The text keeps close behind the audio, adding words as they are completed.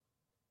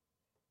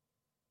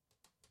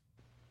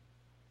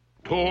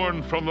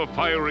Torn from the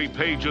fiery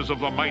pages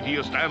of the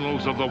mightiest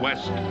annals of the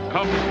West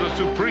comes the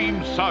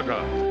supreme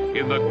saga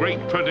in the great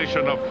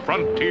tradition of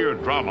frontier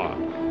drama.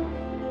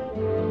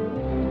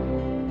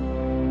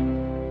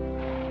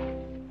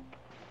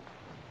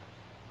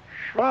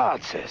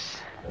 Schwarzes.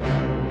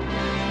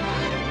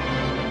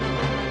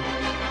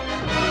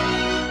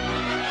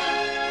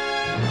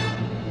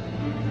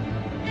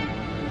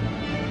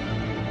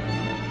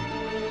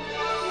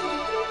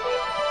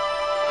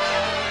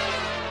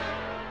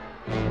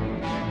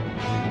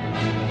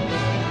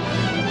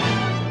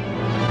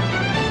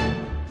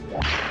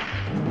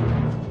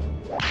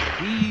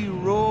 He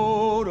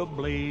rode a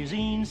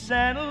blazing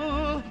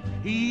saddle,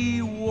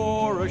 he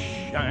wore a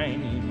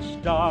shining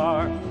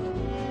star.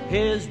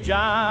 His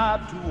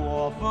job to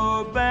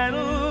offer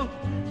battle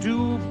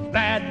to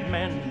bad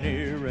men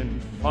near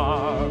and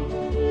far.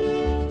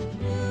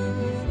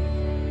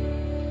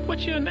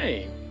 What's your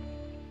name?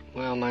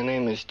 Well, my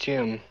name is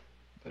Jim,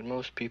 but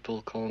most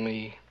people call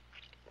me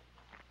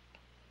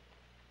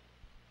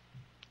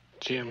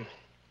Jim.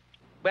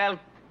 Well,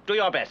 do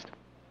your best.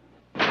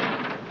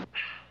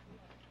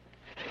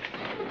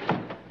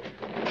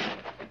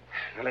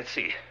 Now, let's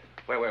see.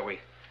 Where were we?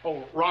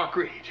 Oh, Rock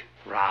Ridge.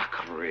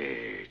 Rock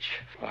Ridge.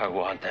 I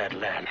want that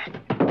land.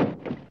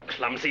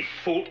 Clumsy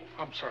fool.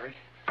 I'm sorry.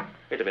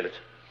 Wait a minute.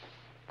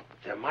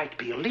 There might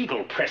be a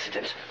legal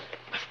precedent.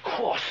 Of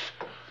course.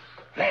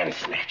 Land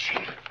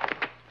snatching.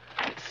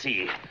 Let's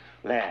see.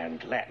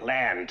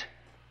 Land.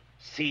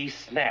 Sea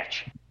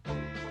snatch.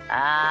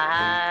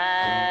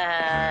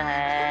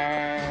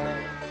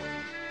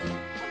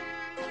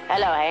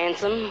 Hello,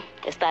 handsome.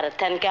 Is that a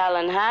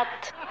 10-gallon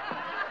hat?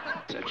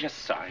 So just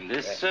sign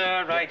this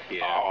right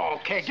here. Oh,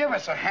 okay, give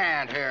us a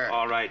hand here.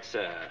 All right,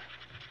 sir.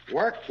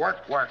 Work. Okay,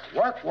 folks,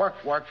 let's wipe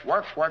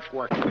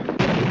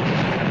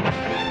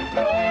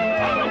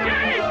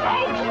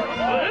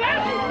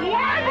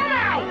them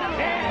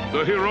out!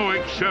 The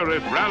heroic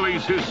sheriff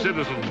rallies his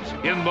citizens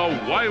in the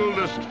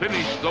wildest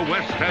finish the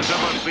West has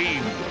ever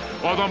seen,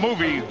 or the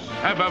movies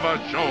have ever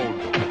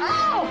shown.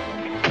 Ow!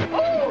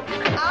 Oh!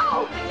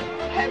 Ow!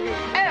 Have you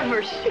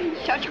ever seen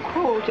such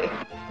cruelty?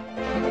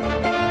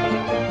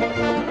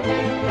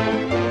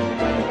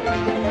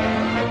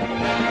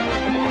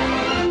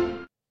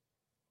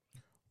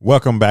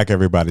 Welcome back,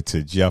 everybody,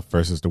 to Jeff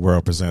versus the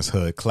World presents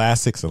Hood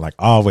Classics. And like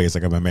always, I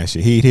got my man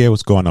Shahid here.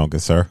 What's going on,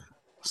 good sir?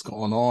 What's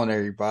going on,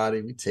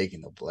 everybody? We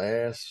taking a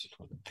blast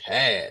from the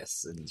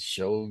past and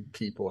show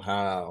people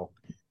how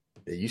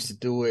they used to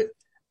do it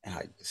and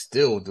how you can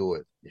still do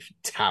it if you're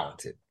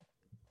talented.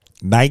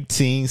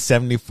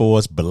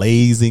 1974's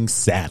Blazing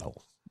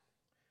Saddle.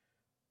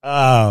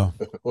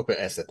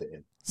 S at the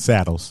end.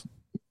 Saddles.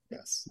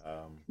 Yes.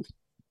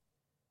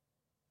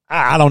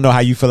 I don't know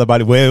how you feel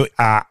about it. Well,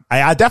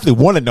 I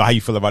definitely want to know how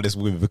you feel about this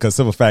movie because,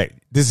 simple fact,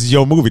 this is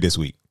your movie this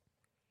week.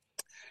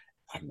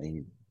 I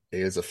mean,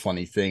 there's a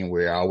funny thing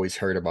where I always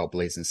heard about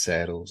Blazing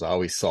Saddles. I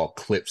always saw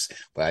clips,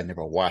 but I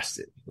never watched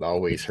it. But I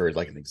always heard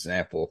like an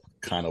example,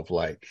 kind of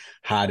like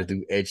how to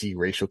do edgy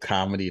racial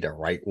comedy the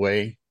right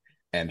way,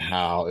 and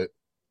how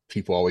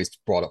people always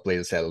brought up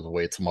Blazing Saddles the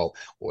way to well,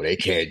 they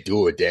can't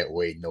do it that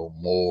way no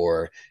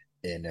more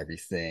and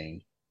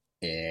everything.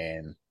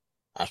 And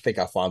I think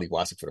I finally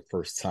watched it for the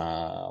first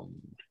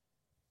time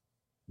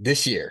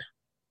this year.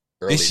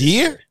 This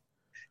year?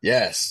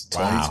 Yes,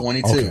 Wow.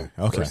 2022.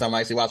 Okay. First time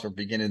I actually watched from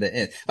beginning to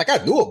end. Like,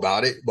 I knew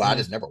about it, but I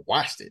just never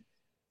watched it.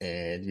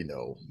 And, you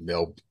know,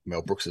 Mel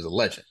Brooks is a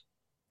legend.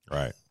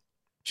 Right.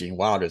 Gene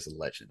Wilder is a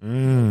legend.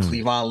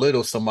 Cleavon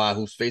Little, somebody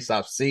whose face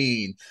I've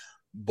seen,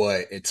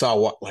 but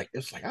until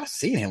it's like I've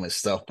seen him and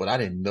stuff, but I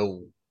didn't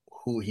know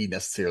who he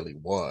necessarily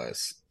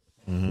was.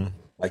 Mm-hmm.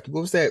 Like,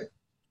 what was that?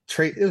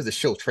 It was the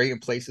show Trading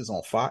Places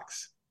on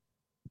Fox.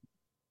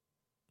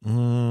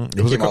 It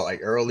came out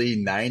like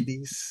early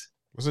 90s.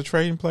 Was it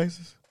Trading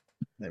Places?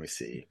 Let me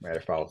see. Matter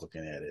if I was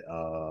looking at it.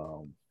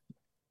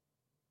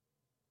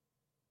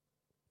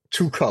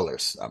 True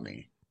Colors, I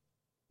mean.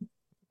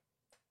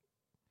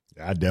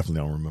 I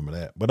definitely don't remember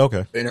that, but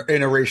okay.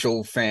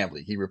 Interracial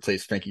Family. He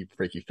replaced Frankie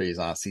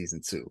Faison season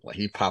 2. Like,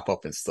 he pop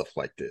up and stuff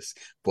like this.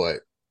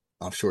 But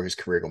I'm sure his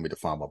career going to be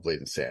defined by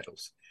Blazing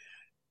Saddles.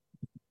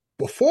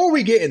 Before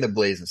we get into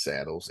Blazing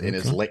Saddles and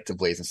its link to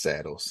Blazing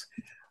Saddles,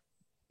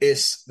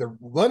 it's the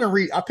one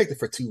I picked it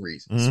for two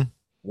reasons. Mm-hmm.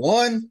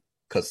 One,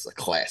 because it's a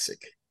classic.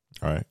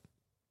 All right.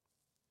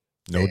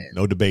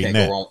 No debating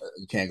that.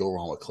 You can't go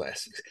wrong with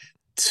classics.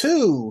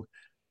 Two,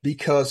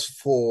 because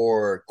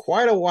for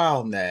quite a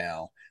while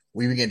now,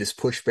 we begin this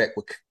pushback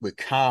with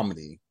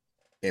comedy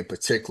in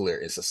particular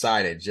in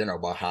society in general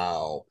about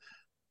how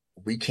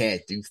we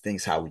can't do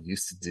things how we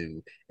used to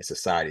do and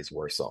society's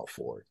worse off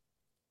for it.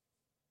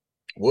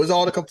 What was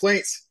all the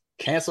complaints?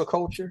 Cancel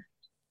culture?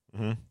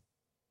 Mm-hmm.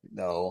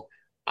 No,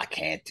 I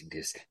can't do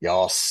this.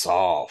 Y'all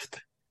soft.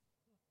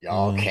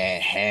 Y'all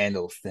can't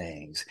handle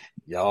things.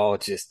 Y'all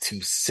just too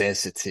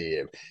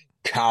sensitive.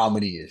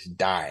 Comedy is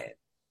dying.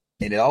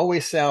 And it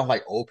always sounds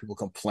like old people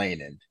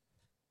complaining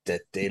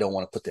that they don't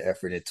want to put the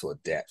effort in to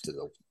adapt to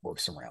the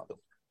works around them.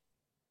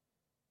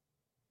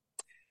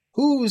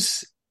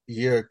 Who's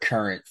your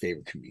current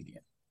favorite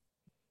comedian?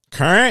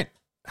 Current?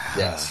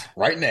 Yes,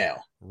 right now.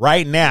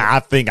 Right now, I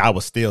think I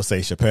would still say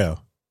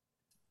Chappelle.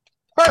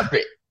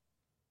 Perfect.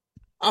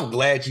 I'm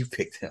glad you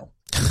picked him.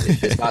 It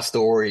fits my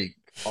story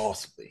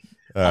awesomely.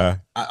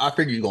 I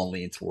figure you're gonna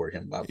lean toward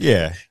him.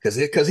 Yeah,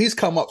 because he's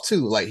come up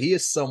too. Like he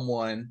is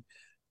someone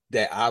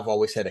that I've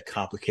always had a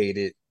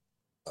complicated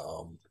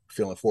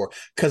feeling for,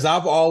 because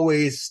I've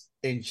always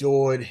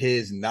enjoyed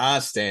his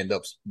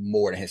non-stand-ups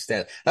more than his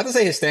stand. Not to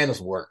say his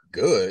stand-ups weren't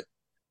good.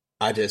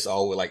 I just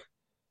always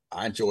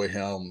I enjoyed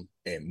him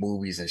in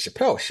movies and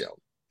Chappelle Show,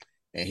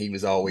 and he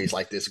was always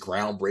like this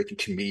groundbreaking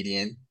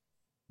comedian.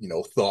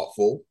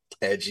 Thoughtful,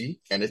 edgy,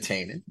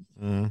 entertaining.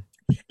 And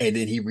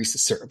then he reached a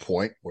certain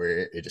point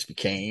where it just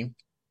became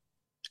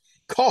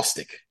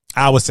caustic.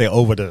 I would say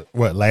over the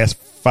last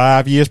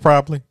 5 years,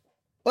 probably.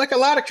 Like a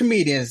lot of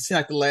comedians,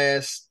 like the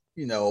last,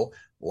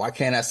 why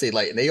can't I say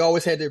they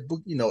always had their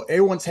book,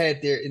 everyone's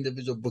had their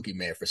individual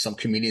boogeyman. For some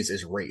comedians,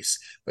 it's race.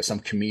 For some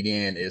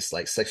comedian, it's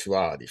like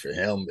sexuality. For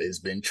him, it's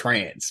been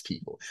trans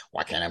people.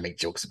 Why can't I make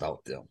jokes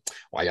about them?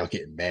 Why y'all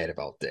getting mad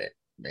about that?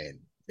 Man,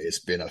 it's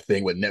been a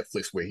thing with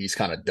Netflix where he's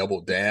kind of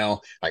doubled down.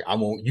 Like,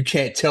 you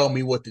can't tell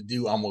me what to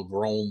do. I'm a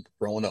grown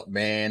up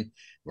man,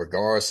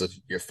 regardless of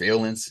your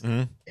feelings.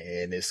 And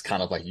it's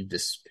kind of like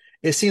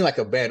it seemed like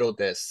a battle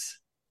that's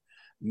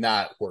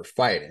not worth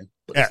fighting,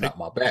 but it's not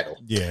my battle.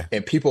 Yeah.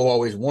 And people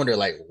always wonder,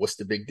 what's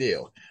the big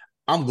deal?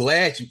 I'm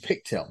glad you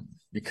picked him,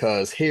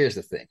 because here's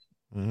the thing.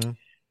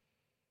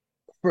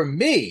 For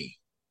me,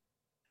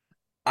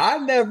 I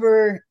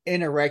never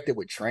interacted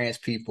with trans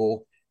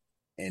people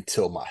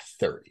until my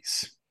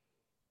 30s.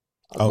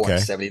 I was born in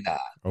 79.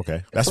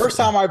 Okay. The first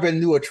time I even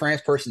knew a trans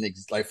person,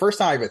 first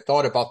time I even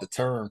thought about the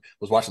term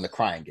was watching The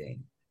Crying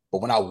Game.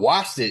 But when I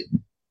watched it,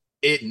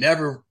 it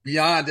never,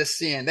 beyond just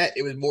seeing that,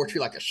 it was more treated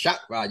like a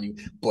shock value,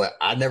 but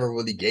I never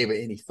really gave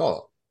it any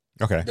thought.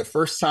 Okay. The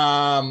first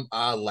time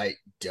I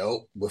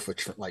dealt with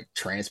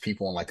trans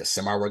people on a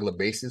semi-regular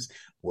basis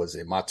was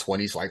in my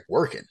 20s,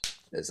 working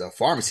as a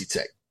pharmacy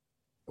tech.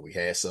 We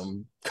had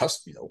some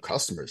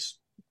customers.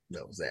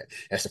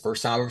 That's the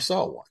first time I ever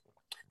saw one.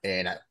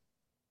 And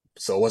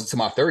so it wasn't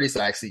until my 30s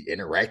that I actually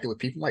interacted with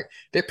people.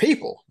 They're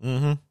people.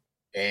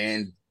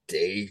 And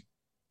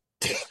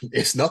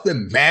it's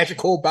nothing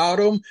magical about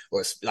them,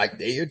 or it's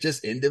they are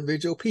just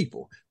individual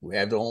people who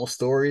have their own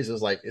stories.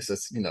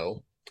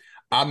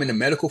 I'm in the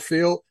medical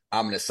field,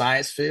 I'm in the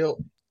science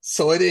field,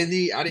 so I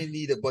didn't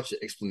need a bunch of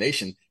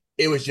explanation.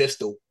 It was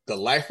just the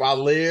life I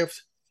lived.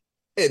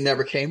 It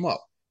never came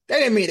up. That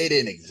didn't mean they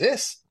didn't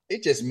exist.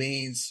 It just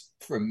means,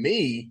 for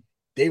me,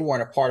 they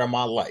weren't a part of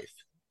my life.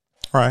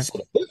 Right. So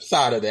the flip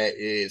side of that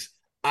is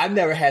I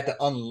never had to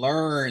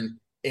unlearn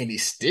any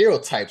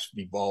stereotypes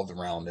revolved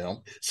around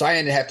them. So I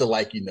didn't have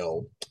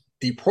to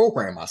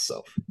deprogram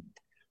myself.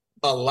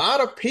 A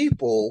lot of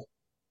people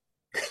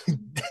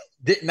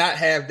did not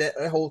have that.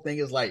 That whole thing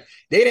is they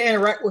didn't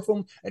interact with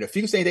them, and the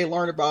few things they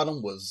learned about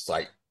them was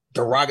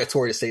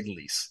derogatory to say the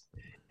least.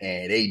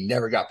 And they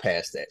never got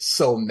past that.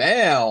 So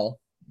now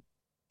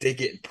they're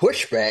getting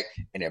pushback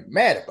and they're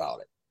mad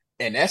about it.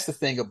 And that's the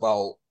thing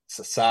about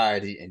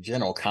society in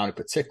general, kind of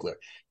particular.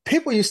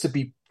 People used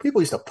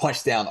to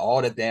punch down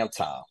all the damn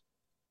time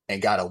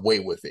and got away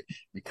with it,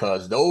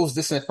 because those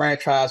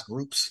disenfranchised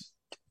groups,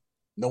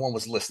 no one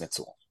was listening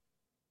to them.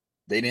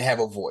 They didn't have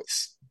a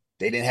voice.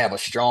 They didn't have a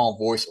strong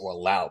voice or a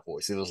loud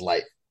voice. It was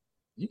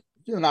you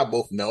and I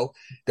both know,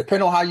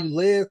 depending on how you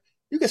live,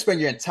 you can spend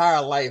your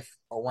entire life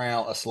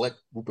around a select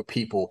group of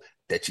people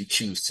that you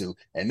choose to,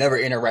 and never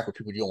interact with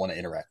people you don't want to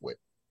interact with.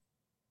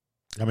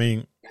 I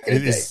mean,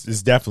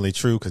 it's definitely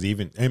true, because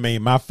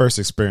my first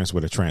experience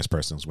with a trans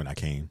person was when I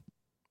came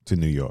to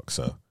New York.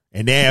 So,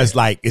 and there's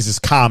it's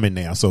just common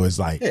now. So it's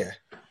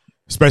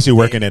especially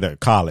working at a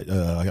college,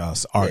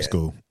 art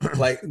school.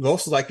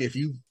 Also, if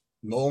you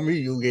normally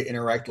you get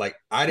interact.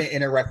 I didn't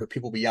interact with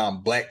people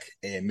beyond Black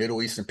and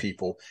Middle Eastern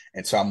people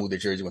until I moved to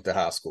Jersey, went to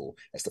high school.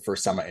 That's the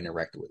first time I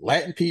interacted with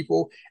Latin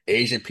people,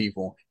 Asian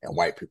people, and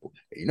white people.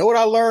 And you know what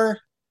I learned?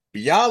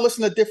 Beyond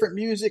listening to different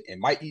music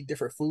and might eat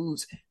different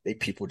foods, they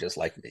people just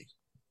like me.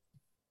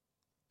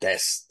 That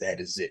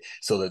is it.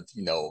 So that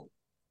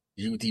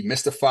you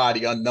demystify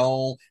the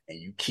unknown and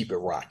you keep it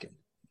rocking.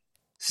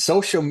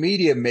 Social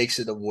media makes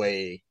it a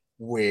way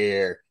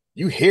where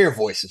you hear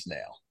voices now.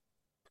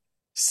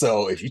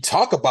 So if you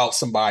talk about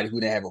somebody who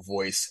didn't have a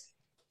voice,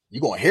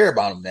 you're going to hear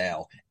about them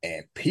now,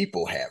 and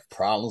people have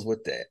problems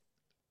with that.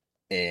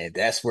 And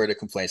that's where the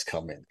complaints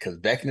come in. Because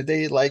back in the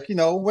day,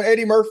 when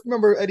Eddie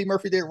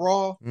Murphy did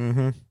Raw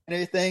and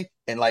everything,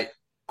 and I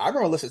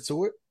remember listening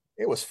to it.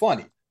 It was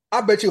funny.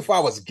 I bet you if I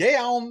was gay, I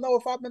don't know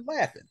if I've been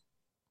laughing.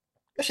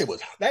 That shit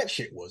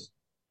was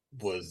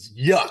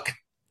yuck.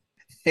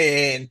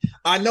 And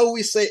I know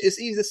we say it's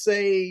easy to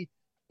say,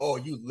 oh,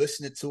 you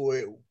listening to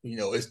it,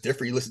 it's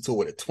different. You listen to it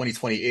with a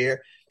 2020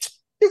 air.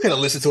 You could have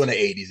listened to it in the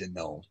 80s and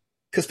known,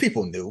 because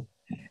people knew.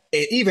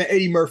 And even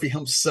Eddie Murphy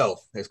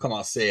himself has come out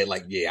and said,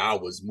 I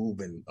was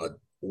moving a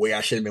way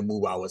I shouldn't have been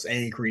moving. I was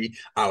angry.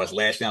 I was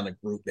lashing down the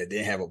group that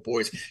didn't have a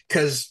voice.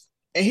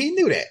 And he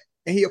knew that.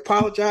 and he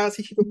apologized.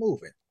 He keep it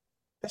moving.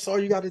 That's all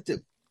you got to do.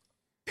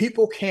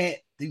 People can't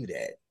do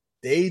that.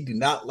 They do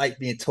not like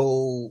being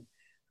told,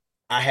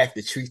 I have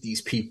to treat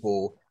these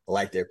people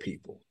like they're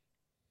people.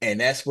 And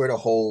that's where the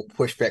whole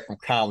pushback from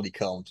comedy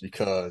comes,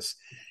 because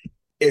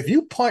if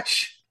you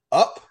punch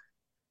up,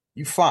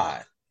 you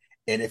fine.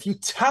 And if you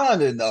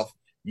talented enough,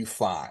 you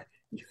fine.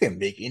 You can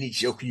make any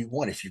joke you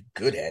want if you're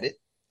good at it.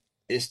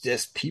 It's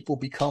just people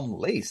become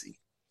lazy.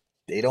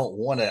 They don't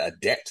want to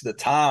adapt to the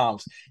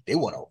times. They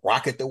want to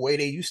rock it the way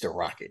they used to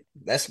rock it.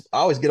 I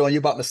always get on you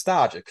about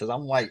nostalgia, because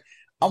I'm like,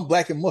 I'm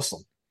Black and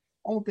Muslim.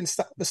 I'm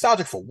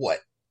nostalgic for what?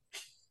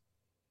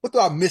 What do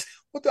I miss?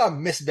 What do I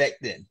miss back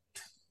then?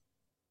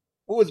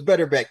 What was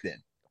better back then?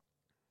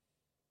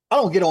 I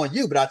don't get on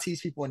you, but I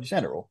tease people in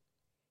general.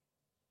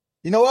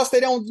 You know what else they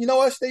don't? You know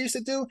what else they used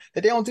to do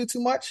that they don't do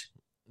too much?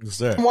 What's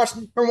that?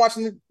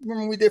 Remember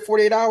when we did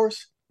 48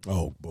 Hours?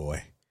 Oh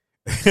boy.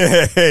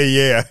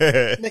 Yeah.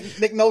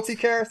 Nick Nolte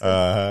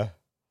character.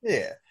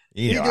 Yeah.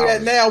 You do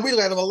that now, we look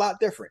at them a lot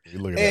different.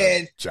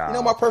 And you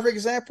know my perfect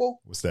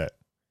example? What's that?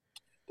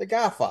 The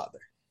Godfather.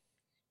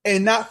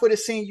 And not for the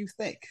scene you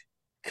think.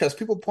 Because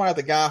people point out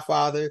The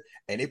Godfather,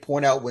 and they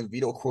point out when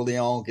Vito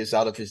Corleone gets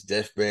out of his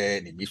deathbed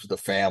and he meets with the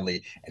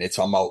family, and they're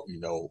talking about,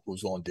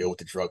 who's going to deal with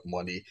the drug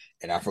money.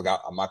 And I forgot,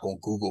 I'm not going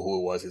to Google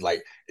who it was. It's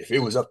like, if it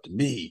was up to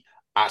me,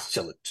 I'd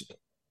sell it to the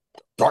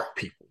dark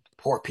people, the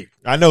poor people.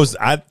 I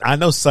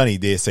know Sonny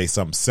did say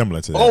something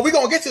similar to that. Oh, we're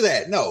going to get to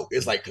that. No,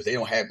 it's like, because they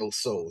don't have no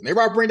soul. And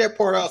everybody bring that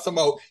part out,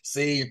 somehow,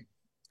 see,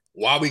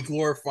 why we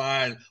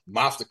glorifying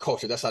mobster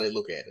culture, that's how they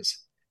look at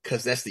us.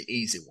 Because that's the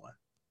easy one.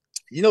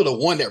 You know the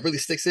one that really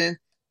sticks in?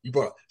 You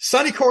brought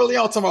Sonny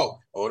Corleone talking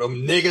about,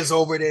 them niggas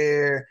over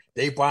there,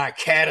 they buying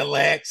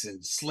Cadillacs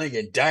and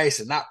slinging dice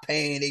and not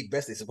paying they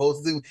best they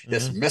supposed to do.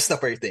 Just messed up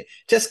everything.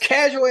 Just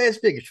casual ass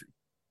bigotry.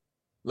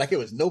 Like it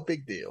was no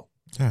big deal.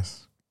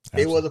 Yes.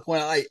 It was a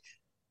point I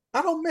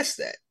don't miss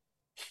that.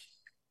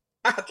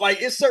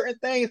 It's certain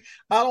things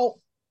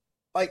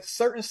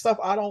certain stuff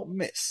I don't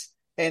miss.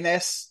 And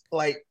that's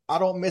like, I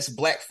don't miss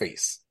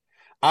blackface.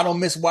 I don't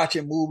miss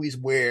watching movies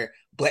where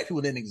black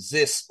people didn't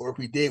exist, or if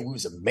we did, we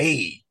was a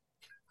maid.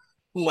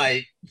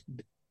 Like,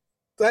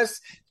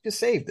 let's just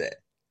save that.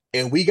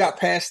 And we got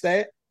past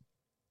that.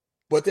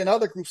 But then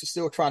other groups are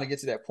still trying to get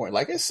to that point.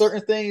 Like, it's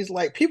certain things,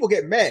 like, people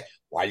get mad.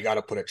 Why you got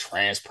to put a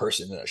trans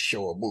person in a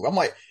show or movie? I'm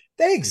like,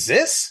 they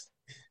exist.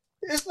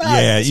 It's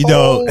not. Yeah,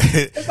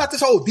 it's not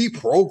this whole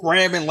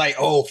deprogramming. Like,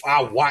 if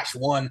I watch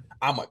one,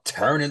 I'm a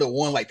turn into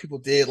one. Like people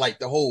did. Like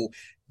the whole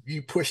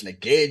you pushing the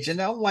gay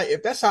agenda. I'm like,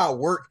 if that's how it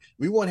worked,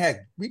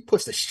 we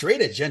push the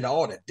straight agenda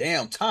all the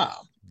damn time.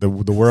 The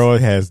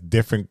world has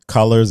different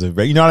colors and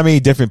you know what I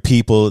mean. Different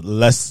people.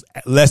 Let's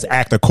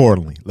act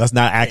accordingly. Let's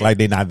not act like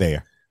they're not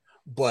there.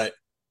 But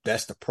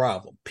that's the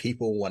problem.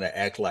 People want to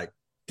act like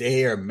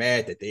they are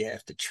mad that they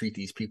have to treat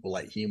these people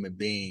like human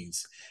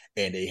beings,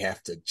 and they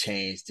have to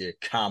change their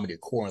comedy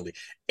accordingly.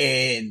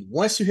 And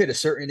once you hit a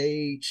certain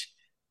age,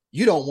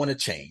 you don't want to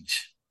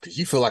change because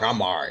you feel like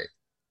I'm all right.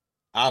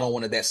 I don't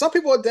want to adapt. Some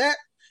people adapt,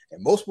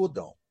 and most people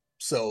don't.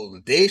 So the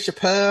Dave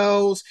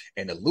Chappelle's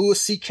and the Louis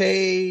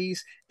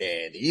C.K.'s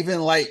and even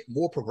like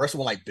more progressive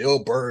one like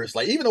Bill Burr's,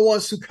 like even the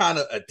ones who kind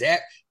of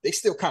adapt, they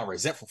still kind of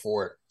resentful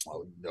for it.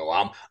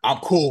 Oh, I'm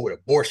cool with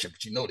abortion,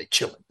 but they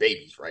killing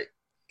babies, right?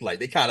 Like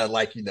they kind of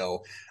like,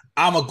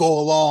 I'm gonna go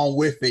along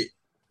with it,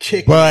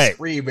 kicking and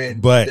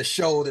screaming to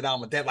show that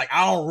I'm a dad. Like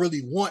I don't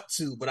really want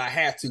to, but I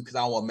have to because I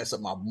don't want to mess up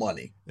my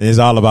money. It's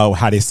all about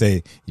how they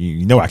say,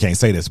 I can't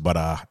say this, but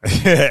I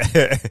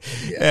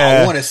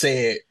want to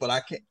say it, but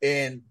I can't.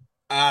 And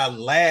I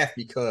laugh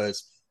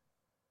because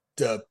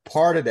the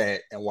part of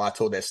that and why I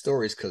told that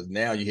story is because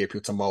now you hear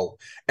people talking about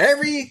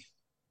every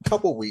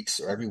couple of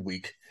weeks or every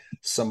week,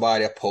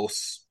 somebody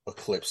posts a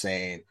clip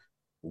saying,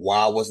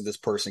 why wasn't this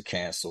person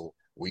canceled?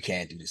 We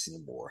can't do this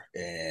anymore.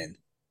 And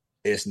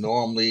it's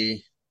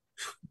normally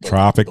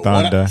Tropic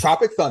Thunder.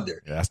 Tropic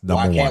Thunder. Yeah, that's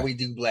number why can't one. we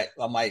do black?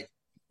 I'm like,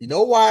 you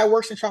know why it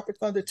works in Tropic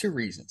Thunder? 2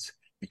 reasons.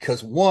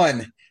 Because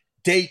one,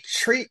 they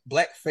treat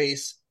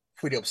blackface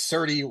for the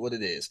absurdity of what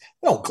it is.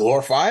 They don't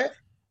glorify it.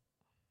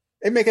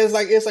 They make it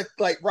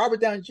like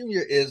Robert Downey Jr.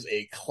 is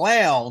a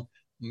clown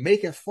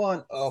making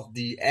fun of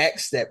the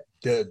acts that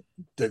the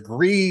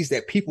degrees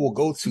that people will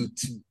go to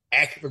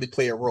accurately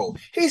play a role.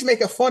 He's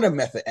making fun of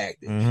method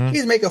acting. Mm-hmm.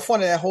 He's making fun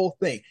of that whole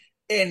thing.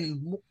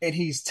 And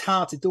he's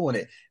talented doing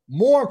it.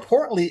 More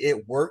importantly,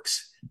 it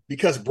works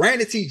because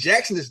Brandon T.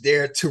 Jackson is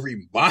there to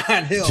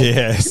remind him.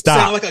 Yeah, stop.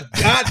 Sound like a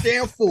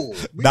goddamn fool.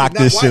 Knock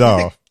this shit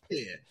off.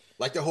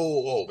 Like the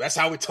whole, that's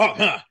how we talk,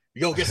 huh?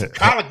 You gonna get some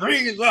collard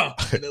greens, huh?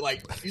 And they're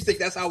like, you think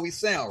that's how we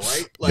sound,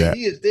 right? Like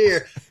he is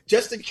there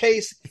just in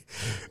case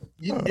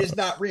it's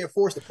not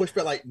reinforced to push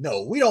back. Like,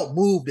 no, we don't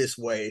move this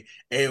way.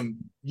 And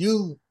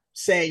you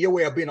saying your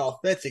way of being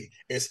authentic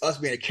is us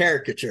being a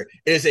caricature.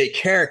 Is a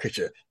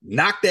caricature.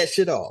 Knock that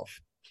shit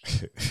off.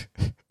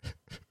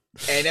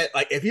 And that,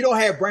 like, if you don't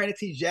have Brandon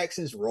T.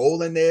 Jackson's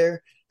role in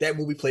there, that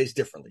movie plays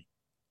differently.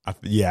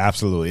 Yeah,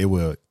 absolutely, it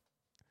will.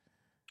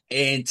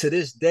 And to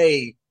this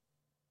day,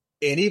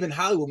 And even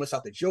Hollywood missed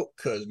out the joke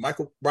because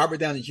Robert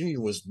Downey Jr.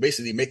 was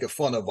basically making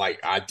fun of like,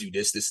 I do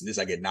this, and this,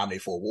 I get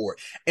nominated for an award.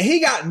 And he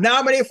got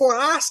nominated for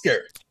an Oscar.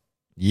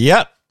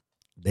 Yep.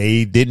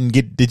 They didn't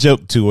get the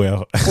joke too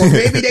well. Or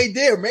maybe they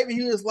did. Maybe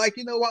he was like,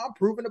 you know what, I'm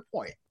proving the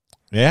point.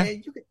 Yeah.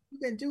 And you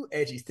can do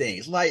edgy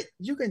things. Like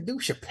you can do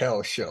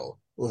Chappelle's Show.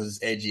 It was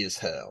edgy as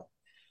hell.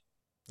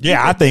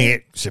 Yeah, I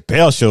think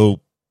Chappelle's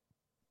Show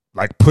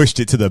like pushed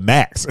it to the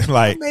max.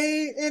 Like, I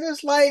mean, and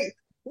it's like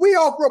we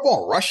all grew up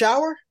on Rush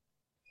Hour.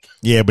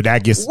 Yeah, but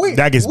that gets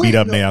beat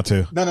up now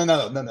too.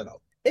 No.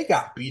 It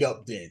got beat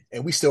up then,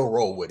 and we still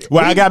roll with it.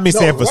 Well, I got me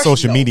saying for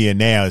social media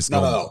now. It's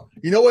no.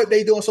 You know what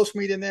they do on social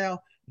media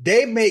now?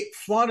 They make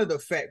fun of the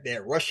fact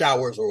that Rush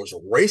Hour was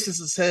racist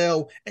as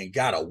hell and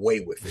got away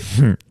with it.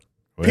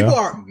 Well, people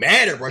aren't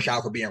mad at Rush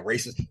Hour for being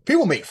racist.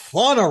 People make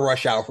fun of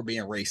Rush Hour for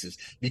being racist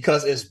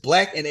because it's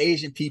black and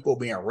Asian people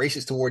being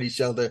racist toward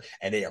each other,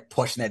 and they are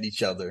punching at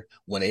each other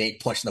when they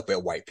ain't punching up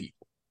at white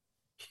people.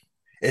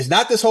 It's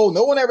not this whole,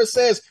 no one ever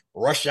says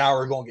Rush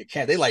Hour is going to get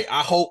canceled. They like,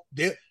 I hope,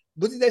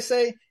 what did they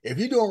say? If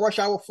you're doing Rush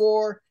Hour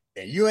 4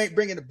 and you ain't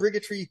bringing the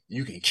bigotry,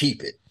 you can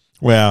keep it.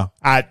 Well,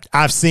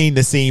 I've seen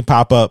the scene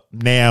pop up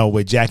now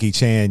with Jackie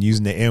Chan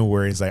using the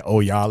N-word. It's like,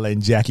 oh, y'all let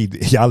Jackie do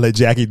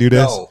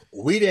this? No,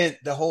 we didn't.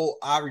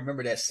 I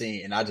remember that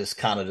scene and I just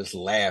kind of just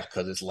laughed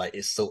because it's like,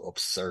 it's so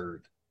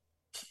absurd.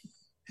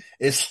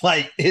 It's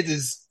like,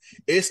 it's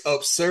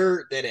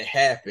absurd that it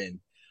happened.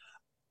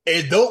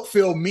 It don't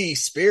feel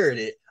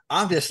mean-spirited.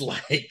 I'm just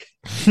like,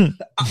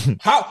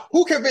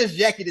 who convinced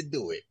Jackie to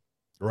do it?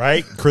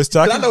 Right? Chris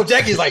Tucker? I know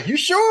Jackie's like, you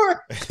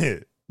sure?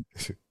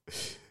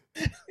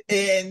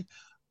 And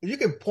you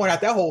can point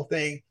out that whole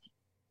thing.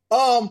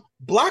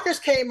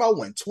 Blockers came out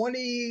when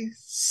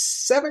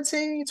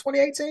 2017,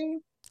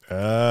 2018?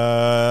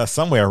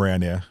 Somewhere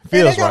around there.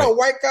 Feels and they got a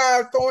white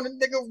guy throwing a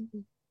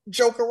nigga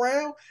joke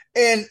around.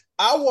 And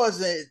I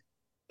wasn't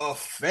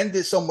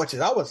offended so much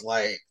as I was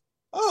like,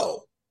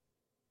 oh,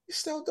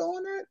 still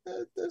doing that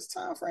at this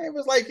time frame?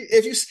 It's like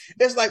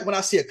it's like when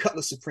I see a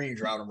Cutlass Supreme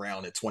driving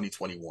around in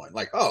 2021,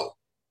 like, oh,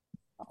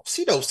 I don't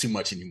see those too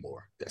much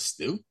anymore. That's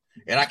new.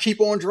 And I keep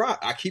on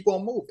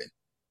moving.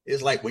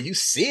 It's like when you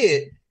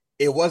see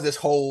it was this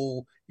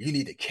whole you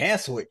need to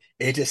cancel it.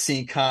 It just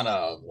seemed kind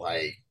of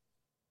like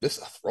this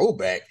is a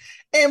throwback.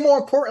 And more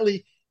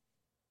importantly,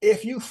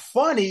 if you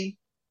funny,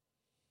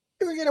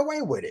 you can get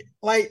away with it.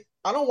 Like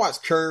I don't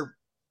watch Curb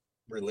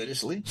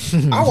religiously.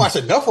 I watch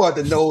enough of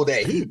it to know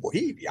that he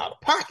be out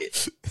of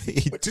pocket.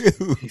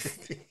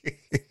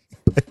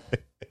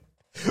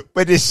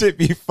 But it should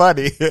be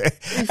funny.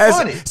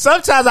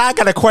 Sometimes I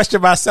gotta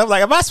question myself,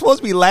 like, am I supposed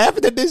to be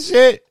laughing at this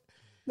shit?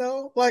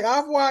 No, like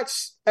I've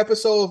watched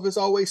episodes of It's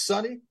Always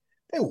Sunny.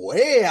 They're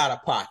way out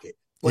of pocket.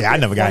 But yeah, I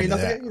never got into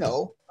that. You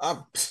know,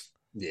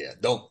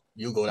 don't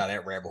you go down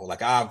that rabbit hole.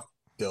 Like I've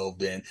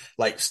delved in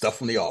like stuff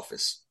from The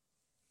Office.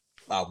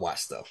 I've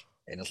watched stuff.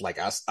 And it's like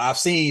I've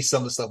seen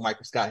some of the stuff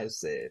Michael Scott has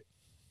said,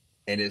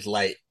 and it's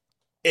like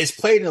it's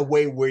played in a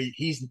way where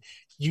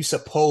you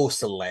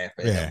supposed to laugh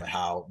at him and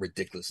how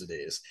ridiculous it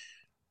is.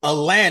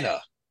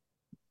 Atlanta,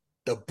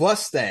 the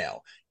bust down,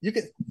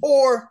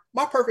 or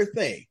my perfect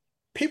thing.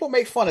 People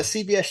make fun of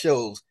CBS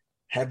shows.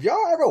 Have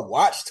y'all ever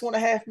watched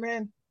 2.5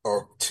 Men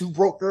or Two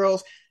Broke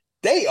Girls?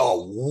 They are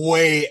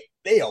way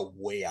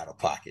out of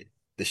pocket.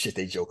 The shit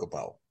they joke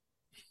about.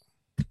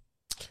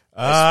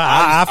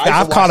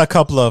 I've caught a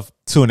couple of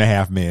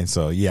 2.5 Men,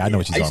 so yeah, I know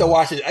what you're talking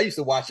about. I used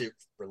to watch it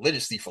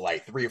religiously for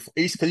like 3 or 4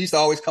 because it used to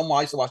always come on.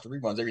 I used to watch the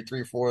reruns every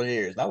 3 or 4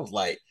 years. And I was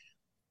like,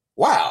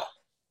 wow,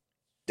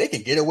 they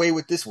can get away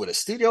with this with a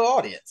studio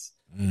audience.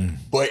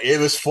 But it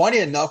was funny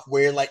enough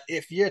where like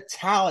if you're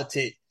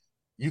talented,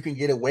 you can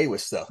get away with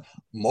stuff.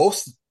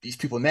 Most of these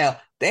people now,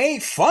 they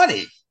ain't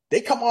funny.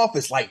 They come off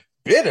as like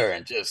bitter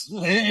and just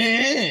like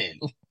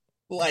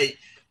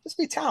just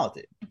be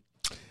talented.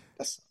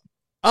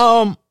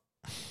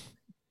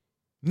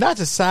 Not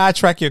to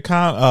sidetrack your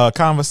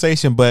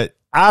conversation, but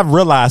I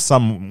realized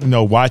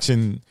something,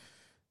 watching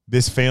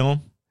this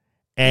film,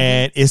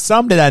 and it's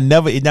something that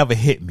it never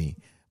hit me.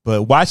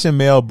 But watching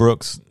Mel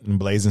Brooks in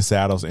Blazing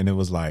Saddles, and it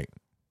was like,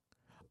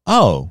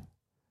 oh,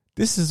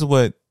 this is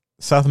what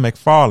Seth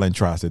MacFarlane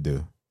tries to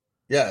do.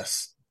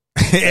 Yes,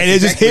 and it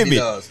just hit me.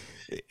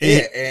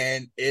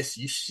 And it's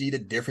you see the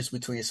difference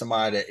between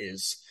somebody that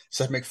is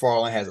Seth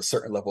MacFarlane has a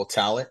certain level of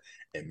talent,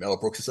 and Mel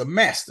Brooks is a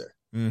master.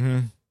 Mm-hmm.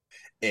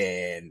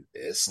 And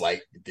it's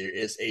like there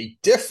is a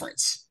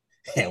difference.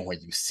 And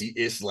when you see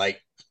it's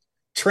like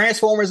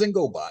Transformers and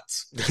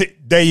GoBots.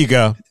 There you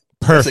go.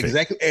 Perfect. That's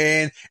exactly.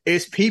 And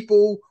it's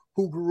people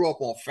who grew up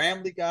on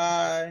Family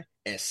Guy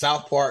and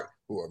South Park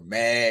who are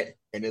mad.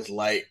 And it's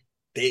like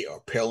they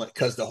are peeling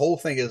because the whole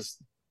thing is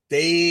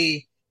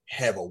they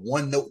have a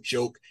one-note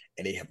joke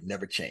and they have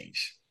never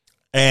changed.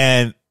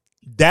 And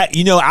that,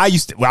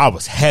 I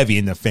was heavy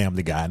in the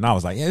Family Guy, and I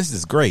was like, yeah, this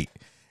is great.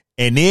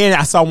 And then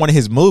I saw one of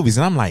his movies,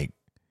 and I'm like,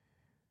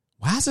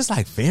 why is this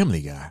like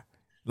Family Guy?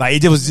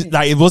 Like it was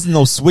like it wasn't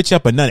no switch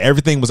up or nothing.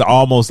 Everything was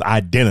almost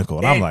identical,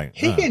 and I'm like,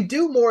 he can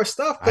do more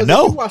stuff. I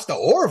know. If you watch the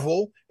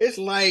Orville, it's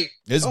like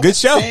it's a good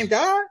show. Same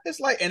guy. It's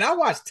like, and I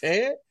watched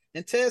Ted,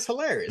 and Ted's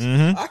hilarious.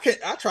 I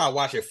try to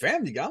watch a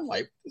Family Guy. I'm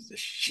like, this is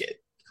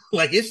shit.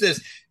 Like it's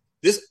just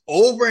this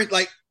over and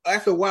like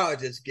after a while, it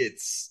just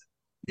gets.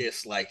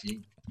 It's like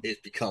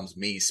it becomes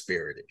mean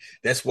spirited.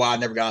 That's why I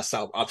never got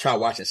South. I'll try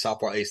watching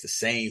South Park. It's the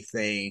same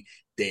thing.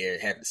 They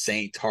have the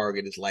same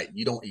target. It's like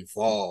you don't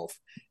evolve.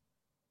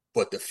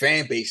 But the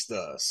fan base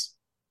does.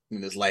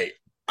 And it's like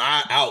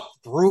I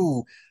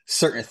outgrew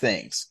certain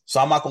things. So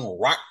I'm not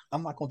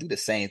gonna do the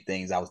same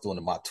things I was doing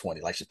in my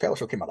 20s. Like Chappelle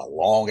Show came out a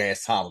long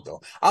ass time ago.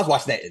 I was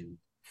watching that in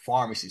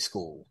pharmacy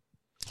school.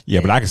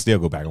 Yeah, but I can still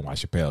go back and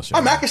watch Chappelle Show.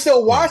 I mean, I can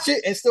still watch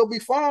it and still be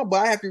fine,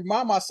 but I have to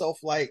remind myself,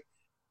 like,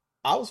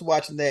 I was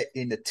watching that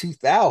in the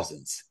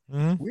 2000s.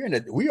 We are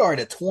in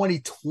the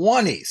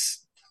 2020s.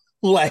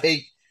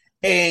 Like,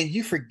 and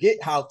you forget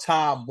how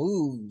time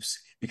moves.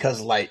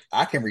 Because, like,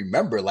 I can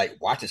remember, like,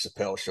 watching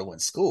Chappelle Show in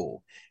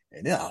school.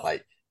 And then I'm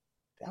like,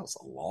 that was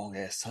a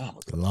long-ass time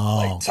ago.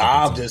 Like,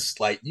 time just,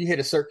 like, you hit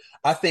a certain...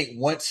 I think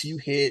once you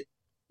hit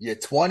your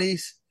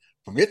 20s,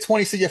 from your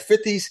 20s to your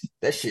 50s,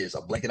 that shit is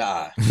a blink of an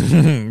eye.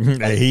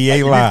 Like, he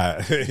ain't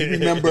lying. You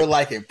remember,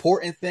 like,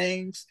 important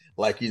things.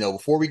 Like, you know,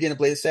 before we get into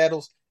Blazing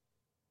Saddles,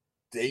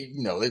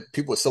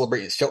 people were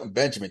celebrating Shelton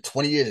Benjamin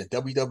 20 years in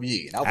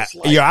WWE. And I was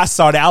like... I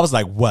saw that. I was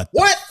like, what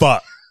the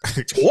fuck?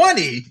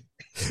 20?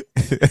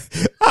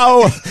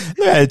 Oh,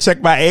 I had to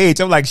check my age.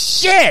 I'm like,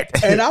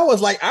 shit. And I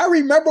was like, I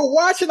remember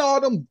watching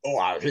all them.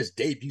 His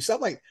debut. So I'm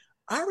like,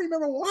 I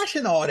remember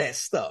watching all that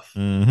stuff.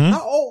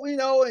 How old,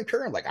 and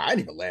current, like, I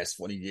didn't even last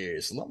 20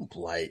 years. So I'm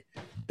like,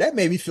 that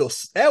made me feel,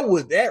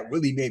 that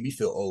really made me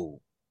feel old.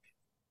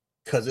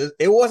 Because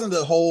it wasn't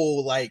the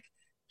whole, like,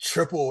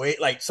 triple A,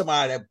 like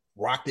somebody that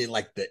rocked in,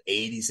 like, the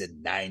 80s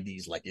and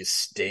 90s, like it's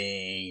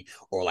Sting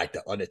or, like,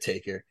 The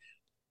Undertaker.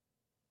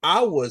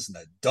 I was an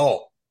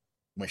adult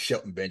when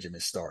Shelton Benjamin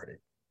started.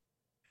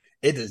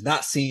 It does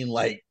not seem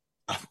like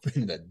I've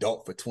been an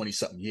adult for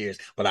 20-something years,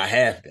 but I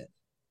have been.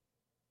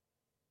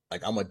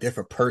 Like, I'm a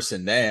different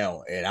person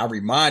now, and I'm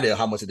reminded of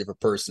how much a different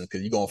person,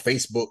 because you go on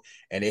Facebook,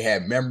 and they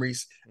have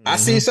memories. I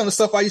seen some of the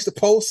stuff I used to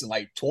post in,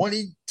 like,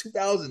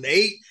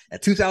 2008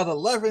 and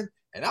 2011,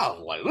 and I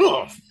was like,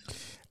 ugh.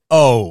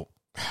 Oh,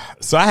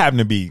 so I happened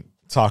to be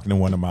talking to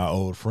one of my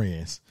old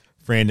friend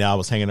that I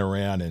was hanging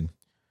around in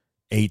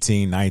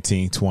 18,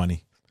 19,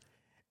 20.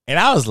 And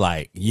I was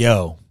like,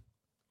 yo,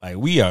 like,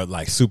 we are,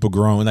 like, super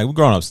grown. Like, we're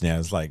grown ups now.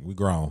 It's like, we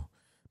grown.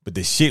 But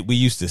the shit we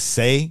used to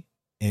say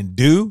and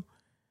do,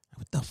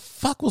 what the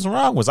fuck was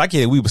wrong with us?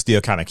 We were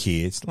still kind of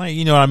kids. Like,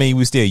 you know what I mean?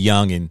 We were still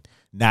young and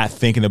not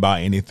thinking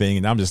about anything.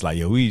 And I'm just like,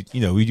 yo, we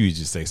used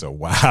to say some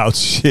wild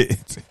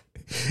shit.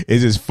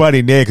 It's just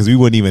funny now because we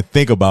wouldn't even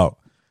think about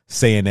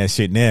saying that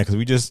shit now because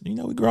we just,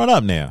 we grown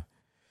up now.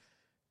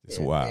 It's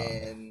wild.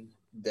 And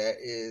that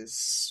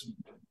is...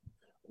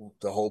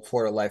 the whole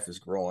part of life is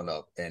growing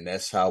up, and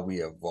that's how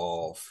we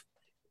evolve,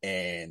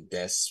 and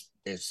it's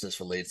just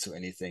related to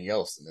anything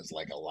else. And there's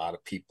like a lot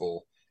of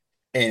people,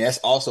 and that's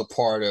also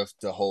part of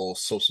the whole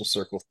social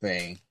circle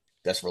thing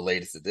that's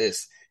related to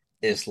this.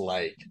 It's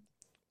like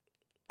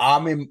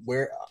I'm in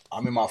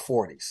my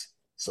 40s,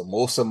 so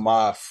most of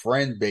my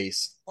friend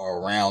base are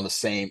around the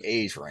same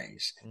age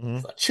range.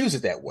 So I choose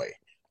it that way.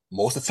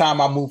 Most of the time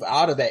I move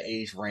out of that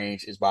age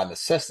range is by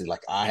necessity.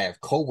 Like, I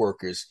have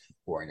coworkers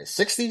who are in their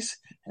 60s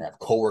and I have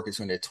coworkers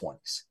who are in their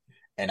 20s.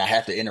 And I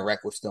have to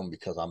interact with them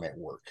because I'm at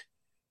work.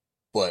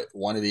 But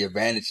one of the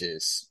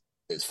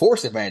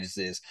forced advantages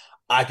is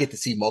I get to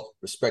see multiple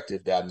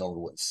perspectives that I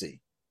normally wouldn't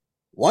see.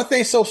 One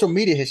thing social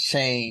media has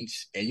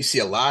changed, and you see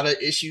a lot of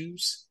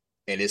issues,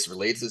 and it's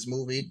related to this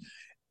movie.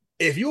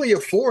 If you're in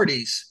your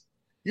 40s,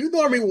 you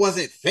normally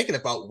wasn't thinking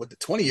about what the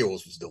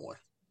 20-year-olds was doing.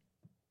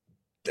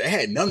 That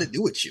had nothing to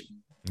do with you.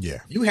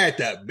 Yeah. You had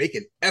to make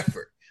an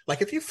effort.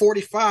 Like, if you're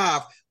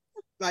 45,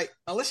 like,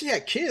 unless you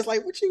had kids,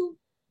 like,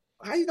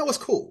 how you know what's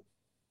cool?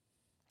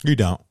 You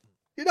don't.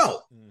 You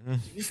don't.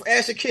 You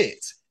ask your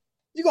kids.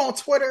 You go on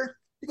Twitter,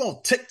 you go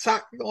on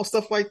TikTok, you go on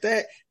stuff like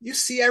that. You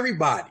see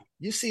everybody.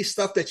 You see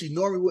stuff that you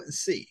normally wouldn't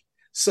see.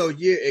 So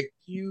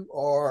you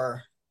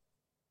are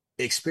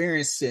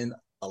experiencing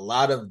a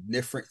lot of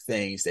different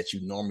things that you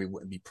normally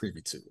wouldn't be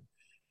privy to.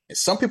 And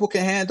some people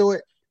can handle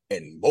it,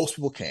 and most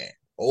people can't.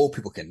 Old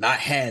people cannot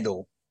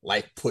handle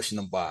life pushing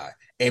them by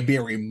and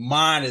being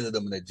reminded of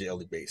them on a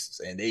daily basis.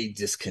 And they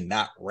just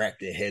cannot wrap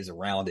their heads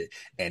around it.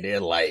 And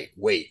they're like,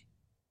 wait,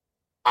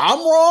 I'm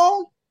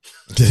wrong?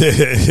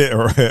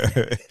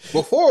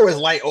 Before it was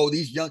like, oh,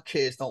 these young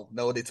kids don't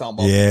know what they're talking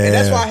about. Yeah. And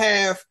that's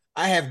why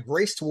I have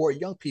grace toward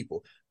young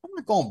people. I'm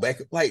not going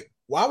back. Like,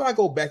 why would I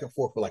go back and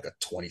forth with like a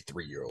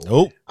 23-year-old?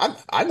 Nope.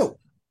 I know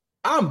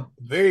I'm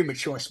very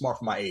mature and smart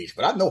for my age,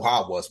 but I know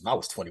how I was when I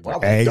was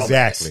 21.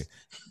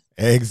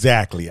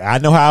 Exactly. I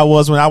know how I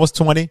was when I was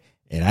 20,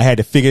 and I had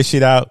to figure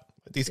shit out.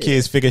 These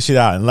kids figure shit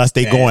out unless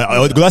they going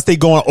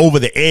over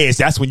the edge.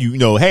 That's when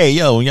hey,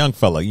 yo, young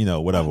fella,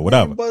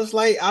 whatever. But it's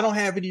like, I don't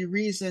have any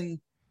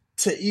reason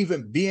to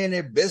even be in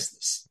their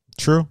business.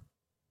 True.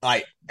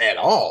 Like at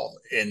all.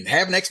 And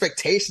having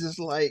expectations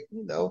like,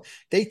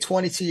 they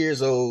 22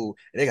 years old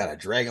and they got a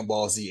Dragon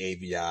Ball Z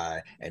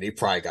AVI and they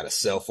probably got a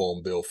cell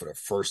phone bill for the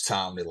first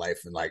time in their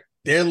life. And like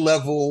their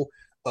level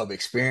of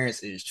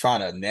experience is trying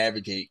to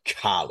navigate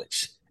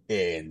college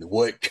and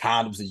what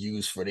condoms to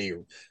use for their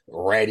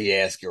ratty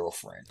ass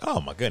girlfriend.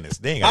 Oh my goodness.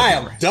 I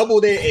am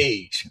double their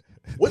age.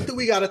 What do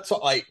we got to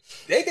talk? Like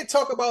they can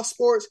talk about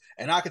sports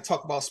and I can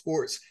talk about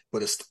sports,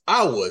 but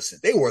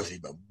they wasn't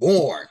even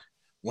born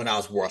when I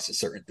was watching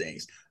certain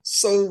things.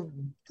 So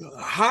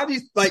how do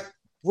you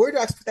where do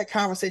I expect that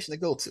conversation to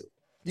go to?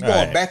 You're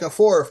going back and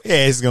forth.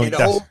 Yeah, it's going to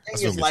the whole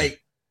thing is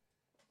like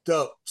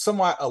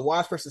a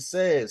wise person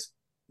says,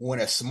 when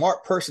a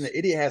smart person, an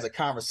idiot has a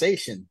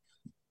conversation,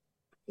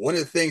 one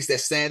of the things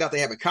that stand out they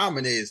have in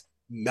common is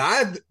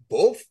neither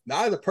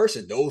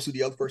person knows who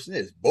the other person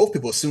is. Both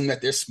people assume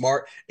that they're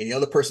smart and the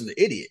other person's an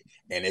idiot.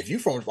 And if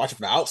you're watching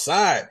from the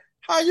outside,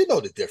 how you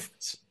know the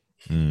difference?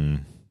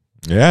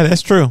 Yeah,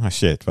 that's true.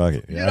 Shit, fuck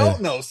it. You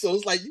don't know. So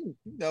it's like,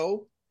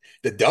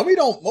 the dummy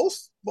don't,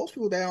 most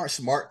people that aren't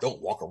smart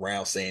don't walk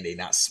around saying they're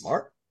not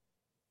smart.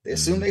 They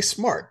assume they're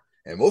smart.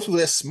 And most people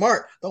that are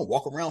smart don't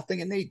walk around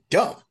thinking they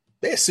dumb.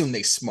 They assume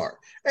they smart.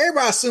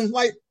 Everybody assumes,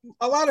 like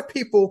a lot of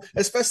people,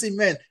 especially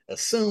men,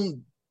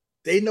 assume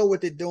they know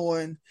what they're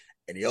doing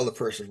and the other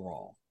person's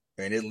wrong.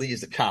 And it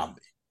leads to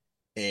comedy.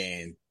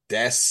 And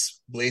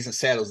that's Blazing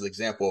Saddles'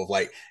 example of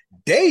like,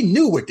 they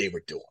knew what they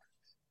were doing.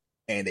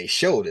 And they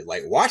showed it.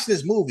 Like watching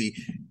this movie,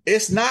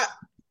 it's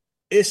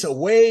a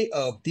way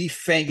of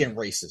defanging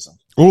racism.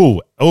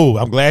 Oh,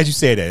 I'm glad you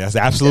said that. That's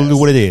absolutely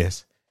what it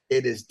is.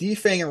 It is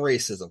defanging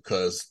racism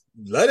because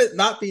let it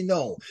not be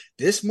known,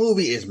 this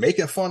movie is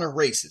making fun of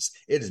racists.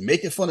 It is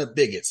making fun of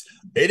bigots.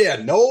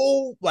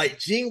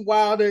 Gene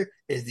Wilder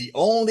is the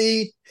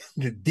only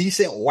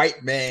decent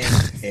white man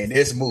in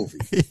this movie.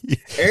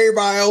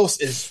 Everybody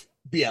else is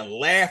being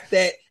laughed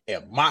at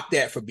and mocked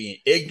at for being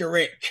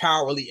ignorant,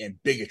 cowardly,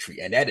 and bigotry.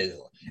 And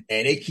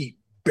they keep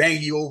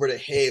banging you over the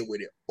head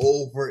with it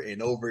over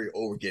and over and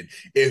over again.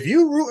 If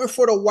you're rooting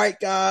for the white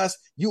guys,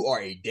 you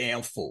are a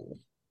damn fool.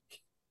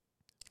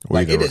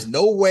 It is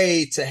no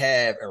way to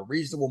have a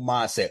reasonable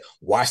mindset,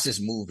 watch this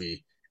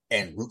movie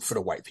and root for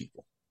the white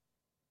people.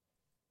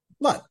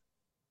 None.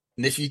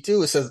 And if you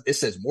do, it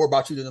says more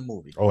about you than the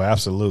movie. Oh,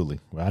 absolutely.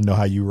 Well, I know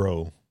how you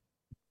roll.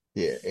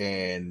 Yeah,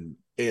 and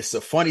it's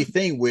a funny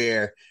thing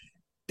where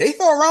they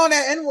throw around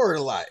that N-word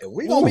a lot. And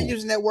we're going to be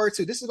using that word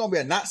too. This is going to be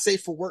a not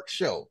safe for work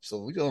show. So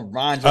we're going to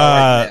remind y'all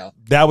right now.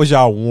 That was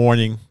y'all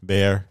warning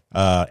there.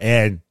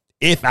 And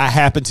if I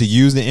happen to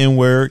use the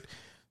N-word,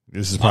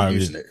 this is probably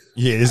using it.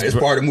 Yeah, it's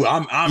part of the movie.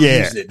 I'm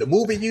using it. The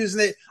movie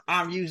using it.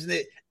 I'm using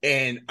it.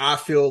 And I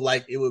feel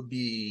like it would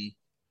be,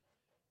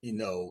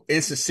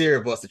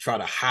 insincere of us to try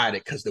to hide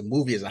it because the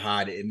movie isn't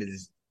hiding it and it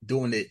is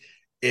doing it.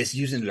 It's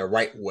using it the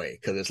right way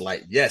because it's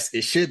like, yes,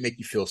 it should make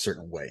you feel a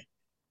certain way.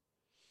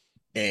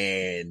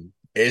 And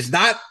it's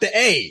not the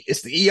A,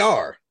 it's the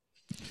ER.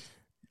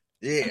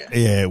 Yeah.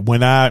 Yeah.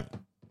 When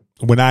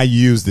I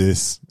use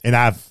this, and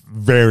I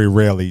very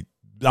rarely,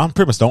 I'm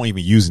pretty much don't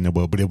even use it,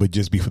 but it would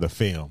just be for the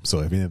film. So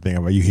if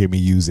anything, you hear me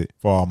use it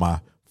for all my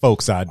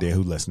folks out there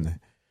who listening,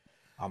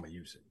 I'm gonna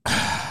use it.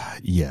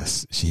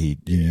 Yes, you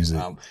use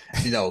it.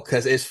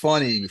 Because it's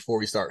funny before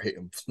we start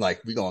hitting,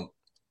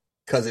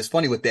 because it's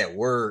funny with that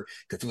word,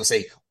 because people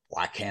say,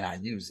 why can't I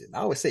use it? And I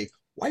always say,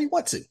 why do you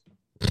want to?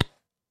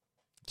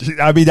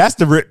 I mean,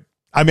 that's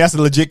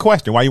a legit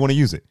question. Why you want to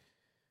use it?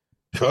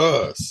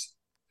 Because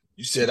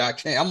you said I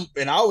can't.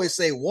 And I always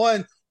say,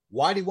 one,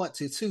 why do you want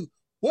to? Two,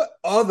 what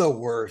other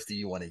words do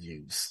you want to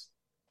use?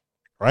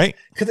 Right?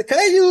 Because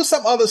I use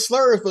some other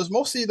slurs, but it's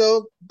mostly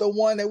the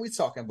one that we're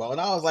talking about.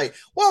 And I was like,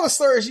 what other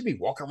slurs you be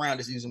walking around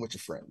just using with your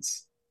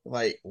friends?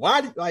 Why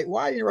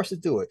are you rush to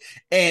do it?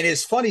 And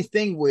it's funny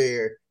thing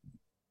where,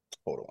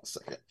 hold on 1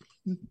 second.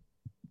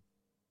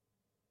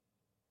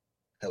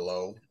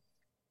 Hello.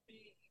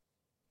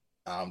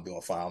 I'm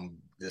doing fine. I'm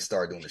just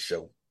started doing the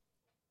show.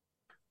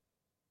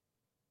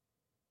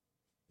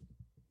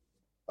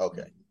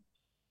 Okay.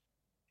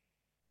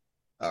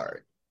 All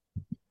right.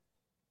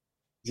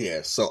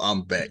 Yeah, so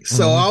I'm back.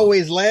 So I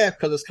always laugh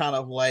because it's kind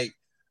of like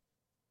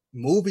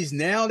movies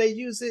now they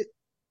use it.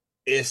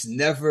 It's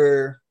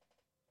never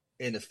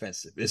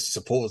inoffensive. It's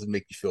supposed to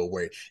make you feel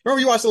weird.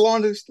 Remember you watched The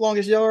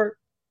Longest Yard?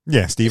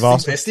 Yeah, Steve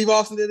Austin. Steve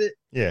Austin did it?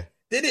 Yeah.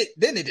 Did it?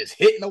 Then it just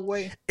hit in a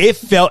way. It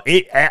felt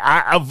it.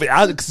 I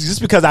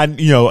just because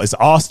it's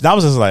Austin. I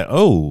was just like,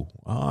 oh,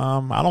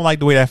 I don't like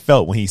the way that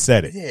felt when he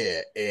said it.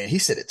 Yeah, and he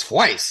said it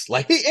twice.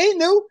 Like he ain't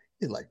new.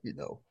 He's like,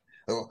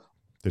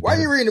 why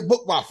are you reading a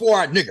book by a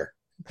 4-eyed nigger?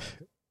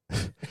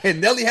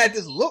 And Nelly had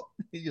this look.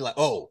 And you're like,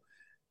 oh,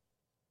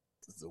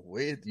 it's a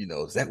weird.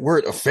 Does that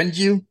word offend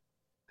you,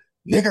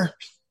 nigger?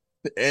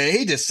 And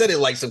he just said it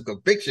like some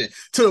conviction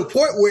to the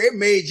point where it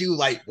made you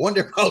like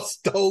wonder about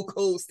Stone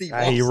Cold Steve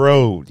Austin. He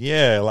rode,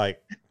 yeah, like,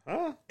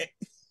 huh?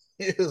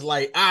 It was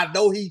like I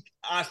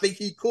think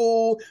he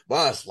cool,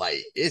 but it's like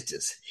it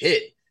just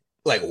hit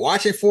like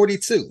watching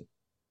 42.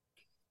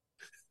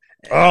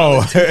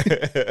 Oh,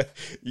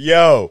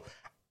 yo,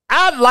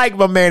 I like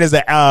my man as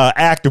an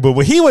actor, but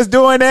when he was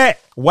doing that,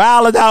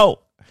 wilding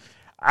out,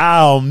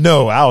 I don't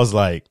know. I was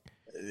like,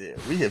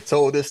 we have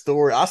told this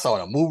story. I saw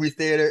it in a movie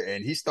theater,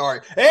 and he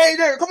started, "Hey,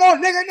 nigga, come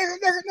on,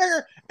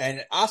 nigga,"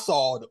 and I was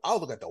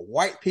looking at the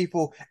white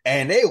people,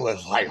 and they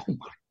was like, oh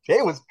my,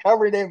 they was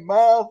covering their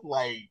mouth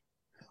like,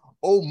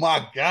 oh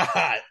my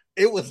God,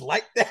 it was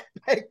like that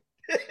back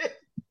then.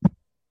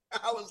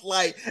 I was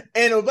like,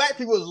 and the black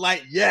people was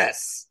like,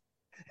 yes,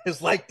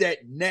 it's like that.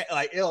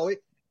 Like,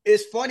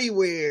 it's funny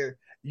where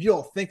you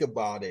don't think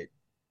about it.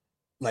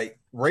 Like,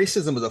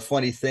 racism is a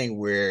funny thing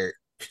where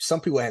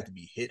some people have to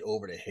be hit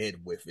over the head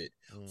with it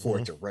for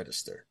it to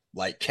register.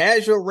 Like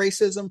casual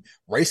racism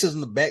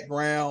in the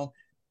background,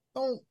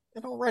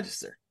 it don't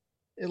register.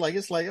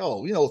 It's like,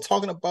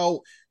 talking about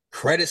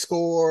credit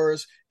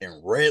scores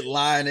and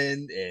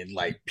redlining and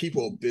like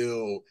people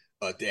build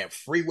a damn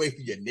freeway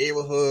for your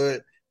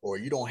neighborhood or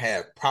you don't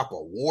have proper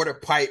water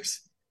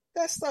pipes.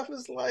 That stuff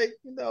is like,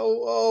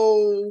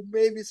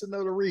 maybe it's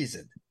another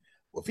reason.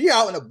 Well, if you're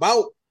out and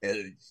about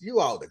and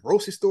you out at the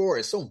grocery store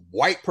and some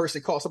white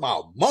person calls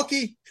somebody a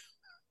monkey,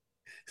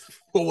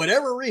 for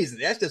whatever reason,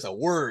 that's just a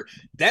word.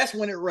 That's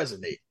when it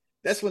resonates.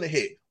 That's when it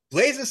hit.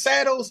 Blazing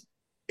Saddles,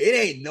 it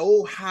ain't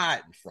no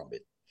hiding from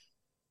it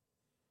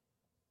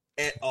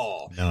at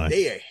all. None.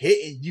 They are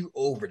hitting you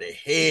over the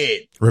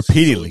head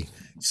repeatedly.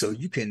 So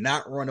you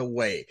cannot run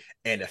away.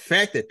 And the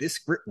fact that this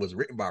script was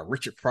written by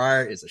Richard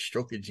Pryor is a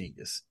stroke of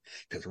genius.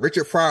 Because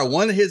Richard Pryor,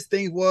 one of his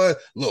things was,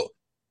 look,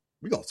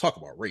 we're going to talk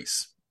about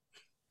race.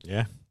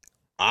 Yeah.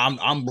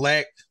 I'm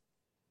black.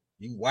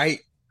 You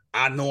white.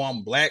 I know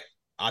I'm black.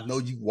 I know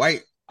you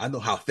white. I know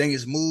how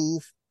things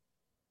move.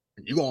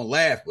 You're going to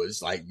laugh, but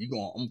it's like, I'm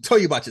going to tell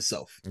you about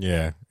yourself.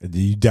 Yeah.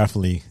 You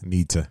definitely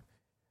need to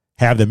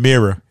have the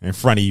mirror in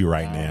front of you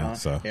right now.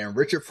 So, and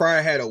Richard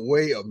Pryor had a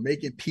way of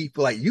making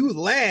people like you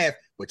laugh,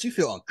 but you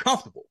feel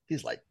uncomfortable.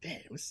 He's like,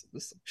 damn, there's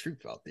some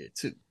truth out there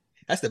too.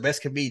 That's the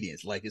best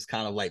comedians. Like, it's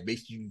kind of like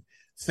makes you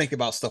think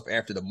about stuff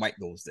after the mic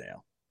goes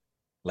down.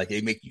 Like,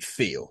 they make you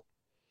feel.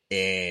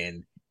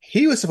 And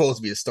he was supposed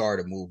to be the star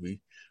of the movie,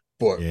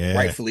 but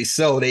rightfully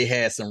so, they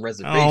had some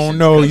reservations. I don't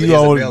know. You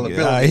all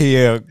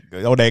here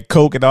on that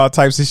coke and all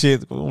types of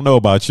shit. I don't know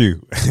about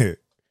you.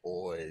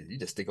 Boy, you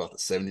just think about the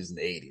 70s and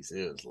 80s.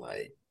 It was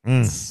like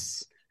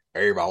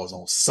everybody was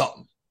on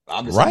something.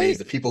 I'm just amazed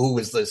the people who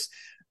was just,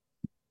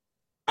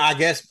 I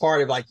guess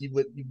part of like you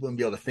wouldn't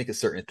be able to think of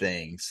certain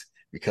things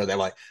because they're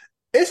like,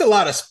 it's a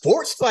lot of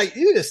sports. Like,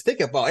 you just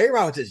think about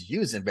everybody was just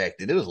using back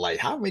then. It was like,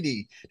 how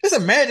many? Just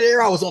imagine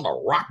everybody was on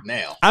the rock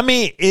now. I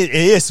mean, it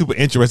is super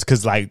interesting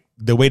because like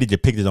the way that you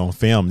picked it on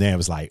film, there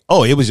was like,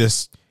 oh, it was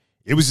just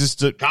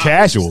a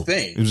casual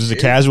thing. It was just a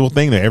casual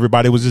thing that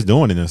everybody was just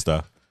doing it and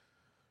stuff.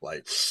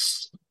 Like,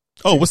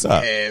 oh, what's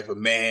up? Have a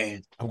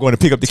man. I'm going to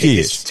pick up the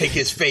kids. Take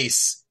his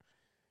face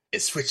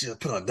and switch it and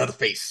put on another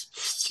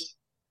face.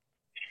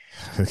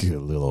 Good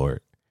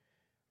Lord.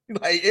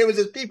 Like, it was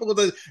just people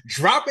just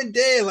dropping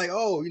dead, like,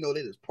 oh,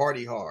 they just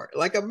party hard.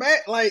 Like,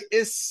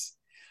 it's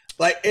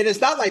like, and it's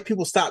not like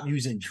people stop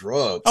using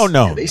drugs. Oh,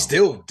 no. They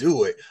still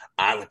do it.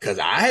 Because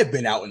I have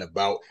been out and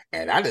about,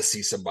 and I just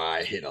see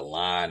somebody hit a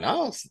line.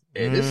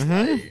 It's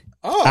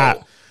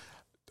like,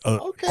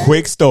 okay.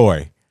 Quick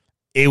story.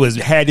 It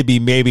had to be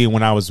maybe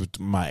when I was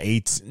my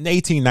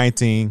 18,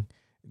 19,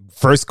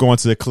 first going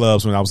to the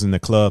clubs when I was in the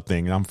club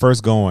thing. And I'm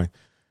first going.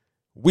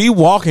 We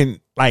walking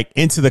like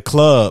into the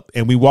club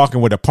and we walking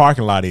where the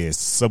parking lot is.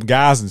 Some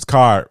guys in his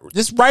car,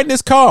 just right in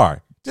his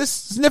car,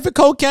 just sniffing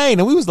cocaine.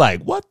 And we was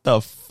like, what the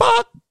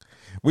fuck?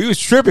 We was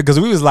tripping because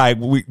we was like,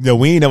 we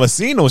ain't never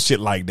seen no shit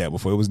like that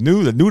before. It was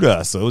new to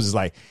us. So it was just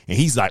like, and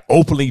he's like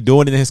openly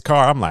doing it in his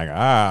car. I'm like, all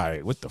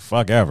right, what the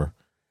fuck ever.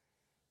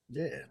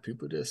 Yeah,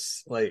 people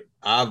just like,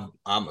 I'm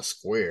a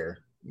square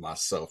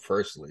myself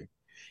personally.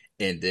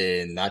 And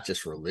then not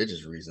just for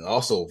religious reasons,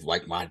 also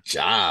like my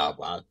job,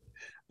 I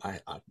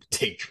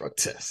take drug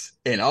tests.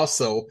 And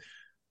also,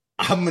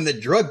 I'm in the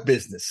drug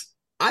business.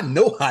 I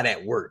know how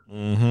that works.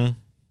 Mm-hmm.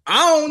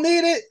 I don't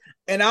need it,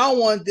 and I don't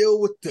want to deal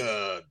with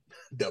the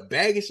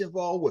baggage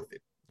involved with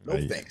it. No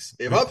thanks.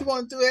 If other people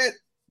want to do that,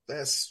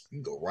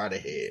 you go right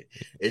ahead.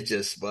 It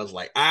just was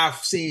like, I've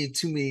seen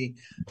too many.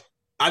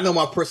 I know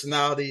my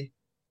personality,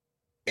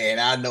 and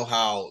I know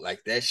how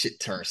like that shit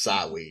turns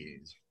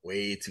sideways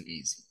way too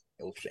easy.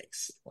 No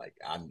thanks. Like,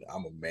 I'm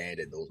a man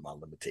that knows my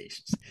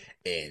limitations,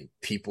 and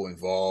people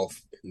involved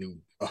knew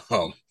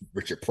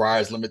Richard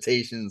Pryor's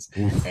limitations,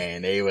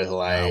 and they was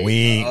like, we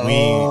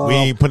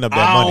ain't putting up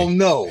that money. I don't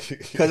know,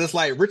 because it's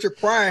like Richard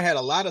Pryor had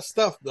a lot of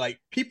stuff. Like,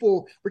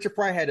 Richard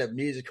Pryor had a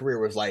music career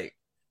where it was like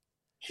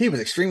he was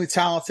extremely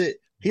talented.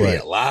 He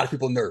made a lot of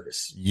people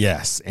nervous.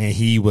 Yes, and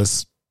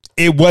his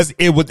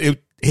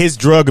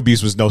drug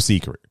abuse was no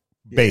secret,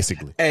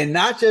 basically, and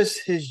not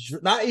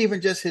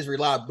even just his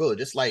reliability,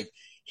 just like.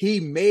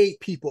 He made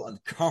people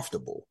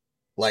uncomfortable.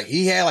 Like,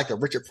 he had like a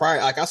Richard Pryor.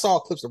 Like, I saw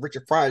clips of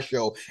Richard Pryor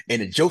show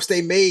and the jokes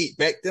they made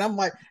back then. I'm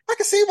like, I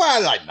can see why.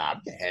 Like, nah,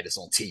 we can't have this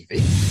on TV.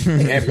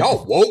 Have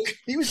y'all woke?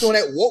 He was doing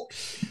that woke,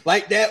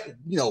 like that,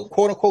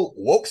 quote unquote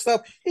woke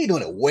stuff. He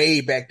doing it way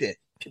back then.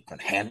 People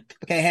can't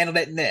handle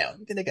that now.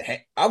 You think they can?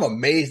 I'm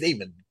amazed they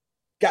even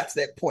got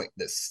to that point.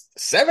 The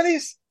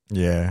 70s.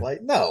 Yeah.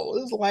 Like no,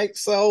 it's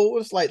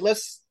like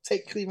let's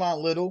take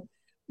Cleavon Little.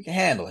 We can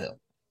handle him.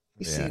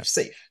 He seems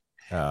safe.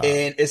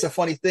 And it's a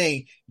funny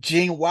thing.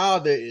 Gene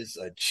Wilder is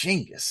a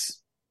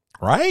genius.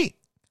 Right?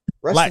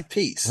 Rest in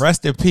peace.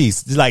 Rest in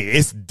peace. Like,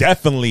 it's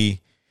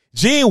definitely...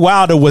 Gene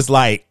Wilder was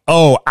like,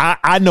 oh,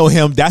 I know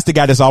him. That's the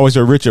guy that's always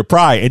with Richard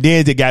Pryor. And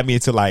then it got me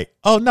into like,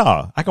 oh,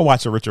 no, I can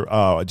watch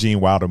a Gene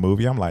Wilder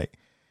movie. I'm like,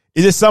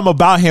 it's just something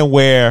about him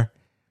where,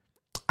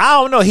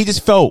 I don't know, he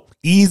just felt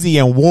easy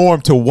and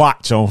warm to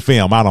watch on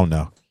film. I don't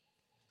know.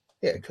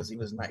 Yeah, because he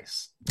was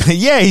nice.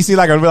 Yeah, he seemed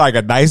like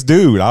a nice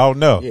dude. I don't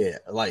know. Yeah,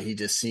 like he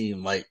just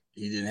seemed like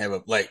he didn't have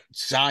like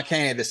Sean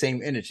Connery had the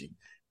same energy.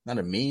 Not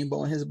a mean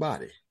bone in his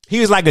body. He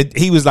was like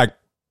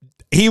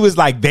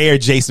their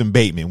Jason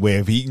Bateman,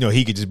 where if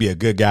he could just be a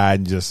good guy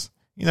and just,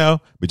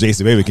 but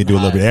Jason Bateman can do a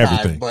little bit of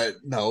everything. But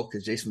no,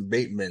 because Jason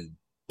Bateman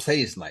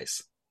plays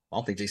nice. I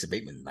don't think Jason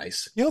Bateman is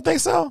nice. You don't think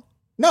so?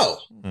 No.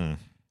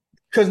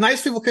 Because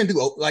nice people can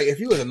do, like, if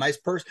you was a nice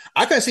person,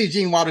 I couldn't see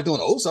Gene Wilder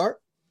doing Ozark.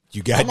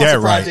 You got that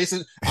right.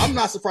 I'm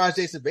not surprised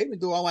Jason Bateman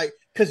do all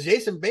because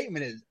Jason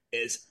Bateman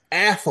is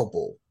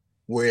affable.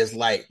 Whereas,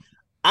 like,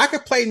 I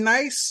could play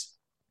nice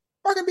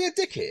or I could be a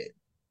dickhead.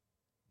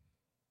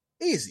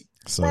 Easy.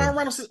 So, Ryan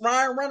Reynolds is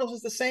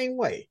the same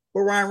way,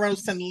 but Ryan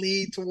Reynolds tend to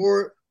lead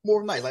toward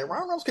more nice. Like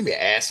Ryan Reynolds can be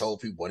an asshole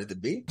if he wanted to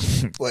be,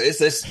 but it's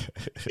just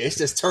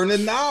turning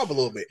the knob a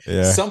little bit.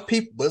 Yeah. Some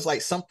people, but it's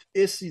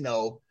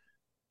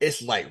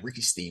like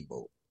Ricky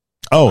Steamboat.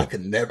 Oh, I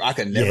could never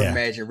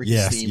imagine Ricky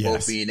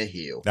Steamboat being a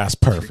heel. That's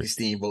perfect. Ricky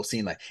Steamboat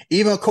seemed like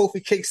even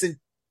Kofi Kingston,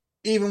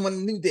 even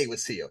when New Day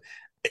was heel,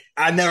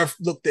 I never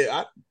looked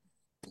at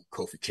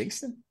Kofi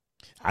Kingston.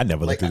 I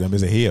never looked at them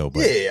as a heel, but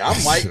yeah,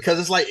 I'm like, because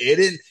it's like it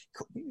didn't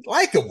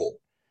likable.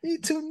 He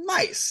too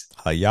nice.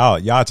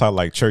 Y'all talk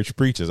like church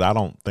preachers. I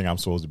don't think I'm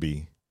supposed to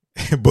be.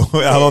 But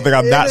I don't think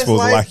I'm not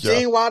supposed to like y'all.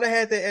 Gene Wilder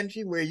had that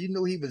energy where you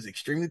knew he was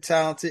extremely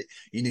talented,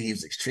 you knew he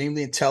was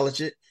extremely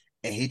intelligent,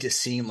 and he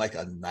just seemed like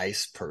a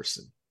nice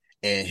person.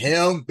 And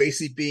him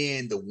basically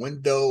being the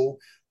window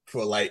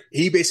for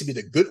he basically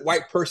be the good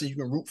white person you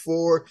can root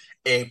for,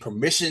 and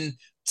permission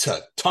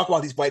to talk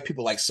about these white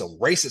people like some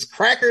racist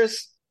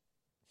crackers.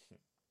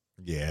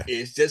 Yeah,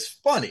 it's just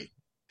funny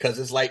because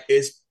it's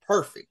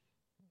perfect,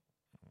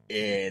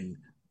 and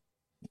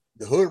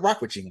the hood rock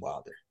with Gene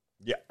Wilder.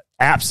 Yeah,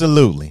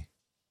 absolutely,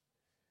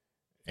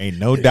 ain't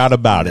no doubt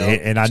about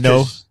it. And I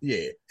know,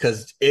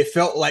 because it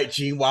felt like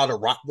Gene Wilder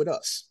rocked with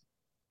us.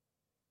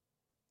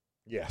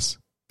 Yes,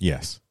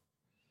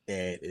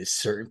 and it's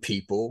certain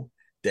people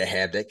that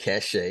have that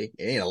cachet.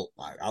 And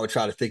I would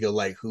try to think of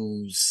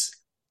who's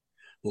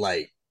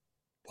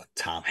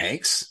Tom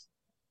Hanks.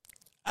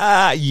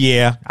 I'll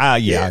give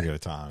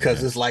it time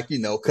because it's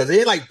because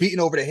they beating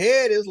over the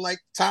head. It's like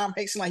Tom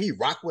Hanks, he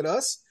rock with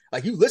us.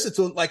 Like you listen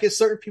to him, it's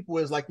certain people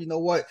is you know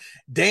what,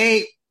 they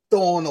ain't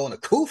throwing on a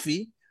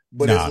koofy,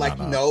 but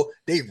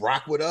they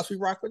rock with us. We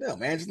rock with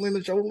them.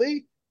 Angelina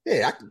Jolie,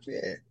 I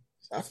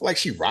feel like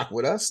she rock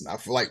with us, and I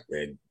feel like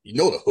the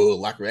hood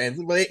like her.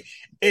 But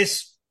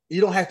it's you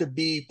don't have to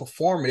be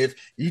performative.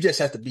 You just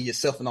have to be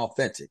yourself and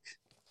authentic.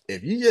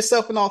 If you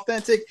yourself and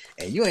authentic,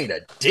 and you ain't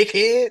a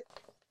dickhead,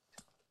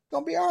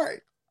 gonna be all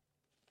right.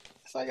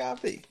 That's how I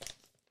gotta be.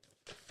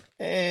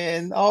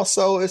 And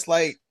also, it's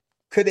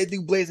could they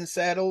do Blazing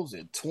Saddles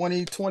in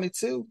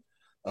 2022?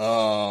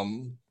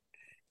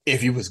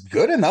 If he was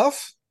good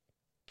enough,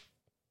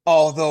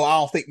 although I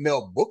don't think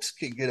Mel Brooks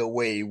can get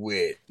away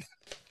with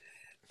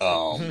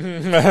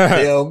playing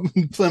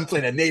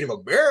a Native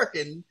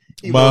American.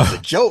 He was a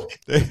joke.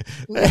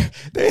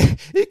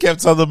 He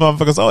kept telling the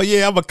motherfuckers, "Oh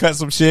yeah, I'm gonna cut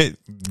some shit."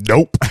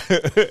 Nope.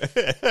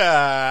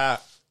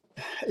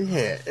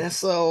 Yeah, and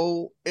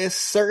so it's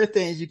certain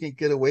things you can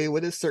get away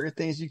with, it's certain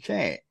things you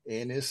can't,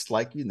 and it's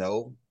they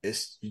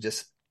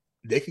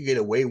can get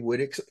away with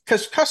it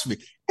because trust me,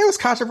 it was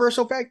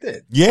controversial back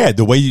then. Yeah,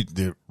 the way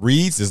the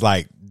reads is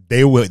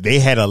they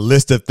had a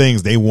list of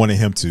things they wanted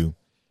him to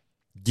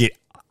get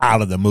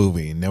out of the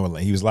movie, and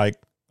he was like,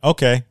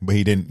 okay, but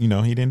he didn't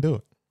do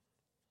it.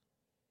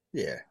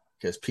 Yeah.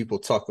 Because people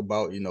talk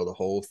about, the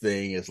whole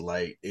thing is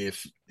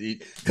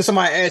because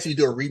somebody asked you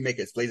to do a remake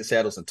of Blazing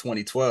Saddles in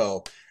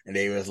 2012, and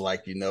they was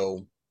like,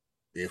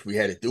 if we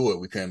had to do it,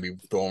 we couldn't be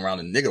throwing around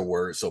the nigger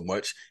word so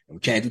much, and we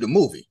can't do the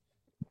movie.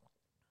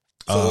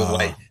 So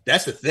it's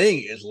that's the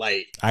thing is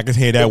I can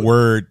hear that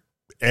word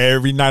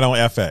every night on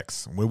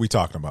FX. What are we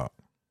talking about?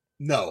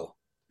 No,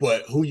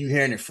 but who you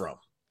hearing it from?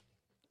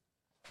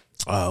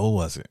 Who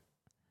was it?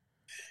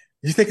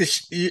 You think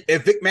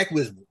if Vic Mac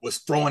was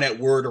throwing that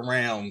word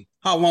around,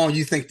 how long do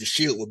you think the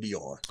Shield would be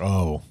on?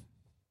 Oh,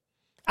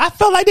 I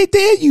felt like they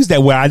did use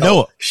that word. I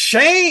know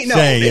Shane. No,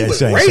 they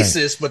was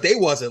racist, but they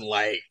wasn't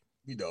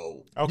you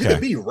could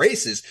be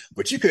racist,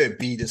 but you couldn't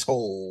be this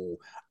whole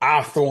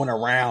I'm throwing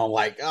around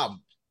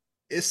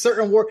it's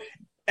certain word.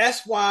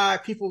 That's why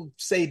people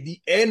say the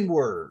N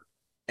word,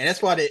 and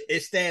that's why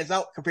it stands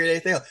out compared to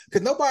anything else.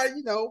 Because nobody,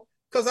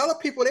 because other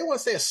people they want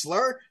to say a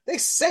slur, they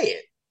say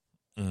it.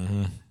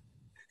 Mm-hmm.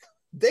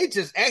 They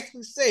just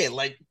actually said,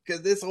 like,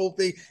 because this whole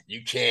thing,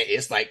 you can't,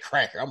 it's like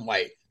cracker. I'm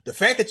like, the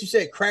fact that you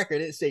said cracker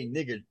and didn't say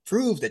nigger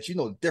proves that you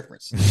know the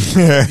difference.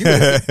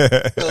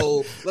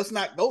 So let's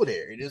not go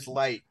there. It is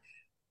like,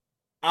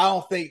 I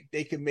don't think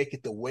they can make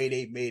it the way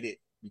they made it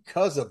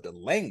because of the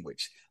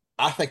language.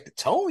 I think the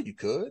tone you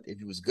could,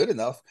 if it was good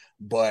enough,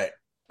 but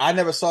I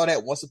never saw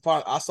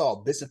that I saw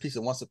a bits and pieces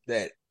of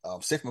that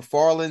Seth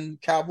MacFarlane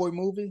cowboy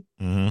movie,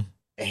 mm-hmm.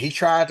 and he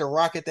tried to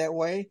rock it that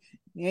way.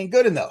 He ain't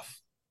good enough.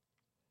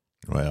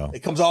 Well, it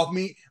comes off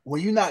me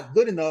when you're not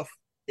good enough.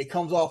 It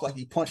comes off like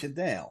you punching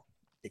down.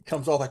 It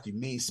comes off like you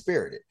mean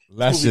spirited.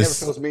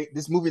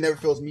 This movie never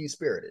feels mean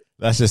spirited.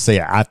 Let's just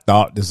say I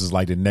thought this was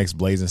like the next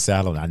Blazing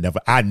Saddle, and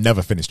I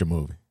never finished the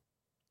movie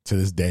to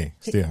this day.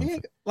 Still,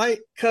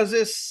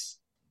 because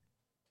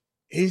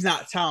he's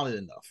not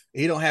talented enough.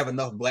 He don't have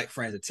enough black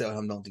friends to tell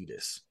him don't do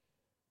this.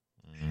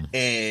 Mm-hmm.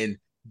 And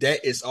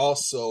that is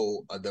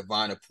also a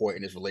diviner point,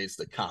 and it relates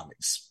to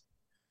comics.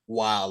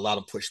 Why a lot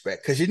of pushback,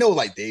 because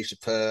like Dave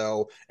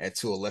Chappelle and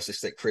to a lesser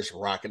extent Chris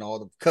Rock and all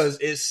them, because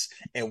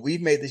and we've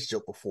made this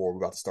joke before.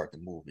 We're about to start the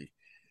movie.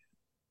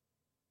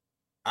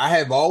 I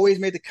have always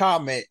made the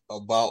comment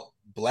about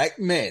black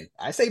men.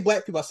 I say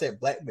black people, I say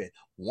black men.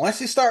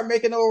 Once you start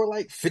making over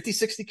like 50,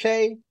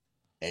 60K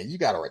and you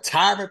got a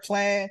retirement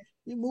plan,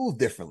 you move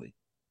differently.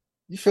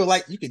 You feel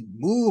like you can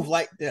move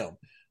like them.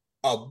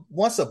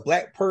 Once a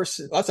black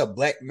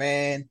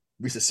man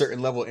reaches a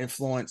certain level of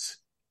influence,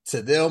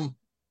 to them,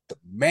 the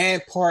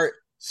man part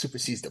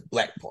supersedes the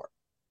black part.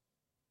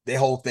 Their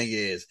whole thing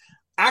is,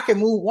 I can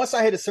move, once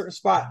I hit a certain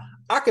spot,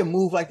 I can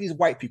move like these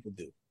white people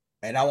do.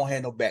 And I won't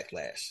have no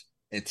backlash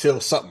until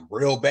something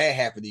real bad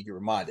happens. You get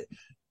reminded.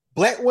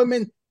 Black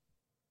women,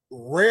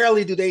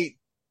 rarely do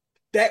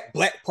that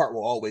black part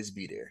will always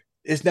be there.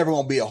 It's never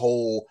going to be a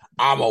whole,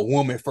 I'm a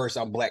woman first,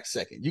 I'm black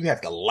second. You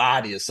have to lie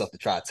to yourself to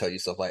try to tell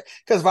yourself like,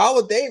 because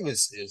Viola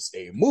Davis is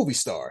a movie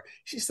star.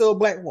 She's still a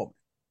black woman.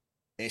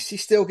 And she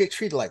still get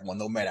treated like one,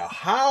 no matter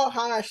how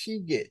high she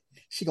get.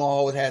 She gonna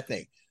always have a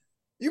thing.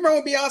 You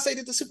remember when Beyonce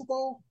did the Super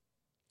Bowl?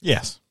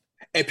 Yes.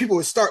 And white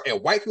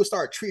people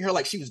started treating her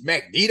like she was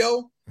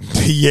Magneto.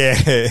 Yeah,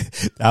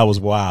 that was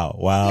wild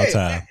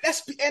time.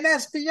 That's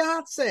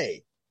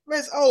Beyonce.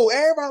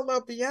 Everybody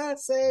love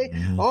Beyonce.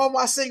 Mm-hmm. All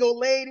my single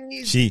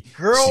ladies,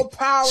 girl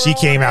power. She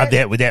came out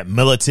there with that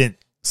militant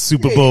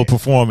Super Bowl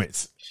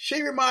performance.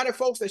 She reminded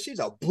folks that she's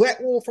a black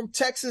woman from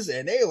Texas,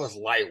 and they was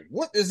like,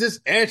 "What is this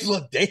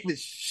Angela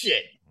Davis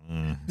shit?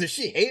 Does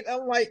she hate?"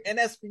 I'm like, and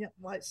that's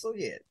like, so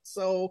yeah.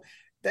 So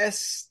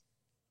that's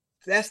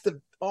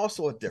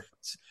also a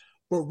difference.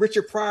 But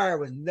Richard Pryor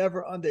was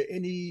never under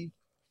any,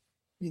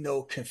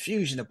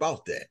 confusion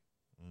about that,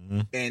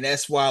 and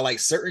that's why like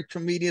certain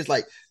comedians,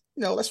 like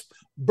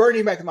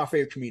Bernie Mac is my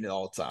favorite comedian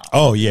all the time.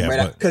 Oh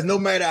yeah, because no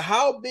matter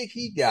how big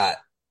he got,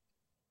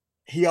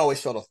 he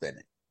always felt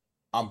authentic.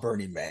 I'm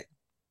Bernie Mac.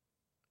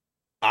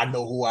 I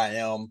know who I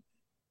am.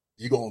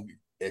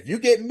 If you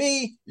get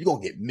me, you're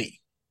going to get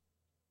me.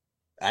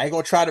 I ain't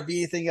going to try to be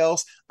anything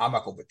else. I'm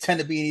not going to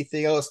pretend to be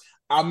anything else.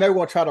 I'm never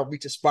going to try to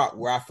reach a spot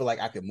where I feel like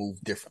I can move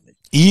differently.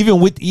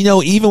 Even with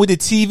the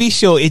TV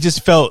show, it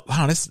just felt,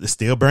 wow, this is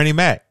still Bernie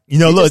Mac. He's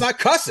just not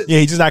cussing. Yeah,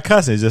 he's just not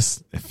cussing. It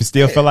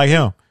still felt like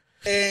him.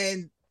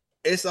 And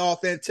it's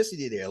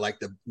authenticity there. Like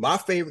my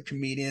favorite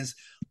comedians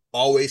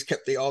always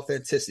kept their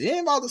authenticity. It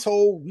ain't about this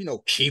whole,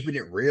 keeping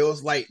it real.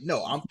 It's like,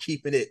 no, I'm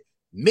keeping it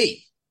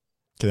me.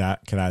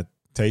 Can I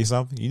tell you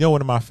something? You know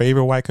one of my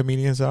favorite white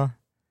comedians are?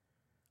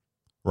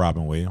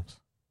 Robin Williams.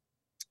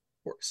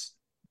 Of course.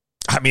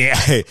 I mean,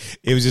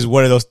 it was just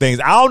one of those things.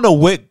 I don't know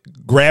what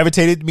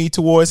gravitated me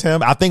towards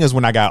him. I think it's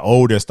when I got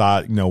older,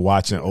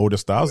 watching older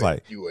stuff. I was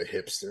like, you were a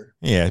hipster.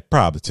 Yeah,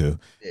 probably too.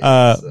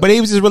 Yeah, but he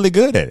was just really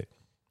good at it.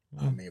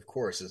 I mean, of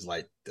course, it's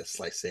like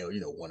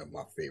saying, one of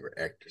my favorite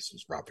actors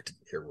was Robert De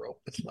Niro.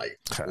 It's like,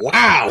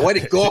 wow, way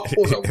to go off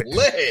on a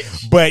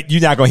ledge. But you're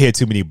not gonna hear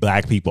too many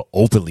black people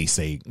openly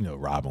say,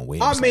 Robin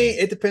Williams. I mean,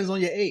 it depends on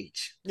your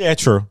age. Yeah,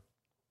 true.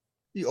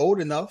 You're old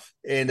enough,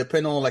 and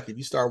depending on like if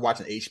you started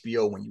watching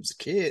HBO when you was a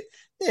kid,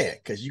 yeah,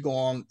 because you go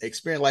on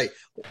experience like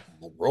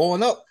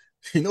growing up.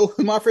 Who's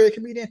my favorite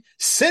comedian?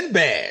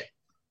 Sinbad.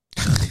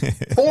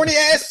 Corny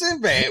ass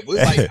Sinbad was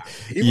like,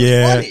 he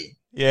was funny.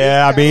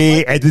 Yeah, I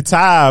mean, at the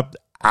time,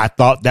 I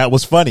thought that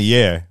was funny.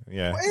 Yeah.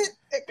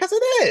 Because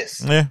it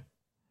is. Yeah.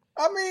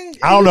 I mean,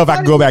 I don't know if I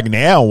can go back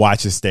now and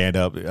watch his stand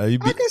up. I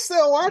can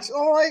still watch.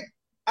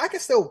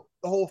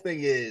 The whole thing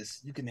is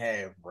you can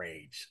have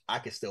range. I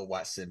can still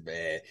watch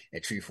Sinbad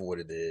and treat for what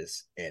it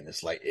is, and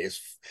it's like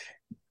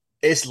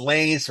it's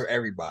lanes for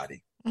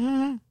everybody.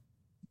 Mm-hmm.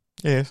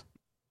 Yes.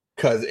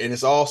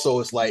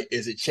 It's like,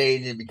 is it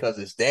changing because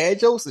it's dad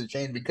jokes? Is it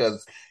changing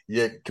because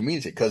your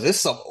community? Because there's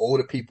some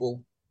older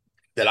people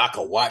that I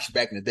could watch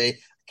back in the day. I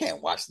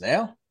can't watch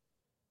now.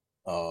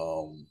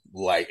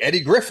 Like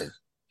Eddie Griffin.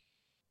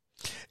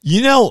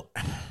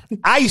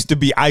 I used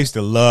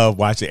to love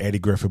watching Eddie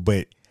Griffin,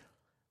 but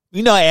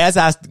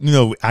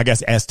I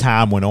guess as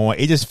time went on,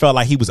 it just felt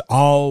like he was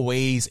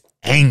always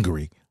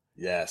angry.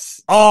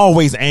 Yes.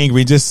 Always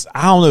angry. Just,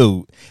 I don't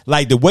know.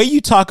 Like the way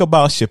you talk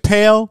about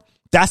Chappelle,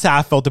 that's how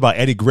I felt about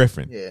Eddie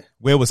Griffin. Yeah.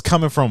 Where it was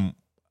coming from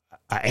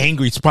an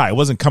angry spot. It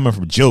wasn't coming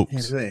from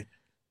jokes.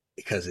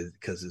 Because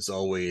it's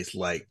always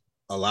like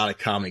a lot of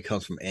comedy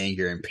comes from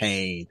anger and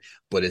pain,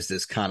 but it's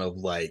this kind of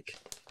like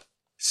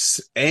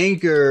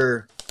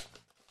anger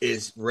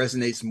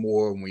resonates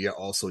more when you're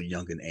also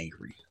young and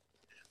angry.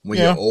 When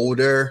you're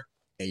older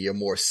and you're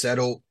more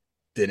settled,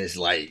 then it's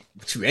like,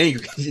 what you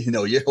angry?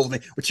 You're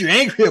holding what you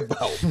angry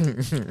about.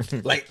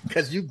 Like,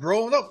 because you've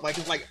grown up. Like,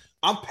 it's like,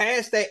 I'm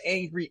past that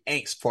angry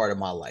angst part of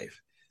my life.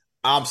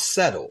 I'm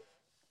settled.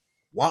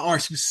 Why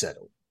aren't you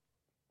settled?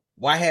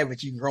 Why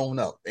haven't you grown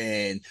up?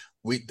 And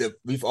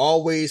we've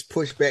always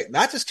pushed back,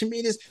 not just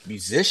comedians,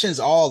 musicians,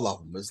 all of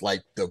them. It's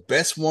like the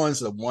best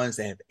ones are the ones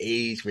that have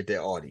aged with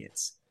their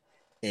audience.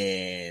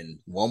 And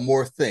one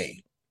more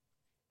thing,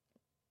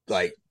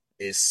 like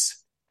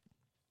that's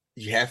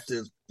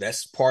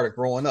part of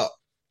growing up,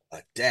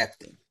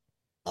 adapting.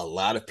 A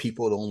lot of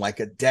people don't like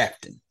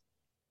adapting,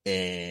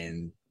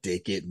 and they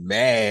get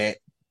mad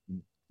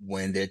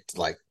when they're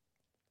like,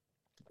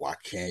 why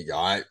can't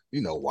y'all,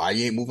 why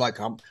you ain't moving like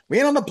we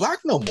ain't on the block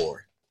no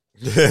more.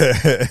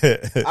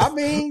 I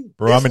mean,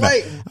 bro, I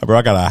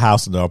got a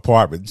house in the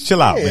apartment.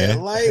 Chill out,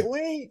 man. Like,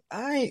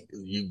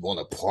 you want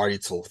to party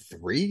till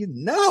 3?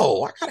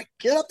 No, I gotta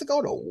get up to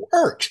go to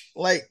work.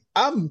 Like,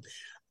 I'm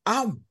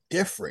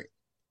different.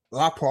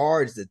 My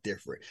priorities are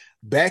different.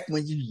 Back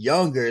when you're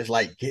younger, it's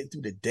like getting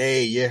through the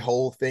day. Your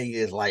whole thing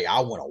is like, I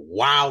want to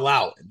wild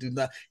out and do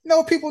nothing.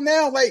 People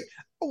now, like,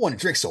 I want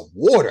to drink some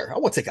water. I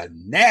want to take a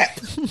nap.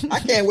 I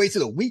can't wait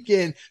till the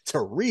weekend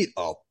to read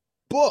a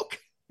book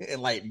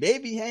and like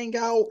maybe hang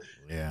out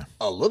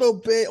a little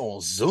bit on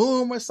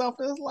Zoom or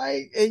something. It's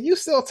like, and you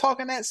still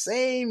talking that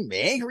same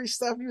angry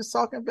stuff you was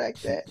talking back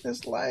then.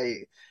 It's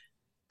like,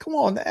 come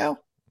on now.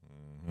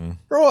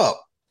 Grow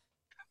up.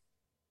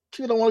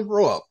 People don't want to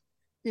grow up.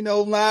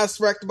 Nas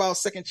wrecked about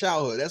second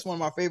childhood. That's one of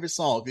my favorite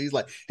songs. He's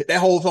like, that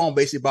whole song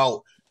basically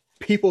about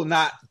people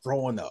not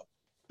growing up.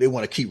 They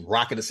want to keep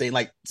rocking the same,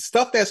 like,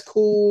 stuff that's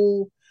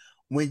cool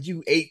when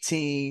you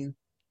 18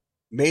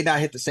 may not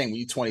hit the same when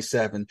you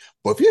 27.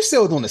 But if you're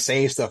still doing the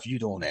same stuff you're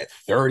doing at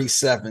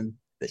 37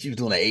 that you were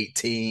doing at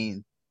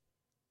 18,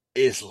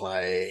 it's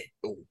like,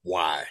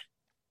 why?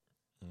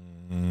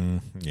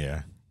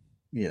 Yeah.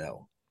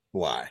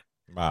 Why?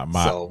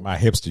 My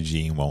hipster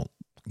gene won't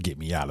get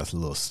me out of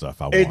little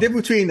stuff I want. And then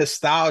between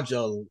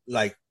nostalgia,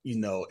 like,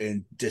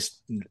 and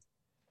just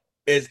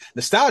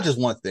nostalgia is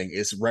one thing.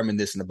 It's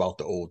reminiscing about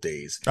the old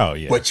days. Oh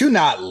yeah, but you're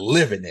not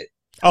living it.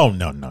 Oh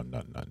no.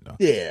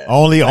 Yeah,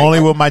 only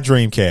with my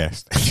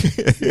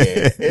Dreamcast.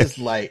 Yeah, it's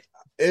like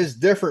it's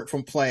different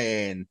from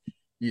playing.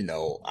 I'm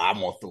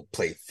gonna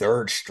play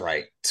Third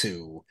Strike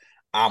to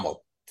I'm a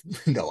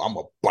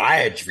buy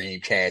a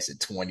Dreamcast in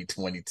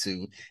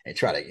 2022 and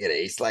try to get it.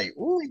 It's like,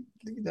 ooh,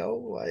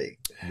 like.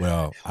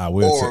 Well, I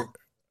will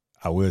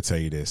tell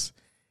you this.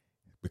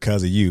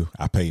 Because of you,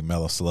 I played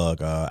Metal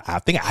Slug. I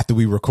think after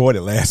we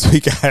recorded last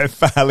week, I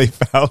finally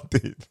found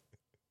it.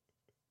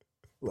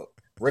 Look,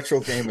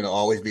 retro gaming will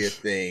always be a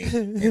thing,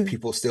 and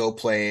people still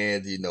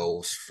playing,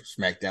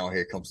 SmackDown,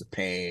 Here Comes the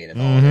Pain,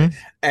 and all that.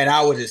 And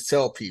I would just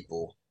tell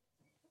people,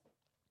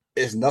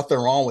 there's nothing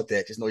wrong with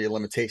that. Just know your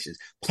limitations.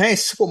 Playing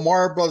Super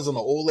Mario Brothers on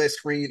the OLED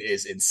screen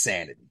is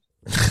insanity.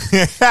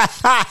 That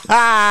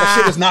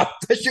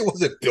shit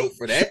wasn't built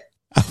for that.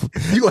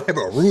 You gonna have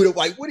a router?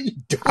 Like, what are you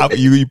doing?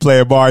 You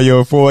playing Mario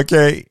in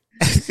 4K?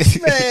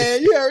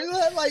 Man,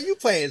 you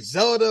playing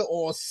Zelda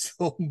on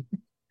some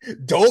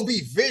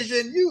Dolby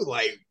Vision? You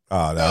like?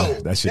 Oh no,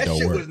 that shit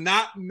don't work. Was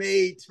not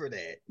made for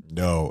that.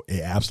 No,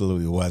 it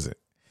absolutely wasn't.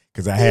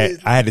 Because I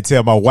had to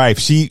tell my wife.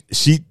 She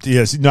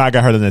I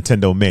got her the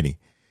Nintendo Mini,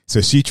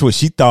 so she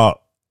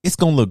thought it's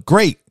gonna look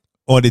great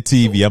on the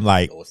TV. I'm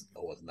like, no, it's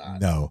not.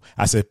 No,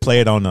 I said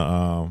play it on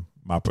the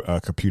my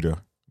computer.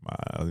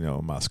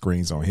 My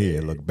screens on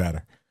here look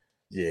better.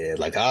 Yeah,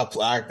 like I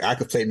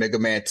could play Mega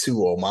Man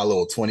 2 on my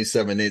little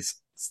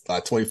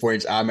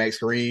 24-inch IMAX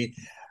screen.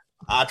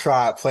 I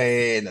tried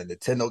playing a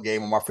Nintendo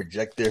game on my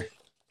projector,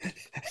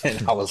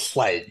 and I was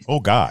like, "Oh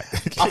God!"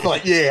 I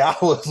felt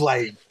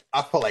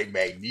like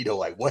Magneto.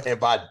 Like, what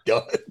have I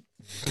done?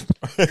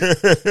 At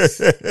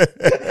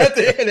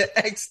the end of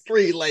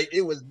X3, like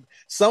it was.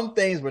 Some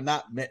things were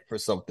not meant for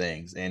some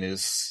things, and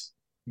it's.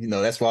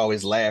 That's why I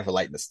always laugh at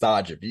like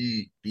nostalgia.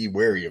 Be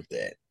wary of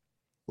that.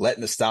 Let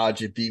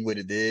nostalgia be what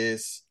it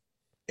is,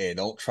 and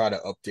don't try to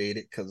update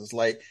it because it's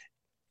like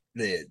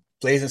the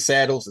Blazing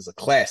Saddles is a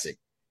classic.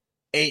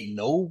 Ain't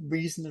no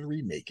reason to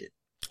remake it.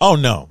 Oh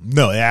no,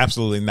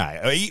 absolutely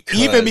not.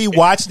 Even me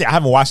watching it, I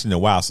haven't watched it in a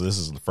while, so this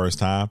is the first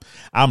time.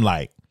 I'm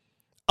like,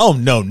 oh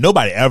no,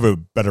 nobody ever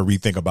better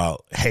rethink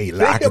about. Hey,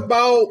 I can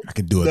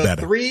do it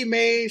better.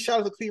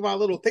 Shout out to Cleveland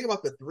Little. Think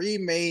about the 3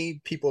 main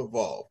people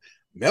involved: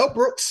 Mel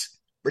Brooks,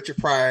 Richard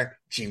Pryor,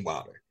 Gene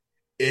Wilder.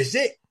 Is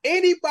there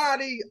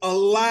anybody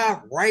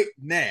alive right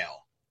now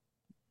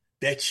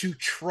that you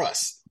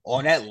trust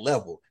on that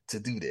level to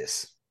do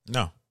this?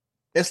 No.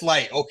 It's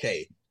like,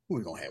 okay, who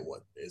we gonna have?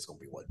 What it's gonna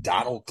be? What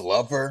Donald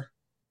Glover?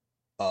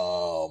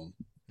 No,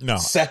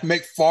 Seth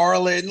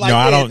MacFarlane. Like, no,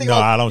 I don't. No,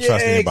 I don't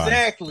trust anybody.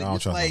 Exactly. I don't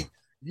it's trust like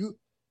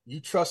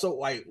you trust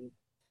like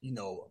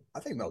I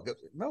think Mel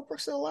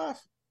Brooks still alive.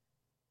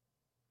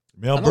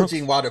 Mel I know Brooks.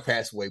 Gene Wilder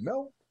passed away.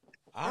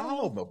 I don't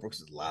know if Mel Brooks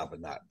is alive or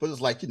not, but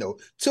it's like, two of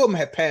them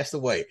have passed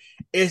away.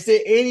 Is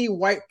there any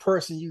white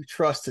person you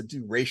trust to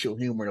do racial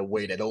humor in a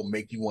way that don't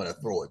make you want to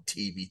throw a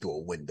TV through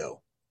a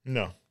window?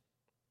 No.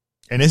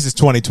 And this is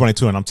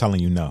 2022, and I'm telling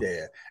you no.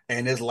 Yeah.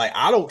 And it's like,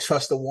 I don't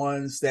trust the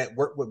ones that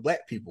work with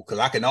black people because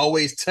I can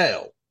always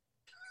tell.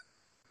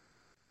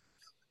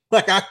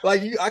 I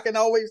can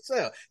always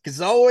tell because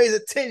there's always a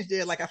tinge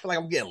there. Like, I feel like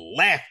I'm getting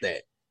laughed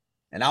at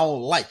and I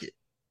don't like it.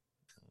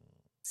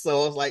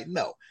 So it's like,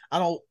 no, I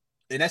don't.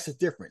 And that's the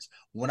difference.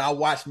 When I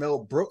watch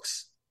Mel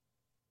Brooks,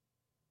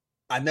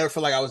 I never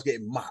felt like I was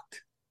getting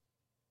mocked.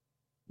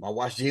 When I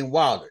watched Gene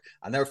Wilder,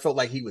 I never felt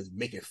like he was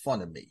making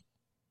fun of me.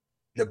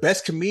 The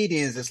best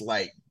comedians is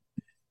like,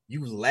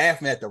 you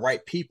laughing at the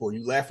right people,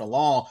 you laughing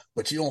along,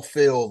 but you don't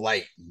feel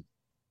like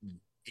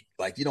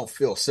you don't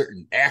feel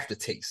certain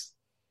aftertaste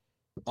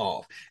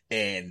off.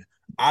 And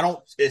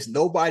it's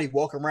nobody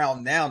walking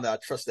around now that I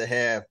trust to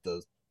have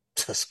the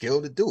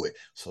skill to do it.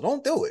 So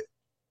don't do it.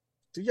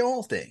 Do your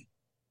own thing.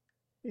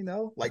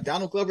 Like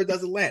Donald Glover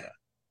does Atlanta.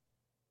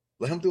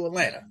 Let him do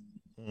Atlanta.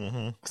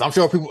 Because I'm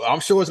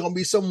sure it's going to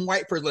be some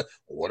white person like,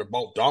 what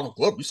about Donald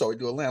Glover? You saw him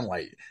do Atlanta.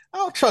 Like, I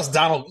don't trust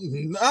Donald.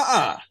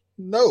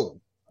 No.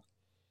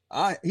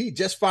 He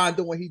just fine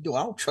doing what he doing.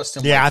 I don't trust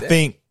him. Yeah,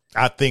 like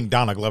I think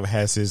Donald Glover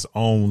has his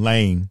own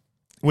lane,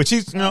 which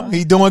he's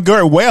he's doing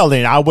good well.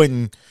 And I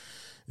wouldn't.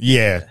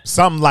 Yeah,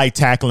 something like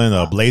tackling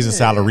a Blazing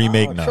Saddles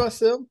remake. I don't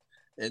trust him.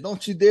 And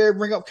don't you dare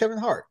bring up Kevin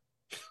Hart.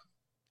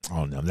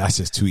 Oh no, that's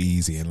just too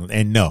easy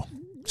and no,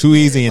 too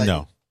easy and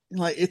no.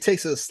 Like it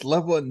takes a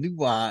level of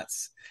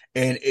nuance,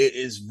 and it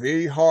is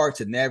very hard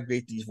to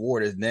navigate these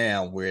waters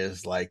now. Where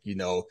it's like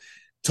to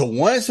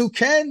ones who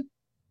can,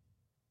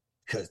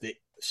 because they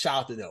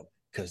shout out to them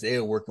because they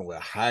are working with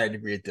a higher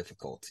degree of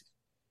difficulty.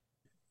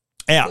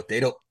 Yeah, but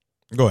they don't.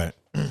 Go ahead.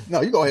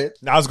 No, you go ahead.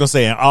 I was gonna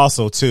say, and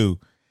also too,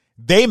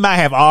 they might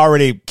have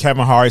already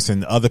Kevin Hart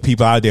and other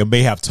people out there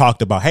may have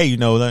talked about, hey,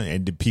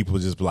 and the people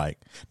just like,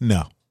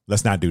 no.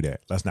 Let's not do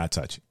that. Let's not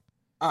touch it.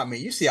 I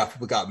mean, you see how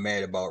people got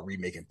mad about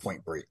remaking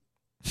Point Break.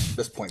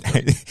 This Point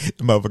Break.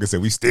 The motherfucker said,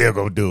 we still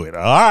gonna do it.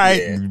 All right.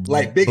 Yeah.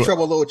 Like Big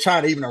Trouble in Little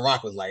China, even The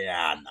Rock was like,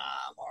 nah, I'm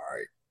all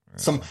right.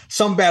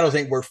 Some battles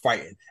ain't worth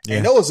fighting. Yeah.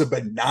 And those are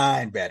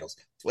benign battles.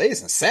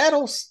 Blazing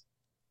Saddles?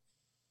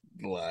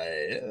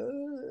 Like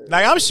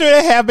I'm sure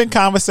there have been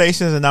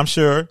conversations, and I'm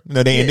sure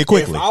they ended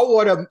quickly. If I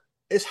would have,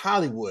 it's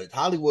Hollywood.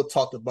 Hollywood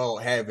talked about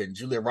having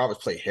Julia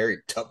Roberts play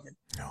Harriet Tubman.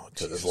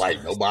 Because it's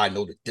like nobody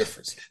know the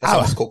difference. That's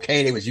how much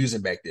cocaine they was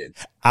using back then.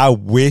 I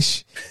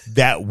wish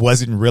that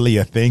wasn't really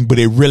a thing, but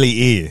it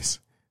really is.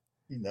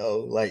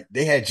 Like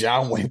they had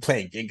John Wayne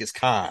playing Genghis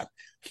Khan.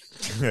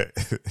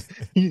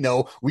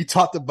 We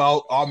talked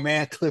about our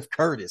man Cliff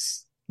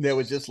Curtis. That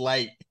was just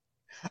like,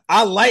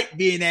 I like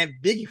being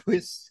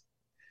ambiguous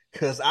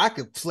because I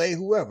could play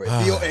whoever.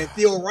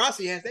 Theo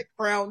Rossi has that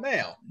crown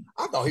now.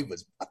 I thought he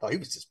was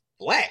just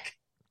black.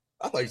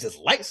 I thought he was just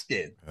light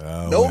skinned.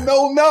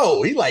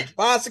 No. He like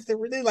 5'6"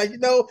 everything. Like,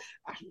 I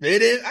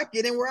fit in. I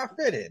get in where I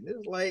fit in.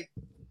 It's like,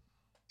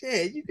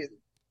 yeah, you can.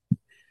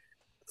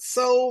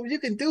 So you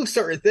can do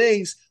certain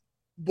things,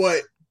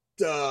 but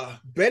the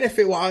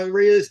benefit while it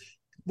is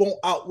won't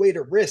outweigh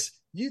the risk.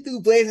 You do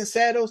Blazing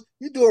Saddles,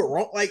 you do it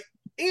wrong. Like,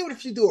 even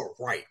if you do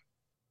it right,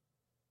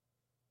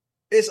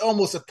 it's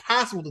almost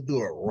impossible to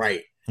do it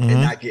right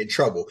and not get in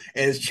trouble.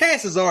 And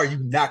chances are you're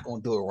not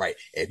going to do it right.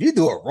 If you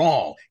do it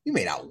wrong, you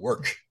may not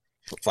work.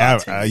 For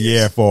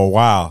a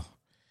while.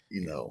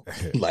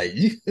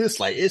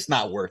 It's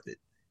not worth it.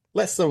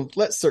 Let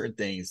certain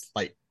things,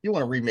 like you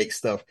want to remake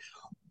stuff.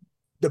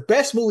 The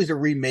best movies to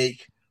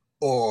remake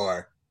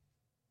are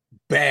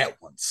bad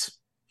ones.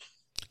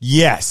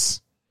 Yes.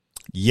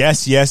 You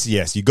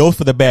go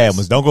for the bad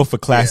ones. Don't go for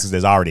classics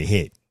that's already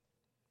hit.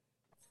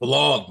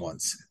 Flawed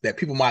ones that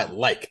people might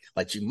like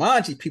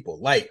Jumanji. People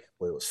like,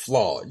 but it was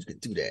flawed. You can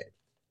do that.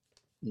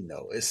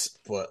 It's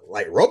for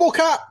like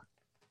RoboCop.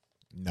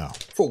 No.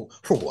 For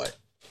what?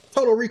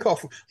 Total Recall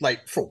for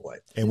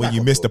what? And when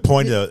you miss the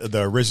point of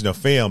the original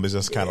film, it's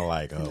just kind of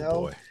like,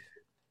 boy.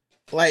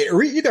 Like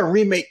you can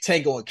remake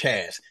Tango and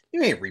Cash.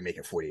 You ain't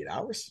remaking 48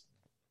 Hours.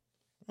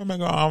 Oh my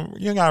God,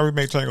 you ain't gotta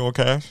remake Tango and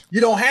Cash. You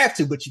don't have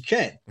to, but you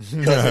can.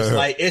 Because it's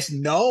like it's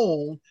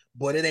known,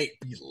 but it ain't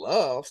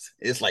beloved.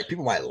 It's like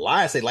people might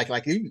lie and say like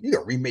you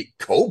can remake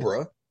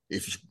Cobra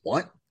if you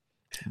want,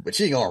 but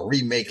you ain't gonna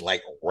remake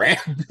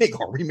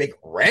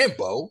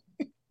Rambo.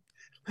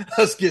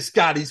 Let's get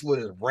Scott Eastwood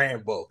as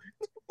Rambo.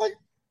 Like,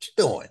 what you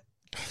doing?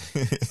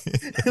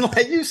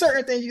 Like, you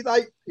certain things you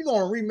like, you're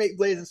gonna remake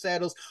Blazing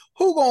Saddles.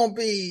 Who gonna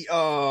be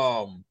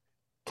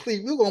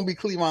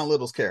Cleavon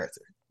Little's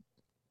character?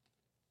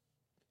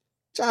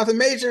 Jonathan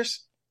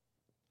Majors?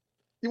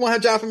 You want to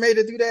have Jonathan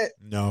Majors do that?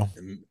 No.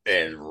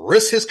 And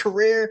risk his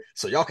career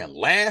so y'all can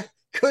laugh?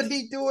 Could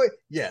he do it?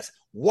 Yes.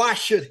 Why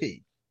should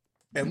he?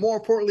 And more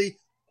importantly,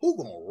 who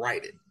gonna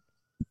write it?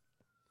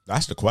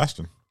 That's the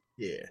question.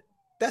 Yeah,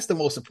 that's the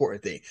most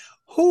important thing.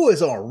 Who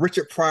is on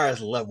Richard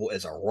Pryor's level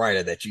as a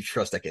writer that you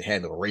trust that can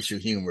handle racial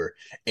humor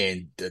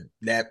in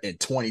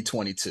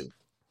 2022?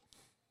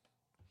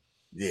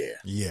 Yeah.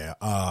 Yeah.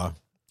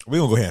 We're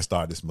going to go ahead and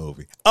start this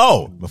movie.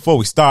 Oh, before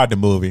we start the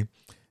movie,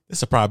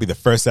 this will probably be the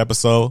first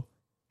episode.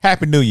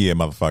 Happy New Year,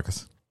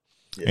 motherfuckers.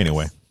 Yes.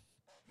 Anyway,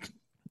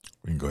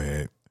 we can go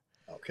ahead.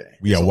 Okay.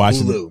 We are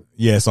watching. Hulu.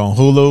 Yeah, it's on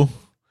Hulu.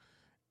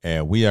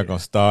 And we are going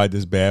to start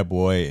this bad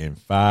boy in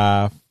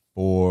 5,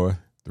 4,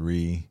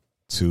 3,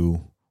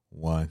 2,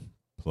 1,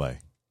 play.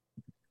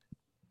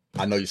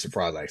 I know you're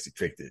surprised I actually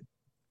picked it.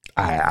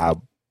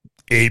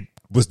 It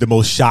was the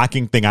most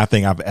shocking thing I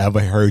think I've ever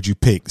heard you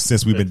pick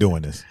since we've been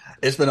doing this.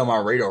 It's been on my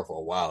radar for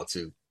a while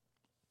too.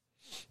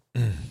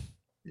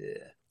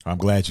 Yeah. I'm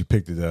glad you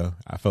picked it though.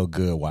 I felt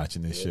good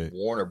watching this shit.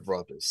 Warner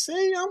Brothers.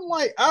 See, I'm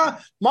like,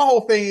 my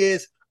whole thing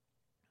is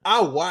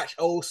I watch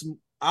old.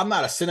 I'm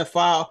not a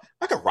cinephile.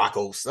 I can rock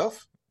old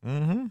stuff.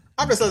 Mm-hmm.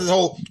 I'm just this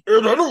whole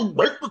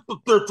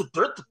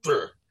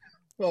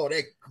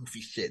that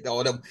goofy shit,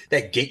 all them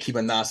that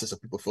gatekeeper nonsense so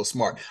people feel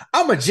smart.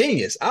 I'm a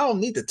genius. I don't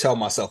need to tell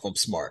myself I'm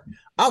smart.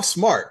 I'm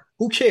smart.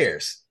 Who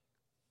cares?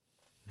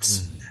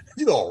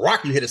 You gonna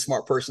rock, you hit a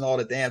smart person all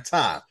the damn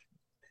time.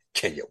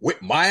 Can you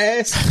whip my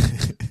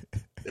ass?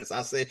 As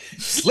I say,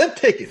 Slim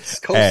Pickens,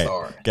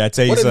 co-star. Hey, gotta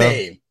tell you what something. A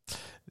name.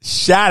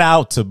 Shout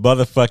out to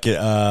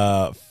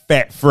motherfucking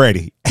Fat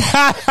Freddy.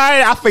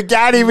 I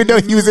forgot even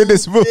though he was in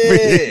this movie.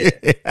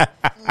 Yeah.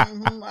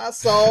 I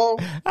saw.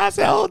 I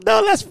said, oh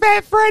no, that's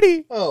Fat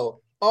Freddy.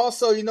 Oh,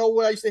 also, you know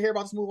what I used to hear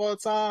about this movie all the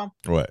time?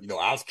 What? You know,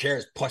 Alex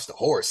Karras punched a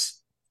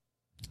horse.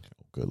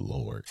 Good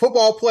Lord.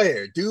 Football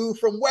player, dude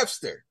from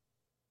Webster.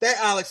 That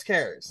Alex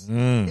Karras.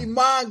 He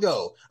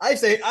Mongo.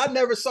 I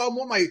never saw him.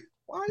 I'm like,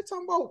 why are you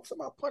talking about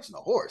somebody punching a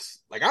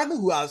horse? Like, I knew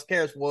who Alex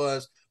Karras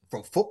was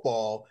from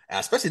football, and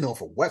especially known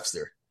from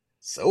Webster.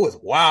 So it was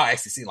wild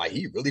actually seeing like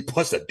he really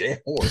punched a damn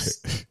horse.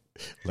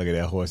 Look at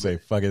that horse say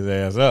fuck his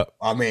ass up.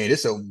 I mean,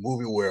 this is a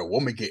movie where a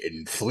woman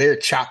getting flare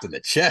chopped in the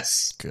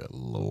chest. Good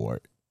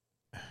Lord.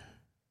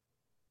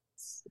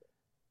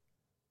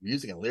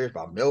 Music and lyrics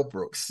by Mel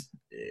Brooks.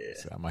 Yeah.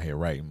 So I'm out here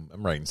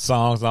writing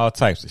songs, all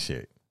types of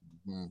shit.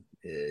 Mm-hmm.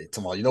 Yeah,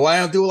 tomorrow. You know why I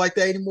don't do it like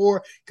that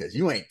anymore? Because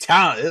you ain't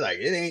talented. Like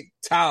it ain't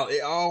talent. I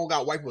don't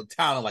got white people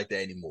talent like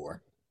that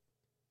anymore.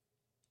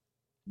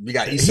 You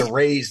got Issa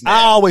Rae's now.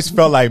 I always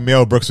felt like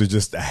Mel Brooks was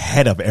just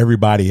ahead of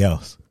everybody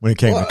else when it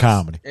came to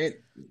comedy.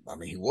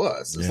 He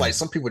was. It's like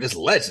some people are just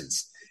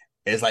legends.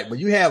 It's like when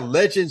you have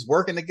legends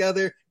working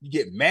together, you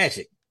get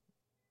magic.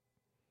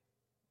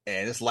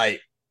 And it's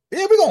like,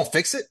 yeah, we're going to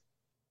fix it.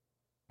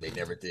 They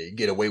never did. You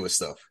get away with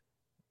stuff.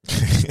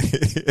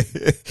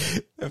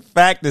 The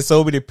fact that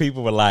so many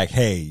people were like,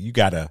 hey, you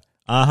got to,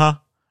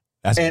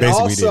 That's and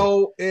basically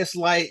also, it's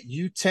like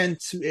you tend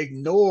to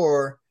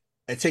ignore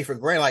and take for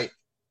granted. Like,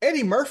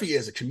 Eddie Murphy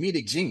is a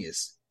comedic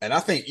genius. And I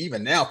think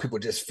even now people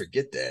just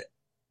forget that.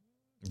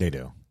 They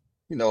do.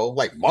 You know,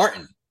 like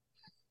Martin.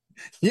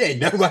 He ain't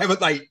never gonna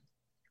have like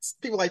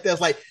people like that.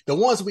 It's like the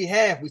ones we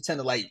have, we tend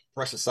to like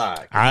brush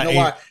aside. You know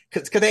why?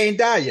 Because they ain't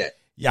died yet.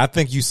 Yeah, I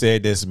think you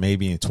said this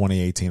maybe in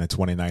 2018 or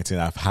 2019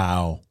 of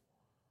how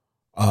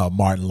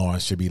Martin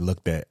Lawrence should be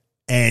looked at.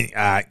 And,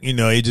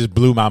 it just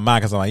blew my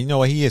mind because I'm like, you know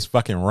what? He is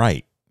fucking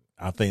right.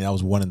 I think that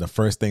was one of the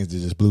first things that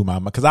just blew my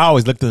mind because I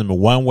always looked at him in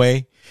one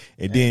way.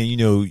 And then,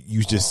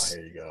 you just.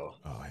 Here you go.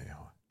 Oh,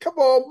 hell. Come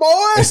on,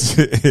 boys.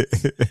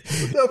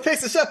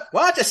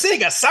 Why don't you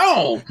sing a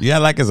song? Yeah,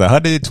 like it's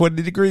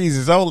 120 degrees.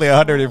 It's only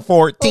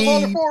 114.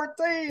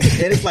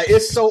 114. And it's like,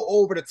 it's so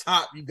over the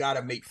top, you got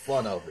to make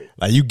fun of it.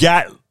 Like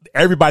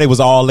everybody was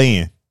all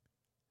in.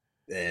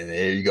 And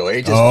there you go.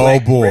 Ain't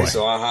just boy.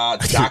 So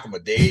dock him a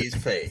day's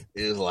pay.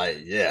 It was like,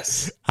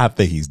 yes. I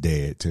think he's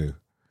dead too.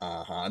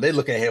 They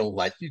look at him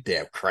like, you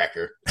damn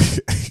cracker.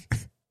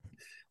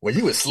 When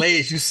you were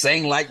slaves, you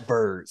sang like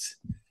birds.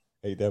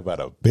 Ain't that about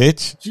a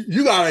bitch?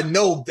 You gotta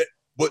know that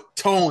what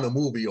tone the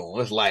movie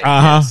on. It's like,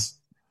 yes,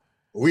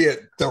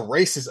 the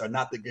racists are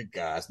not the good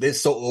guys. They're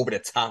so over the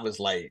top. It's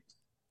like,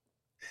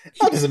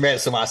 I just imagine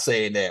somebody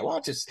saying that. Why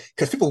just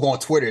because people go on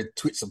Twitter and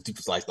tweet some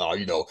people like,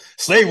 oh,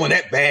 slave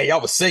wasn't that bad.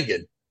 Y'all was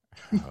singing.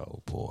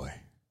 Oh boy.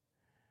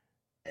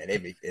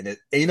 And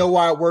you know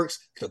why it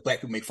works? Because black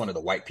people make fun of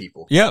the white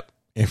people. Yep,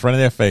 in front of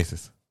their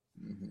faces.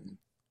 Mm-hmm.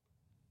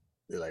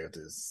 They're like,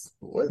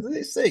 what are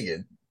they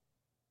singing?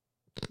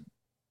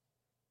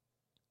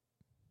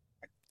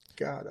 I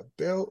got a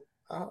belt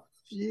out of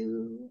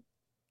you.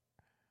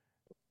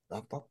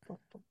 Look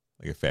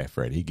at Fat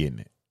Freddy, he getting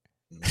it.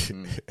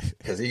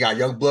 Because he got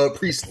young blood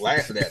priests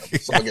laughing at him.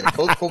 Someone getting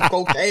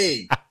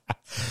cocaine.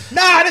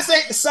 Nah, this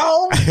ain't the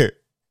song. The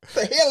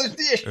hell is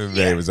this?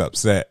 They was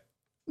upset.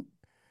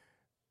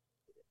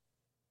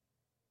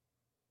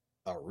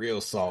 A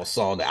real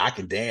song that I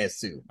can dance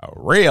to. A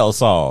real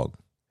song.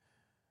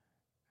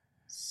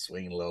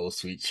 Swing Low,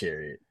 Sweet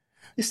Chariot.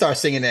 He started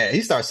singing that.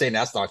 He started saying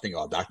that. I started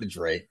thinking, Dr.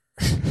 Dre.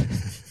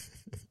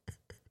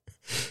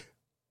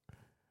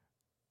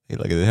 Hey,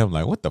 look Look at him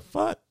like, what the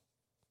fuck?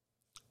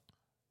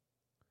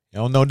 You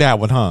don't know that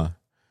one, huh?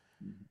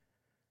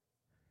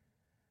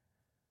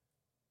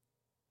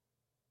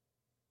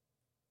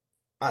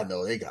 I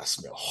know they got to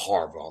smell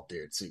horrible out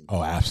there too.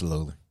 Oh,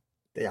 absolutely.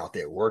 They out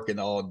there working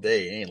all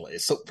day. Ain't like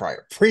it's so probably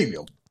a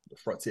premium. The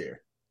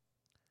Frontier.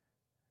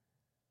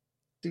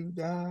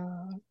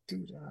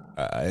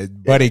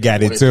 Buddy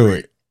got into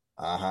it.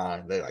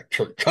 They're like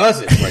Kirk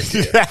Cousins right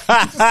there.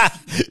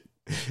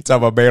 Talking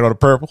about Man on the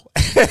Purple.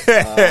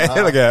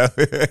 Look at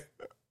him.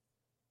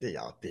 They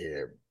out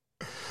there.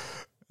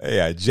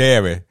 Yeah,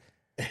 jamming.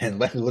 And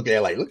let me look at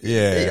it like, look,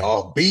 yeah, they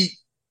all beat.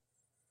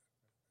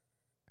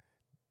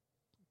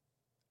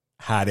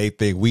 How they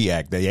think we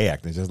act, they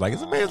acting just like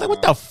it's amazing. Like,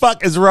 what the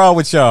fuck is wrong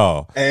with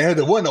y'all?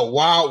 And what in the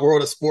wild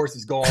world of sports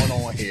is going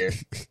on here?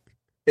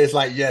 It's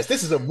like, yes,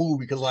 this is a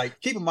movie because,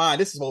 like, keep in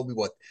mind, this is what we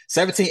what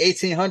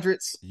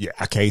 1800s. Yeah,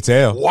 I can't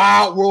tell.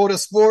 Wild world of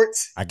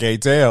sports. I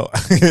can't tell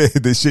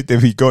the shit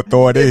that we go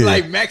throwing in.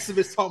 Like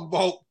Maximus talking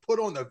about put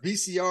on the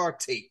VCR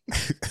tape.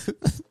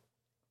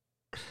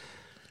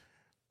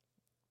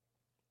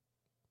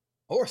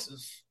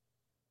 Horses.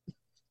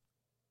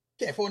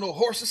 Can't afford no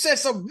horses. Said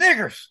some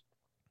niggers.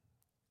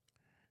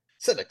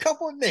 Said a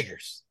couple of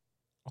niggers.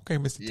 Okay,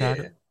 Mr.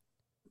 Tiger.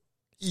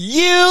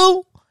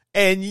 You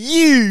and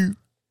you.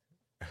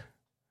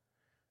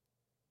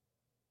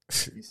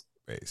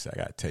 Wait, so I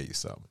gotta tell you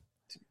something.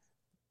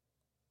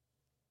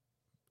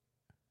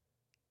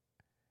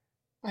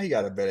 He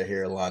got a better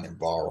hairline than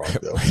Balrog,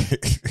 though.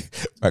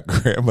 My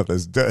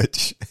grandmother's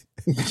Dutch.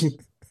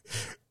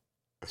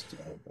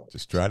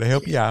 Just try to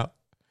help you out.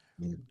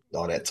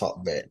 All that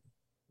talk back.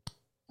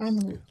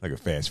 Like a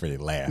Fast Freddy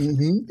laugh.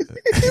 Mm-hmm.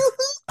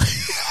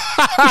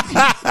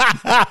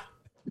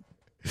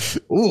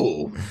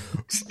 Ooh,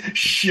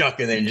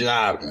 shucking and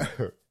jiving.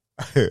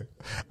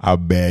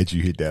 I'm mad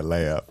you hit that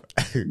laugh.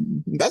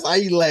 That's how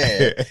you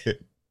laugh.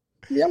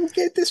 Yeah, I'm gonna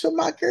get this for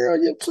my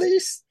girl. You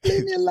please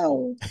leave me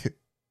alone.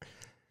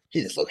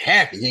 He just look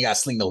happy. He ain't got to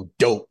sling no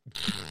dope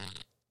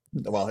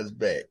on his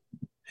back.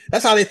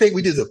 That's how they think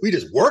we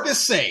just work and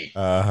sing.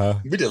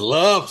 We just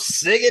love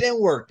singing and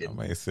working. I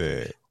may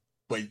say,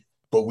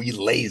 but we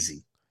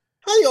lazy.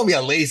 How you gonna be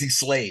a lazy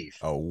slave?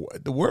 Oh,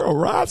 the world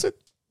rising.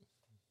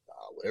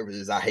 Whatever it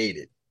is, I hate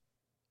it.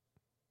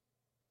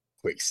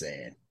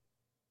 Quicksand.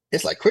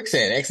 It's like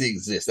quicksand actually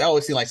exists. That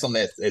always seemed like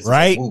something that's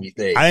right? a movie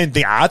thing.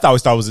 I thought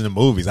it was in the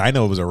movies. I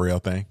know it was a real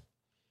thing.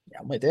 Yeah,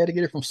 I'm like, they had to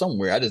get it from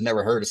somewhere. I just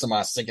never heard of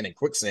somebody sinking in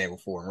quicksand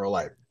before in real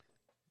life.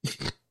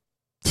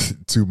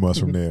 2 months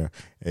from there.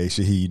 Hey,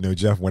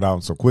 Jeff went out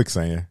in some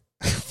quicksand.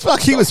 Fuck,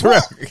 he was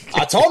real.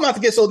 I told him not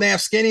to get so damn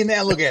skinny.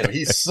 Now look at him.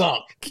 He's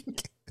sunk.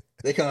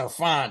 They couldn't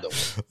find him.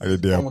 Like a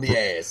damn on the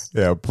ass.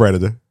 Yeah,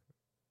 predator.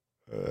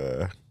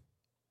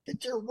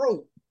 Get your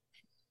rope.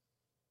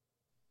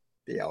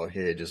 They out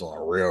here just on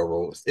a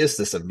railroad. It's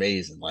just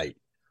amazing. Like,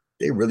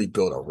 they really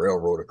built a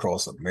railroad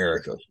across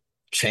America.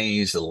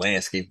 Changed the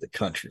landscape of the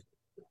country.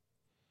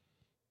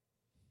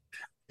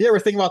 You ever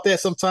think about that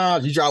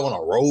sometimes? You drive on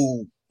a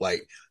road,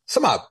 like,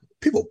 somehow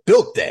people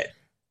built that.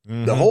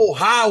 Mm-hmm. The whole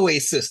highway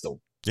system.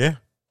 Yeah.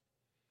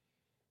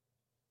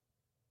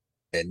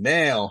 And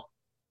now,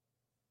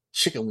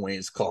 chicken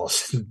wings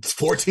cost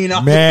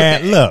 $14.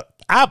 Man, look,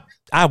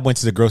 I went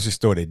to the grocery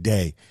store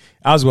today.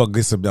 I was going to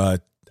get some.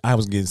 I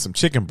was getting some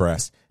chicken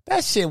breast.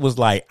 That shit was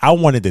like, I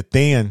wanted the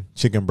thin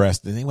chicken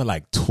breast, and they were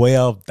like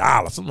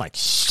 $12. I'm like,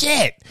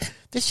 shit.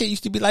 This shit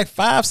used to be like $5,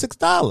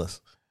 $6.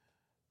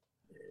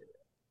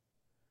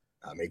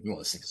 I make me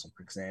want to sink some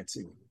quicksand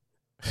too.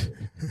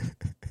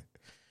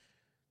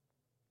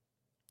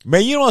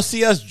 Man, you don't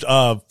see us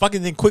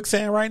fucking in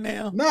quicksand right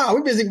now? Nah,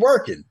 we're busy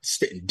working,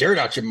 spitting dirt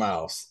out your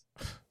mouths.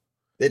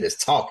 They're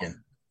just talking.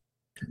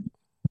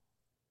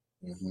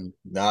 Mm-hmm.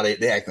 Now they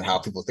acting how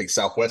people think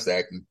Southwest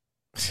acting.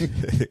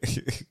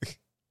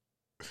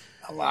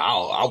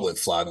 I wouldn't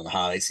fly on the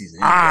holiday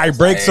season. All right,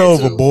 breaks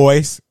over,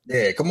 boys.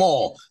 Yeah, come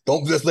on.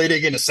 Don't just lay there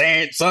getting the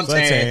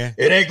suntan.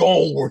 It ain't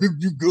gonna work.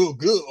 You good.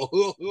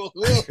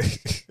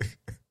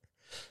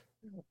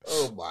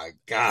 Oh my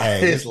God.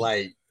 Hey, it's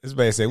like this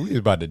man said we was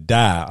about to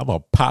die. I'm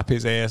gonna pop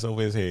his ass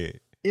over his head.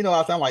 You know,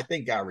 I'm like,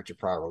 thank God Richard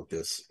Pryor wrote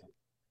this.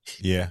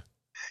 Yeah.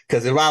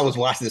 Because if I was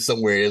watching this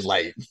somewhere, it's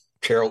like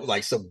Carol,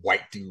 like some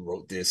white dude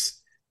wrote this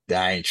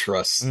that I ain't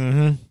trust.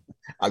 Mm-hmm.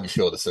 I'd be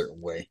feeling a certain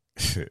way.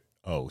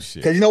 Oh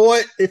shit! Because you know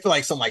what? It feel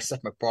like something like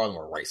Seth MacFarlane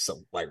would write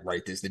something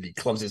write this. Then he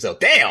clumsy himself.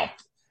 Damn.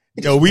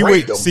 No, we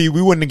wouldn't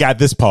have got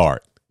this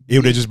part. It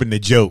would have just been the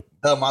joke.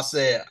 I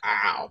said,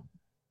 "Ow."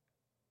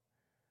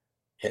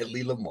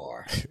 Hedley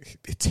Lamar.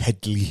 It's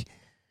Hedley.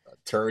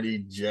 Attorney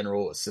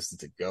General,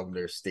 Assistant to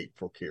Governor, State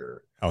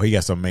Procurer. Oh, he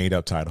got some made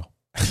up title.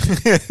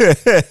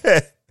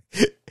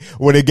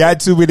 When it got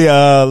too many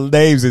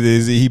names in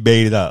this, he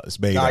made it up. It's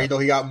made up. You know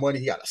he got money.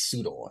 He got a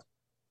suit on.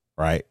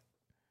 Right.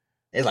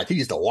 It's like he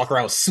used to walk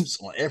around with suits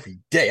on every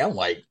day. I'm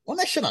like,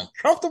 wasn't that shit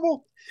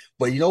uncomfortable?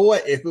 But you know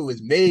what? If it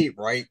was made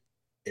right,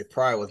 it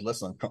probably was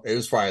less uncomfortable. It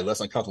was probably less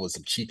uncomfortable with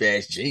some cheap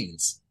ass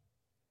jeans.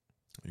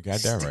 You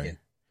got that right.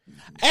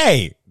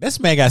 Hey, this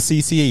man got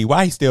CCE.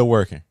 Why he still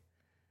working?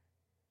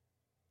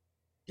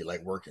 You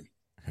like working.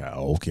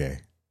 Oh, okay.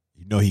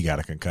 You know he got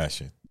a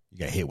concussion. You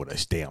got hit with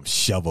a damn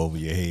shovel over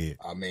your head.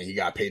 I mean, he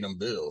got to pay them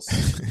bills.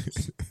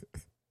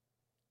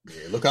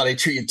 Yeah, look how they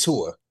treating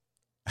Tua.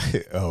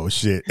 Oh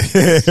shit!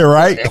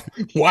 Right?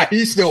 Why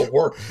he still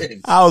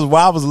working? I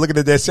was looking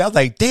at that shit. I was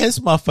like, damn, this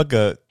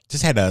motherfucker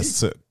just had a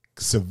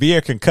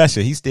severe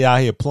concussion. He's still out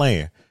here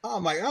playing. Oh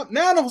my god!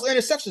 Now those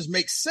interceptions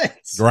make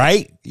sense,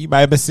 right? You might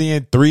have been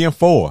seeing 3 and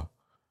 4.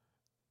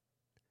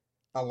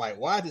 I'm like,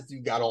 why does you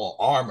got on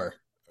armor?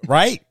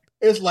 Right?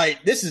 It's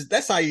like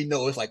that's how you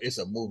know it's like it's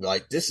a movie.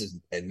 Like this is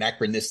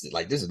anachronistic.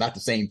 Like this is not the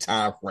same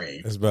time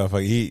frame. This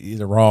motherfucker, he's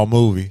a raw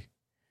movie.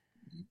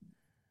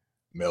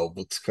 Mel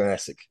Brooks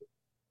classic.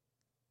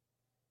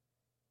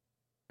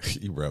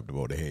 He rubbed him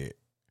on the head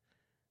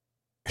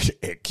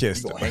and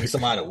kissed him. Hang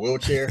somebody in a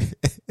wheelchair.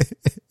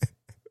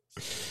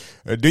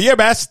 Do your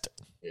best.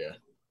 Yeah.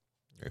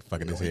 They're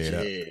fucking his head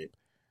up. Yeah,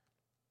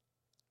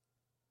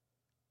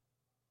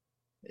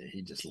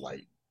 he just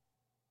like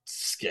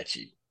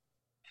sketchy.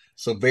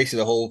 So basically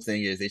the whole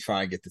thing is they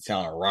try and get the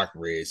town of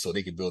Rockridge so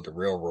they can build the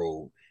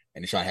railroad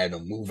and they try to have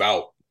them move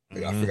out.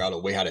 They gotta figure out a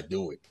way how to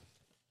do it.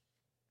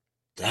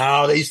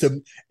 How they used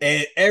to,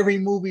 and every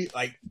movie,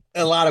 like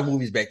a lot of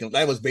movies back then,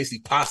 that was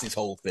basically Posse's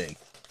whole thing.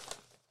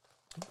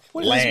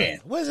 What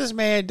is this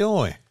man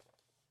doing?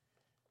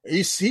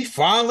 He's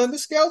following the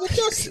scales of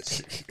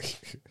justice.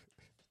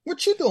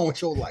 What you doing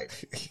with your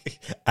life?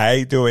 I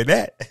ain't doing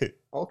that.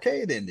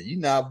 Okay, then you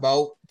not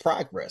about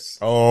progress.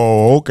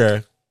 Oh,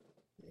 okay.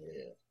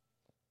 Yeah.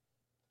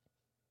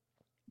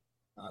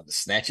 The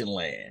Snatching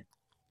Land.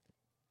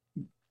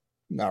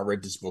 Now I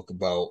read this book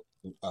about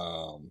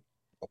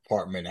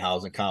apartment and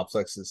housing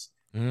complexes.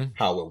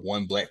 How with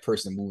one black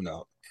person moving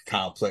a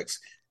complex,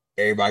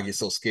 everybody gets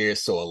so scared.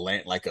 So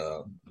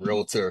a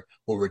realtor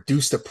will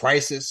reduce the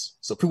prices.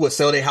 So people would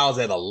sell their house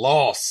at a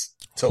loss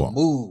to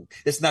move.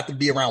 It's not to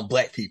be around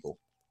black people.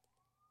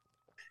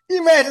 Can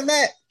you imagine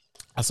that?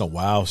 That's some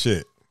wild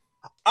shit.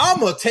 I'm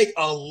going to take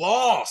a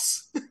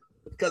loss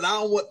because I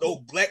don't want no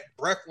black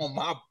breath on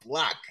my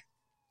block.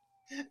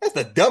 That's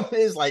the dumbest.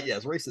 It's like,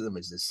 yes, racism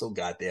is just so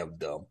goddamn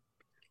dumb.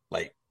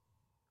 Like,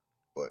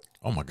 but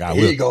oh my god,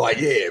 here you go. Like,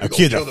 yeah, a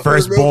kid, the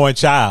firstborn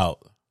child.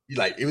 You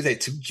like it was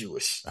too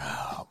Jewish.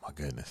 Oh my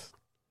goodness,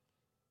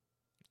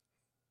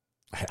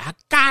 I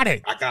got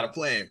it. I got a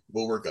plan.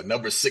 We'll work a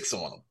number 6 on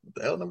him. What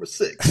the hell, number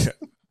 6?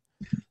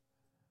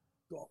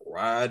 Gonna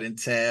ride in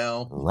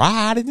town,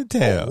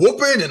 a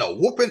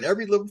whooping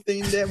every little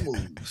thing that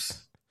moves.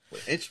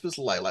 With interest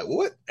like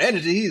what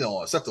energy he's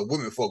on? Except the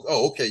women folk.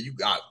 Oh, okay, you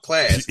got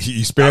class.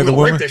 You spared the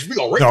woman. We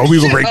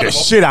gonna break the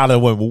shit out of the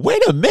women.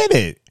 Wait a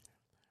minute.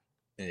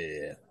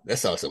 Yeah,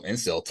 that's how some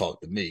incel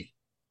talk to me.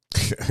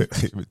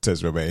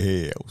 Touch my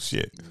head. Oh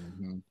shit.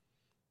 Mm-hmm.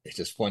 It's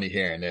just funny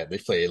hearing that they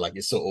play it like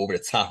it's so over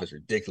the top. It's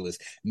ridiculous.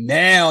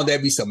 Now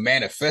there'd be some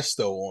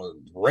manifesto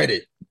on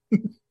Reddit.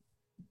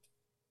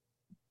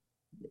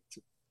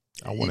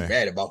 I want to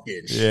mad about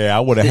getting. Yeah, I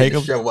want to hang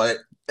him. I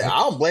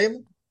don't blame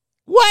him.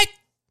 What?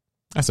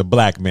 That's a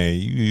black man.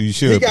 You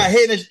should. He got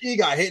hit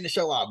in the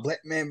show by a black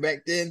man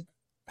back then.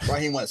 Why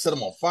he want to set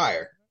him on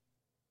fire?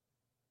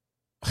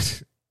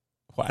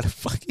 Why the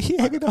fuck he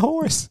hanging the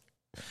horse?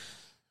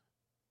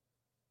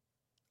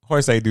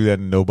 Horse ain't do that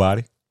to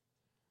nobody.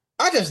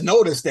 I just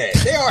noticed that.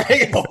 They are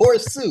hanging a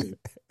horse too.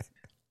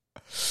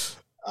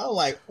 I'm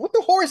like, what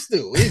the horse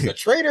do? He's a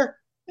traitor?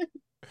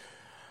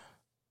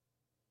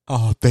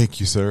 Oh, thank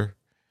you, sir.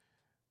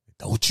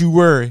 Don't you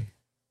worry.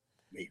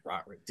 Me,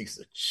 Robert, he's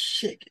a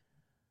chicken.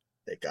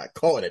 They got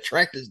caught. The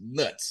tractor's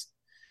nuts.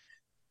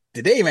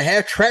 Did they even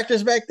have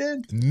tractors back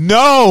then?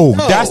 No,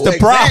 that's the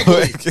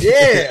problem.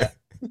 Yeah.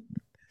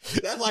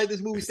 That's like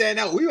this movie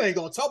standing out. We ain't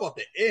gonna talk about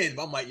the end,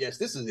 but I'm like, yes,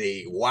 this is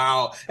a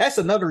wow. That's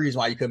another reason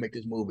why you couldn't make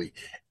this movie.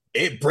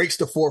 It breaks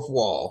the fourth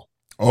wall.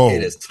 Oh,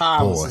 it is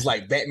timeless. It's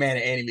like Batman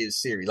and animated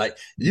series. Like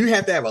you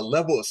have to have a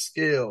level of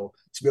skill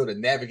to be able to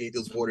navigate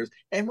those borders,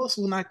 and most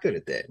people are not good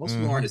at that. Most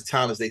people aren't as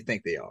talented as they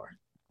think they are.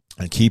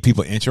 And keep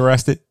people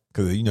interested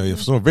because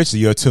if so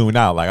eventually you're tuned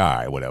out. Like, all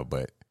right, whatever.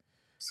 But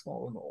what's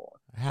going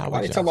on?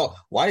 Why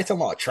they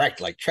talking about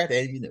tractor? Like tractor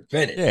ain't even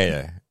invented.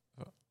 Yeah.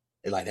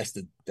 And like that's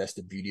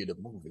the beauty of the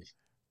movie.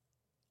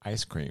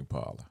 Ice cream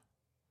parlor.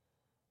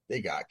 They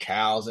got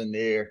cows in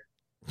there.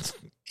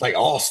 Like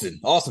Austin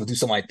would do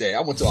something like that.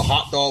 I went to a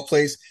hot dog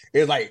place. It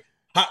was like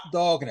hot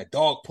dog and a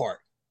dog park.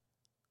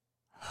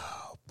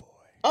 Oh boy.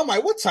 I'm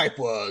like, what type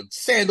of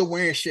sandal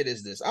wearing shit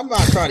is this? I'm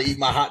not trying to eat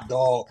my hot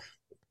dog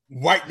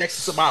right next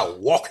to somebody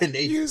walking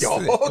their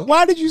dog.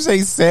 Why did you say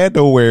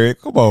sandal wearing?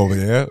 Come on,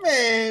 man.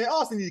 Man,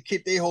 Austin need to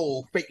keep their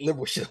whole fake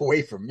liberal shit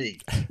away from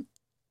me.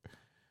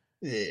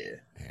 Yeah.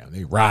 Damn,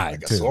 they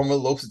ride like too. A swarm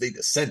of locusts, they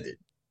descended.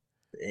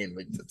 And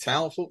the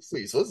town folks, so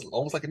it's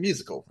almost like a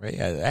musical. They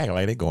acting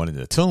like they going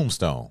into the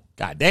tombstone.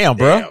 God damn,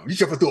 bro. Damn, you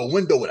jumping through a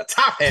window with a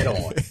top hat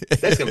on.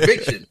 That's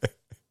conviction.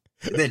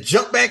 And then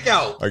jump back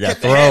out. Or got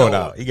thrown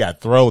out. He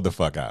got thrown the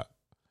fuck out.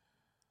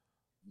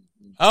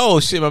 Oh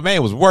shit, my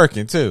man was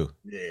working too.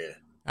 Yeah.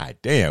 God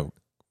damn.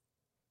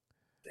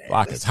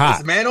 Block is hot.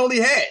 This man only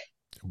had.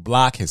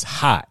 Block is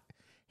hot.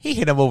 He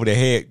hit him over the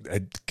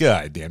head.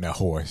 God damn, that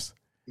horse.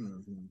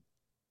 Mm-hmm.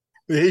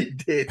 He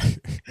did.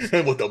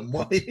 And with the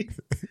money,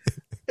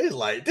 it's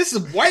like, this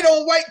is white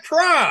on white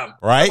crime.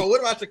 Right? But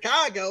what about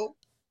Chicago?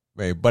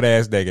 Man, butt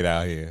ass naked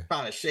out here.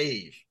 Trying to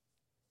shave.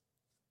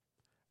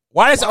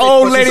 Why this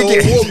old lady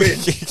woman?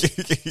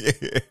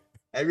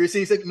 Have you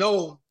seen something?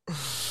 No.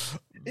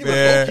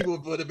 Even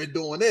people would have been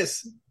doing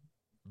this.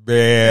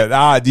 Man,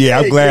 I'm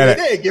glad.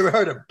 They ain't giving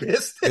her the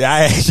business.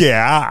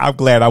 I'm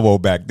glad I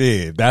went back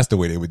then. That's the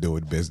way they were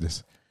doing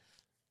business.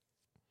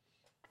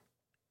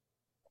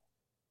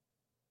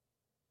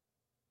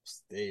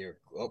 Stay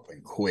up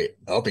and quit.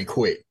 Up and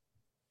quit.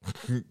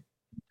 You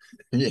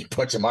ain't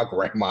punching my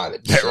grandma in the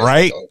chest,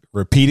 right? Though.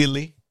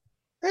 Repeatedly.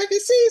 Have you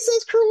seen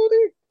such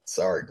cruelty?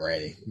 Sorry,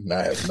 Granny. No,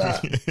 it's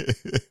not.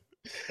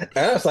 And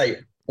I was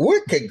like,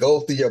 what could go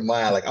through your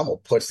mind? Like, I'm gonna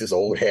punch this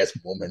old ass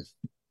woman.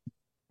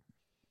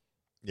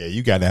 Yeah,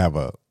 you got to have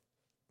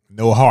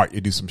no heart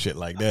to do some shit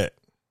like that.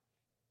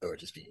 Or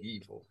just be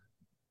evil.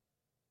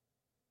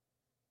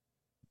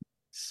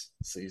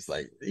 So he's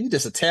like, you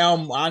just a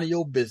town minding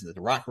your business,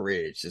 Rock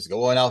Ridge, just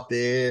going out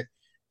there,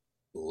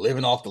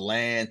 living off the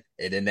land,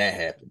 and then that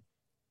happened.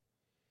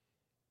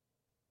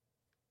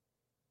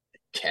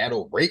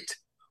 Cattle raped?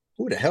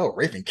 Who the hell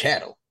raping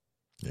cattle?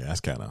 Yeah,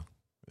 that's kind of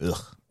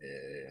ugh.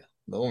 Yeah,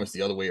 no, it's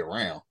the other way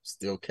around.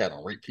 Still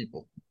cattle rape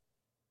people.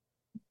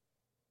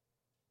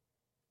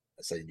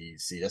 That's how you need.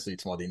 See, that's what you're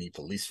talking about. They need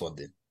police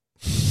funding.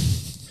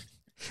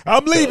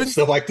 I'm leaving.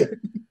 Stuff like that.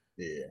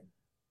 Yeah.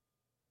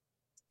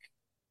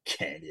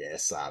 Candy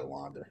ass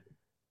Sidewinder.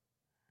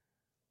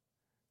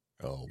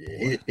 Oh,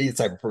 yeah, he's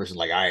the type of person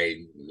like I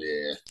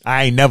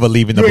ain't never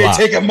leaving the block. You ain't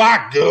taking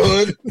my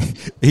gun.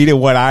 He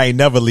didn't want. I ain't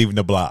never leaving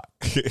the block.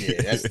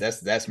 Yeah,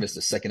 that's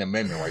Mr. Second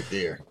Amendment right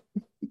there.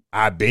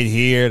 I've been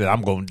here, that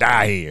I'm gonna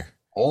die here.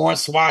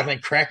 Hornswoggle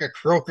and Cracker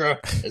Croker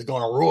is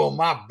gonna ruin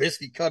my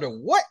biscuit cutter.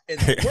 What in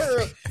the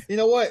world? You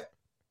know what?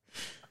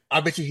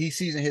 I bet you he's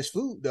seasoning his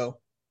food though.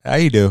 How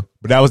you do?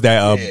 But that was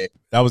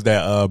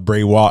that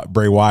Bray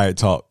Wyatt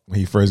talk when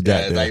he first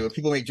got there. Like when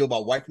people make joke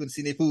about white people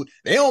seeing their food,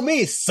 they don't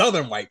mean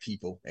Southern white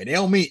people, and they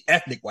don't mean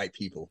ethnic white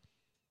people,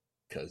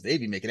 because they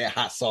be making that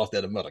hot sauce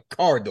that'll melt a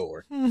car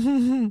door.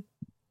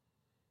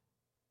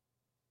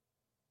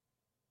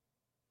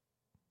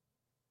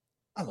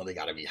 I know they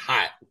gotta be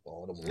hot with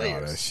all them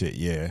layers. Oh, that shit,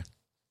 yeah.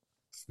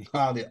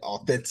 All the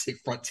authentic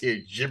frontier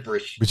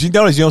gibberish. But you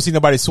notice you don't see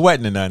nobody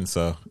sweating or nothing,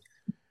 so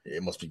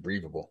it must be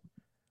breathable.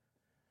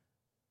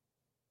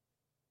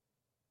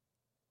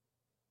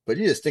 But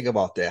you just think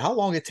about that. How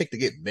long it take to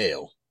get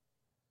mail?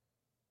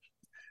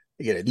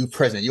 You get a new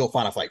president, you'll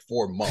find out for like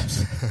 4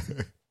 months.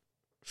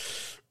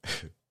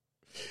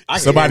 I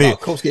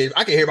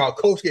can hear about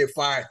Coach get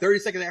fired 30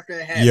 seconds after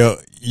that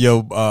happened.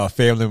 Your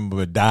family member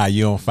would die.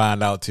 You don't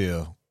find out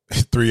till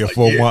 3 or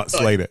 4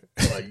 months later.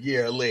 A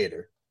year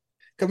later.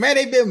 Because, man,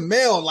 they've been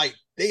mailed like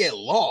they get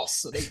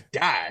lost, so they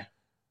die.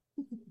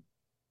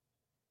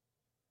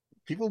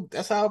 People,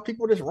 that's how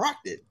people just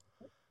rocked it.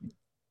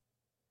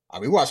 I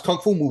mean, we watch Kung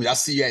Fu movies. I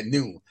see at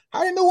noon.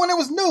 I didn't know when it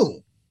was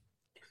noon.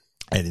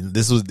 And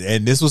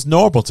this was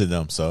normal to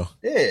them, so.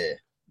 Yeah.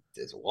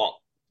 Just walk.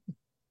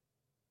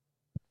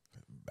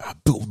 I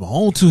built with my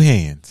own 2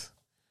 hands.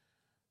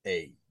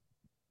 Hey.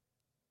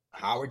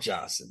 Howard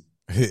Johnson.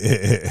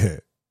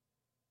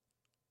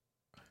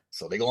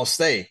 So they're going to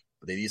stay,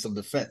 but they need some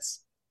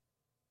defense.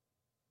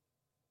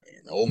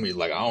 And Omi's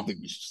like, I don't think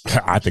we should.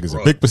 I think it's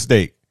a big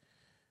mistake.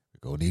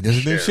 We're going to need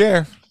this new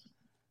sheriff.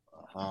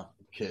 Uh-huh.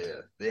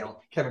 Yeah.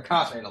 Kevin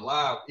Costner ain't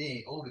alive. He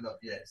ain't old enough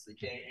yet, so they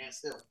can't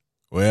ask him.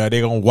 Well,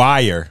 they're going to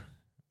wire.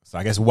 So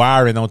I guess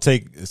wiring don't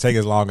take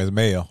as long as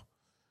mail.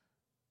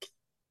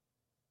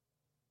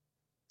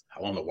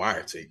 How long the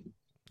wire take?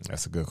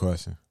 That's a good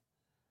question.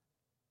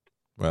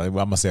 Well, I'm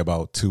going to say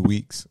about 2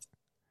 weeks.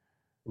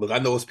 Look, I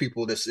know it's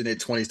people that's in their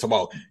 20s talking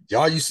about,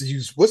 y'all used to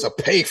use, what's a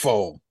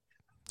payphone?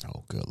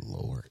 Oh, good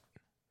Lord.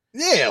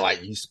 Yeah,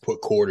 like you used to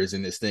put quarters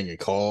in this thing and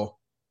call.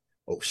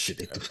 Oh, shit.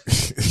 They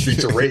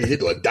streets are ready. They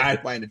do a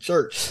dynamite in the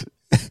church.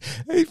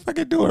 They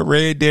fucking doing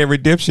Red Dead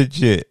Redemption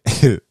shit.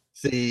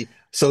 See,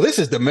 so this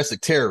is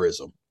domestic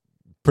terrorism.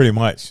 Pretty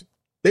much.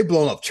 They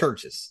blowing up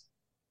churches.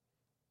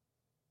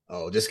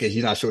 Oh, just because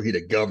you're not sure he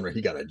the governor,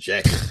 he got a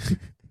jacket.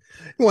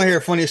 You want to hear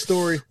a funny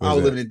story? I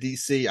was living in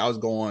D.C. I was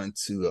going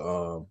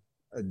to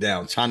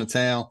down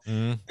Chinatown,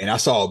 and I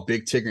saw a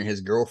Big Tigger and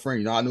his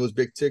girlfriend. You know how I knew it was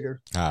Big Tigger?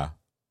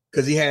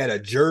 Because he had a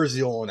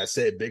jersey on that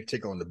said Big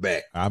Tigger on the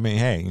back. I mean,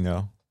 hey, you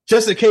know.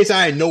 Just in case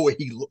I didn't know what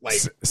he looked like.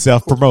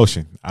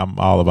 Self-promotion. I'm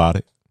all about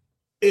it.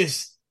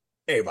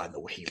 Everybody know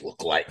what he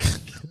looked like.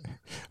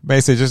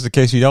 Man said, just in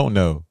case you don't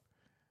know.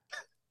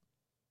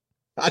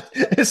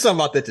 It's something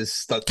about that just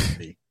stuck with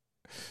me.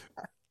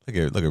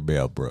 Look at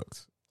Mel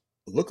Brooks.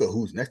 Look at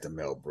who's next to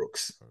Mel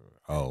Brooks.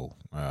 Oh,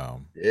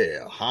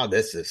 yeah. How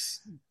this is.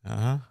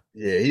 Yeah,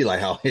 he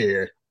like out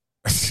here.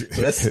 So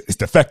it's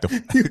defective.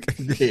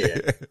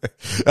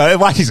 Yeah.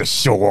 Why he's a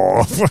show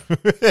off?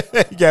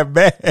 He got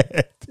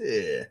mad.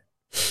 Yeah.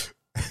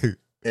 And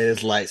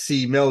it's like,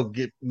 see, Mel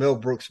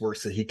Brooks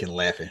works so he can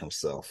laugh at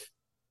himself.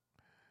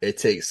 It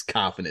takes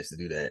confidence to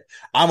do that.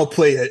 I'm gonna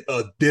play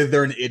a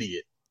dithering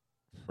idiot.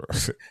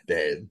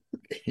 That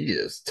he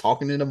is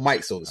talking in the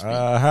mic, so to speak.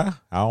 I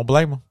don't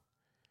blame him.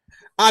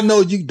 I know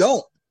you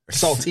don't,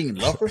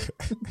 saltine lover.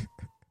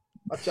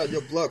 Watch out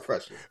your blood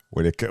pressure.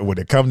 When it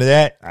come to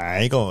that, I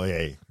ain't gonna.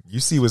 Hey,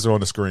 you see what's on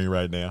the screen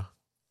right now.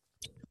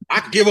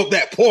 I give up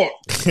that pork.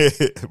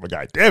 But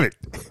God damn it.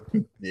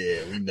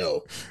 Yeah, we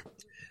know.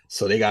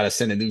 So they got to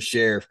send a new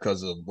sheriff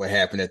because of what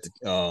happened at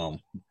the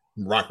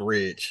Rock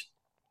Ridge.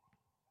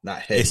 Not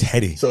Hetty. It's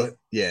Hetty. So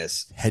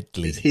yes,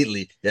 Headley. It's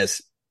Headley.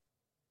 Yes.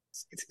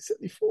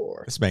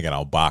 1974. This man got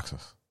on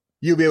boxers.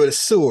 You'll be able to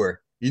sue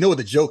her. You know what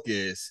the joke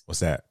is?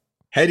 What's that?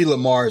 Hedy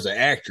Lamarr is an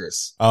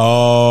actress.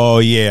 Oh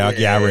yeah,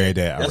 I read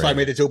that. That's why I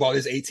made the joke about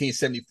this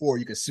 1874.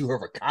 You can sue her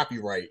for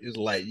copyright. It's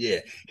like, yeah,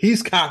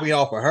 he's copying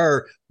off of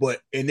her,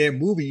 but in their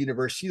movie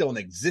universe, she don't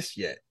exist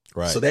yet.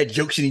 Right. So that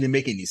joke shouldn't even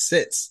make any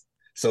sense.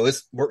 So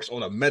it works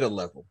on a meta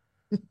level.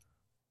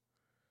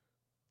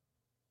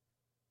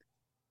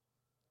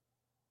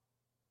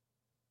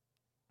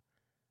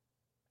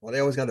 Well, they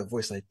always got a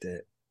voice like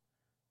that.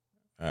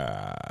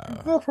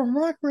 I'm from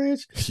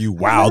Rockridge. You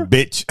wild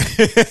bitch.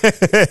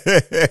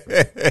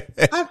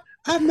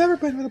 I've never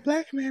been with a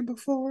black man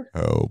before.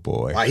 Oh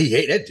boy. Why he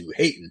hate that dude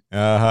hating.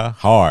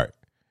 Hard.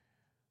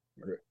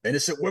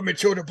 Innocent women,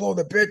 children, blow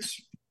the bitch.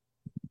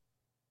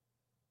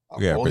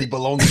 Yeah, phony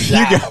baloney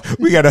job.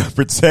 We gotta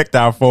protect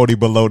our phony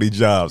baloney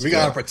jobs. We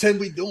gotta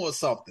pretend we doing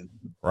something.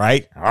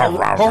 Right?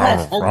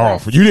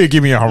 You didn't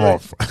give me a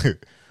harumph.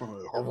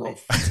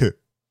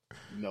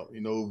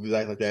 You know who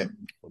like that?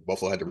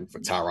 Buffalo had to root for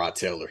Tyrod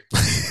Taylor.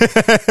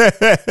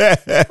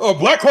 Oh,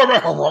 black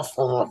quarterback.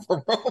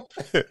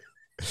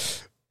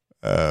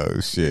 Oh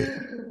shit.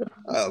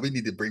 We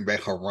need to bring back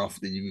harumph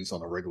to use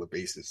on a regular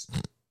basis.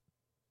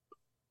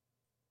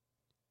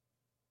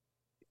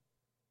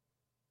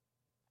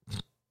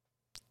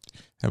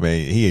 I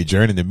mean, he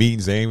adjourning the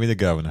meetings, ain't even the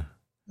governor.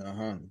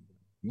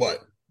 What?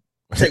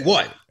 Take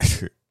what?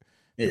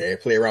 Yeah,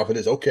 play around for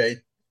this. Okay.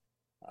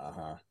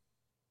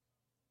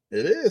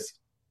 It is.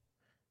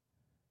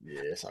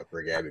 Yeah, that's how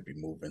Greg Abbott be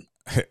moving.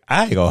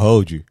 I ain't gonna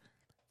hold you.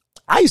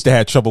 I used to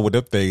have trouble with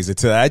them things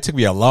until it took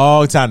me a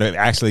long time to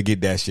actually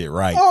get that shit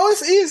right. Oh,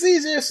 it's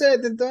easier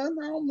said than done.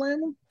 I don't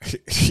blame him.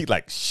 He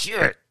like,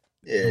 shit.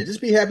 Yeah,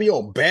 just be happy you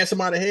don't bash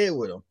somebody in the head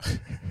with him.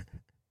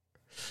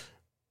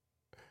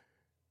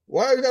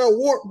 Why you got a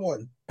warp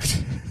one?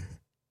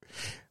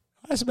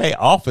 That's made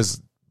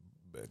office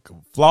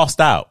flossed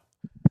out.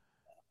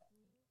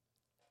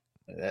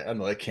 I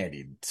know that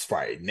candy is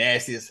probably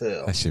nasty as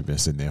hell. That shit been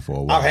sitting there for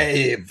a while. I've had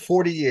it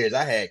 40 years.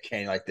 I had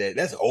candy like that.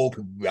 That's old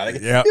people.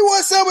 Yep. You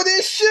want some of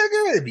this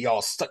sugar? It'd be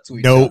all stuck to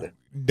each other.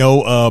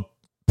 No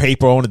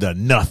paper on it or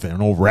nothing.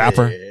 No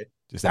wrapper. Yeah.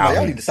 Just out.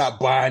 I need to stop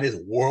buying this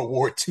World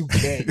War II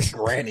candy,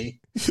 Granny.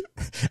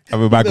 I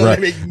mean,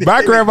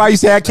 my grandma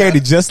used to have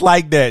candy just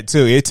like that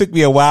too. It took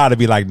me a while to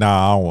be like,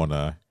 nah, I don't want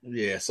to.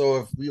 Yeah.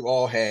 So if we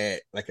all had,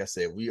 like I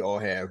said, we all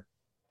have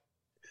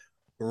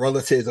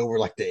relatives over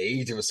like the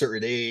age of a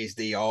certain age,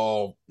 they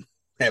all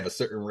have a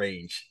certain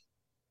range.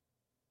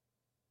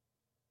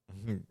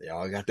 Mm-hmm. They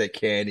all got that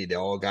candy. They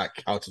all got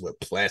couches with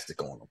plastic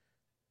on them.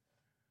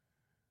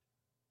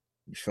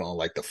 You feeling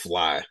like the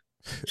Fly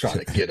trying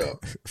to get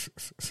up.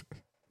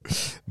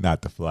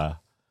 Not the Fly.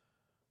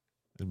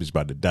 This bitch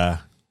about to die.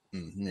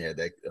 Yeah,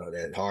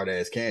 that hard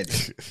ass candy.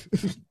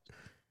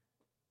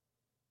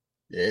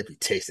 Yeah, it be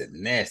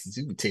tasting nasty.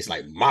 It be tasting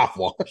like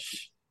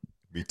mouthwash.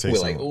 Be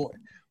tasting like, oh,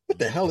 what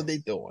the hell are they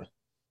doing?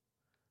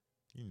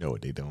 You know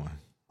what they doing.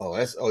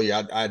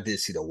 Yeah, I did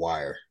see The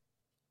Wire.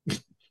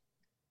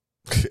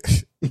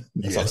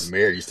 That's how the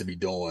mayor used to be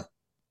doing.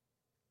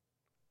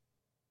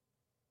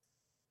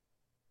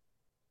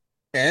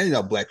 And you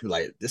know, black people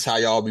like, this how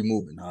y'all be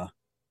moving, huh?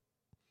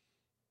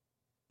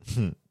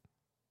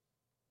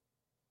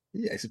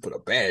 He actually put a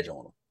badge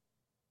on him.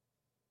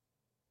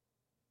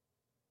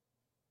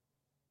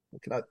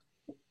 What can I?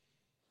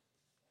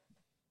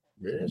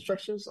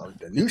 Instructions?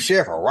 The new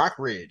sheriff of Rock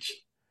Ridge.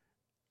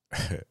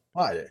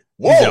 Whoa!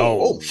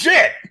 Oh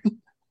shit!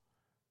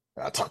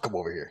 I'll talk him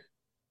over here.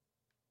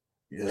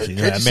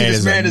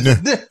 This man is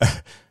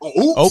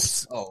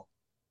oops. Oh,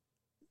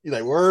 you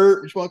like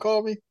word? What you want to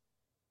call me?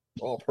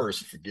 All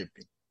person, forgive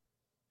me.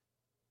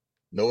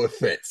 No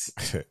offense.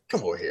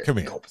 Come over here. Come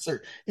here.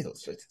 Officer. You know,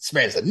 this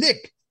man's a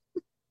Nick.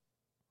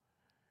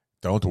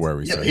 Don't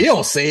worry. Yeah, he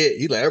don't say it.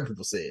 He let other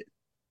people say it.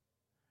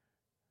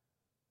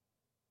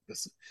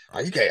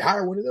 You can't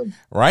hire one of them.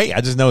 Right?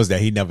 I just noticed that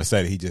he never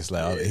said it. He just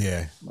like,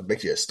 yeah. I'll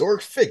make you a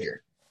historic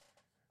figure.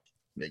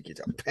 Make you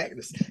a pack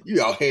this.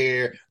 You out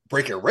here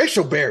breaking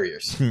racial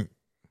barriers.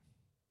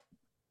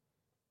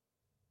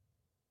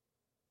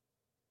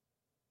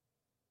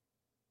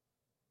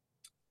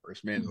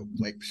 First man to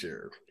black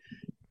sheriff.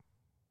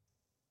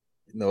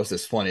 You know, it's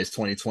just funny. It's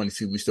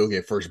 2022. We still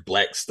get first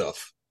black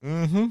stuff.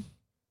 Mm-hmm.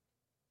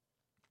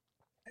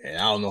 And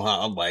I don't know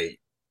how. I'm like,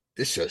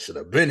 this shit should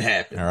have been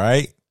happening. All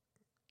right.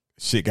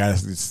 Shit,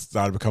 guys, it's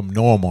started to become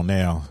normal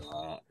now.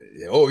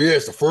 Oh yeah,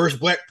 it's the first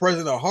black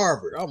president of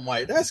Harvard. I'm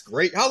like, that's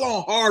great. How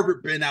long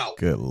Harvard been out?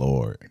 Good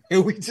Lord.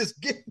 And we just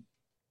get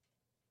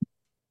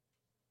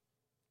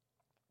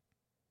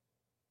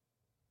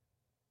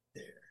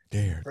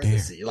there.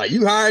 Like,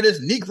 you hire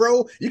this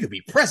Negro, you could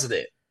be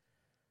president.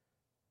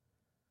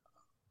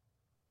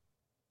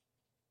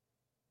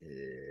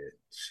 Yeah,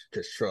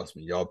 because trust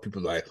me, y'all,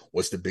 people like,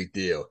 what's the big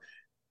deal?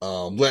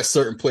 Let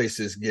certain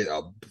places get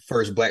a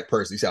first black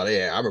person. You see how they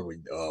had, I remember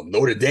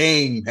Notre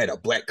Dame had a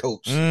black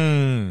coach.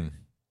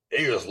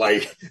 He was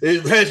like,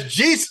 has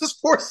Jesus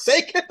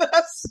forsaken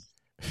us?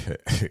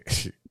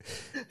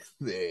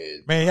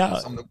 Man, y'all.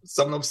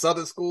 Some of them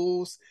southern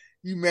schools,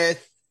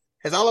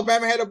 has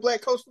Alabama had a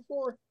black coach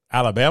before?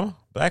 Alabama?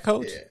 Black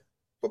coach? Yeah.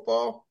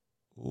 Football?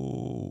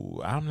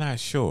 Ooh, I'm not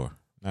sure.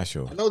 I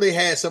know they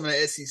had some in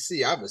the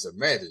SEC. I just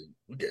imagine.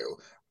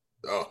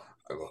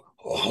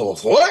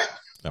 What?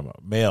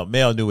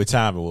 Mel knew what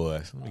time it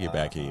was. Let me get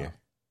back here.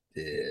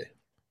 Yeah.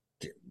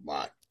 Get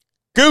my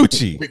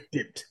Gucci. Quick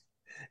dipped.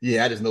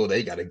 Yeah, I just know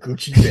they got a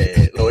Gucci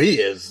bag. Oh, he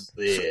is.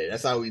 Yeah,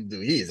 that's how we do.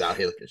 He is out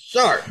here looking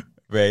sharp.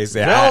 Man,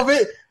 said,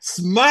 Velvet,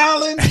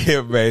 smiling.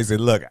 Man, he said,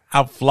 look,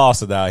 I'm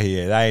flossing out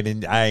here. I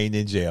ain't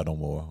in jail no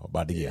more. I'm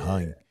about to get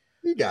hung.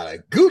 He got a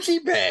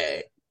Gucci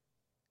bag.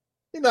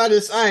 You know, I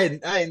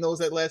didn't notice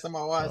that last time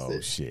I watched it.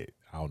 Oh shit!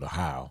 I don't know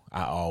how.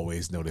 I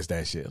always notice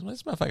that shit.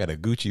 This motherfucker got a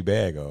Gucci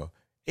bag on.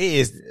 It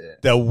is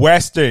the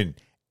Western.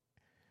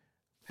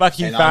 Fuck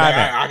you, find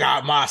I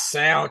got my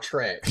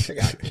soundtrack. I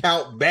got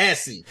Count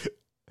Basie.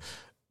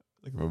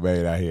 Look at my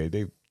man out here.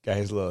 They got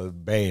his little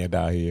band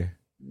out here.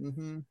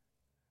 Mm-hmm.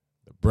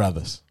 The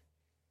brothers.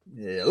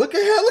 Yeah, look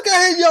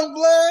at him, young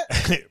blood.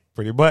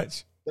 Pretty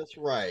much. That's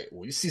right.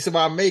 When you see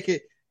somebody make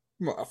it,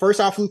 first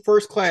I flew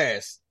first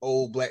class.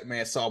 Old black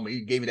man saw me.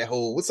 He gave me that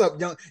whole, "What's up,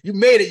 young? You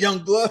made it, young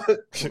blood."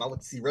 When I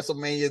went to see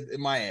WrestleMania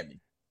in Miami.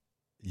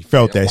 You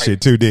felt that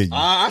shit too, didn't you?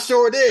 I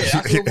sure did.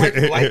 I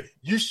sure like,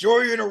 "You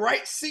sure you're in the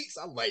right seats?"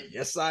 I'm like,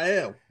 "Yes, I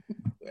am."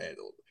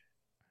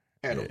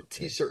 I had on a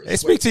t-shirt. They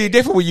speak to you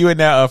different when you in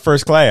that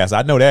first class.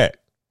 I know that.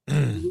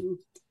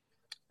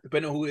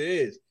 Depending on who it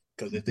is,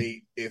 because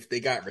if they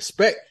got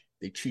respect,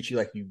 they treat you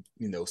like you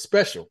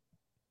special.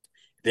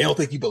 If they don't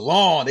think you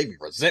belong, they be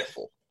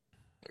resentful.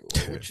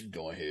 Like, what you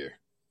doing here?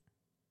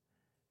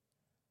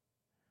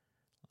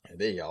 And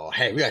they all,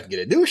 hey, we got to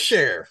get a new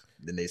sheriff.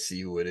 Then they see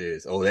who it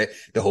is. Oh,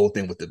 the whole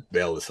thing with the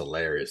bell is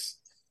hilarious.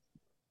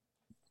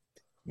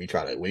 When you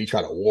try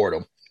to ward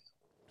them.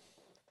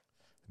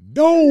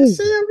 No.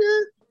 See him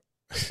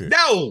yet?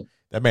 No.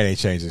 That man ain't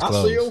changed his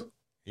clothes.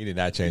 He did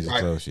not change his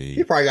clothes.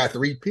 He probably got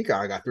three. He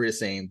probably got three of the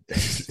same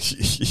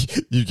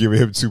things. You giving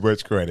him too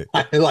much credit.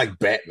 I like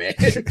Batman.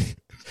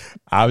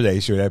 I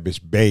was sure that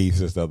bitch bathed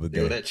since the other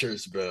day. Yo, that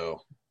church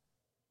bell.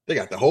 They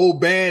got the whole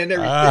band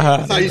and everything.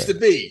 That's how it used to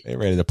be. They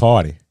ready to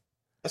party.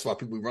 That's why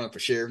people be running for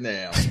sheriff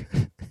now.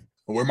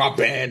 Where my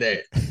band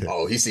at?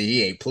 Oh,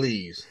 he ain't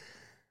pleased.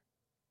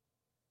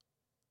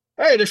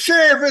 Hey, the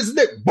sheriff isn't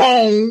there.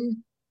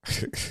 Boom.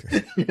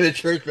 The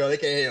church bell, they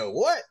can't hear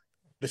what?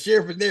 The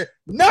sheriff is there.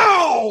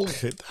 No!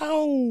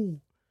 No!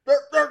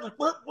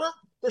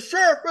 The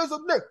sheriff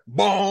isn't there.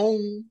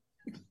 Boom!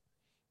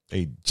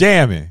 They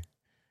jamming.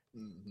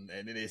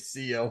 And then they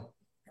see him.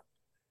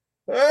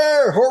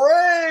 Hey,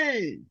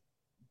 hooray!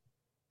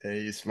 And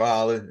he's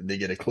smiling, and they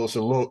get a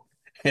closer look,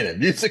 and the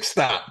music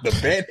stopped. The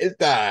band has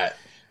died.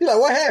 He's like,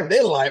 what happened?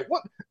 They like,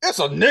 what? It's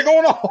a nigga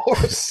on a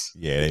horse.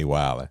 Yeah, they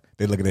wildin'.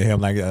 They looking at him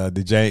like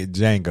the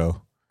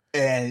Django.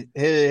 And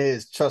it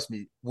is, trust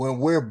me, when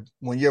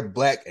you're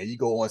black and you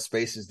go on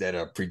spaces that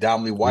are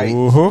predominantly white,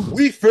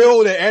 we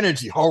feel the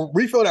energy.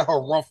 We feel that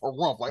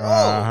harumph. Like,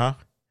 oh,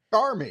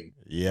 charming.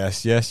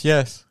 Yes.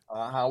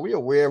 We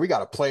aware we got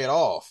to play it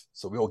off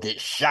so we don't get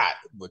shot.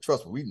 But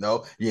trust me, we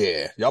know.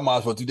 Yeah, y'all might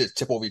as well do this.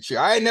 Tip over your chair.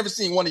 I ain't never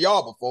seen one of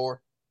y'all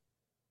before.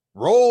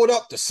 Rolled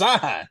up the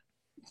sign.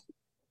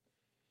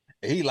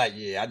 And he like,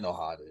 yeah, I know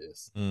how it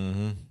is.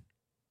 Mm-hmm.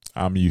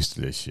 I'm used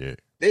to this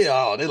shit. They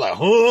like,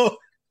 huh?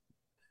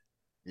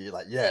 You're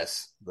like,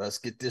 yes, let's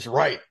get this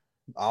right.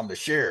 I'm the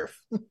sheriff.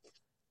 Look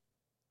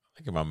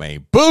at my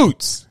man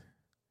Boots.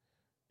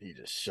 He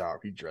just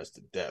sharp. He dressed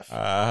to death.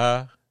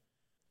 Uh-huh.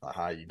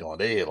 How you doing?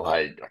 They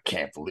like, I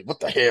can't believe,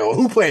 what the hell?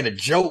 Who playing a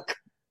joke?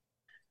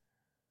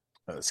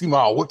 See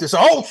my whip this.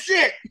 Oh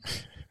shit!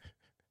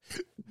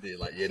 They're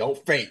like, yeah,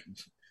 don't faint.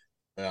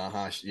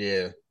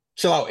 Yeah.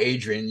 Chill out,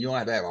 Adrian. You don't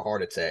have to have a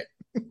heart attack.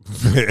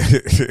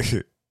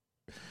 This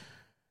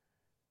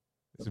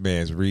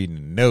man's reading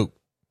a note.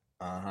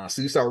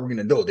 So you start reading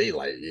the note. They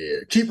like, yeah,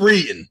 keep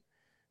reading.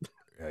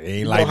 They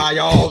ain't like how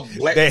y'all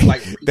black they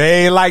like.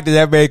 They ain't like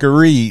that man can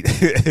read.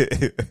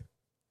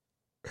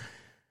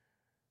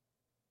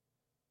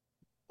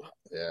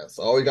 Yeah,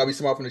 so always gotta be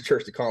somebody from the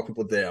church to calm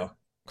people down.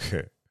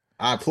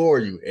 I implore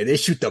you, and they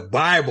shoot the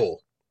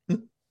Bible.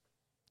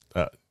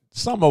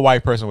 Something a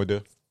white person would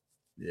do.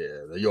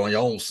 Yeah, you're on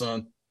your own,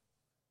 son.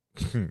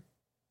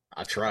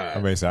 I tried.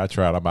 I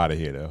tried. I'm out of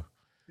here though.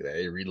 Yeah,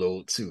 they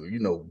reload too. You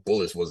know,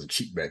 bullets wasn't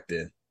cheap back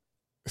then.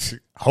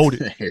 Hold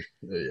it.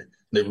 The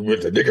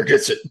nigga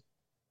gets it.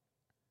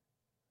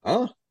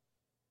 Huh?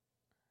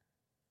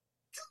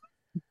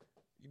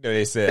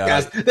 they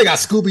said they got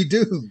Scooby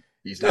Doo.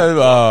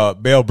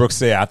 Mel Brooks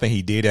said, I think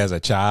he did as a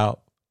child.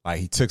 Like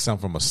he took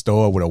something from a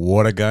store with a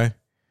water gun.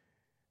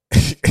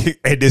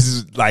 And this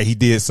is like he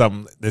did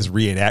something, this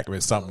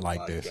reenactment, something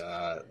like this.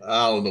 God.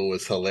 I don't know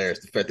what's hilarious.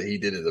 The fact that he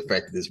did it, the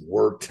fact that this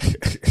worked.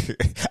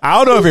 I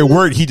don't know if it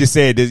worked. He just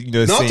said this,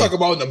 No, I'm talking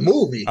about in the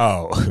movie.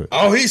 Oh,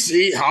 I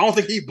don't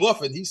think he's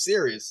bluffing. He's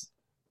serious.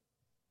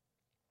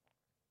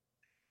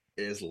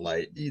 It's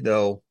like,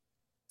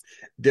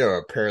 there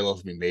are parallels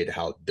to be made to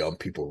how dumb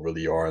people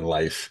really are in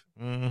life.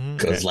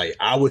 Because, like,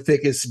 I would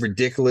think it's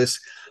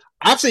ridiculous.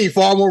 I've seen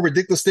far more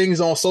ridiculous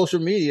things on social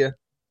media.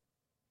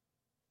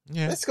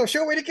 Yeah. Let's go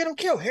show a way to get him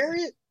killed.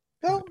 Harriet,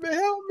 help me.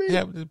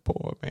 Help this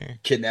poor man.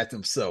 Kidnapped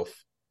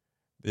himself.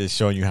 It's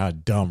showing you how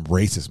dumb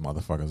racist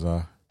motherfuckers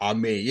are. I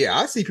mean, yeah,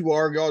 I see people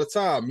argue all the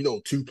time.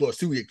 2 + 2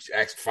 equals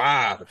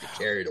 5 if you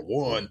carry the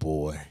 1. Oh,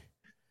 boy.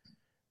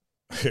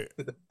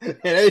 And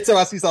every time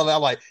I see something,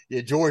 I'm like,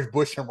 yeah, George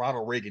Bush and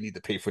Ronald Reagan need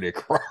to pay for their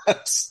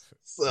crimes.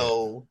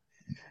 So,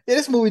 yeah,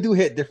 this movie do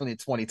hit differently in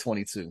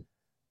 2022.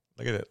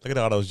 Look at it. Look at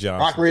all those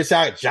Johnsons.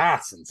 Rockridge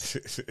Johnsons.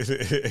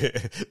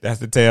 That's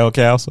the tail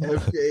council.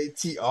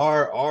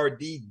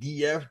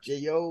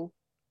 FKTRRDDFJO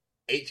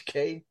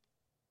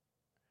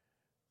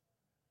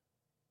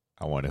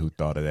I wonder who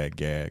thought of that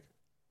gag.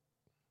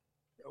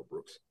 Mel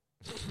Brooks.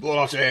 Blow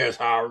out your ass,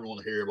 Howard. We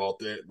want to hear about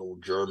that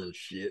old German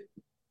shit.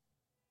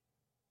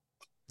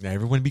 Now,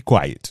 everyone be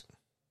quiet.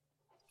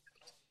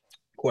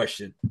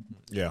 Question.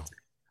 Yeah.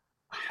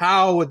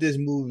 How would the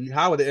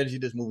energy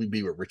of this movie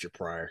be with Richard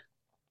Pryor?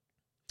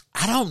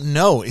 I don't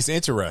know. It's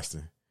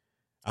interesting.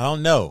 I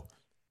don't know.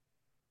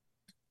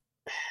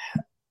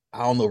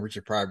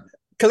 Richard Pryor.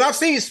 Because I've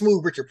seen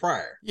smooth Richard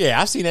Pryor. Yeah,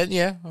 I've seen that.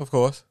 Yeah, of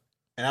course.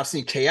 And I've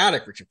seen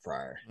chaotic Richard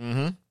Pryor.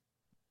 Mm-hmm.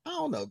 I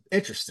don't know.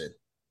 Interesting.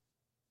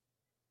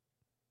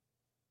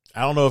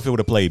 I don't know if it would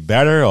have played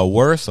better or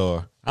worse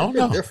or I don't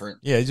know. Different.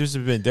 Yeah, it just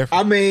been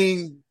different. I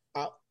mean,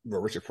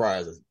 Richard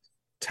Pryor is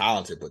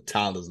talented, but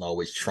talent doesn't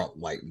always trump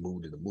like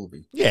mood in the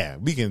movie. Yeah,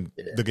 we can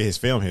look at his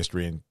film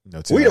history and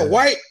we the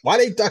white. Why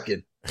they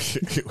ducking?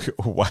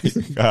 White.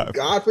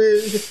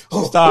 Godfrey.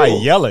 Start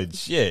yelling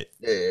shit.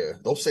 Yeah,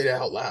 don't say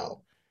that out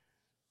loud.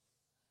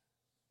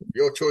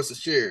 Your choice to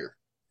share.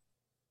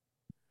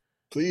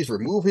 Please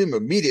remove him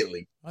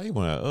immediately. Oh, they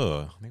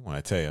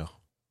want to tell.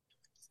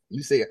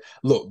 You say,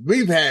 look,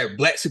 we've had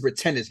black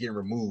superintendents getting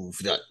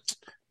removed.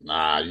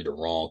 Nah, you're the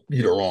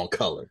wrong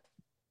color.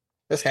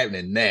 That's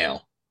happening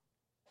now.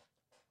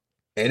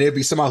 And it'd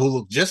be somebody who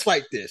looked just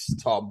like this,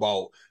 talking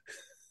about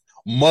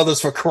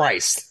mothers for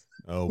Christ.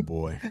 Oh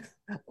boy.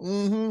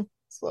 Mm-hmm.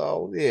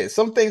 So yeah,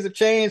 some things have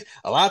changed.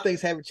 A lot of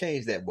things haven't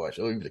changed that much.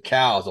 Even the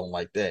cows don't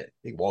like that.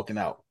 They walking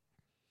out.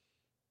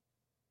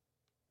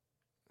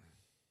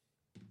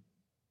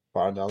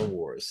 $5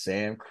 Wars,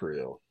 Sam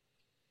Creel,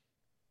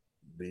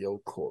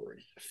 Leo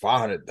Corey,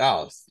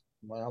 $500.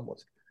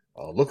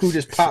 Look who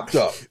just popped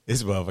up.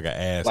 This motherfucker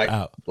ass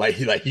out. Like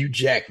Hugh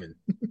Jackman.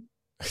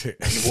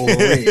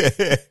 Wolverine.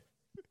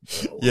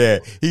 Yeah,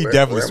 he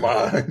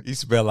definitely he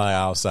smelled like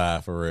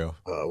outside for real.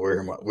 Where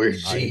am I?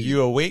 Where's G? Are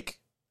you awake?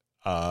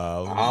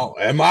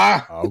 Am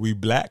I? Are we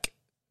black?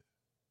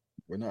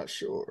 We're not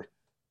sure.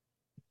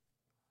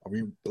 Are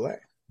we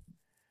black?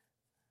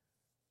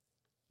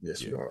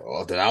 Yes, we are.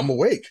 Oh, then I'm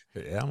awake.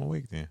 Yeah, I'm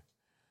awake then.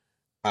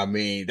 I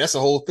mean, that's the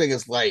whole thing.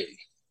 It's like,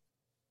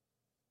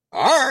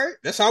 all right,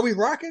 that's how we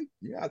rocking.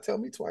 You gotta tell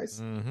me twice.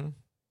 Mm-hmm.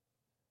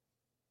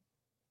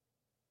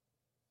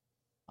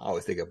 I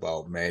always think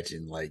about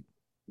imagine like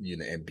you in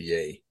the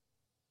NBA,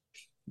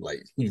 like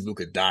you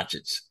Luka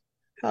Doncic.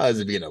 How does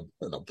it be in a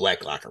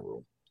black locker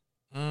room?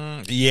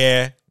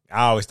 Yeah,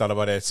 I always thought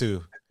about that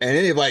too. And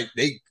then they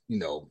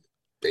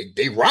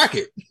rock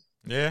it.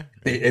 Yeah,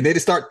 and they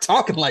just start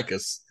talking like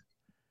us.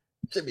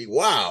 It should be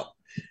wild.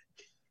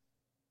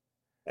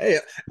 Hey,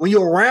 when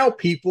you're around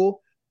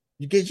people,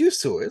 you get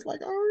used to it. It's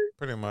like, all right.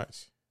 Pretty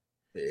much.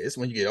 Yeah, it's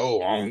when you get, I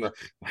don't know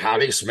how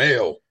they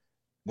smell,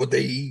 what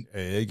they eat.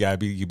 Hey,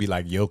 you be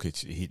like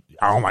Jokic.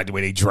 I don't like the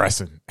way they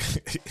dressing.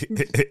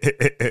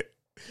 Jokic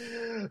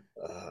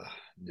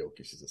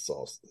is a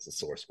sore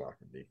spot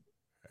for me.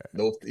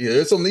 No,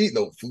 there's something to eat.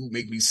 No food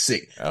make me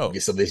sick. Oh,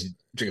 get something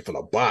drinking from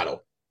a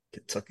bottle.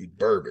 Kentucky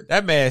bourbon.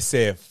 That man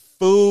said,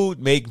 "Food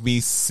make me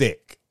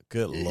sick."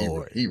 Good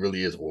Lord, he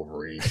really is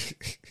Wolverine.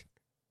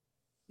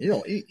 He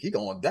don't eat, he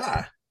gonna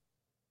die.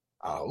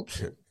 I hope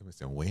so. It was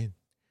a win.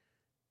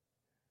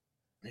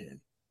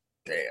 Man,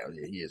 damn,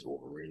 yeah, he is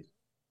Wolverine.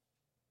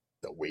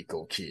 The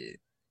Waco Kid.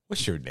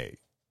 What's your name?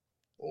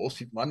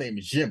 My name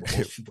is Jim.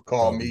 Most people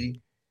call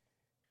me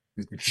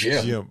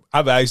Jim.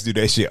 I used to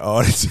do that shit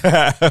all the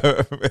time.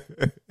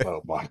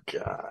 Oh my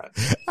God.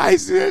 I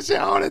used to do that shit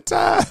all the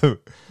time.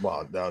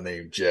 My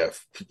name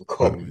Jeff. People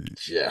call me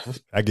Jeff.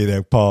 I get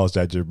that pause,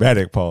 that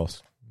dramatic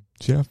pause.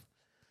 Jeff.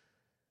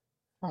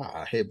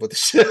 I hate but the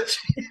shit.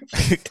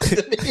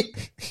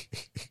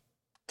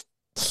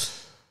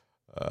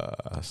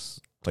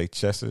 Play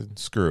chess and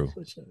screw.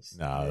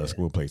 Nah, let's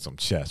go play some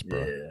chess, bro.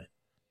 Yeah.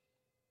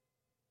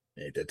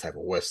 Ain't that type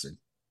of Western.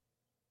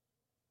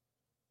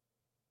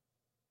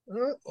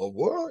 Oh,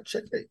 what?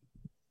 Check it.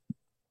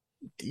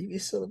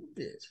 Devious son of a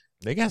bitch.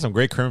 They got some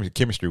great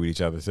chemistry with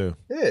each other too.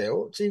 Yeah,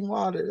 well, Gene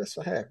Wilder, that's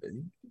what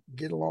happened. You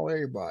get along with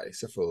everybody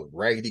except for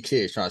Raggedy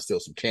Kids trying to steal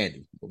some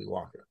candy. Willy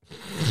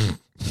Wonka.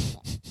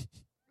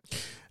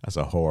 That's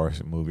a horror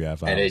movie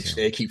I've And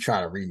they keep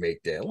trying to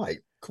remake that.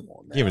 Like, come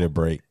on, man. Give it a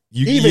break.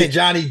 Even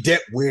Johnny Depp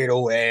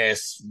weirdo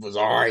ass was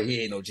all right.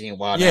 He ain't no Gene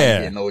Wilder. Yeah.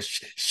 He ain't no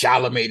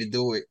Chalamet to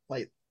do it.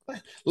 Like,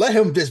 let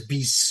him just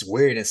be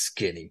weird and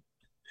skinny.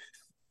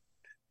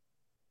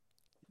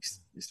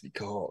 Used to be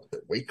called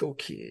the Waco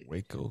Kid.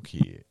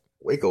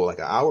 Waco, like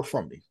an hour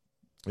from me.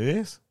 It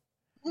is?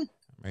 I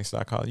may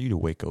start calling you the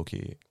Waco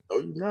Kid. No,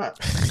 you're not.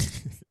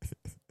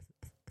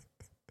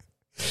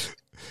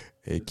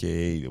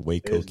 AKA the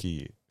Waco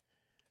Kid.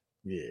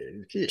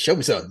 Yeah, kid, show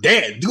me something.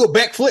 Dad, do a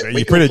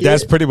backflip.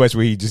 That's pretty much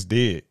what he just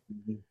did.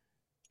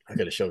 I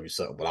gotta show you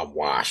something, but I'm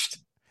washed.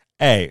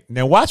 Hey,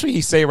 now watch what he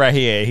say right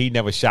here. He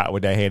never shot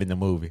with that hand in the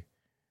movie.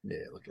 Yeah,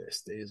 look at that.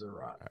 Stays a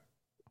rock.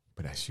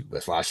 But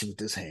that's why I shoot with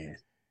this hand.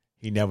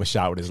 He never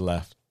shot with his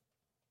left.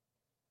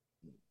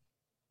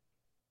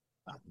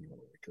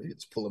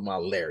 He's pulling my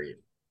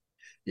lariat.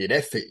 Yeah,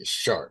 that fit is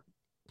sharp.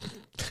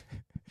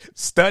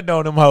 Stunting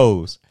on them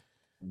hoes.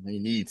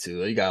 You need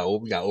to. We got to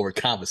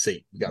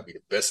overcompensate. You got to be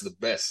the best of the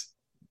best.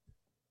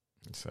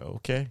 So,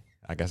 okay.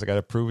 I guess I got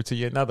to prove it to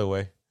you another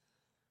way.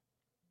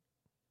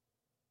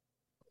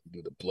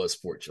 Do the blood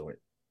sport joint.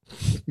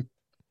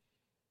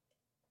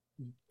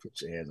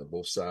 Put your hands on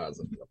both sides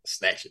and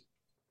snatch it.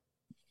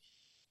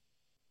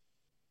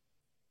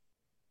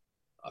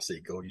 I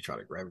say go. You try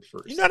to grab it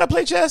first. You know how to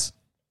play chess?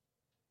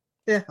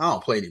 Yeah, I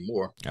don't play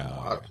anymore. I don't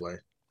know how to play.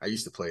 I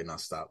used to play and I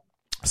stopped.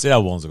 I said I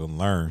wasn't going to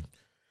learn.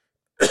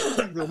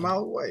 Go a mile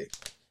away.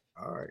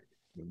 All right.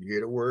 When you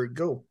hear the word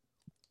go,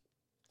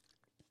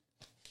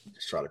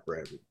 just try to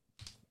grab it.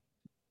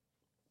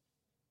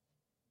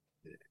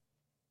 Yeah.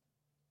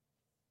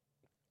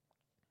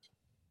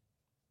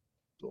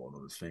 Blowing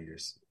on his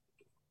fingers.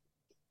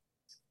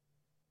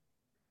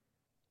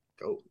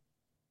 Go.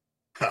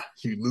 Ha,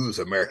 you lose,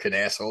 American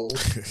asshole.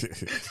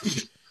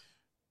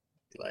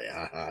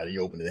 Like, he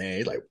opened his hand.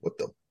 He's like, what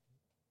the?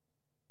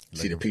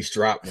 See the piece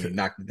drop when he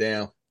knocked it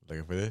down?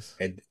 Looking for this?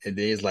 And then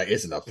it's like,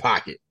 it's in a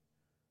pocket.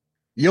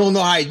 You don't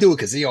know how he do it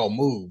because he don't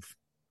move.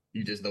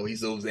 You just know he's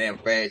so damn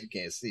fast you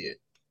can't see it.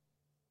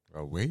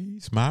 Oh,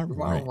 where's my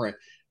rent?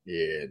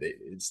 Yeah,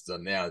 it's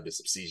done now. There's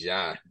some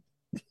CGI.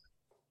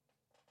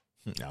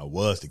 I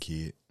was the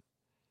kid.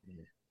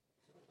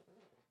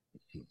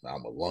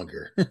 I'm a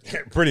lunger.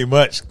 Pretty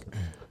much.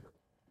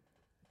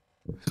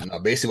 Now,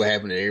 basically what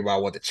happened is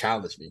everybody wanted to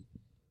challenge me.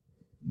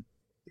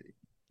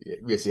 Yeah,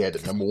 we actually had the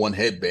 #1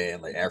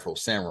 headband, like Afro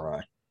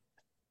Samurai.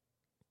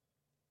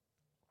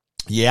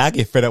 Yeah, I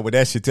get fed up with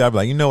that shit too. I'm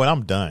like, you know what?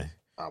 I'm done.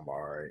 I'm all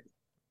right.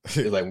 It's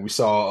like when we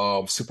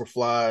saw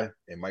Superfly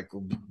and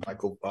Michael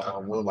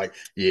Will, like,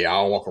 yeah,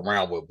 I'll walk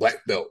around with a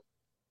black belt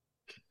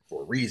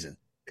for a reason.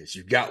 Because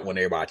you got one,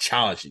 everybody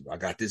challenge you. I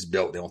got this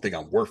belt. They don't think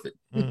I'm worth it.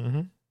 Mm-hmm.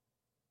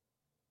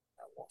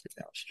 I walk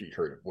down the street,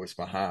 heard a voice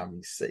behind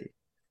me say,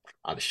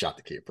 I'd have shot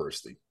the kid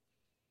personally.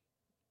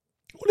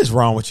 What is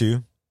wrong with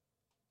you?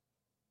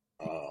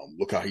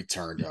 Look how he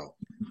turned out.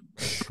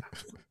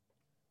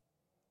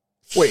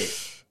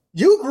 Wait,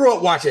 you grew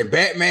up watching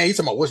Batman. You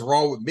talking about what's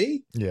wrong with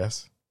me?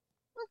 Yes.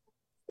 What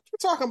you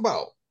talking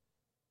about?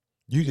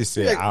 You just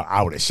said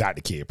I would have shot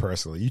the kid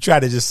personally. You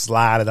tried to just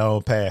slide it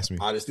on past me.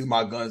 I just threw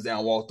my guns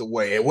down, walked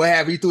away. And what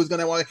happened? He threw his gun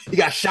down, he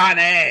got shot in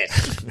the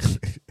ass.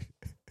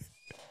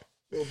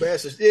 Little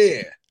bastard.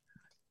 Yeah.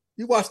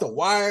 You watched The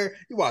Wire.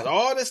 You watched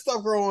all this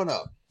stuff growing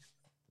up.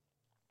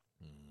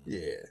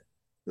 Yeah.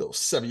 Little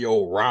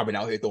 7-year-old Robin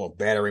out here throwing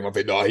battery in my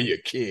face. No, he a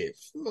kid.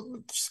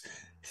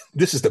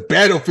 This is the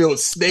battlefield,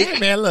 Snake. Hey,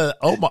 man, look,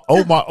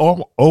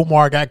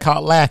 Omar got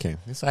caught lacking.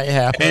 That's how it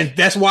happened. And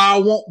that's why I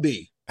won't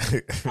be.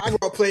 I grew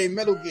up playing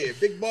Metal Gear.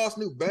 Big Boss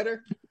knew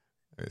better.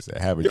 It's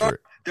a habit.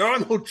 There are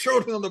no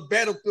children on the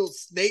battlefield,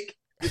 Snake.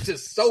 It's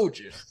just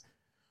soldiers.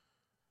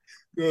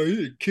 Oh,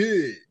 he's a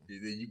kid.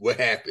 And then what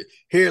happened?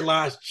 Here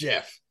lies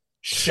Jeff.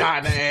 Shot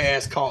in the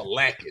ass, caught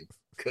lacking.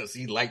 Because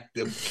he liked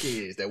them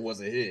kids that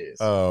wasn't his.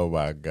 Oh,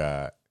 my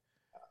God.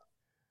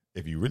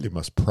 If you really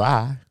must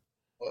pry.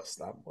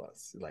 Must, I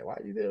must. Like, why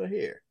are you down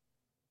here?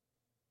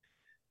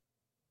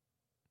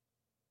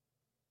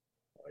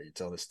 Oh, you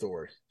telling the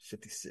story.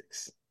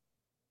 56.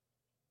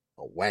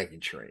 A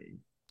wagon train.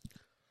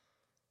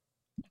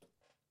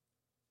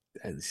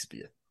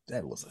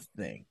 That was a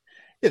thing.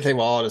 You think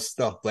about all the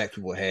stuff black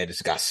people had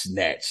just got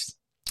snatched.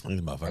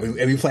 And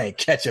we playing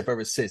catch up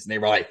ever since. And they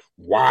were like,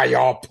 why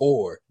y'all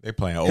poor? They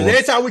playing Because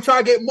every time we try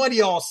to get money,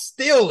 y'all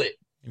steal it.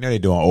 You know they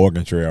doing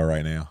Oregon Trail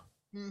right now.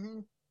 Mm-hmm.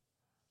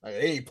 Like,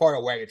 they ain't part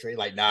of wagon train.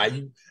 Like, nah,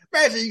 imagine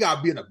you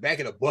gotta be in the back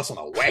of the bus on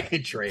a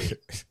wagon train.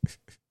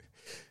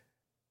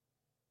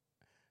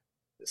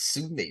 The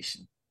Sioux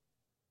Nation.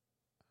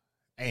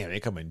 Damn,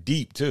 they coming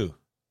deep too.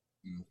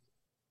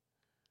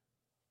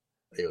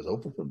 It was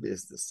open for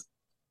business.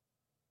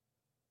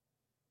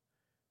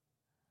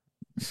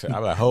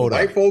 I'm like, hold on.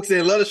 White folks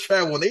didn't let us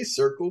travel when they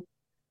circle.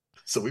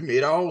 So we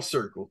made our own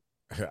circle.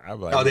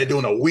 Like, now they're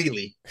doing a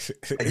wheelie.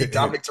 Like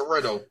Dominic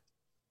Toretto.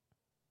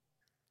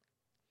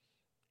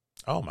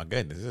 Oh my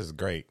goodness, this is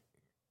great.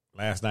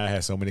 Last night I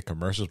had so many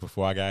commercials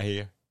before I got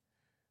here.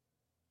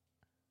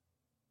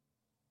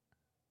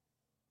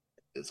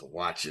 It's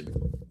watching.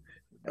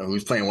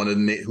 Who's playing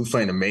who's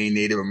playing the main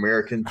Native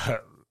American?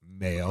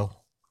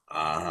 Male.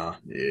 Yeah.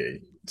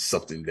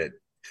 Something that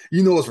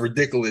it's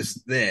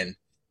ridiculous then.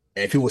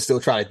 And people still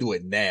try to do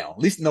it now. At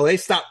least they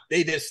stopped.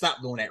 They just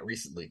stopped doing that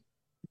recently.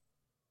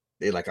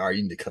 They're like, all right,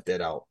 you need to cut that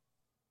out.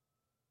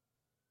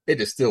 It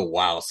is still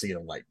wild seeing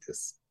them like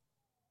this.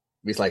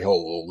 It's like,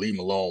 oh, well, leave him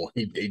alone.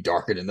 He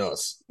darker than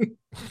us.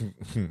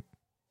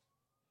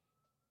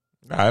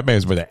 That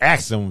man's with an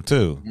accent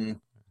too. Mm-hmm.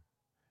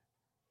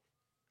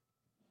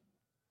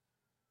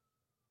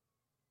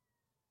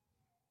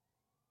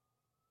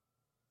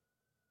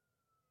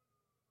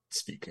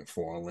 Speaking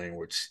foreign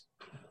language.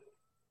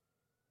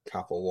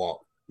 Copper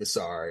walk. It's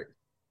all right.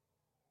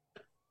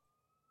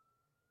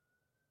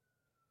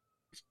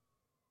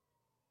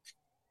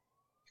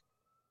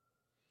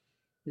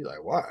 You're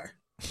like, why?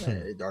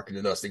 They darker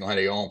than us. They're going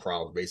to have their own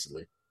problems,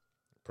 basically.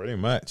 Pretty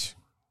much.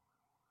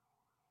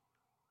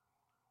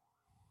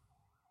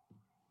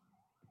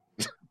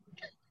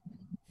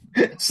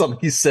 Something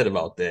he said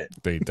about that.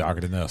 They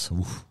darker than us.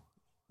 Oof.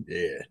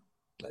 Yeah.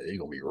 Like, they're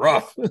going to be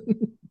rough.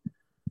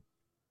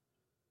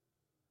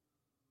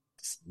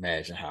 Just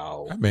imagine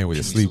how... That man with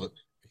the sleep.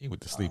 He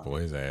went to sleep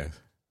on his ass.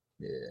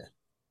 Yeah.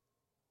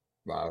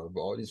 Wow,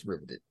 all these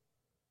riveted.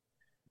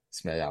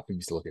 It's mad how people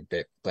used to look at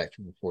black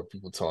people before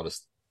people taught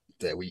us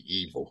that we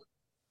evil.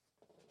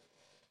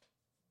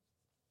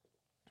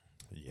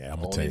 Yeah, I'm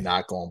gonna tell you.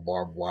 Knock on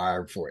barbed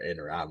wire before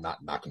entering. I'm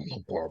not knocking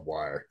on barbed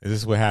wire. Is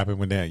this what happened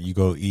when you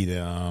go eat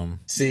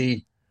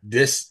See,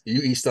 this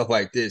you eat stuff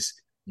like this,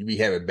 you be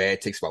having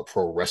bad takes about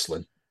pro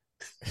wrestling.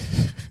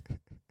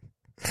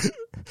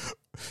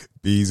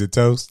 Bees and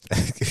toast.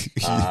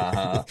 Bees.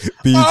 I'll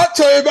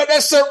tell you about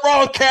that Seth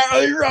Rollins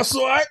cat you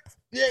wrestle, right?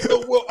 You ain't no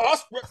Will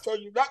Ospreay, tell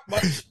you that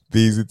much.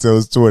 Bees and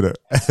toast Twitter.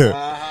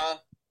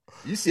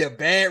 You see a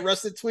bad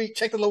wrestling tweet,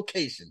 check the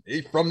location.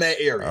 He's from that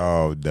area.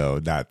 Oh no,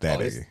 not that.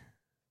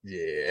 Yeah,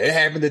 it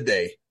happened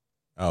today.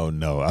 Oh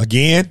no,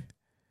 again?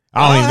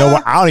 I don't even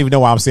know. I don't even know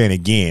why I'm saying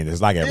again.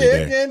 It's like every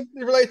day. Again,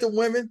 they relate to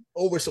women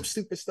over some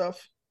stupid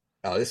stuff.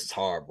 Oh, this is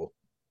horrible.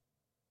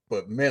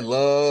 But men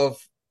love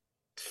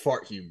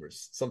fart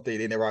humors. Something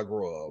they never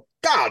outgrow of.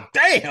 God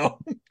damn.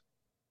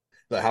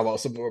 Like, how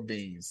about some more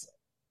bees?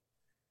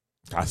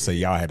 I say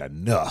y'all had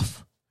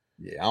enough.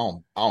 Yeah, I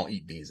don't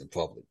eat bees in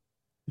public.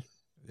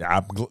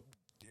 Yeah,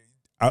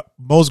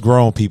 most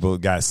grown people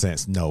got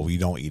sense. No, we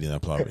don't eat it in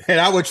public. And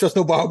I would trust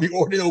nobody be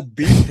ordering no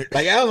beans.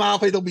 Like, I don't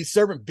think they'll be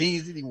serving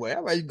beans anyway.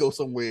 I'd rather go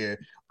somewhere.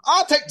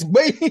 I'll take the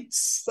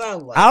beans.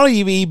 Like, I don't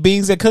even eat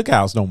beans at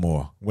cookouts no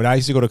more. When I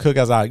used to go to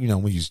cookouts, when you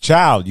was a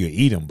child, you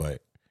eat them,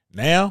 but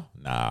now,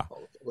 nah.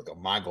 Oh, look at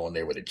my going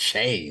there with a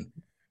chain.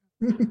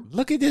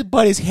 Look at this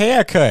buddy's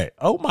haircut.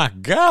 Oh my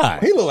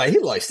God. He look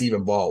like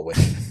Stephen Baldwin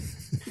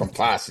from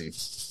Posse.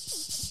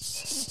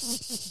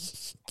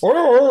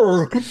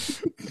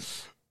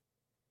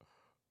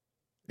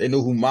 They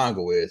know who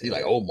Mongo is. He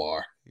like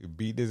Omar. He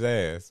beat his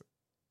ass.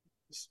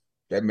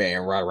 That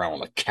man ride around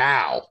on a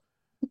cow.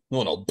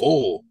 On a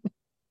bull.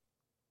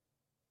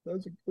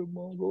 That's a good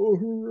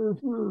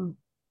Mongo.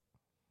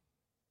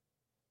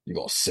 You're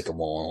gonna sick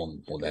him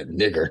on that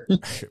nigger.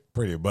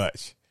 Pretty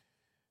much.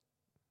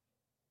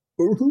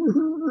 Go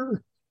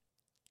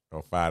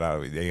find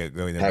out.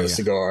 Have a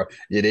cigar.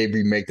 Yeah, they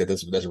remake that.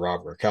 That's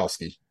Rob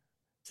Gronkowski.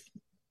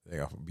 They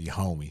gonna be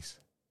homies.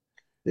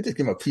 They just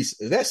give him a piece.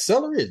 Is that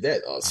celery? Is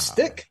that a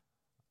stick?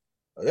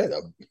 Is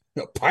that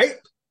a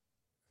pipe?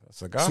 A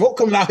cigar? Smoke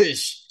coming out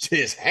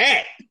his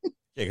hat. Yeah,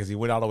 because he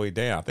went all the way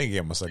down. I think he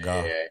gave him a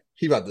cigar. Yeah,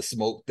 he about to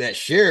smoke that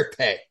sheriff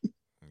pack.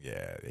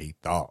 Yeah, he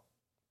thought.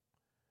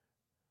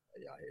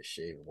 Y'all here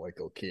shaving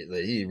Waco Kid.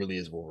 Like, he really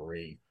is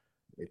Wolverine.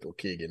 Waco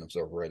Kid getting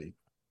himself ready.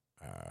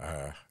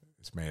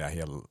 This man out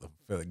here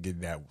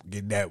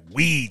getting that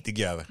weed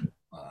together.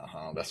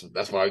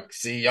 That's why I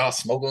see y'all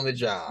smoking on the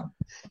job.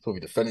 So we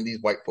defending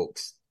these white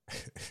folks.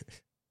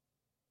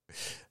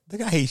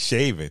 Look how he's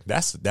shaving.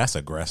 That's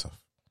aggressive.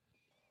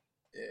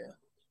 Yeah,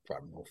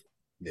 probably more.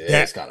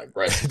 Yeah, it's kind of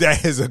aggressive.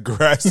 That is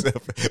aggressive.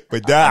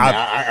 But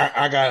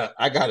I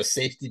got a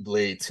safety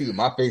blade too.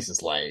 My face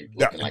is like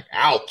looking like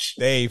ouch.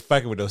 They ain't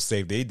fucking with those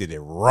safety. They did it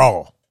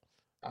raw.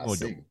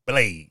 With the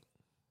blade.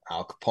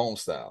 Al Capone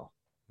style.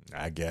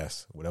 I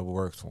guess whatever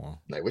works for him.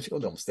 Like, what you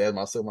gonna do? I'm stab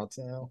myself in my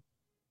town.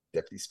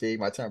 Deputy Spade,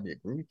 my time to be a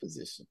groovy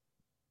position.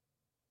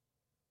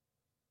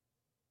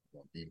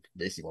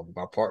 Basically, want to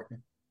be my partner.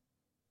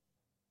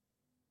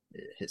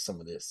 Yeah, hit some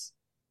of this.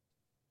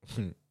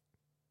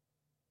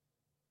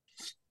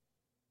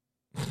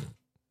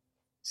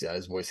 See how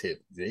his voice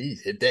hit? He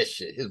hit that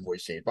shit. His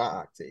voice changed 5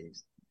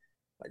 octaves.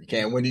 Like, you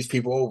can't win these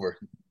people over.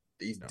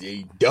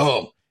 They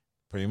dumb.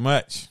 Pretty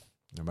much.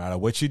 No matter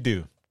what you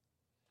do.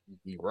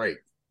 He right.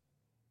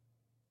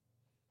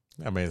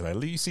 I mean, it's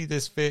like, you see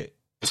this fit?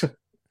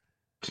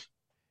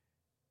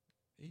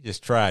 He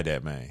just tried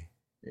that, man.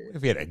 Yeah.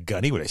 If he had a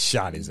gun, he would have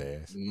shot his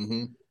ass.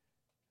 Mm-hmm.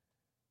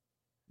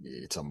 Yeah,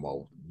 you're talking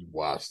about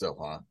wild stuff,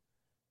 huh?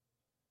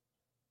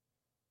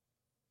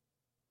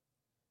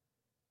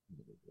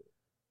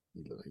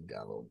 He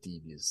got a little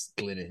devious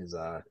glint in his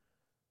eye.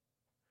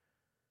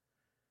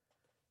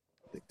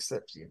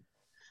 Except you.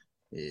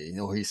 Yeah, you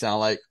know who he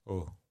sound like?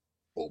 Oh.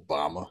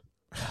 Obama.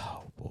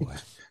 Oh, boy.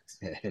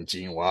 And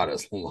Gene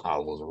Waters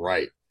was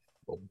right.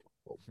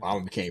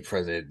 Obama became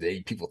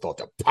president. People thought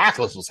the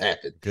apocalypse was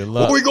happening. Good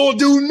luck. What we gonna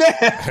do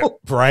now?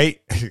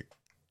 Right?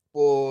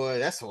 Boy,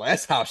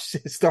 that's how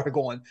shit started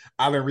going.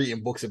 I've been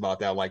reading books about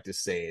that. I like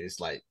this saying. It's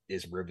like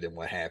it's riveting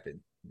what happened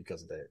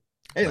because of that.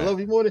 Hey, Right. love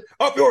you more than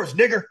up yours,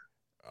 nigger.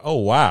 Oh,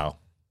 wow.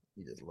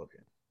 He just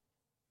looking.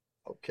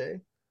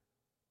 Okay.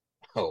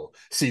 Oh,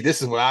 see,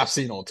 this is what I've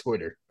seen on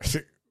Twitter.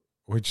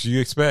 What you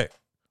expect?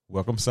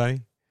 Welcome,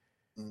 Sonny.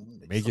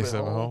 Mm-hmm. Make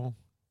yourself at home.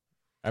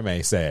 That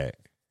man sad.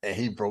 And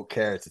he broke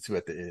character too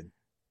at the end.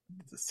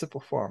 The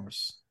simple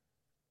farmers.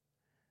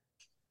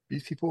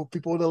 These people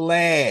of the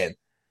land.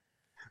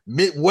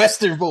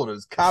 Midwestern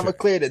voters. Common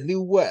clear the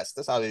New West.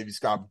 That's how they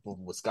describe people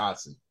from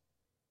Wisconsin.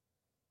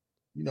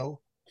 You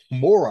know,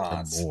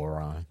 morons.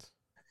 Morons.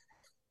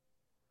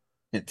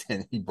 And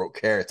then he broke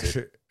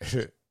character.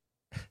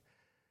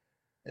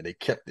 And they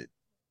kept it.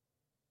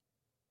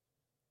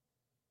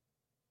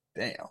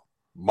 Damn.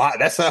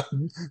 That's how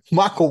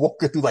Michael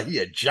walking through like he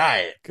a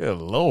giant. Good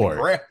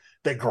Lord.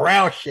 The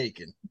ground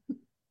shaking.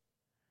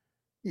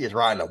 He is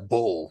riding a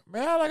bull.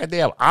 Man, like a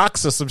damn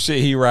ox or some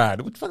shit he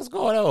riding. What the fuck's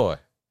going on?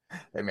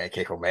 That man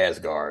came from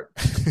Asgard.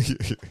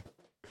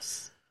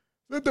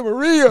 Santa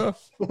Maria.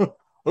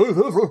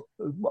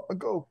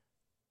 Go.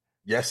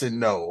 Yes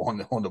and no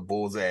on the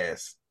bull's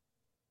ass.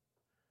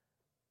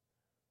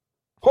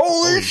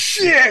 Holy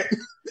shit!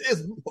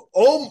 It's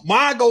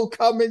Mongo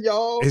coming,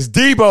 y'all. It's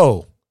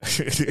Debo.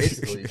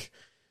 Basically,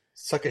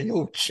 sucking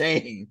your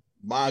chain.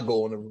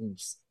 Mongo on the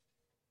roofs.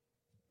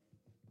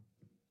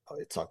 Oh,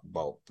 they talk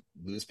about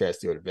this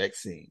past year the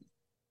vaccine.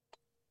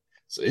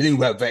 So they didn't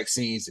have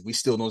vaccines. We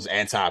still know it's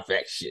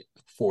anti-vax shit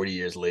 40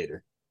 years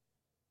later.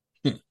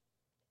 So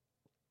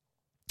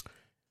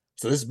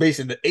this is based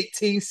in the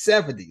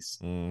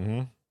 1870s.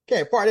 Mm-hmm.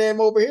 Can't party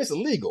them over here. It's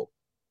illegal.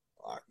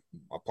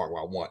 I'll park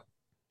where I want.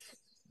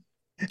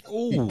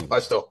 Ooh.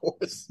 Punch the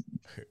horse.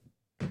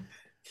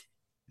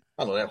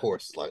 I know that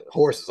horse. Like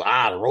horse is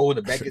roll in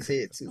the back of his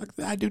head too. What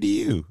did I do to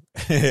you?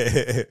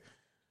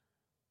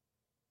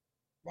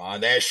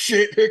 On that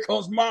shit, here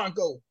comes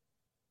Mongo.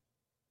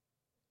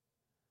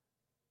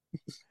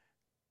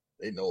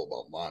 They know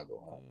about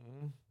Mongo. Huh?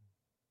 Mm-hmm.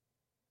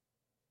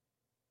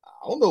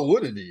 I don't know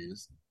what it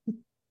is.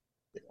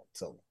 They gonna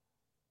tell me.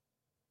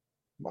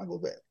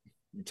 Mongo back.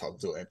 You talking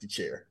to an empty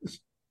chair.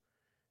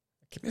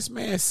 Can this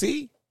man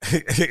see?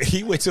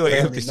 He went to an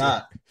Apparently empty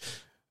not.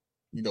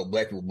 You know,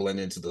 black people blend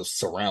into the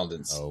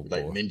surroundings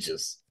like boy.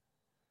 ninjas.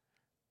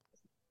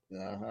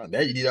 Now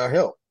you need our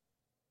help.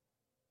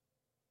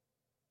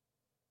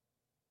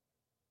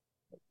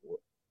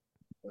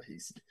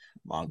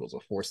 Mongo's a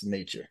force of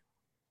nature.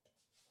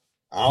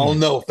 I don't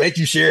know. Thank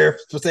you,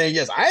 Sheriff, for saying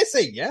yes. I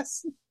say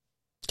yes.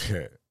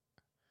 The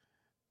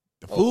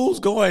fool's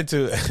going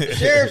to. The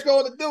sheriff's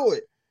going to do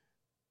it.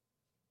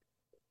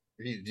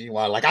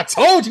 Like I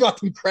told you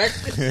about them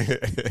cracks.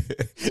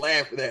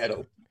 Laughing at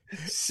him,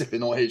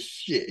 sipping on his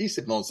shit. He's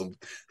sipping on some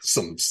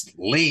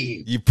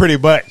lean. You pretty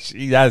much.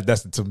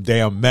 That's some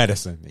damn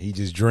medicine. He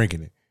just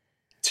drinking it.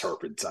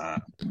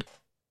 Turpentine.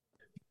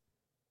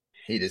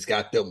 He just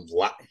got them.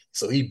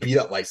 So he beat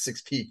up like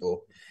 6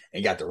 people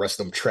and got the rest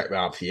of them trapped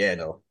on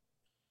piano.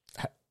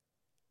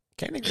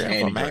 Candy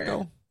Graham for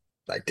Mango.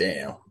 Like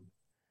damn.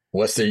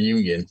 Western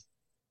Union.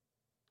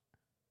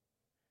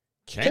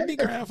 Candy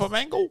Graham for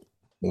Mango.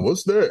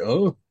 What's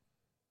that?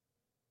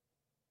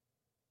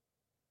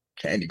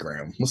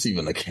 Candygram. What's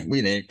even a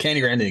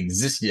Candygram didn't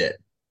exist yet.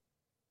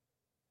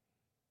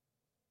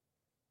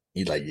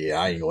 He's like, yeah,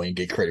 I ain't gonna even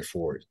get credit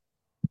for it.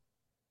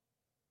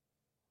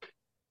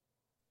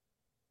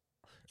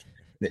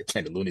 They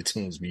playing the Looney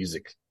Tunes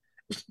music.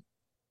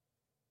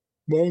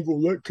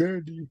 Mongo like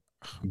candy.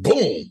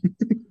 Boom.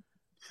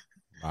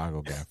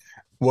 Mongo got.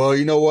 Well,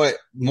 you know what?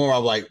 More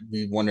of like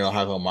we wonder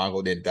how come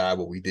Mongo didn't die,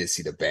 but we did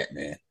see the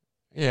Batman.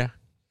 Yeah.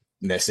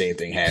 And that same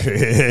thing happened.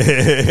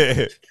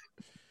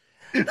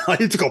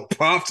 He took a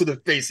prompt to the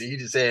face and he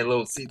just had a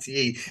little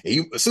CTE.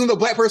 And as soon as the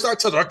black person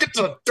started touching her, get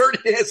the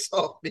dirty ass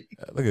off me.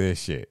 Look at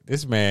this shit.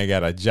 This man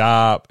got a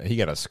job. He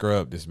got to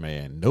scrub this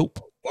man. Nope.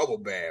 Bubble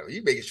bath. He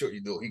making sure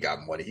you know he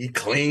got money. He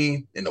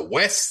clean in the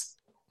West.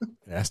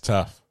 That's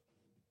tough.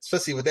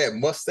 Especially with that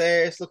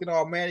mustache looking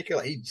all manicured.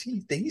 Like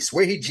he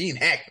swear he Gene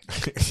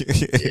Hackman.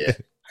 Yeah.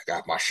 I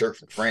got my shirt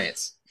from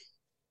France.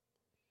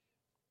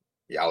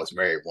 Yeah, I was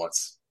married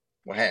once.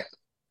 What happened?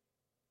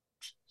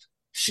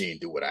 She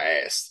didn't do what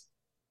I asked.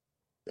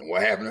 Then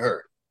what happened to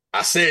her?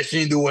 I said she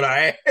didn't do what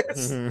I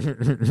asked.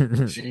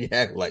 She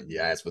acted like,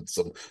 yeah, I asked for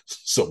some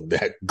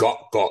that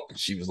gawk.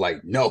 She was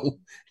like, no.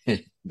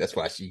 That's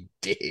why she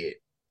did.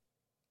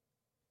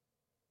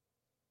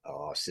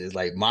 Oh, shit. It's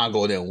like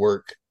Mongo didn't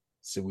work.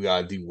 So we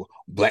gotta do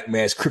Black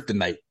Man's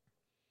Kryptonite.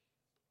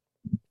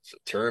 So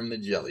turn the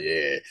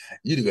jelly.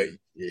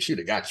 Yeah, she'd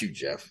have got you,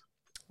 Jeff.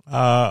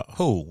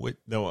 Who?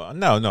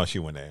 No, she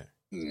wouldn't have.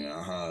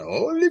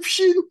 Oh, if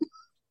she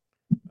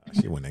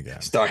wouldn't have got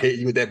me. Start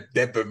hitting you with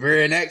that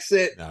Bavarian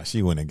accent. No,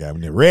 she wouldn't have got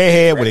me. The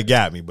redhead would have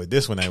got me, but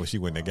this one she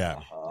wouldn't have got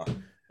me.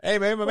 Hey,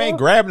 man, my man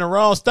grabbing the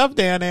wrong stuff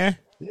down there.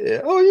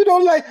 Yeah. Oh, you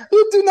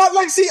do not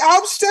like see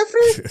I'm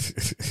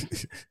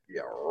Stephanie?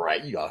 Yeah,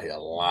 right. You out here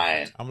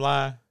lying. I'm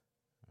lying.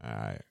 All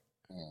right.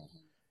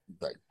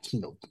 Like,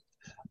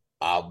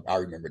 I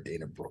remember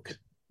Dana Brooke.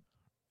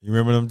 You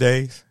remember them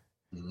days?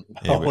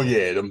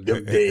 Yeah, them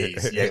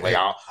days. Yeah, like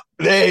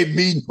they ain't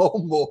me no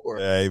more.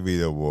 They ain't me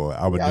no more.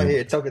 I'm out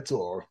here talking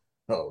to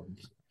a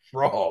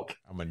frog.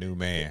 I'm a new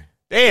man.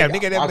 Damn,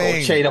 nigga, that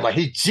man. Chain. I'm like,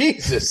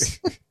 Jesus.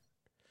 Look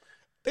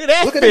at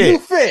that. Look at the new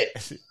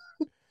fit.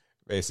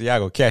 Man, so y'all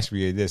gonna catch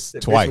me in this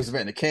that twice. Was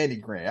in the candy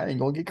grant. I ain't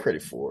gonna get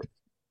credit for it.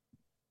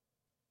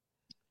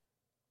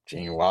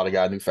 Gene Wilder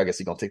got a new fit. I guess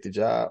he gonna take the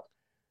job.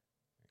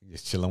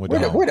 Just chilling with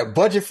where the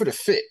budget for the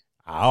fit?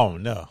 I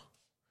don't know.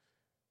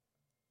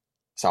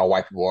 That's how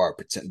white people are.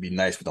 Pretend to be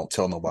nice, but don't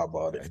tell nobody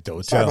about it.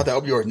 Don't Sorry tell. about that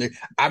up yours, nigga.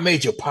 I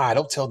made your pie.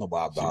 Don't tell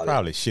nobody about it.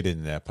 Probably shit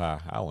in that pie.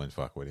 I wouldn't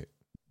fuck with it.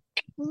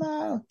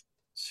 Nah.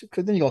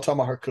 Because then you're gonna talk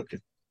about her cooking.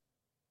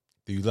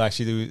 Do you like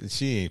she do?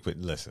 She ain't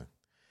putting. Listen,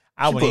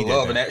 she put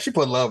love in that. She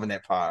put love in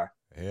that pie.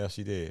 Hell,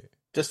 she did.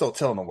 Just don't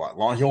tell nobody. As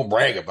long as you don't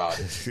brag about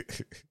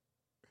it.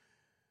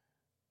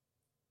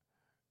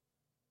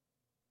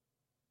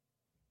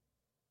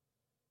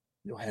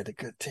 You had the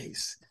good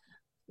taste.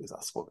 Because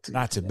I spoke to you.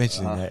 Not to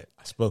mention that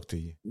I spoke to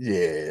you.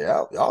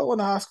 Yeah, I went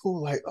to high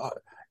school. Like,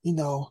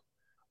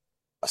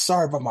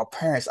 sorry about my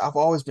parents. I've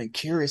always been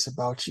curious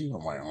about you.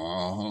 I'm like,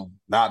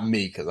 not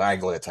me, because I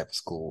ain't go to that type of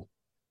school.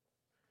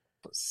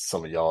 But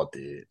some of y'all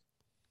did.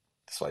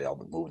 That's why y'all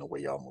been moving the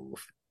way y'all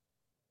move.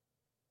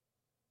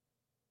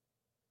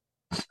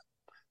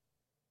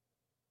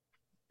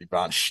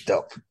 Yvonne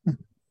Stupp. Yeah,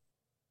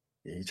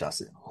 he trying to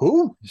say,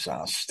 who?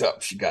 Yvonne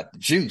Stupp. She got the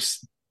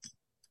juice.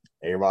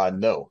 Everybody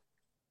know.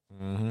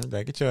 Mm-hmm.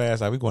 Like, get your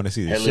ass out. We going to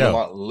see the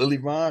show. Lily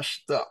Von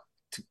Stupp.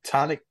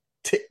 Teutonic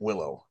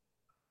Titwillow.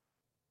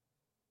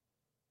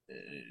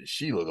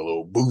 She look a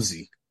little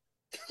boozy.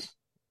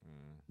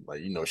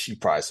 Like, she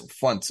probably some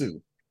fun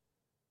too.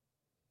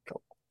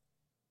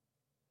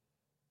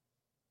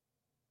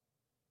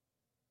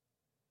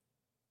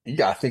 You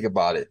gotta think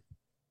about it.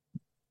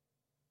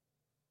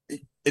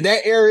 In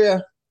that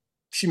area,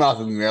 she might have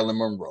been Marilyn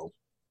Monroe.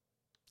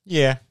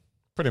 Yeah,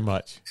 pretty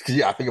much.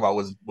 Because I think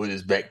about what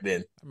is back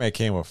then. That man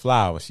came with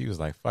flowers. She was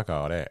like, fuck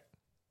all that.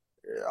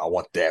 Yeah, I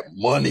want that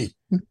money.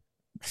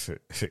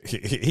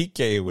 He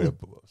came with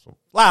some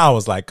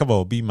flowers, like, come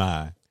on, be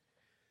mine.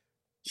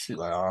 She's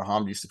like,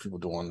 I'm used to people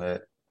doing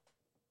that.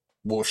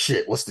 Well,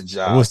 shit, what's the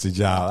job? What's the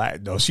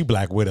job? No, she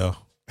Black Widow.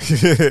 What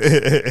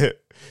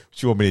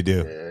you want me to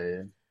do?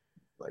 Yeah.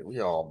 Like, we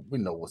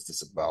know what's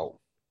this about.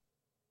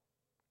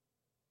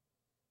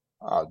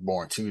 I was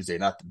born Tuesday,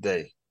 not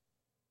today.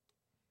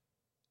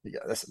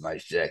 Yeah, that's a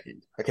nice jacket.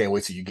 I can't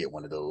wait till you get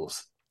one of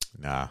those.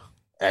 Nah.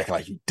 Acting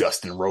like you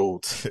Dustin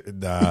Rhodes.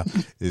 Nah.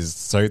 There's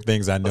certain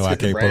things I know I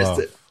can't pull off.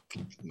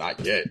 Not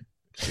yet.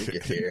 She'll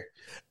get there.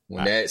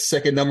 When that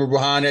second number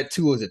behind that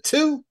 2 is a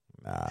 2.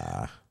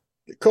 Nah.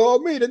 They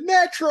call me the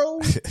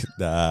Natural.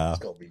 Nah. It's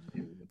gonna be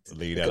you.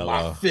 Leave that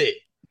alone. Fit.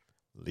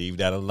 Leave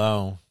that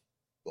alone.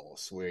 Gonna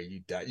swear you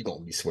die. You're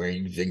gonna be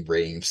swearing you Ving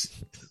Brames.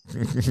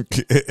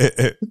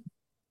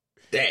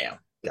 Damn.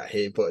 Got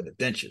head put in the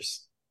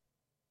dentures.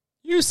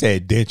 You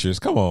said dentures.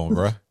 Come on,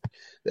 bro.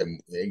 They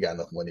ain't got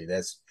enough money.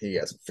 He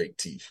got some fake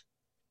teeth.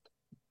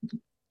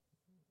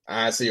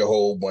 I see a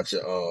whole bunch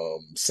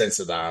of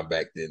Sensodyne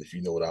back then, if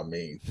you know what I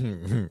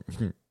mean.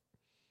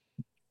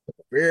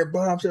 Very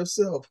bombs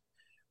yourself.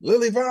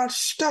 Lily Von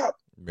Stupp.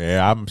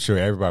 Man, I'm sure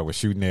everybody was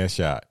shooting their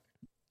shot.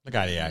 Look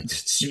how they acting.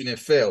 Shooting and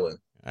failing.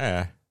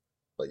 Yeah.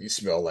 Like, you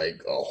smell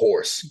like a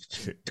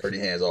horse. Dirty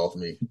hands off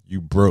me. You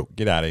broke.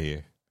 Get out of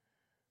here.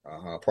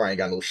 Probably ain't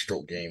got no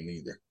stroke game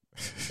either.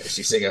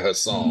 She's singing her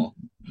song.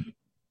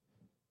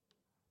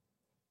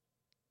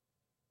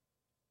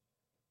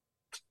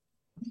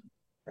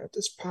 At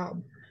this pop.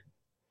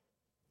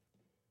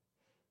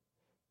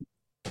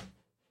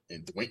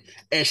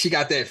 And she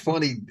got that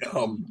funny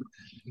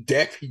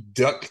Daffy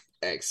Duck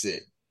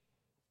accent.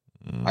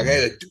 I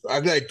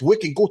gotta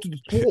dwick and go to the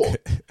store.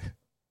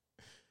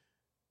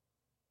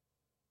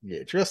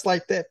 Yeah, just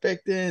like that back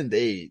then,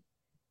 they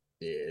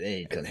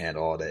couldn't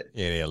handle all that.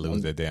 Yeah, they'll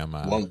lose their damn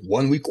mind.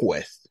 One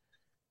request.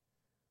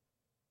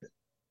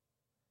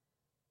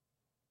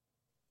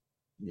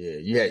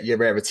 Yeah, you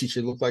ever have a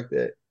teacher look like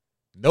that?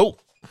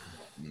 Nope.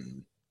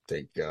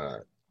 Thank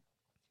God.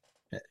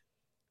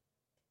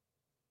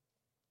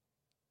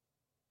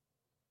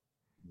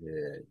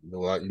 Yeah, you know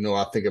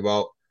what I think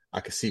about? I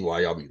can see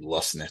why y'all be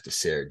lusting after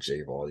Sarah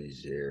J. all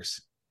these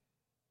years.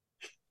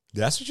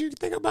 That's what you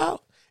think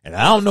about? And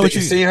I don't know what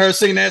you seen her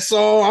sing that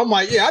song. I'm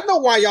like, yeah, I know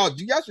why y'all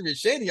do. Y'all should be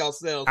ashamed of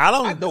yourselves. I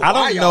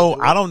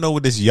don't know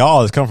what this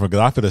y'all is coming from, because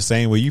I feel the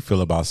same way you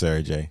feel about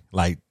Sarah J.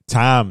 Like,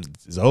 time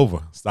is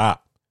over.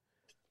 Stop.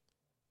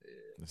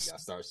 You gotta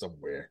start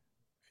somewhere.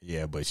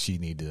 Yeah, but she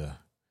need to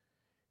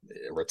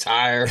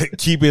retire.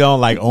 Keep it on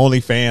like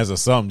OnlyFans or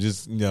something.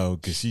 Just,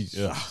 because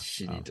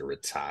she need to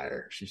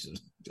retire. She should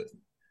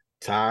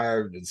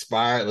tired,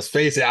 inspired. Let's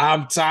face it,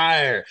 I'm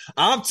tired.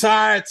 I'm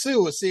tired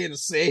too of seeing the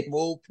same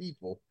old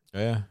people.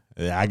 Yeah,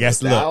 I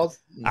guess. Look,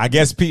 I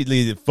guess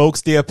folks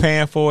still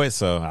paying for it,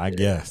 so I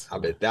guess.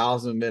 I've been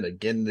 1,000 men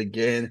again and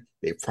again.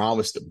 They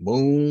promised the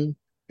moon.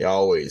 They're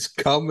always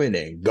coming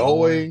and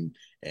going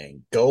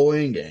and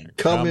going and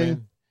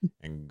coming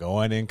and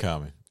going and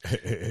coming,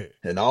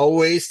 and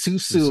always too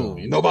soon.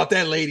 You know about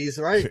that, ladies,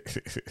 right?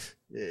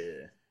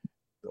 Yeah.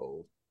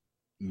 So,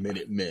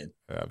 minute men.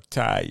 I'm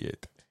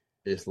tired.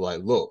 It's like,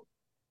 look,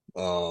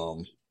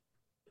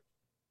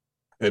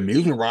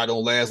 amusement ride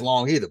don't last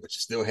long either, but you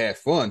still had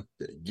fun.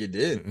 Get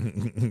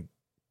in.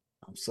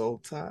 I'm so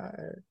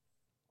tired.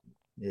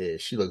 Yeah,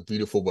 she looks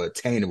beautiful but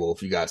attainable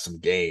if you got some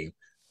game.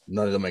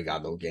 None of them ain't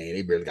got no game.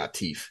 They barely got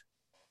teeth.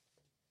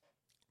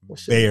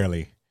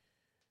 Barely.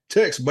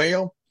 Text,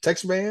 ma'am.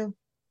 Text, ma'am.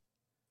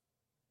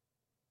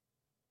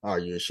 Are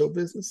you in show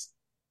business?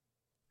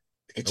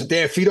 Get your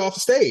damn feet off the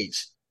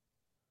stage.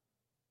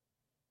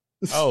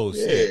 Oh,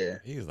 shit. Yeah.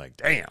 He was like,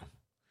 damn.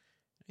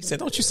 He said,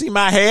 don't you see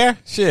my hair?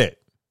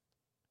 Shit.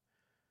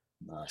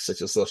 Nah, set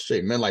yourself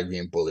straight. Men like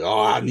being bullied.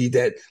 Oh, I need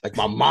that like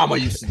my mama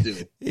used to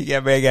do. He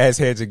got his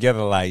head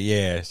together like,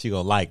 yeah, she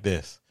gonna like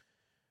this.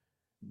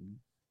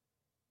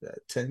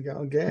 That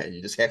 10-gallon gas.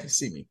 You just happy to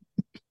see me.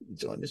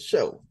 Join the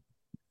show.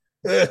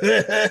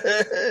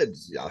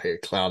 Y'all here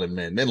clowning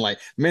men.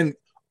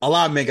 A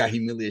lot of men got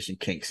humiliation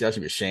kinks. Y'all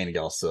should be ashamed of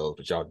yourselves,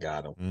 but y'all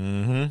got them.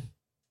 Mm-hmm.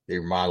 They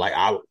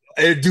remind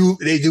they do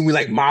me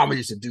like mama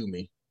used to do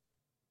me.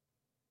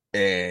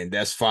 And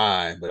that's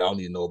fine, but I don't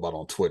need to know about it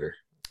on Twitter.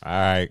 All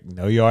right.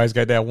 No, you always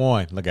got that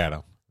one. Look at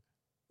him.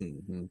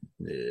 Mm-hmm.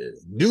 Yeah.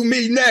 Do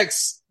me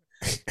next.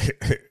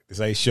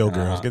 This ain't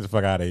showgirls. Get the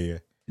fuck out of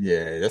here.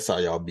 Yeah, that's how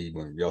y'all be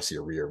when y'all see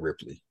a Rhea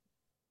Ripley.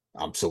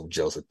 I'm so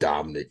jealous of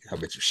Dominic. I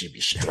bet you she'd be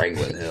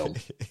strangling him.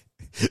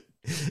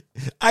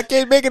 I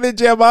can't make it in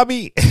jail,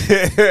 mommy.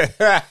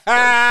 Oh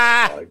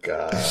my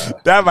God.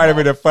 That might have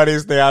been the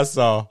funniest thing I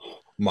saw.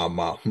 My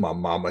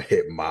mama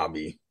hit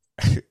mommy.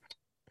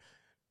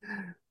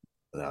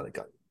 Now they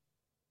got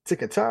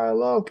sick and tired,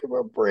 love. Give her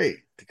a break.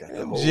 They got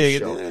the whole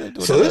show.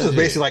 So this is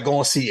basically like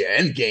going to see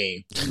an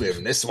Endgame. You live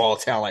in this small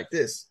town like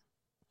this.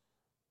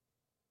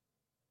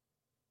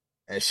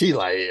 And she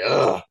like,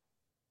 ugh.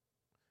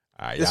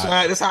 Right,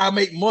 this how I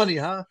make money,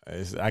 huh?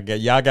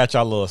 Y'all got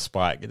y'all little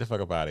spot. Get the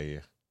fuck up out of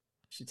here.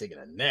 She taking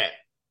a nap.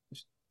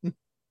 You've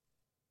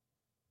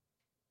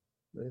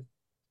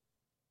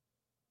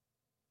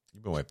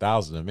been with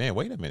thousands of men.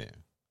 Wait a minute.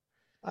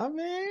 I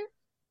mean,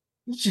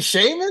 she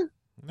shaming?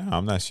 No,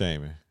 I'm not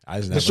shaming.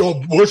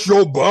 What's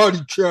your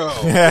body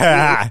count?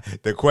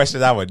 The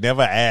question I would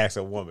never ask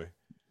a woman.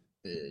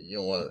 Yeah, you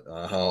don't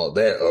want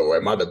that. Oh,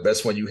 am I the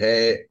best one you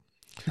had?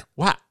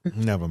 What?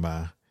 Never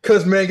mind.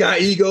 Cause men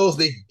got egos,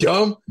 they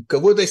dumb.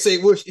 Cause what they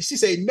say, she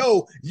say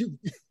no.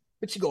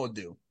 What you gonna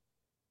do?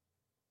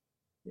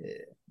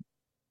 Yeah,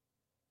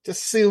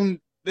 let's assume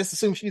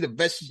she's the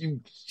best.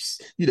 You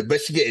the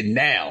best you getting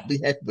now. Be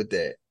happy with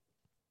that.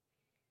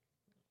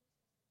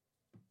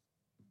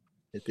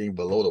 Anything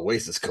below the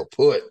waist is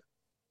kaput.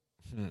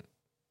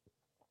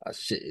 That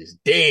shit is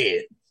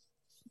dead.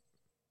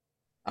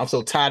 I'm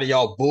so tired of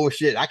y'all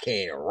bullshit. I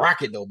can't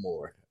rock it no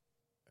more.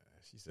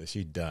 She said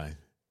she done.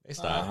 They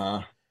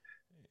started.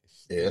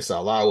 Yeah, that's how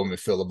a lot of women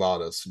feel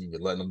about us. We've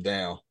been letting them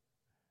down.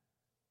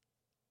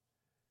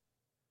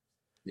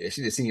 Yeah,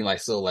 she just seemed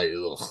like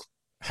ugh.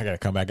 I gotta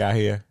come back out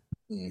here.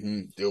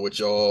 Mm-hmm. Deal with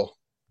y'all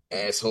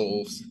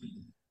assholes.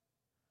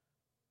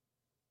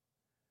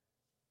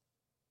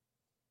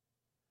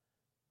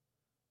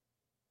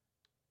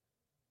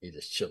 He's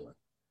just chilling.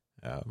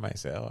 I might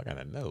say, I got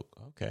a note.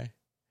 Okay.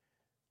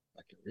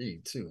 I can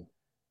read too.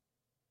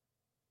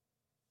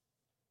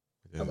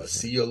 I'm going to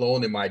see you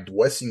alone in my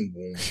dressing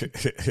room.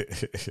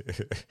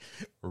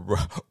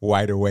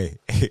 Right away.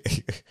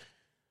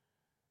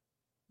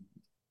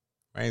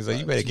 Man, so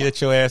you better get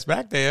your ass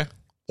back there.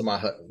 To my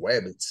hunting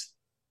rabbits.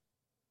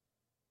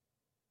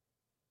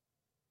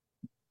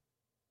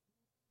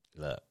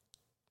 Look,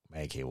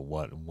 man came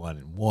with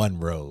one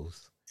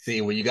rose.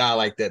 See, when you got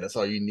like that, that's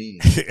all you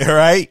need.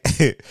 Right?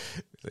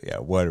 Yeah,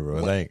 one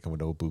rose. I ain't coming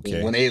with no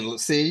bouquet. When they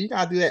see, you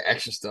gotta do that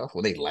extra stuff.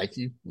 When they like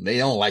you, when they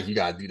don't like you,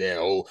 gotta do that.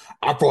 Oh,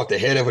 I brought the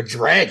head of a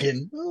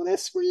dragon. Oh,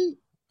 that's sweet.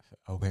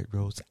 Oh, wait,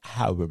 Rose,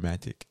 how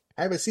romantic.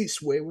 Have a seat,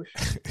 Swayward.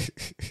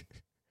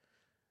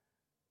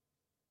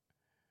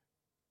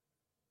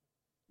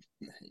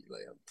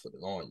 Put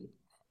it on you.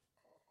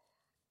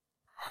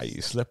 Are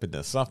you slipping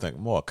to something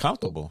more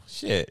comfortable?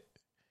 Shit.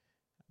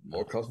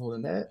 More comfortable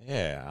than that?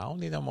 Yeah, I don't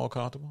need no more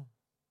comfortable.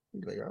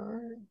 He's like, all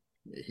right.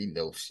 Yeah, he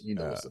knows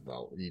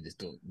about. You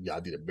just you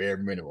gotta do the bare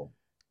minimum.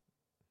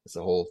 It's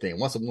the whole thing.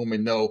 Once a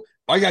woman know,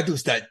 all you gotta do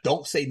is that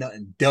don't say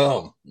nothing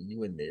dumb.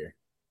 You in there.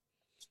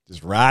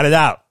 Just ride it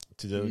out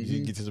till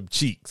you get to some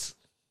cheeks.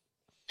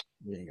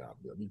 You ain't gotta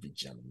be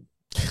gentlemen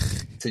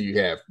until you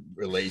have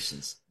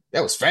relations.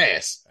 That was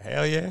fast.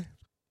 Hell yeah.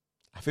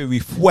 I feel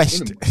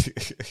refreshed.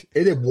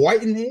 Is it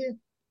white in here?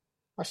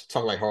 I should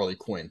talk like Harley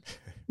Quinn.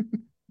 I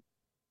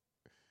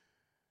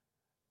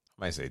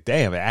might say,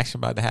 damn, action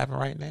about to happen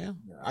right now.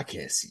 I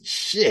can't see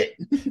shit.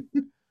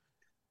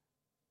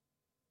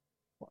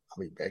 I'll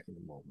be back in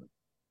a moment.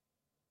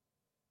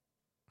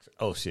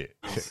 Oh shit.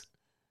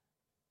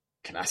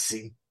 Can I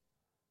see?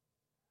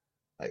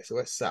 Like, so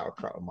that's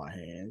sauerkraut in my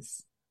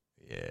hands.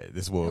 Yeah,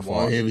 this will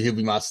he'll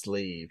be my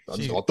slave. I'm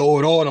just gonna throw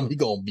it on him. He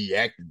gonna be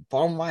acting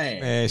palm of my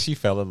hand. Man, she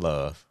fell in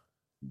love.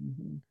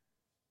 Mm-hmm.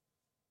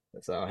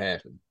 That's how it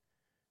happened.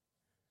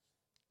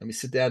 Let me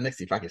sit down next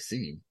to you if I can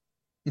see him.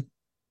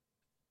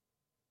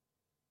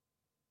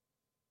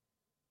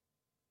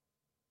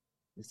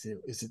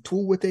 Is it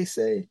true what they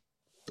say?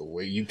 The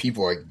way you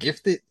people are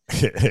gifted.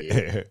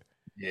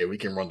 Yeah, we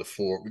can run the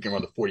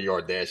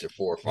 40-yard dash at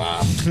 4 or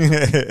 5.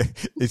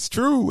 It's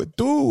true.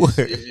 Dude.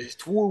 It's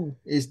true.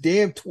 It's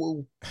damn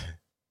true.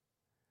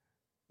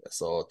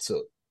 That's all it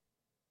took.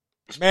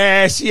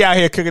 Man, she out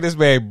here cooking this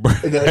man.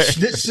 The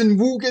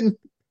Schnitzenwogen.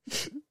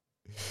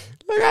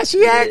 Look how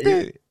she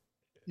acted.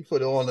 You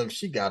put it on them.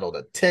 She got all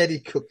the Teddy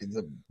cooking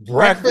the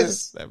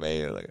breakfast. That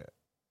man, like,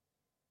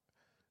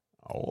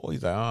 oh,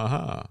 he's like,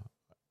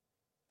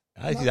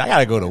 I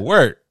gotta go to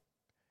work.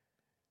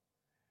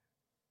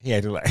 He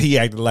acted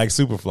like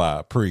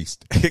Superfly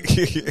Priest.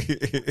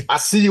 I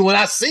see you when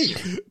I see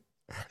you.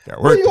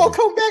 When you gonna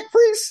come back,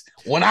 Priest?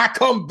 When I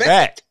come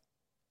back.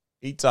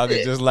 He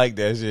talking just like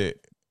that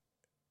shit.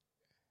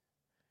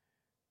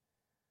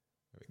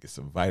 Get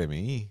some vitamin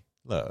E.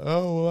 Look,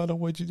 oh, I don't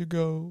want you to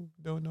go.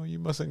 No, you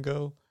mustn't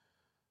go.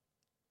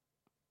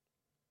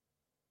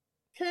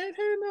 Can't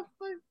hear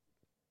nothing.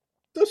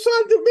 The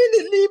sun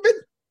minute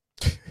leaving.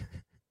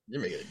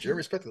 You're making a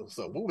German spectacle.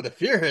 So what would the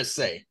Führer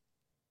say?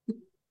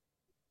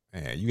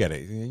 Man,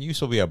 you supposed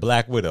to be a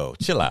Black Widow.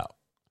 Chill out.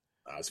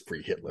 It's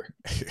pre-Hitler.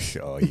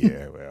 Oh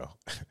yeah, well.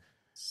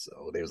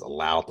 So they was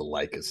allowed to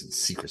like us in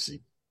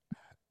secrecy.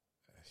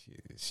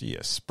 She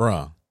is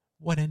sprung.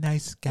 What a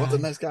nice guy. What a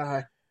nice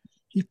guy.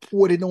 He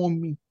poured it on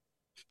me.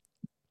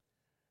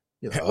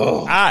 Like,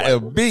 oh, I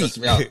am beat.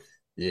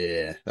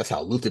 Yeah, that's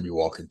how Luther be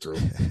walking through.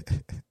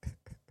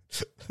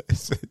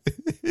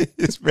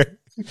 This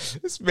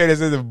man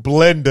is in the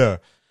blender.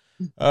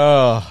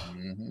 Oh.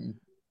 Mm-hmm.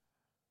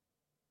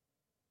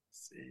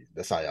 See,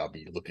 that's how y'all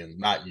be looking.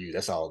 Not you.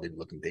 That's how they be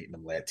looking dating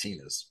them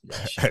Latinas.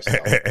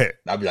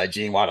 I'll be like,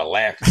 Gene Wilder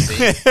laughing.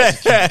 See,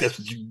 that's what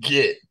you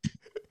get.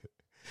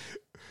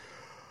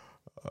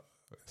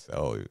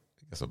 So,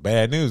 got some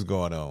bad news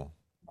going on.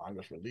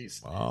 Manga's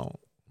released.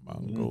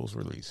 Manga's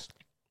released.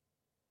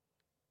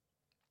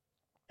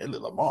 Hey,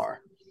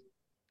 Lamar.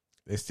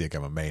 They still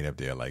got my main up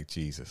there like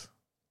Jesus.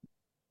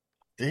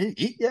 Did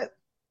he eat yet?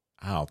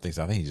 I don't think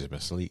so. I think he just been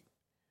asleep.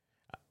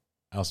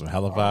 I was some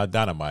hellified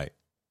dynamite.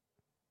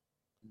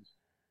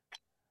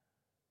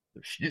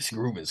 This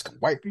Rubens can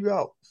wipe you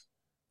out.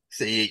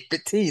 Say he ate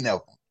 15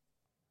 of them.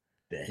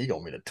 Then he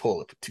gonna be in the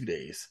toilet for 2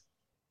 days.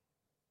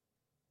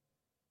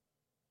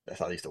 That's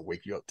how they used to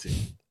wake you up too.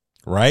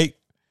 Right?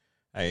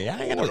 Hey, I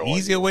ain't got no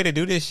easier way to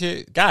do this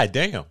shit. God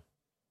damn. I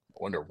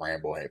wonder if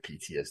Rambo had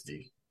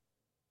PTSD.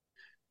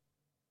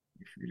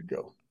 You're free to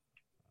go.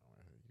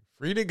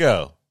 Free to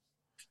go.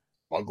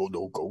 Mongo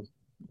no go.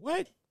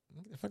 What?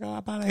 Get the fuck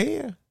out of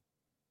here.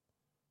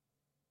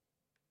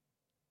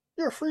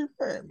 You're a free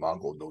man.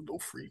 Mongo no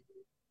free.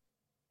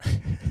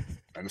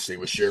 I'm the same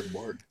with Sheriff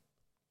Mark.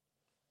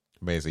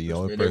 Basically, you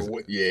only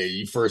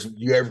person.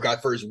 You ever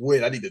got first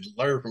win. I need to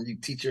learn from you,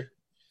 teacher.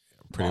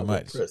 Pretty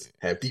much.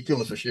 Have deep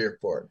feelings for Sheriff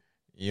Mark.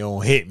 You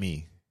don't hit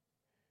me.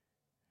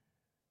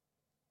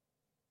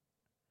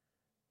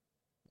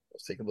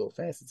 Let's take a little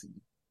fancy to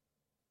you.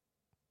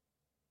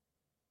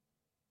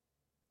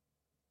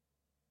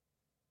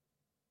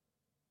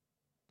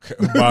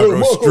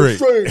 Mongo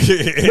straight.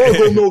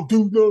 Never no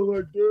do nothing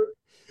like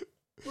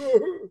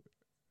that.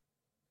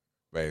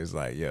 Man, it's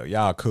like, yo,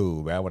 y'all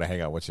cool, man. I want to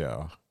hang out with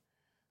y'all.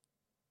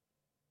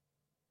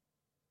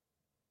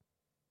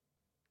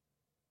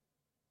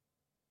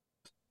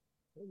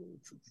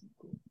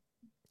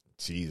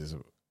 Jesus,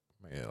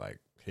 man, like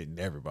hitting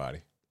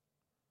everybody.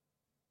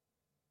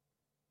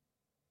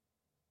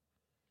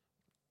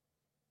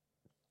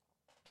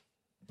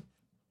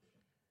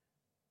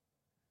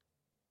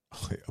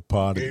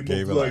 Upon the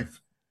game of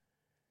life.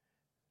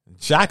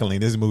 Shockingly,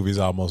 this movie is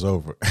almost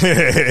over.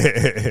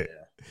 Yeah,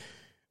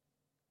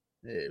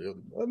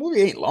 the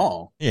movie ain't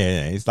long.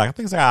 Yeah, it's like I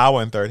think it's like an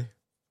hour and 30.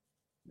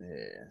 Yeah,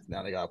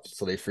 now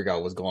they figure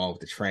out what's going on with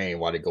the train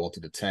while they're going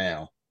through the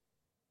town.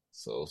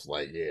 So it's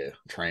like,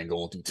 train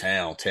going through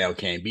town. Town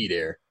can't be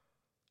there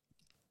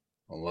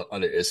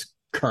under its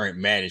current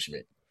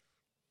management.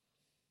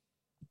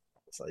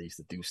 So I used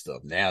to do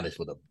stuff. Now they're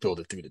supposed to build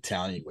it through the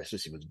town anyway,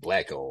 especially with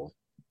black owned.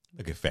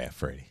 Look at Fat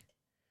Freddy.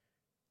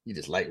 You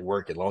just like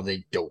work as long as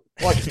they dope.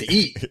 I get to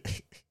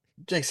eat.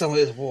 Drink some of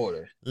this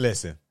water.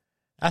 Listen,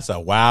 that's a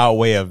wild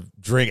way of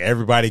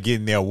everybody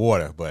getting their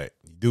water, but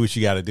do what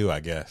you got to do, I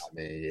guess. I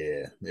mean,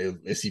 yeah,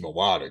 it's even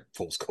wilder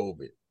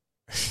post-COVID.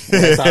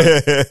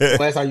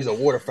 Last time I used a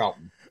water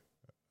fountain.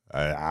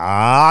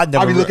 I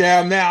be looking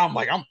at him now. I'm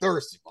like, I'm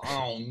thirsty. I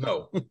don't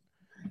know.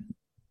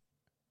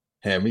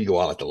 And we go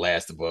out like The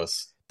Last of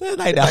Us.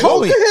 Like the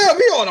homie. Hell,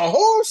 he on a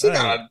horse. He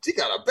got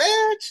a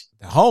badge.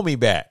 The homie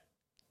back.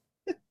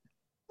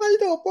 How you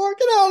doing, boy?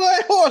 Get on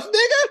that horse,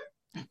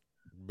 nigga.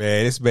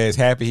 Man, this man's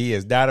happy he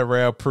is not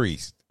around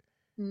Priest.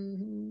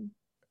 Mm-hmm.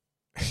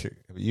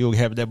 You don't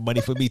have that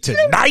money for me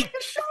tonight.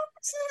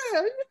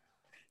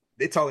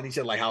 They talking to each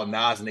other like how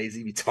Nas and AZ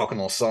be talking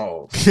on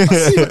songs.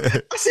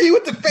 I see you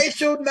with the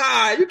facial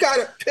nod. You got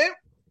it, pimp.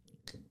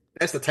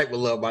 That's the type of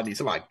love I need.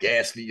 Somebody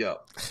gas me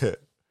up.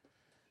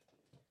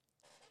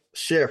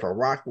 Sheriff of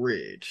Rock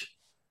Ridge.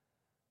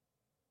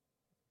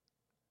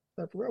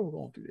 That's where we're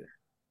going through there.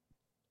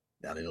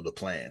 Now they know the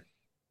plan.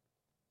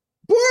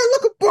 Boy,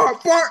 look at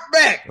Bart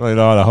back. Like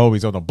all the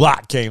homies on the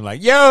block came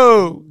like,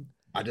 yo.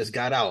 I just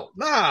got out.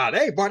 Nah,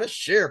 they ain't Bart. That's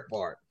Sheriff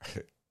Bart.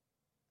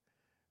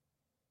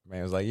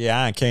 Man was like,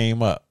 yeah, I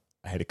came up.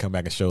 I had to come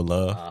back and show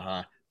love.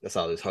 Uh-huh. That's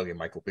how I was hugging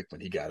Michael Vick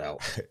when he got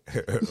out.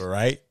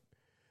 Right?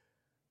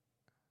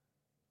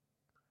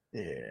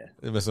 Yeah.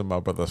 This is my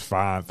brother's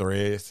fine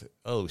threads.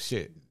 Oh,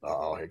 shit.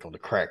 Oh, here come the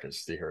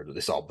crackers. They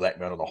saw black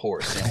man on a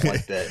horse. They don't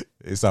like that.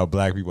 They saw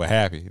black people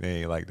happy.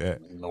 They ain't like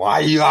that. Why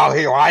you out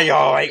here? Why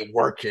y'all ain't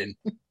working?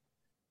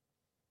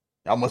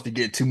 Y'all must be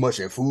getting too much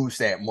in food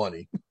stamp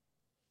money.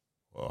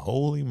 A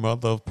holy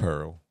mother of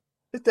pearl.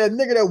 It's that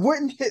nigga that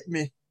wouldn't hit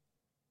me.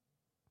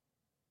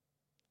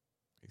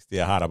 He's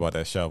still hot about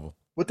that shovel.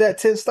 With that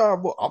 10-star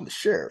boy, I'm the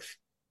sheriff.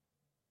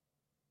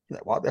 He's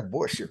like, why that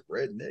bullshit,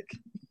 redneck?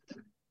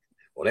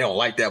 Well, they don't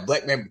like that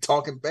black man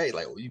talking back.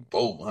 Like, oh, you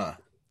bold, huh?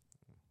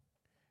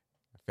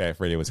 Fat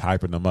Freddy was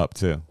hyping them up,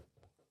 too.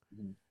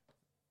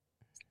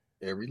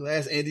 Every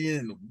last Indian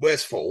in the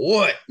West for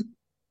what?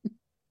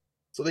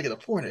 So they can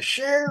appoint a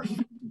sheriff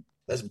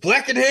that's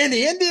blacker than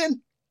the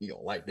Indian? You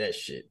don't like that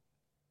shit.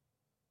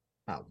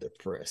 I'm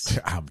depressed.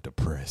 I'm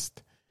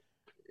depressed.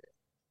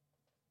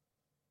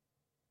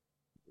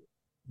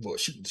 Boy,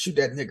 shoot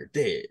that nigga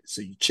dead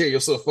so you cheer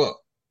yourself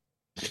up.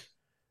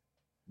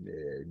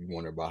 Yeah, you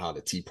wonder about how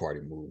the Tea Party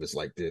move is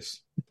like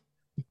this.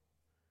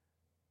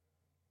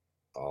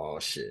 Oh,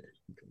 shit.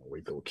 Come on,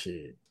 Waco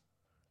Kid.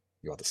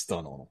 You got to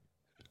stun on him.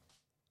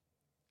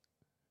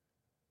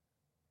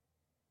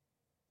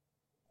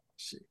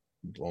 Shit.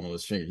 Blowing on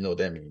his fingers. You know what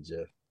that means,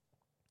 Jeff.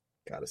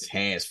 Got his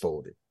hands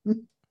folded.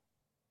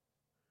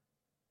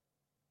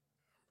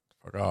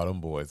 Fuck all them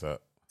boys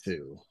up.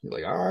 Two. You're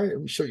like, all right, let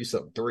me show you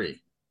something.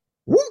 3.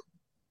 Whoop!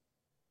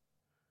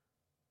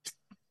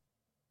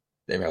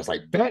 That man was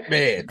like,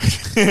 Batman.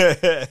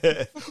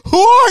 Who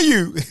are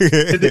you?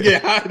 They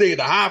get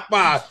the high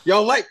five.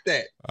 Y'all like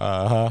that?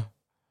 Uh-huh.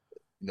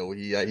 You know,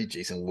 he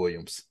Jason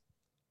Williams.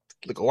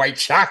 Look at white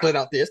chocolate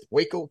out there. It's the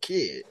Waco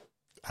Kid.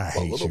 I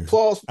hate you.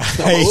 Applause. I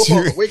hate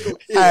you. Waco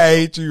Kid. I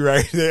hate you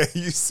right there.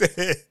 You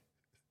said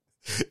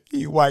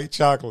he white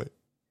chocolate.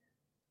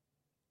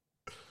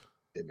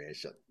 That man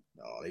shut.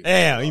 Oh,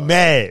 damn, he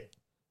mad.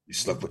 You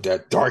slept with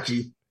that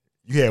darky.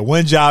 You had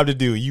one job to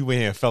do. You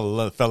went here and fell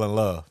in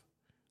love.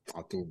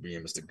 I'm through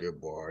being Mr.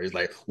 Goodbar. He's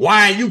like,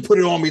 why ain't you put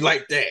it on me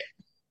like that?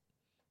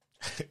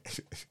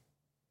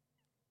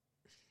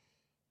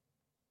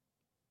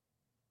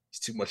 He's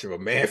too much of a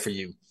man for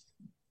you.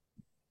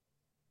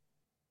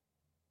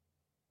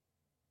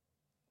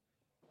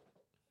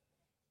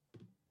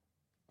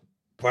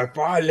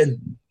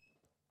 Fallen.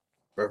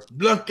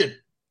 Verflunken.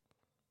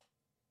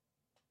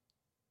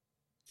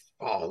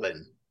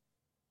 Fallen.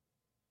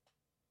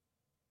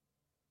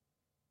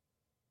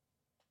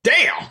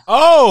 Damn.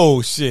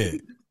 Oh,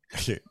 shit.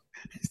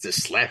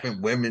 Just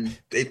slapping women.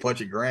 They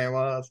punching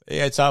grandmas.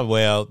 Yeah,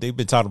 well, they've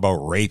been talking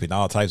about rape and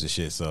all types of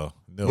shit, so.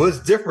 No. Well,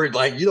 it's different.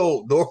 Like, you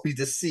don't normally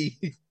just see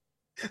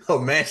a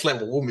man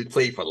slap a woman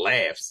played for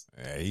laughs.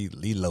 Yeah,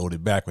 he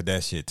loaded back with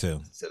that shit, too.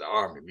 He said, the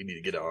army. We need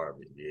to get an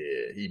army.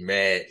 Yeah, he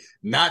mad.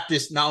 Not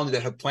only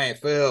that her plan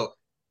failed,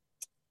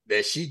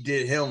 that she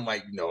did him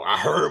like, you know, I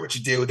heard what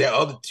you did with that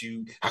other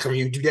two. How come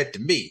you do that to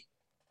me?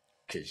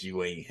 Because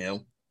you ain't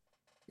him.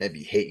 They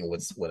be hating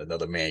when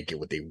another man get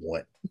what they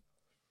want.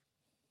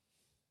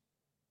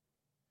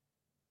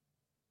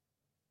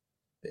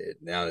 And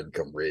now they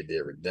become Red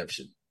Dead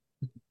Redemption.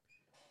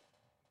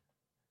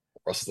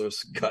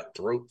 Rustlers,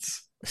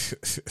 cutthroats,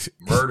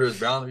 murders,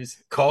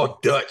 boundaries. Call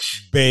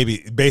Dutch.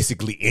 Baby,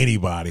 basically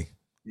anybody.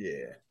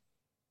 Yeah.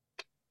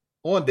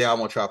 One day I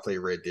want to try to play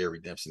Red Dead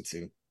Redemption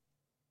 2.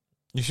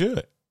 You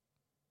should.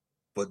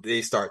 But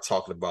they start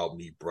talking about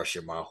me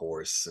brushing my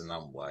horse, and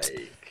I'm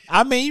like...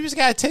 I mean, you just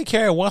got to take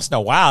care of it once in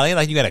a while. It ain't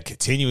like you got to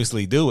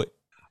continuously do it.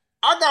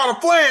 I got a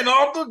plan,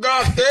 Arthur.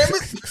 God damn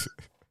it.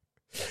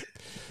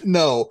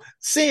 No.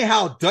 Seeing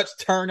how Dutch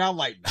turned out, I'm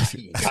like, nah,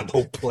 he ain't got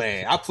no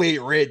plan. I played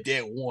Red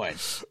Dead 1.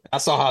 I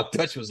saw how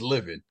Dutch was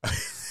living.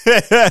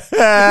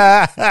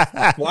 Why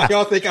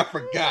y'all think I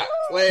forgot?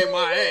 Playing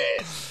my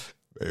ass.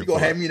 You gonna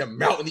have me in a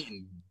mountain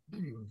eating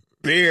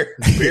bear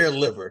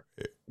liver.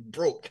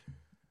 Broke.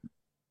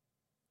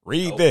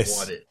 Read this.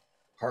 Wanted.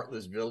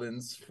 Heartless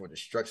villains for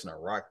destruction of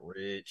Rock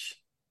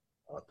Ridge.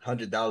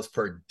 $100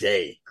 per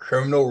day.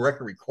 Criminal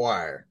record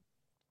required.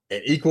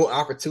 An equal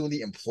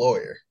opportunity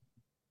employer.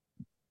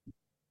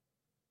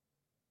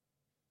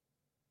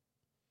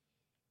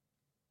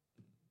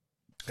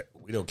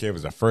 We don't care if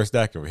it's the first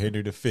act of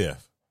Henry V.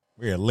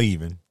 We are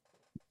leaving.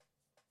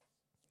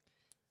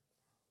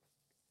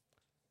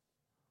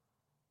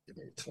 Give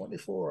me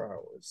 24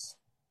 hours.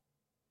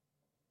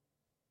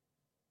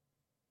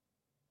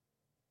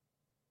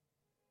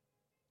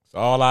 That's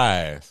all I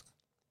ask.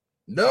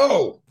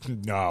 No.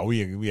 No,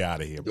 we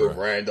out of here, Do bro.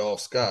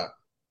 Randolph Scott.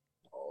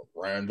 Oh,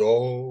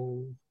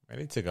 Randolph. Man,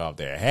 they took off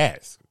their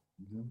hats.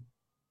 Mm-hmm.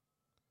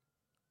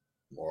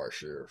 More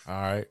Sheriff.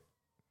 All right.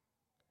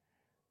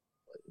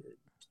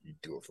 You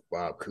do it for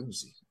Bob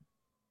Cousy.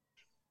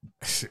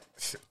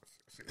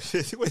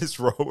 What is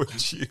wrong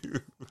with you?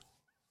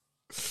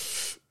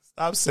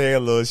 Stop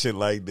saying little shit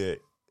like that.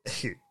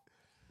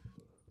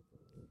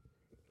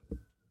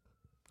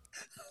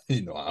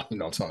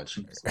 I'm talking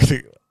to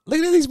you. Look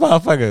at these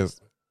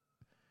motherfuckers.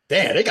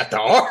 Damn, they got the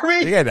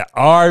army. They got the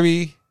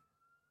army.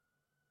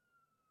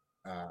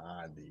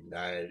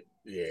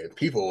 Yeah,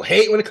 people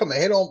hate when it comes to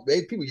head on.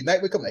 People unite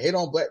when it comes to head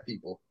on black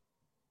people.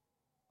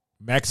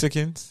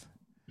 Mexicans.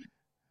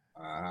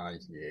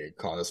 Yeah,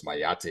 calling us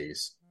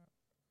mayates.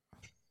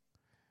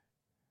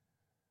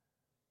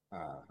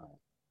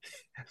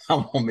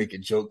 I'm gonna make a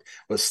joke,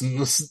 but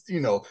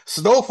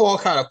Snowfall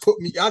kind of put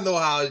me. I know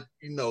how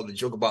the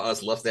joke about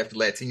us lust after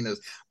Latinas.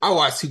 I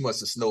watch too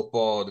much of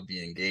Snowfall to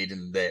be engaged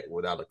in that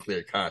without a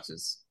clear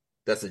conscience.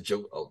 That's a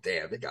joke. Oh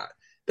damn, they got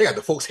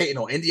the folks hating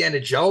on Indiana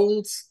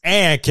Jones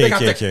and KKK. They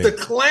got the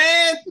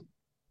Klan.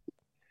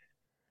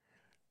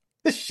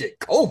 This shit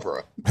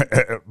Cobra.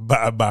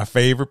 my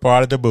favorite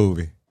part of the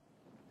movie.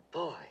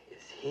 Boy,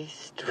 is he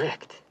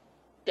strict.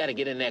 Gotta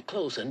get in there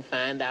close and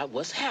find out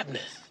what's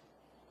happening.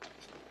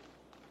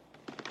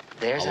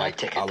 There's our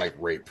ticket. I like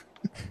rape.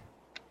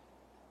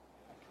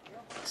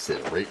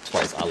 Said rape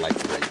twice. I like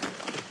rape.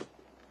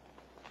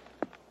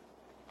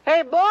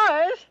 Hey,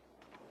 boys.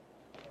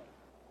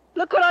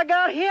 Look what I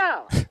got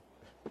here.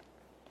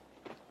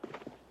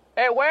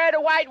 Hey, where are the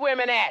white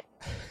women at?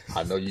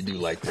 I know you do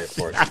like that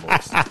part the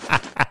most.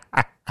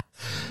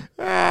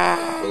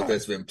 Both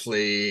has been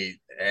played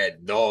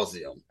ad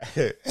nauseum.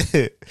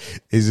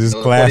 It's just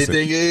classic. The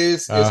funny thing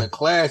is, it's a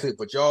classic,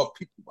 but y'all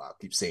people, I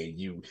keep saying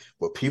you,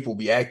 but people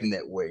be acting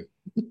that way.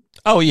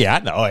 Oh yeah, I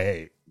know.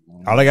 Hey,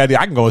 all I gotta do,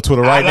 I can go on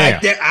Twitter right now.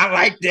 I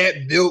like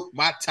that milk.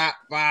 My top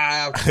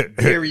 5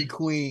 Dairy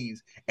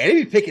Queens, and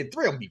they be picking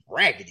 3 of them. Be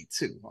raggedy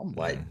too. I'm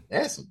like,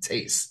 that's some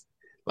taste.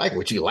 Like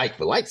what you like,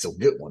 but like some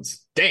good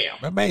ones. Damn.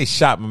 My man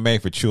shot my man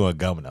for chewing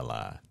gum in the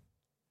line.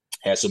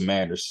 Had some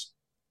manners.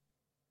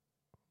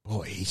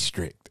 Boy, he's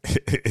strict.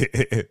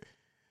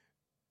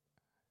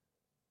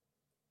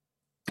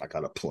 I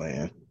got a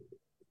plan.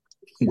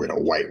 Where the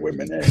white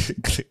women at?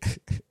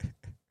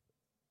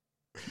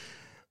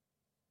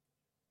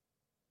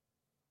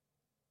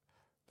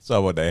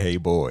 So what that? Hey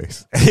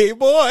boys, hey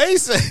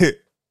boys.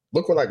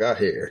 Look what I got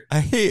here.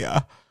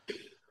 Here.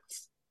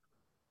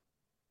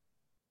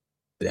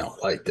 They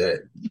don't like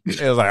that.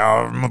 It was like,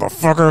 oh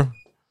motherfucker.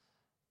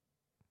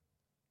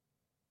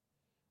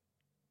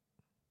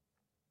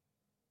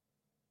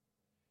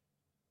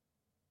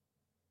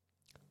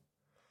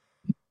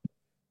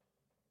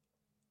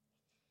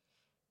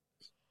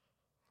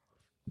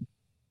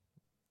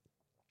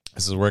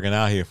 This is working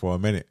out here for a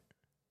minute.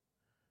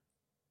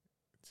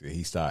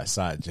 He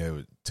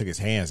took his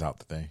hands out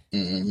the thing.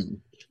 Mm-hmm.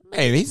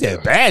 Man, he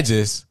said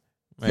badges.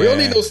 Man, we don't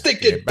need no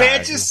stinking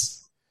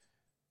badges.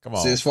 Come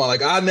on. See, it's fun.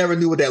 Like, I never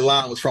knew what that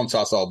line was from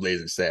until I saw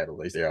Blazing Saddles.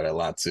 They say that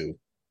line too.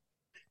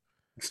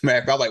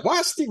 Smack. I'm like, why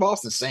is Steve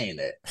Austin saying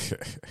that?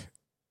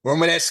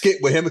 Remember that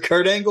skit with him and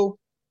Kurt Angle?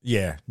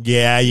 Yeah.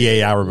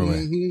 I remember.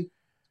 Mm-hmm.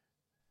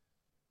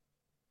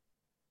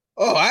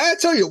 Oh, I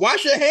tell you,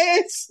 wash your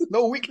hands.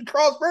 No weekly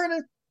cross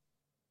burning.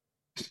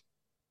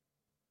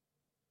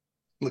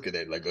 Look at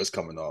that, like it's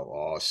coming off.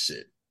 Oh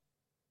shit!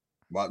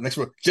 Well, next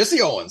one,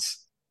 Jesse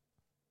Owens.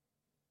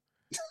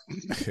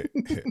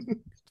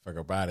 Fuck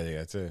up out of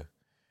there too.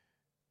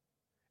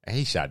 And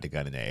he shot the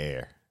gun in the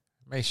air.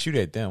 Man, shoot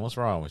at them. What's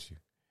wrong with you?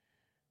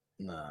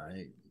 Nah,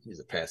 he's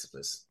a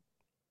pacifist.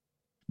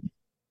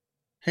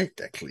 Hate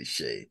that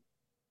cliche.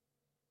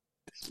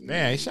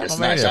 Man, he shot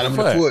him in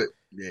the foot.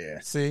 Yeah.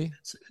 See,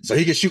 so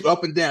he can shoot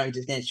up and down. He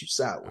just can't shoot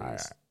sideways. All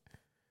right.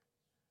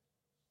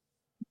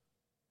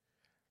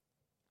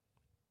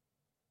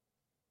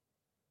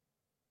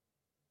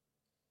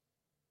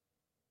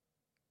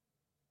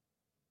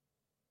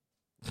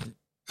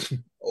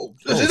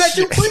 Is that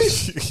you,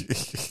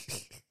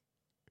 please?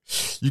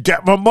 You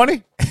got my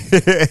money?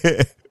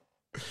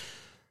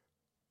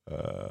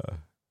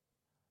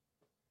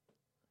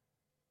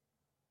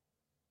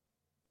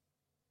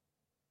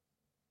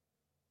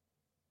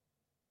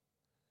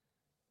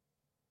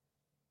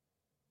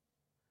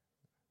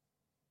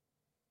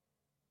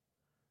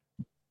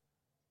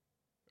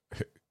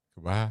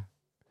 Goodbye.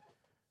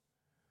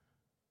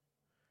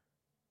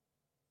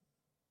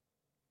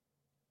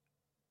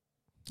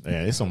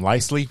 Yeah, it's some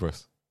light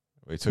sleepers.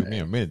 It took me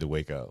a minute to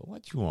wake up.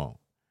 What you want?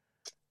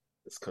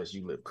 It's because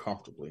you live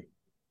comfortably.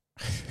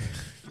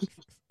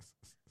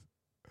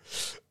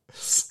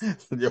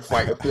 your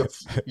fight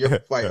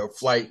or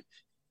flight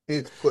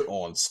is put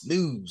on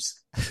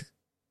snooze.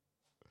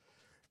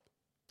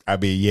 I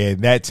mean, yeah,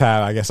 in that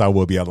time, I guess I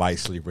will be a light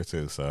sleeper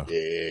too. So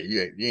yeah,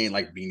 you ain't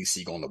like Beanie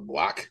Siegel on the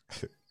block.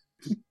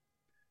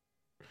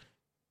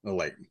 Or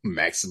like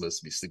Maximus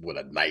be sleeping with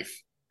a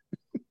knife.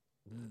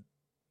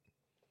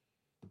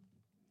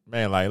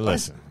 Man, like,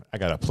 listen, I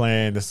got a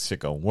plan. This shit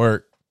gonna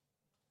work.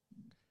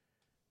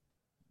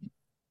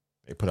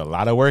 They put a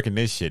lot of work in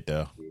this shit,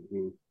 though.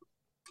 Mm-hmm.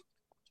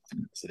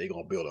 So they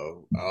gonna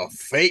build a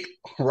fake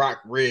Rock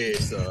Ridge,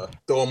 throw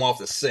them off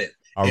the set.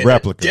 A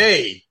replica.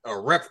 A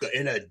replica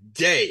in a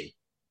day.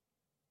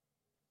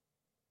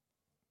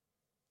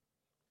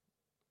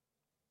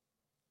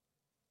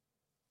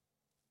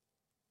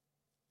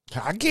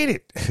 I get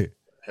it.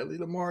 Helly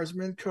Lamar's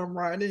men come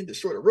riding in,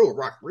 destroy the real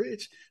Rock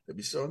Ridge. They'll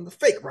be showing the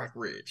fake Rock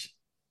Ridge.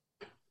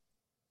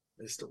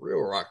 It's the real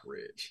Rock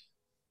Ridge.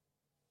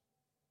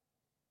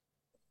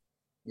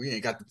 We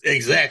ain't got the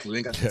time. We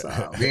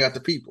ain't got the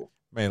people.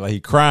 Man, like he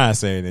crying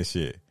saying this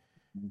shit.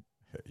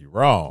 You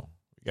wrong.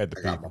 You got the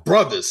people. Got my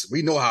brothers.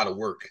 We know how to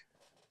work.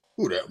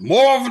 Who that?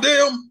 More of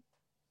them?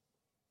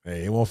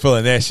 Hey, they weren't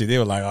feeling that shit. They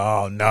were like,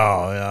 oh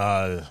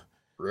no.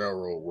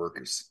 Railroad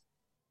workers.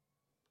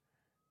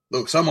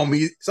 Look, some of them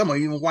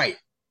even white.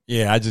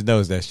 Yeah, I just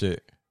noticed that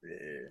shit.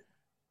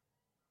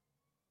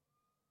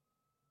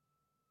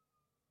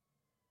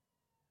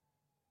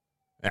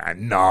 Yeah.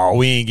 No,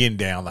 we ain't getting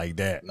down like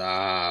that.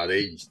 Nah,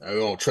 they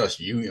don't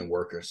trust union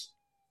workers.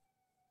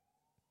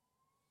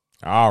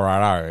 All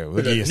right.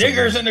 We'll the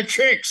niggers and the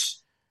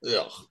chicks.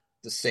 Ugh,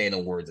 just saying the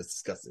words. That's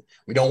disgusting.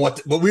 We don't want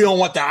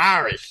the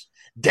Irish.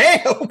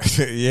 Damn.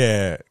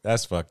 Yeah,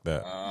 that's fucked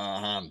up.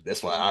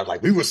 That's why I was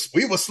like, we were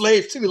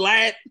slaves too,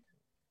 lad.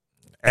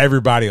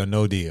 Everybody on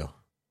no deal.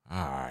 All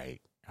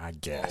right, I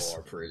guess.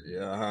 Oh, pretty.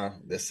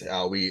 That's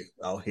how we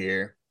out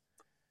here.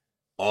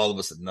 All of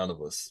us and none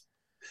of us.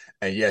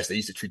 And yes, they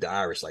used to treat the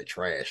Irish like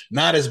trash.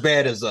 Not as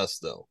bad as us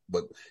though.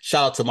 But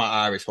shout out to my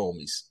Irish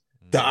homies,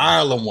 the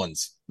Ireland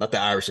ones, not the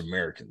Irish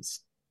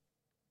Americans.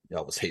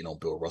 Y'all was hating on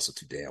Bill Russell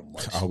too damn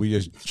much. Oh, we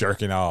just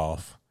jerking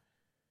off.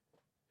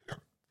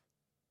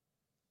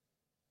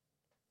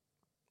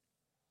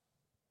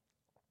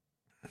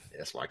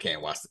 That's why I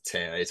can't watch The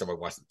Town. Every time I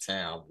watch The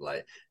Town, I'm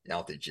like, I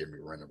don't think Jeremy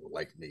Renner would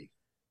like me.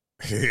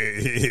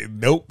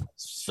 Nope.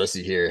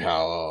 Especially hear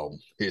how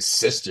his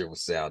sister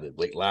was sounded,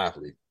 Blake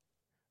Lively.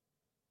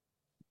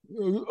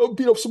 I'll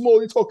beat up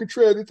Somali talking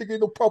trash. They think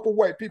ain't no proper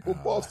white people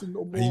in Boston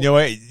no more. You know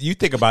what? You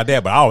think about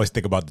that, but I always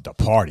think about The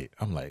Departed.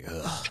 I'm like,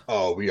 ugh.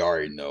 Oh, we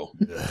already know.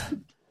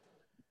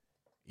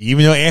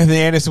 Even though Anthony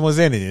Anderson was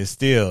in it, it's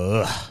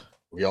still, ugh.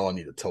 We all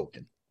need a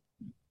token.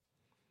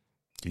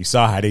 You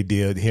saw how they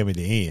did him at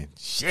the end.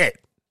 Shit.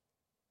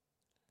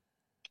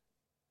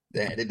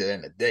 Damn, they did that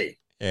in a day.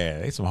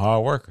 Yeah, they some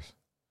hard workers.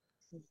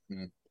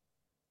 Mm-hmm.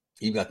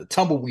 Even got the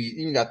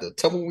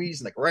tumbleweeds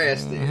in the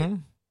grass there.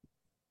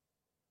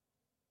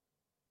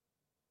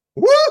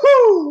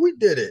 Woohoo! We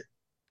did it.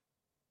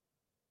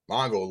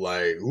 Mongo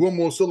like, who I'm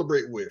gonna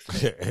celebrate with?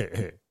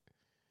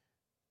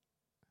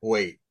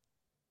 Wait.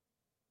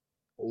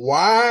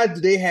 Why do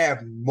they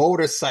have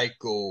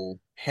motorcycle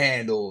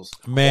handles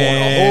on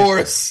a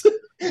horse?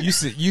 You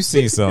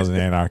seen Sons of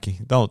Anarchy.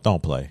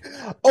 Don't play.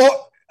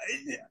 Oh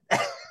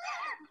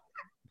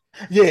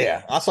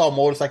yeah. I saw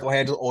motorcycle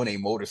handles on a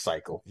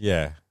motorcycle.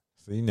 Yeah.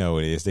 So you know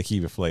what it is. They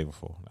keep it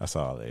flavorful. That's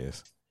all it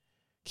is.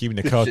 Keeping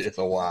the culture. It's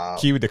a while.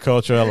 Keeping the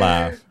culture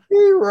alive.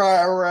 We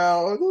ride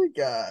around.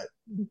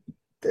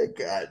 They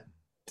got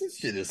this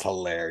shit is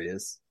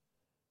hilarious.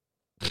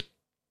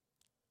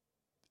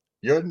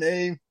 Your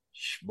name?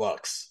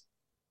 Schmucks.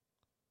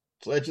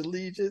 Pledge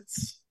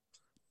allegiance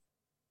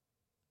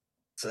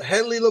to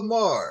Hedley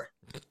Lamar.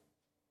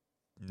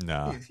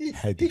 Nah. He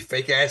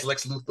fake ass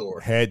Lex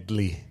Luthor.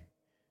 Hedley.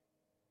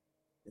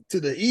 To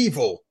the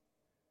evil.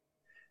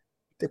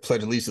 They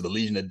pledge allegiance to the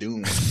Legion of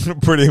Doom.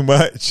 Pretty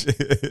much.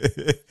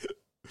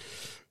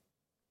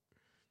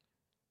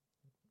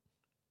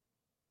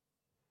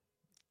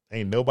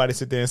 Ain't nobody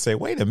sit there and say,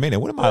 wait a minute,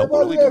 what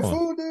are we doing?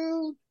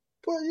 Voodoo?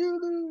 What you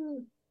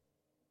do?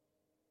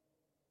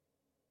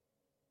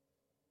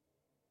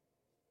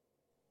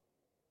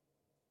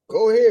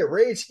 Go ahead,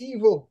 rage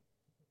evil.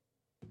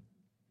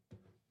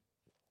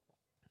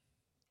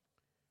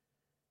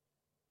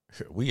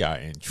 We are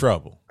in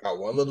trouble. Got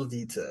one little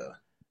detail.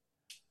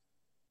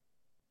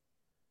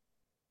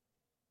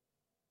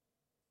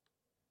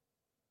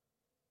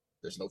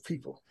 There's no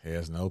people.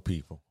 There's no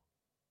people.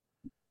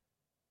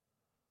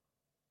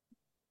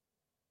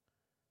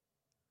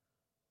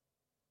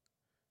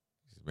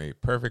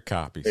 Made perfect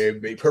copies. They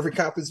made perfect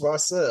copies of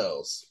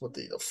ourselves. What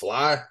the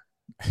fly?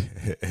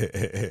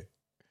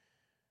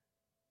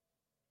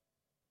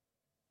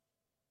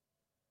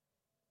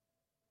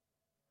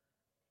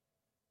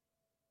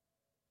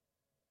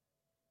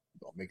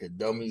 Make it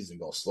dummies and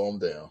gonna slow them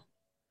down.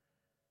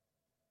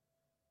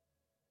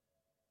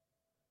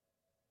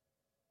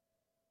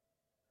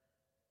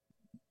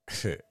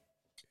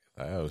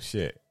 Oh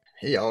shit.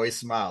 He always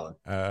smiling.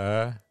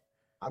 I'll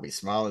be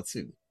smiling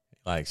too.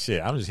 Like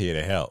shit, I'm just here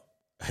to help.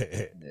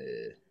 Yeah.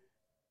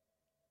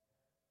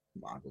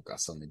 My uncle got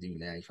something to do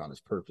now. He found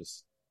his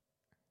purpose.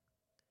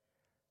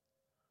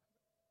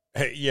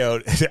 Hey,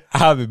 yo,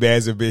 I'll be mad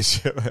as a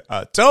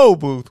bitch. Toll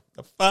booth.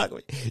 The fuck?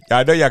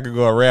 Y'all know y'all can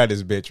go around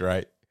this bitch,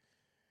 right?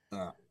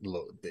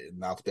 Look,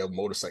 not with their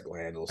motorcycle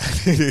handles.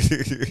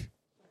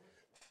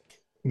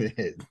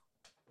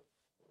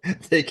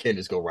 They can't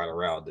just go right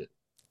around it.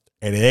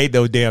 And it ain't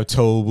no damn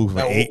toll booth.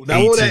 Now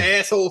what that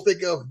asshole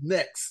think of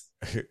next?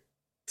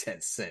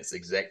 10 cents,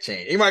 exact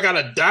change. Anybody got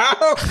a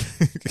dime?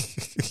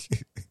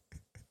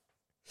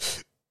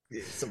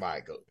 Yeah,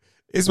 somebody go.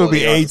 It's gonna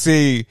be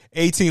 18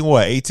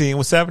 what? 18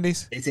 what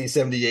 70s?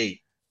 1878.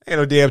 Ain't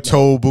no damn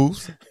toll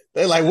booths.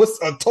 They're like, what's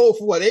a toll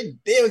for what? They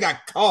even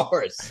got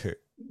cars.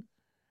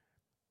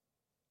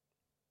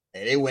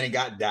 And they went and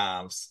got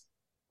dimes.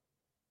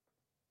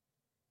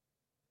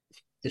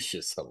 This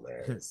shit's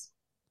hilarious.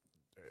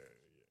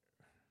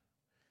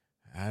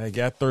 They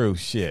got through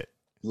shit.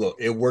 Look,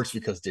 it works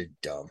because they're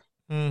dumb.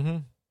 Mm-hmm.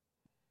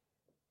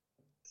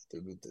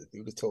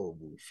 Through the toll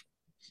booth.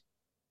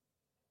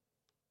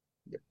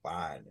 They're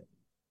buying it.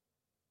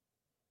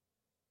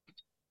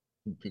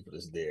 People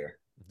just there.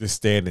 Just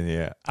standing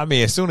there. I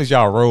mean, as soon as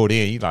y'all rolled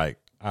in, you like,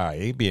 all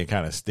right, he being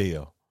kind of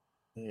still.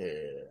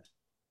 Yeah.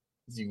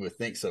 You would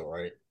think so,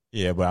 right?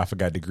 Yeah, but I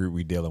forgot the group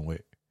we dealing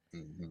with.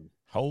 Mm-hmm.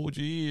 Hold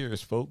your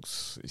ears,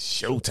 folks. It's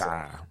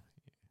showtime.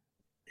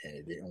 And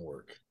it didn't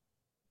work.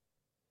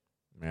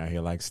 Man, I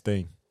hear like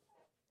Sting.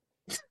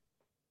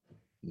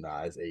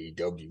 Nah, it's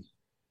AEW.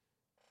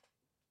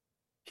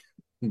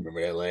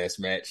 Remember that last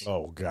match?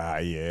 Oh,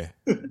 God, yeah.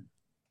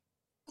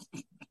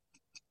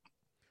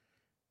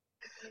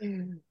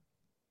 Can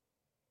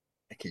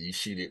you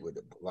shoot it with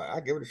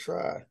I'll give it a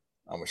try.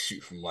 I'm going to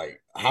shoot from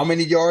how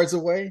many yards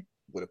away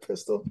with a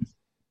pistol?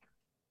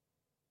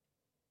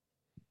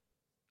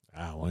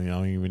 I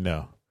don't even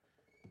know.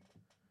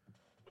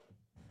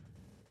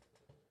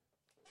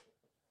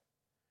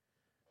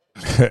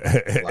 Oh,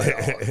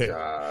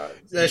 God.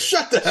 Yeah,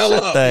 shut the hell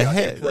up.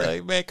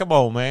 Like, man, come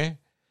on, man.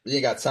 You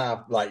ain't got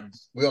time.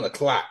 We on the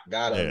clock.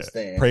 Gotta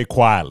understand. Pray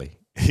quietly.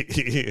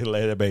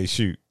 Let everybody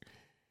shoot.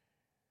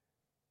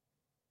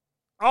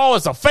 Oh,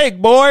 it's a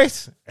fake,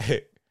 boys.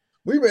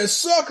 We been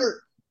suckered.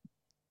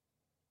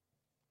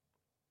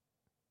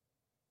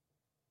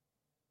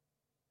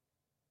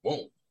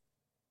 Whoa.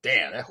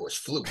 Damn, that horse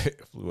flew.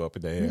 Flew up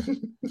in the air.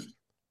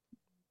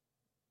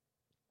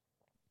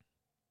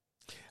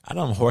 I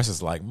know them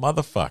horses like,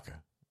 motherfucker.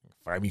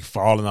 I be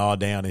falling all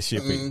down and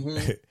shit.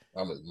 Mm-hmm.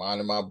 I'm just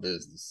minding my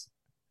business.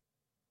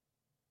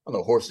 I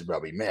know horses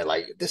probably mad.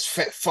 Like, this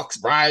fat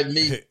fuck's riding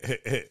me.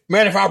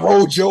 Man, if I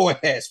rode your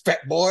ass,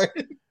 fat boy.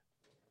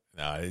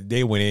 Nah,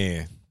 they went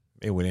in.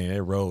 They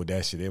rode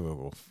that shit. They were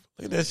look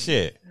at that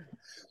shit.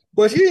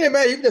 But you ain't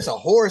mad. You just a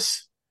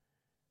horse.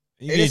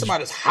 And then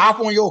somebody just hop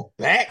on your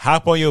back.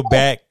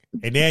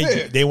 And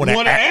then they want to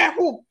an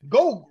apple?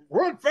 Go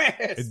run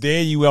fast. And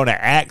then you want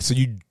to act, so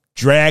you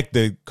drag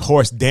the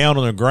horse down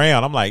on the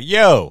ground. I'm like, yo.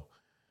 All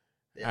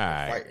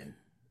right. Fighting.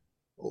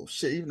 Oh,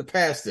 shit. Even the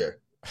pastor.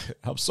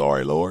 I'm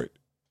sorry, Lord.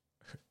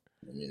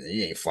 I mean,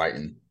 he ain't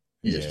fighting.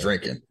 He's just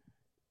drinking.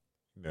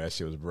 That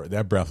shit was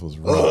that breath was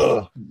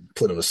rough.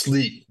 Put him to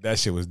sleep. That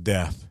shit was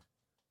death.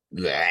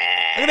 Blah.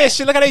 Look at that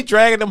shit. Look how they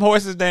dragging them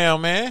horses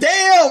down, man.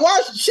 Damn,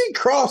 why she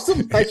crossed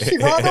him like she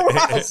Ronda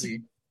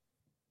Rousey?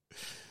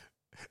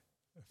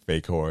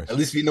 Fake horse. At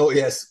least we know,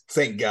 yes,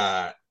 thank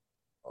God.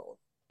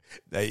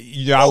 Hey,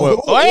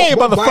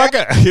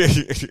 motherfucker.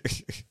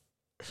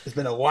 It's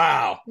been a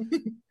while.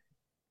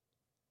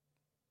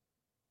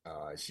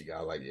 She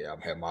got I'm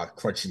having my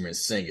crunchymen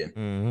singing.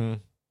 Mm-hmm.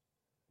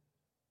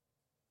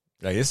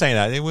 Like, this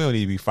ain't we don't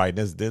need to be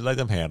fighting this. Let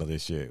them handle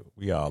this shit.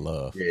 We all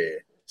love. Yeah.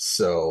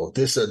 So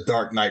this is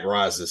Dark Knight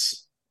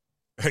Rises.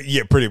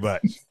 Yeah, pretty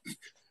much.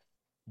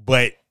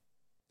 But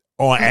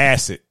on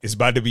acid. It's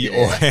about to be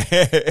on.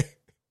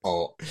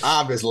 Oh,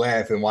 I'm just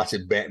laughing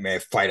watching Batman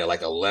fight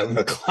at 11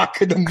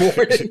 o'clock in the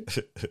morning.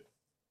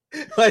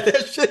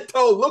 That shit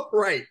don't look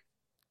right.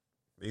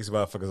 These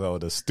motherfuckers are on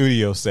the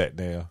studio set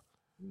now.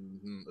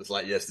 Mm-hmm. It's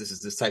like, yes, this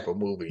is this type of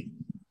movie.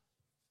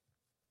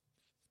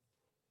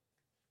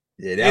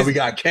 Yeah, now we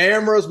got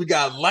cameras, we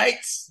got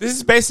lights. This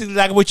is basically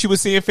like what you would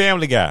see in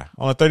Family Guy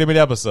on a 30-minute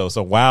episode.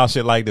 Some wild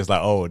shit like this. Like,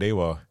 oh, they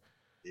were.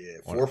 Yeah,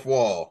 fourth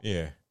wall.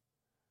 Yeah.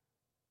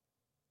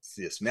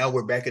 See, so now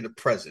we're back in the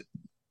present.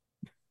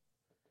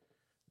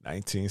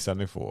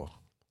 1974.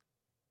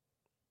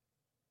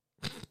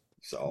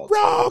 So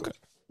wrong.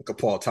 Look at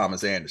Paul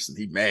Thomas Anderson.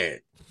 He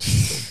mad.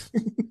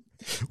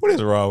 What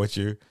is wrong with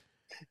you?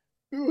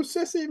 Ooh,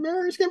 sissy,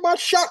 man, he's getting my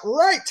shot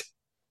right.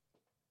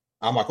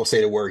 I'm not gonna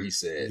say the word he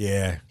said.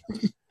 Yeah.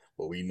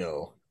 But we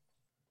know.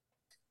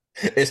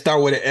 It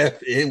started with an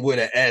F, end with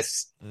an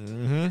S.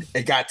 Mm-hmm.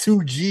 It got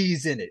 2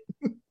 G's in it.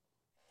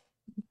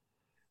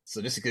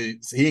 So just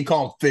because he didn't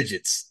call them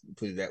fidgets,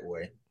 put it that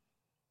way.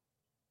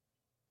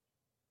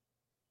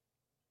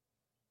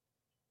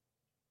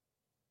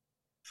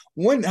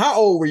 How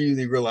old were you when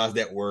you realized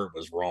that word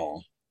was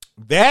wrong?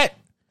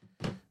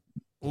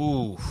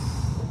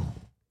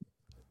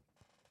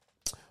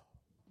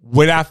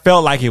 When I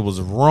felt like it was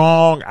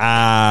wrong,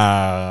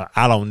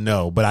 I don't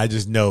know, but I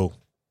just know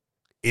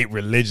it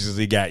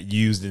religiously got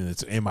used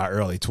in my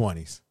early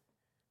 20s.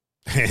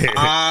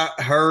 I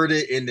heard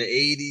it in the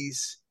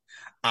 80s.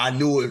 I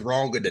knew it was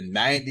wrong in the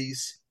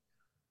 90s,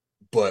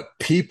 but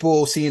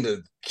people seem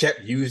to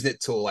kept using it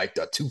till like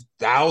the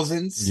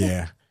 2000s.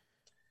 Yeah.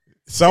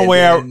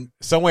 Somewhere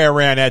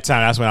around that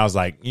time, that's when I was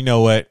like, you know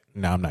what?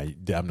 No, I'm not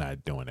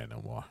doing that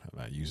no more. I'm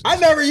not using it. I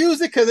never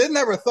used it because I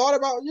never thought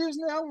about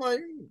using it. I'm like,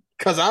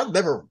 because I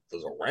never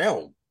was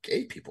around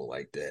gay people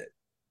like that.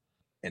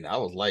 And I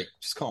was like,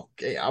 just call them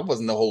gay. I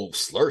wasn't the whole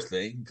slur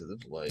thing because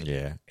it was like,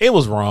 yeah, it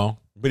was wrong.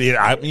 But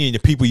the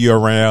people you're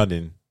around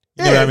and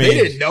you know what I mean? They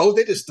didn't know.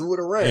 They just threw it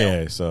around.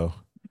 Yeah, so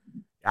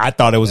I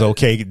thought it was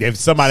okay. If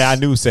somebody I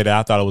knew said it,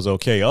 I thought it was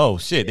okay. Oh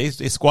shit, they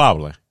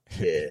squabbling.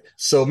 Yeah.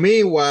 So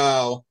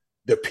meanwhile,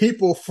 the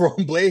people from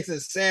Blazing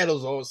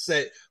Saddles on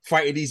set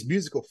fighting these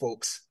musical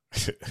folks,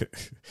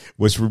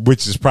 which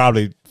is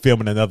probably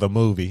filming another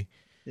movie.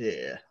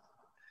 Yeah.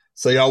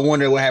 So y'all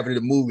wonder what happened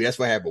to the movie. That's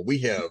what happened. We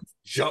have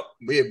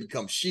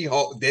become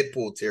She-Hulk,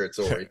 Deadpool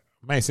territory.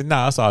 Man said,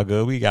 "Nah, it's all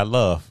good. We got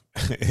love."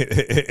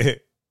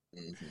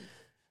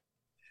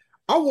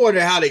 I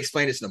wonder how they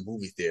explain this in the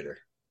movie theater.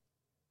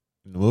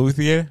 In the movie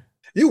theater?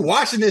 You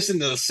watching this in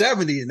the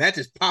 70s and that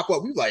just pop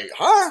up. You like,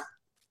 huh?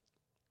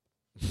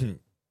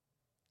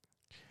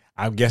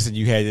 I'm guessing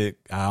you had it.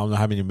 I don't know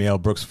how many Mel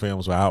Brooks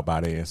films were out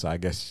by then, so I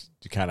guess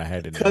you kind of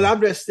had it. Because I'm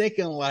just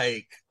thinking,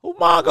 like, who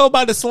Mongo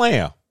about to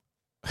slam?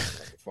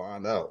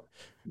 Find out.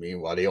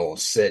 Meanwhile, they on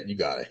set. You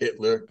got a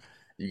Hitler.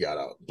 You got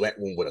a black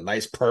one with a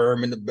nice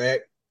perm in the back.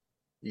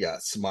 You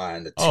got somebody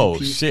in the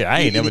two-piece. Shit,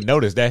 I ain't never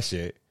noticed that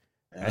shit.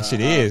 That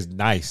shit is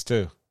nice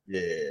too.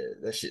 Yeah,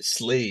 that shit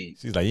slave.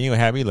 She's like, you ain't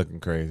gonna have me looking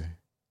crazy.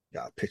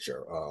 Got a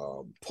picture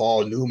of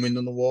Paul Newman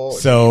on the wall.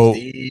 So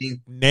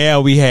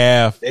now we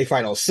have they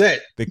fight on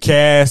set. The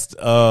cast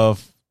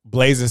of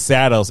Blazing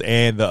Saddles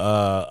and the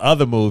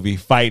other movie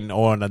fighting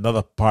on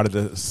another part of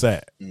the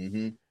set.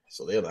 Mm-hmm.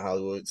 So they're the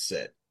Hollywood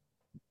set.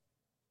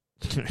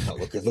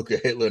 Look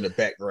at Hitler in the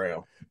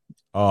background.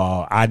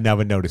 Oh, I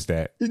never noticed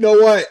that. You know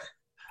what?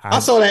 I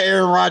saw that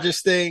Aaron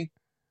Rodgers thing.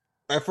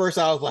 At first,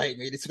 I was like,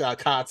 man, this got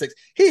context.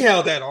 He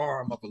held that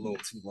arm up a little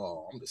too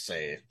long. I'm just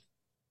saying.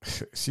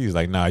 She's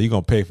like, nah, you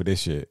gonna pay for this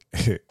shit.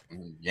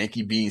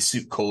 Yankee bean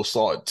soup,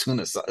 coleslaw, and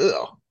tuna sauce.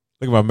 Ugh.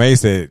 Look at my mate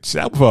said,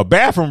 shit, I'm for a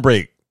bathroom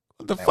break.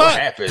 What the fuck? What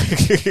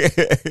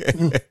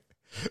happened?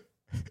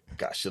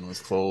 Got shit on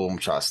his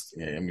clothes.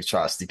 Let me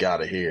try to sneak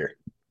out of here.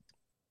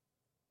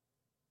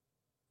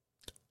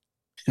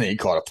 And then he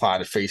caught a pie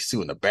in the face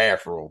too in the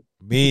bathroom.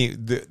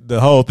 The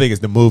whole thing is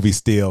the movie's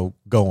still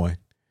going.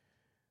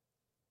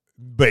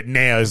 But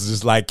now it's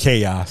just like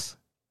chaos.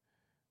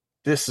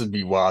 This would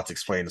be wild to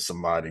explain to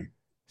somebody.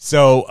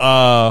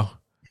 So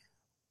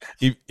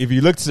if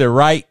you look to the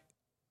right,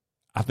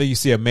 I think you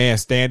see a man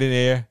standing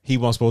there. He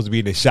wasn't supposed to be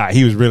in the shot.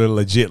 He was really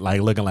legit,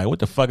 like looking like, what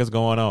the fuck is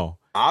going on?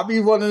 I'll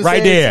be one of the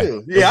right there.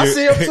 Too. Yeah, I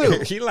see him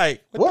too. He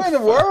like, what in the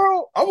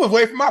world? I was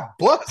waiting for my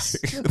bus.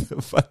 What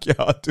the fuck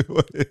y'all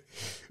doing?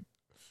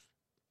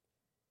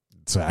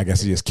 So I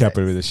guess he just kept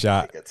it with a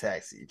shot. Take a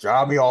taxi.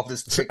 Drive me off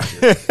this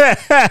picture.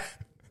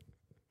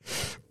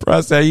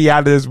 Bro said he out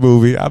of this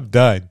movie. I'm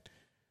done.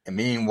 And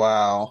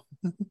meanwhile,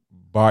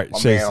 Bart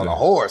chasing on a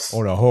horse.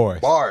 On a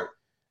horse. Bart.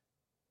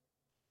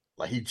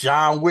 Like he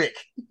John Wick.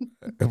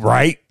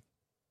 Right?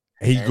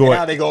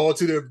 Now they go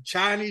to the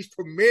Chinese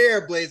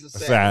premiere Blazing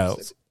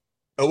Saddles.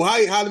 Oh,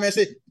 how the man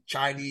say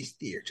Chinese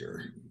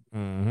theater.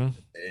 Mm-hmm.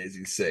 As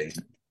you say.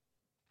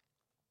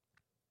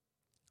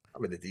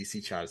 I'm in the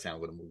DC Chinatown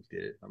with a movie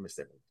theater. I miss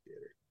that movie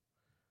theater.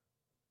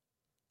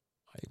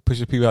 Push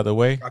your people out of the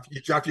way.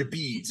 Drop your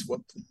beads.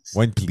 One, please.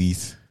 One,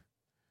 please.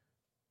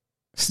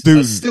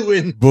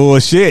 Student.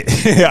 Bullshit.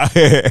 He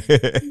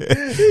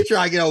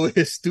trying to get over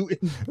his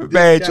student.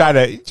 Man,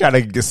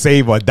 trying to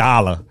save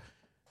 $1.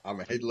 I'm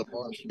a Hitler.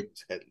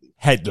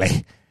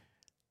 Headley.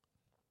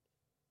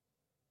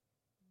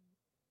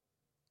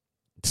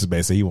 This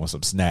man said he wants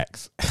some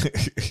snacks.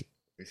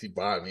 If he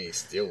buying me, he's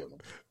stealing them.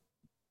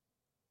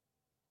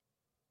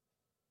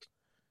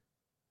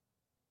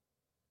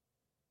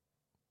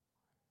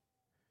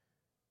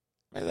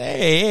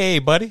 Hey,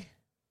 buddy.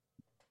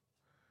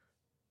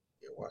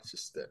 Yeah, watch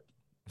this step.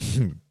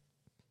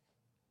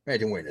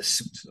 Imagine wearing a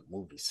suit to the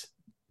movies.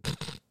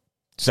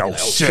 So like,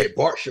 shit.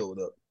 Bart showed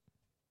up.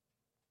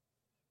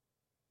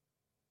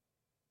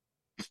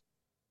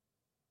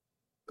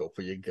 Go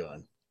for your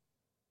gun.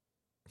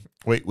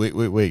 Wait.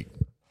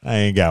 I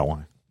ain't got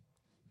one.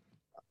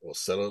 We'll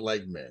settle it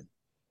like men.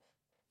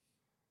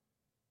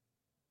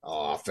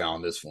 Oh, I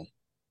found this one.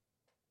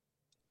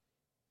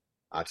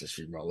 I just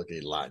remember looking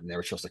at a lot.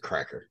 Never trust a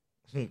cracker.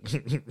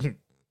 And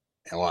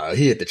while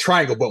he hit the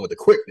triangle button with the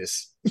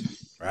quickness.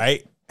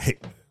 Right?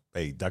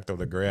 They ducked on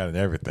the ground and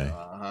everything.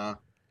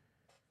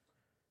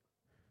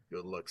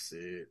 Good luck,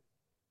 Sid.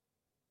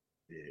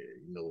 Yeah,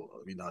 you know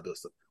how to do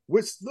stuff.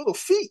 With little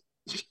feet.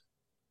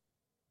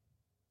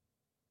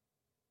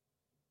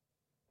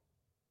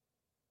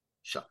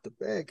 Shot the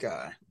bad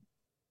guy.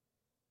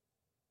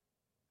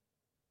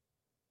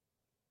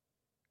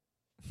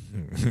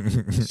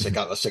 Let's check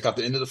out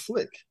the end of the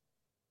flick.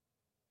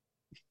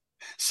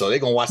 So they're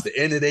gonna watch the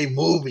end of their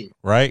movie.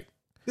 Right?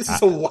 This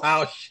is a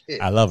wild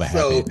shit. I love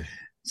it.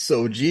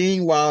 So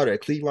Gene Wilder,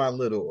 Cleavon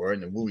Little are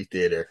in the movie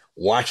theater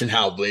watching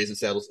how Blazing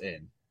Saddles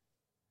end.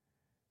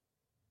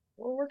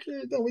 Well, work here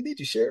is done. We need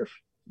you, Sheriff.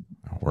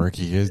 Work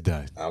here is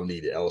done. I'll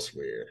need it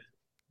elsewhere.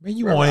 Man,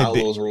 you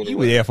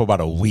were there for about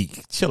a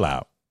week. Chill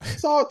out.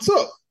 That's all it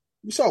took.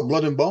 You saw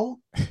Blood and Bone?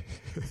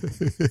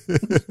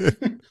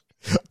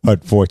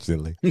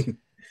 Unfortunately. What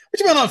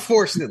you mean,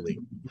 unfortunately?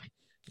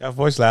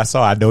 Unfortunately,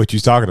 I know what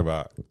you're talking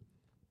about.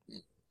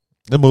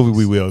 The movie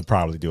we will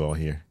probably do on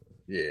here.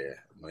 Yeah.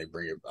 When they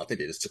bring it, I think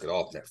they just took it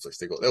off Netflix.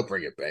 They'll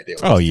bring it back. They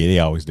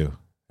always do.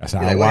 That's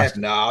how I watch it.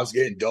 Nah, I was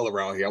getting dull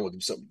around here. I want to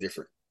do something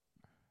different.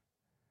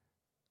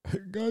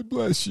 God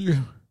bless you.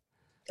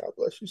 God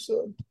bless you,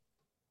 son.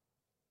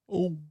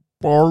 Oh,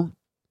 Bart.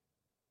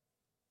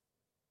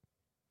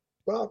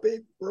 Bye,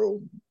 baby,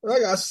 bro. I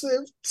got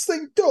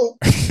sing dope.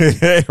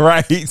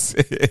 Right.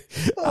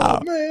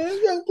 Man,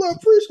 young blood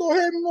priest gonna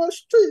have me on the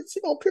streets.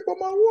 He gonna pick up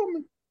my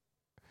woman.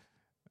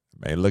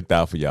 Man, looked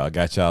out for y'all.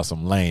 Got y'all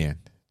some land.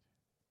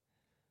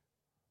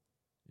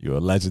 You're a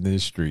legend in the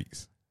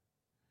streets.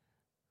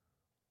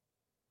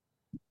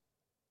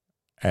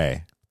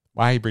 Hey,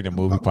 why he bring the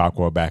movie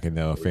popcorn back in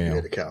the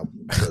film? The cow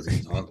because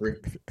he's hungry.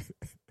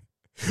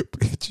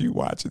 Bitch, you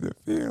watching the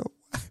film?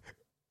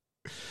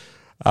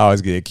 I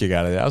always get a kick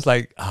out of that. I was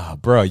like,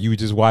 bro, you were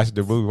just watching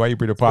the movie. Why you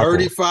bring the popcorn?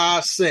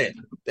 35 cents.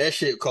 That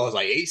shit costs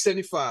like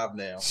 $8.75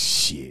 now.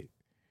 Shit.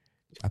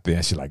 I think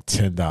that shit like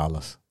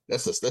 $10.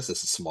 That's just a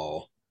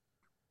small.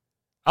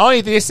 I don't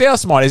even think they sell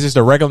small. It's just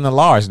a regular and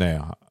large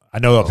now. I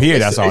know up here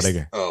that's all they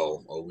get.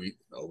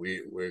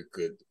 We're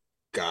good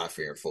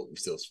God-fearing folk. We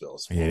still spell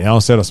small. Yeah, they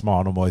don't sell the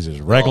small no more. It's just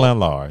regular and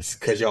large.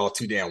 Because y'all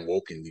too damn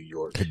woke in New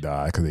York.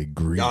 Because they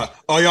greedy. Y'all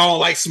don't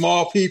like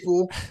small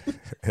people?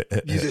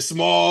 Using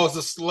small as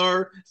a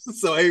slur,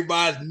 so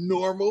everybody's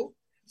normal.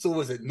 So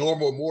was it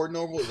normal, more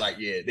normal? Like,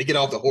 yeah, they get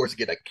off the horse and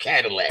get a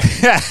Cadillac.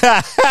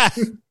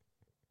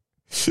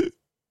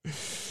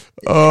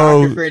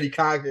 Freddie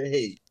Cochran,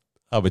 hey.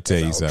 I'm going to tell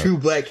you something. True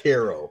black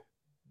hero.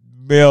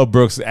 Mel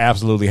Brooks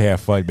absolutely had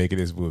fun making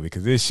this movie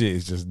because this shit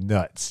is just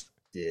nuts.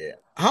 Yeah.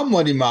 How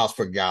many miles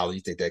per gallon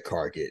you think that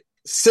car get?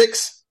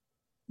 6?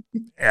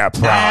 Yeah,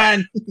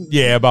 9?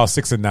 Yeah, about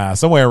 6 or 9,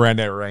 somewhere around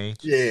that range.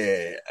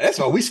 Yeah, that's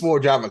why we swore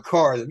driving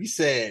cars. We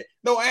said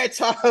no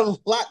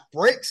anti-lock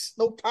brakes,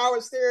 no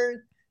power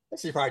steering.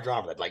 That's if I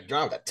drive a 10.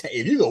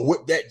 If you gonna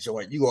whip that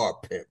joint, you are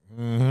a pimp.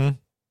 Mm-hmm.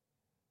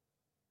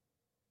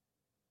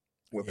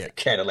 Whipping a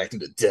Cadillac through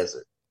the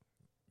desert.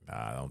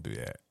 Nah, don't do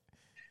that.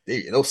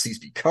 Those seats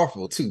be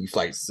comfortable too. You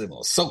like sitting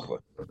on a sofa.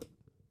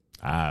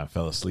 I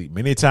fell asleep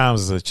many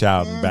times as a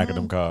child in the back of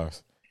them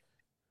cars.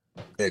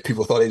 And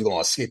people thought they was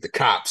gonna escape the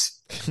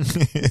cops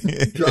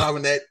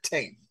driving that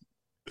tank.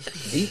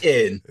 The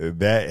end.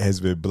 That has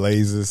been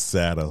Blazing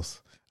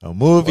Saddles, a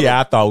movie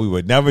I thought we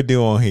would never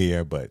do on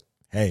here, but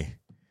hey,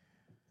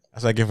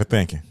 that's what I get for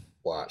thinking.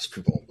 Watch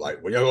people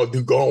like, what y'all gonna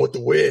do? Going with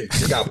the Wind?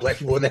 You got black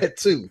people in that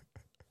too.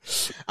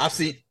 Have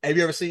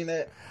you ever seen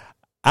that?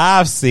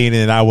 I've seen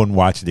it and I wouldn't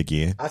watch it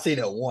again. I've seen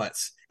it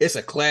once. It's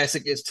a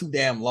classic. It's too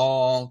damn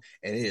long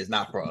and it is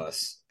not for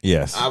us.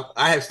 Yes.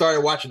 I have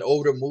started watching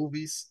older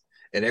movies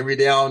and every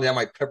now and then I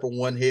might pepper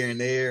one here and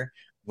there,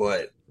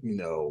 but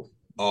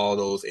all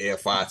those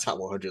AFI top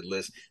 100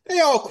 lists, they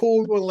all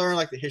cool. We're going to learn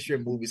like the history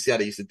of movies, see how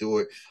they used to do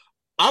it.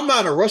 I'm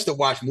not in a rush to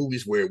watch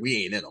movies where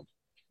we ain't in them.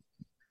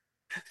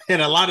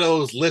 And a lot of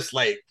those lists,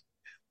 like,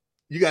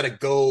 you got to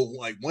go,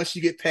 like, once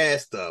you get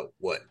past the,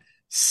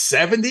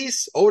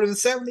 70s? Older than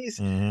 70s?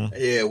 Mm-hmm.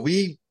 Yeah,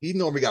 we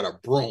normally got a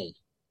broom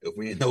if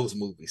we in those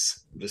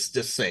movies.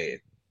 Just saying.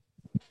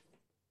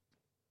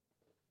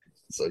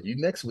 So, you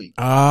next week.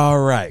 All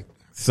right.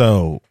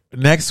 So,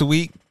 next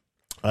week,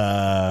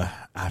 I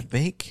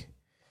think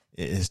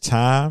it is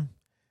time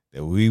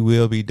that we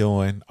will be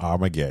doing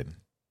Armageddon.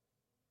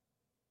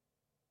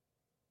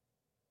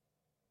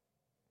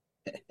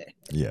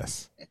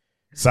 Yes.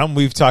 Something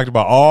we've talked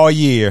about all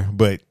year,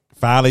 but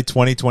finally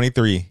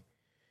 2023.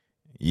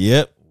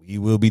 Yep, we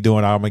will be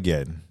doing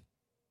Armageddon.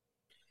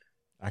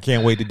 I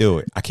can't wait to do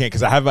it. I can't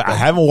because I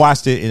haven't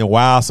watched it in a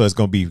while, so it's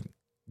going to be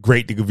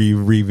great to be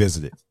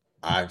revisited.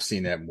 I've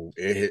seen that movie.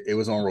 It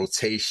was on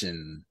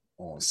rotation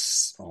on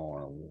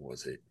what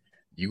was it?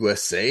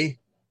 USA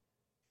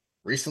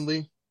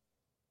recently.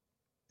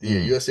 Yeah,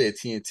 USA at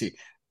TNT.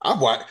 I've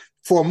watched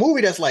for a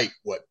movie that's like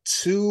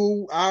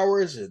 2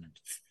 hours and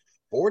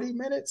 40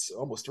 minutes,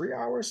 almost 3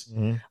 hours.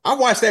 Mm-hmm. I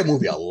watched that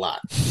movie a lot.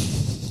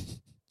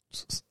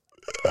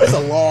 It's a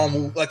long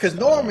movie. Because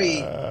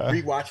normally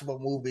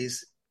rewatchable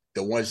movies,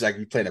 the ones like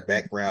you play in the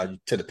background, you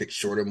tend to pick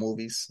shorter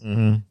movies.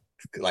 Mm-hmm.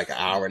 like an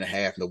hour and a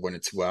half, no more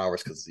than 2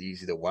 hours because it's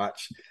easy to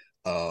watch.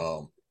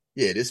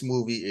 Yeah, this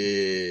movie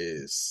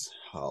is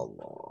how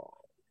long?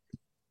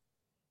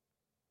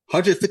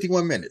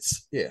 151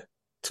 minutes. Yeah,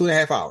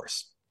 2.5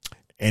 hours.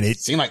 And it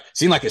seemed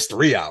like it's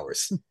 3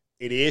 hours.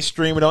 It is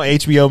streaming on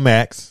HBO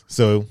Max,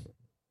 so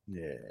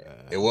yeah,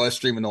 it was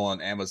streaming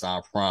on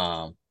Amazon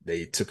Prime.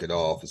 They took it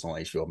off. It's on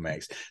HBO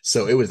Max.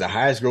 So it was the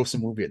highest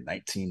grossing movie in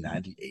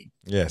 1998.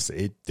 Yes,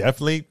 it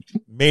definitely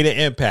made an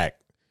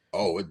impact.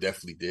 Oh, it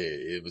definitely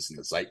did. It was in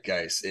the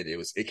zeitgeist.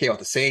 It came out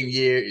the same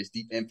year as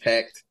Deep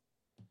Impact.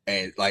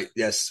 And like,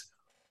 yes,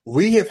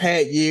 we have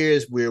had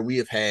years where we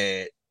have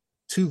had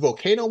 2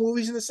 volcano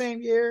movies in the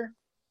same year,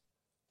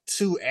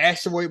 2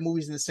 asteroid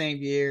movies in the same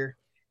year,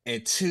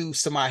 and 2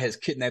 somebody has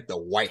kidnapped the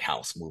White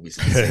House movies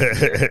in the same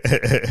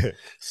year.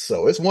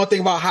 So it's one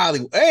thing about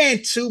Hollywood,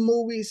 and 2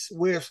 movies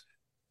where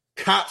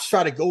cops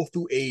try to go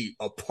through a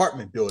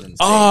apartment building.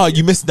 Oh,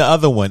 you missed the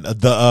other one.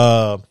 It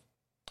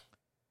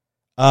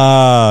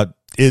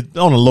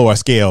on a lower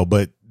scale,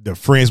 but the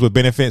Friends with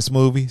Benefits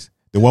movies.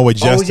 The one with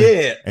Justin. Oh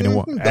yeah, and the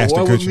one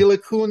with Mila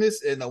Kunis,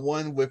 and the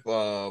one with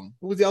who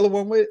was the other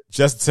one with?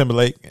 Justin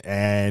Timberlake,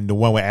 and the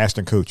one with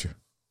Ashton Kutcher.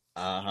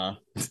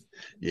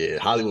 Yeah,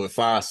 Hollywood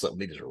finds something,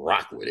 they just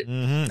rock with it.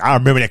 Mm-hmm. I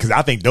remember that because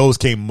I think those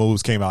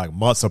movies came out like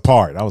months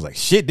apart. I was like,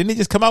 shit, didn't they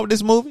just come out with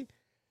this movie?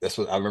 That's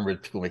what I remember,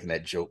 people making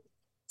that joke.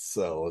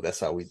 So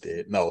that's how we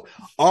did. No,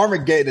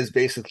 Armageddon is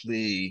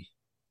basically,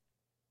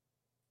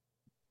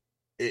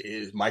 it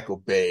is Michael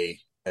Bay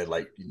and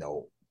like,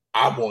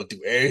 I want to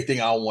do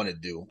everything I want to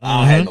do. I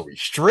don't have no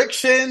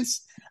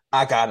restrictions.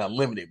 I got an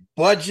unlimited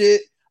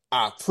budget.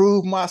 I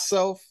proved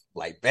myself.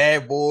 Like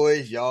Bad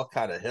Boys, y'all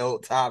kind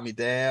of tied me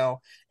down.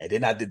 And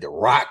then I did The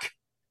Rock.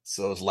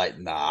 So it's like,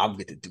 nah, I'm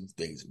going to do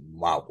things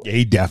my way. Yeah,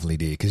 he definitely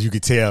did. Because you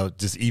could tell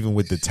just even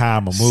with the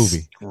time of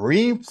movie.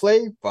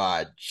 Screenplay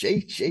by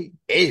J.J.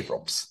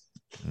 Abrams.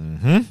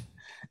 Mm-hmm.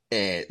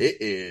 And it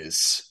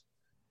is,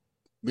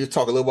 we'll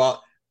talk a little about,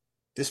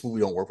 this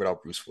movie don't work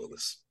without Bruce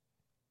Willis.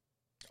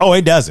 Oh,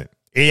 it doesn't.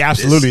 It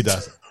absolutely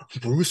doesn't.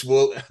 Bruce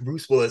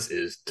Willis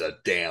is the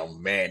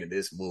damn man in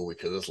this movie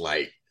because it's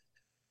like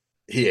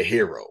he a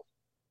hero.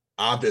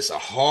 I'm just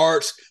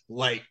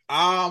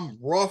I'm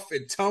rough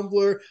and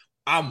tumbler.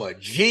 I'm a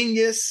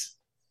genius.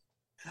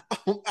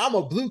 I'm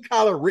a blue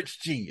collar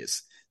rich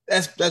genius.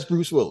 That's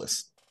Bruce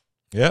Willis.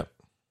 Yep.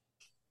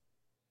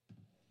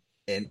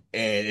 And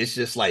it's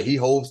just like he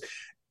holds.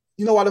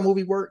 You know why the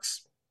movie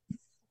works?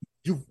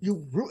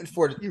 You rooting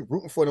for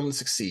them to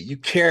succeed. You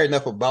care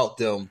enough about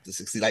them to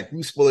succeed. Like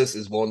Bruce Willis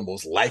is one of the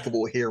most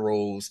likable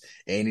heroes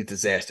in any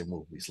disaster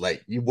movies.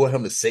 Like you want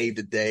him to save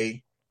the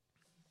day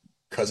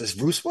because it's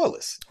Bruce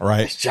Willis,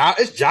 right? It's John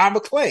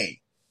McClane,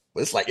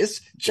 but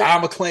it's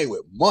John McClane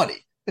with money.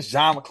 It's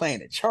John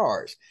McClane in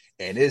charge,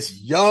 and it's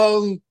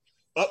young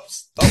up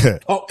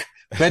punk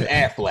Ben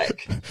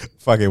Affleck,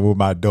 fucking with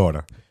my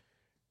daughter,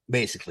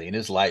 basically. And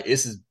it's like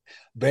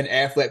Ben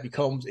Affleck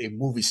becomes a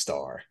movie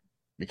star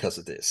because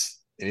of this.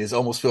 And it's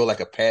almost feel like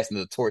a passing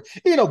of the torch.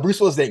 Bruce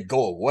Willis didn't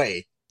go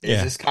away.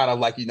 It's just kind of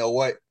like, you know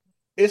what?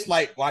 It's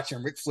like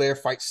watching Ric Flair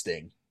fight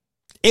Sting.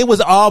 It was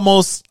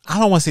almost, I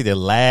don't want to say the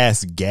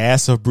last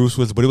gasp of Bruce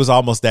Willis, but it was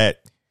almost that.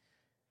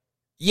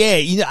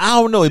 Yeah, I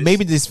don't know.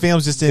 Maybe this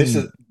film's just in.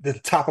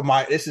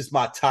 This is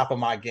my top of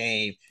my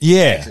game.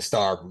 Yeah. Action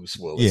star Bruce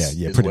Willis.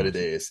 Yeah, is what it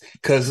is.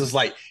 Because it's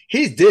like,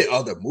 he did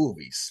other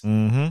movies.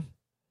 Mm-hmm.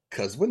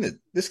 Because when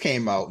this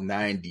came out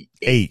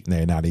 98.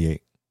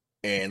 98.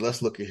 And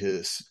let's look at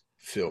his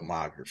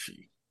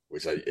filmography,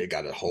 which it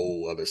got a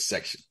whole other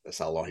section. That's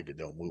how long he's been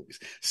doing movies.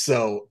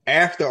 So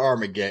after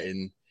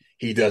Armageddon,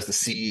 he does The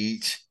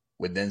Siege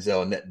with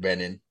Denzel and Annette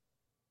Bening.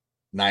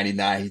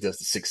 99, he does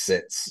The Sixth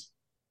Sense.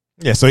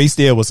 Yeah, so he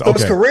still was okay. So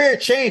his career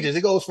changes.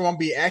 It goes from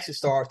being action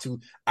star to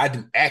I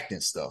do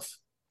acting stuff.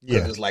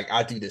 Yeah, it's like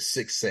I do The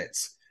Sixth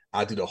Sense.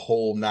 I do the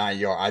whole 9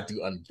 yard. I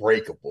do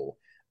Unbreakable.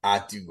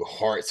 I do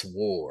Heart's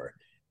War,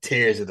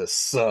 Tears of the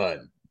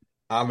Sun.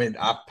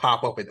 I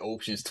pop up in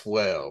Ocean's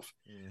 12.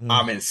 Mm-hmm.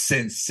 I'm in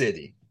Sin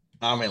City.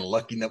 I'm in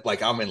Lucky Number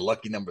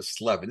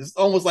 11. It's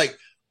almost like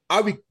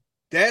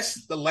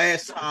that's the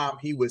last time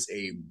he was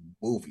a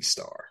movie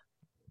star.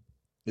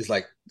 It's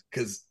like,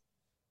 because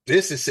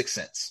this is Sixth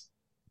Sense.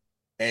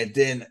 And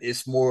then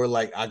it's more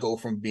like I go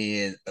from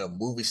being a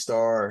movie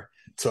star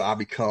to I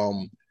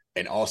become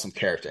an awesome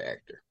character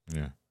actor.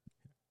 Yeah.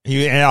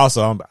 And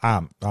also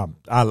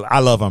I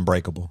love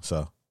Unbreakable.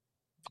 So,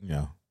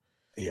 Yeah,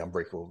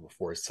 Unbreakable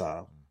before his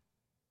time.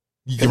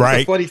 Right.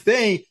 It's a funny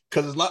thing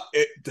because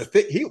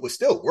he was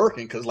still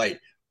working because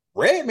like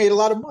Red made a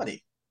lot of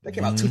money. That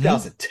came out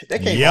 2010.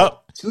 That came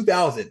out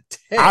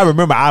 2010. I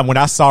remember when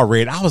I saw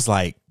Red, I was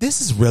like,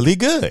 "This is really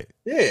good."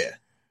 Yeah,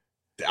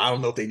 I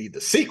don't know if they need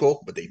the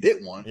sequel, but they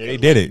did one. Yeah, they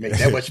did it.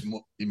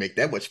 You make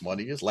that much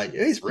money. It's like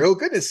he's real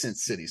good in Sin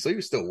City, so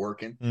you're still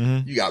working.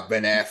 Mm-hmm. You got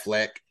Ben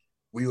Affleck.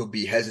 We would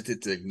be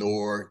hesitant to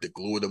ignore the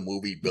glue of the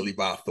movie, Billy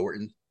Bob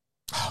Thornton.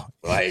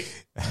 Like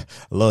a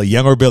little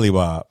younger Billy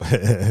Bob.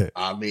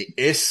 I mean,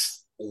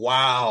 it's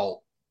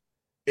wow.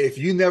 If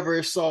you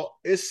never saw,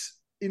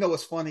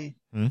 what's funny?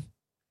 Hmm?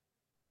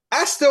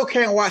 I still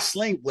can't watch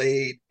Sling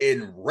Blade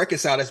and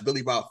reconcile that's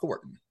Billy Bob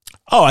Thornton.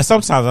 Oh, and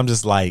sometimes I'm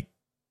just like,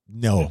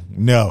 no.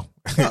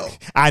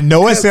 I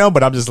know it's him,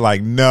 but I'm just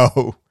like,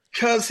 no.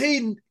 Cause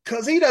he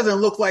doesn't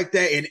look like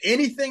that in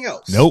anything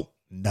else. Nope,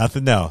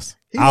 nothing else.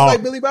 He looks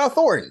like Billy Bob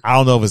Thornton. I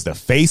don't know if it's the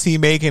face he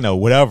making or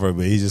whatever,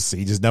 but he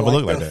just never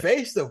looked like that. The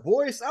face, the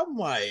voice, I'm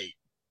like,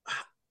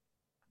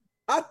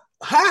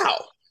 how?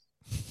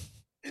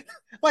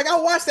 Like I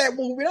watched that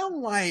movie and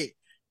I'm like,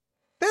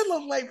 that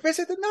looked like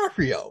Vincent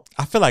D'Onofrio.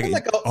 I feel like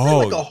like a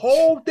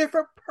whole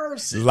different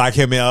person. Like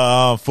him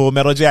in Full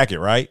Metal Jacket,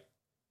 right?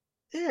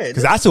 Yeah,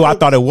 because that's who I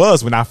thought it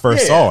was when I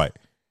first saw it.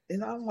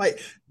 And I'm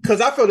like,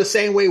 because I feel the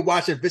same way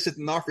watching Vincent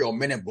D'Onofrio on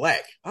Men in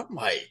Black. I'm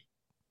like,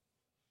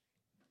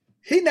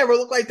 he never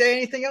looked like that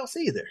anything else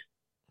either.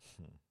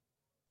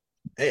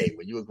 Hey,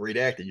 when you're a great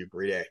actor, you're a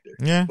great actor.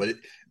 Yeah.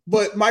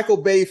 But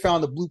Michael Bay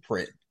found the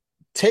blueprint.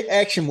 Take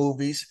action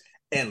movies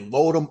and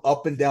load them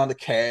up and down the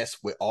cast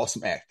with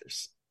awesome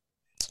actors.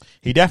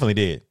 He definitely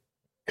did.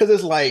 Because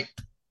it's like,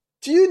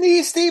 do you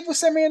need Steve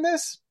Buscemi in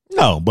this?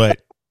 No,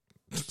 but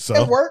so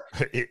it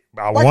worked.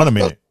 I want him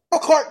in it.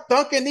 Clark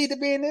Duncan need to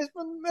be in this,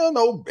 but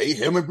no,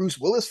 him and Bruce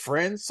Willis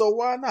friends, so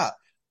why not?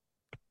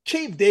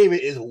 Chief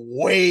David is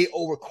way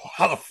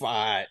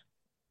overqualified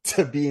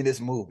to be in this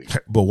movie.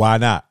 But why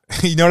not?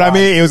 You know what I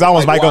mean? It was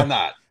almost like, Michael. Why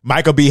not?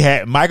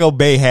 Michael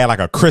Bay had like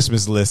a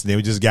Christmas list, and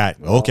it just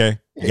got okay.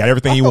 He got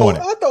everything he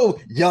wanted. I throw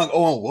young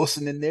Owen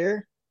Wilson in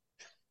there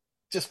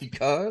just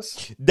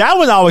because. That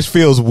one always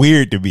feels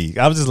weird to me.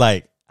 I was just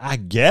like, I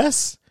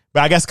guess,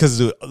 but I guess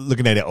because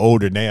looking at it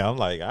older now, I'm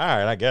like, all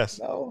right, I guess.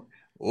 No.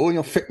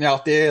 William Fickner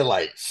out there,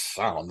 like,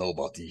 I don't know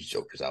about these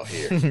jokers out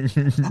here.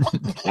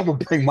 I'm gonna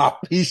bring my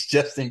piece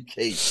just in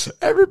case.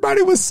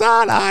 Everybody was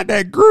side-eyeing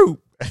that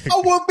group. I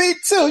would be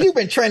too. You've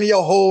been training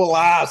your whole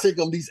lives. Here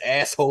come these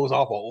assholes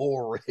off an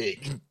oil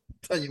rig.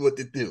 Tell you what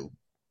to do.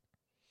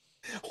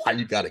 Why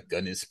you got a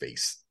gun in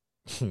space?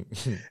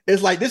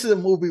 It's like this is a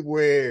movie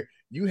where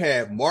you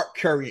have Mark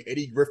Curry and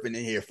Eddie Griffin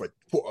in here for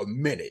a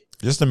minute.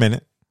 Just a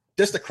minute.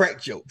 Just to crack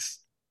jokes.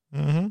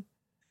 Mm-hmm.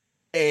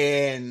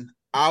 And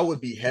I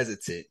would be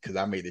hesitant because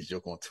I made this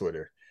joke on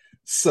Twitter.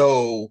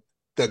 So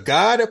the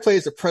guy that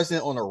plays the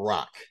president on The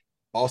Rock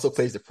also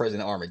plays the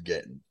president of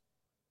Armageddon.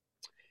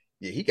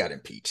 Yeah, he got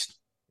impeached.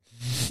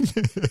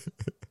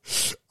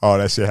 Oh,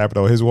 that shit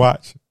happened on his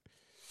watch?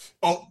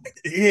 Oh,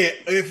 yeah.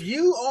 If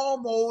you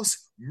almost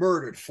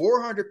murdered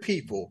 400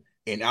 people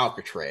in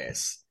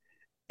Alcatraz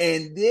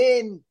and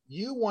then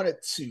you wanted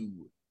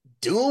to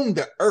doom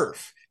the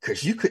earth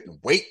because you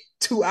couldn't wait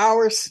 2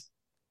 hours.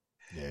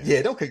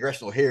 Yeah, no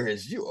congressional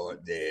hearings. You are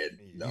dead.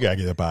 No. You gotta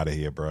get up out of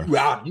here, bro. You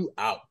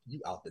out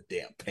the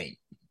damn paint.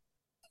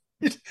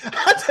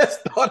 I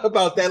just thought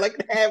about that.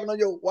 Like having on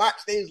your watch,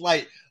 things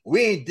like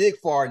we ain't dig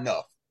far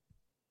enough.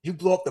 You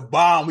blow up the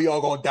bomb, we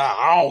all gonna die.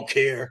 I don't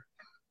care.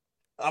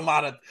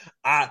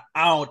 I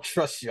don't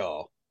trust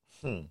y'all.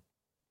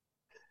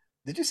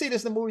 Did you see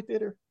this in the movie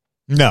theater?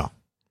 No.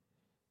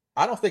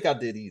 I don't think I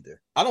did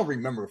either. I don't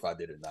remember if I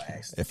did or not.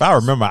 Actually, if I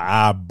remember,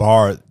 I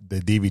borrowed the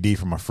DVD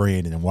from a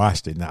friend and then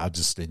watched it, and I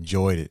just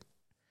enjoyed it.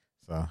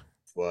 So,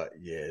 but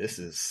yeah, this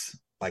is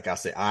like I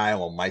said. I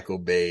am a Michael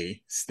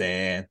Bay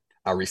stan.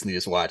 I recently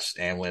just watched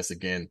Ambulance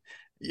again.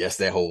 Yes,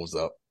 that holds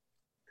up.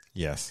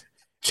 Yes,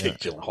 Jake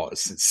Gyllenhaal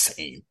is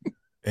insane.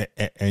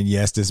 And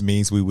yes, this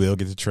means we will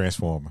get the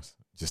Transformers.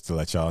 Just to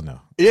let y'all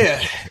know.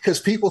 Yeah, because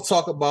people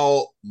talk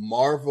about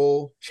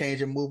Marvel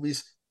changing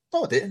movies.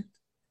 No, it didn't.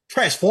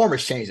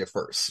 Transformers changed it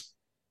first.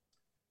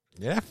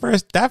 Yeah,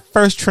 that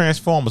first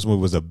Transformers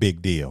movie was a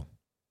big deal.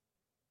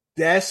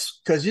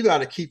 That's because you got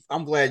to keep.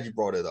 I'm glad you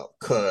brought it up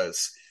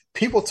because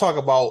people talk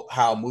about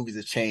how movies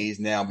have changed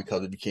now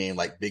because it became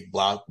like big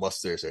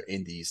blockbusters or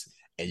indies,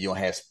 and you don't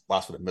have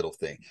spots for the middle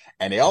thing.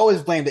 And they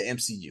always blame the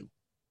MCU.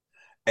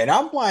 And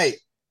I'm like,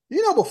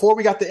 before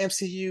we got the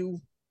MCU,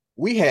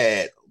 we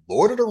had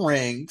Lord of the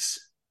Rings,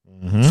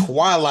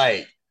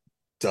 Twilight,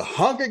 The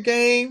Hunger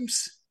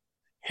Games,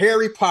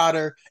 Harry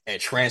Potter, and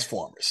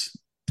Transformers.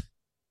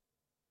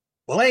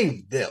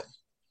 Blame them.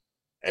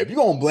 If you're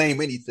going to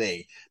blame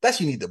anything, that's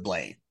you need to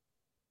blame.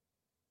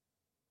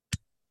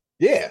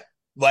 Yeah.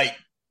 Like,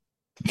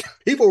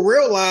 people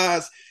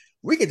realize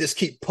we can just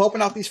keep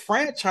pumping out these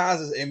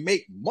franchises and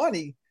make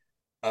money.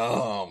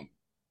 Why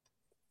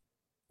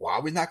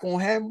are we not going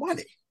to have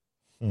money?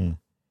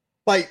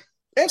 Like,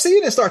 MCU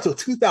didn't start till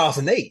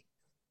 2008.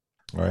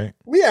 Right.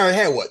 We already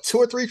had 2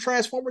 or 3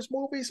 Transformers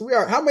movies.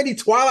 How many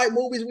Twilight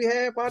movies we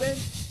had by then?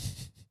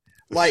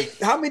 Like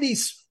how many?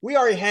 We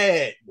already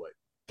had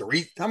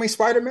 3? How many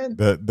Spider-Man?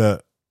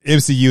 The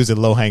MCU is a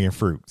low hanging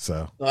fruit.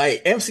 So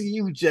like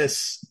MCU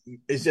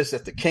is just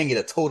at the king of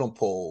the totem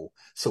pole.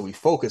 So we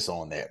focus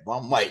on that. But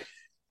I'm like,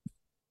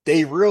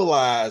 they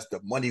realized the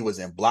money was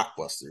in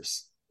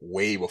blockbusters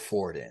way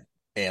before then,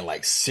 and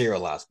like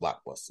serialized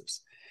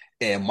blockbusters.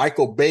 And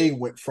Michael Bay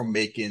went from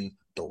making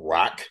The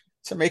Rock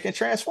to making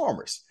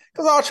Transformers,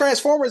 because all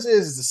Transformers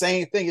is the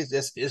same thing.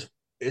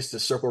 It's the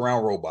circle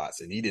around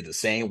robots, and he did the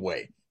same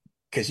way.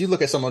 Because you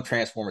look at some of the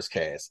Transformers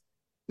cast,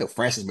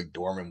 Francis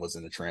McDormand was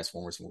in the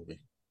Transformers movie.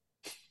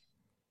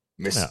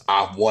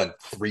 I've won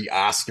 3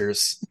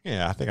 Oscars.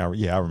 Yeah, I think I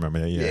remember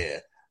that. Yeah.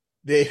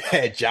 They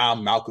had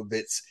John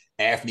Malkovich,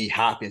 Anthony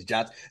Hopkins,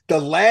 The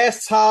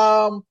last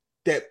time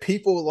that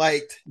people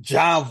liked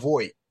John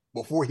Voight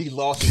before he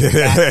lost his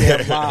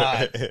goddamn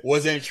mind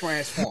was in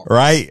Transformers.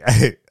 Right?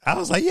 I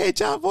was like, yeah,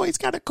 John Voight's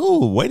kind of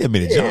cool. Wait a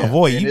minute, John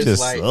Voight, you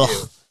just like,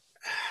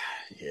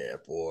 yeah,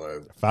 boy.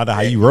 Found out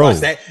how you roll.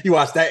 You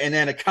watch that in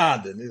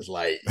Anaconda, and it's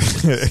like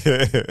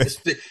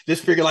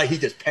just figure like he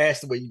just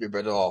passed away. You'd be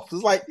better off.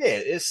 It's like,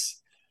 yeah,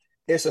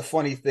 it's a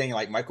funny thing.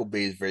 Like Michael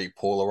Bay is very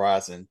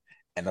polarizing,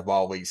 and I've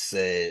always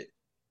said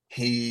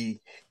he's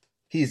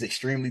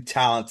extremely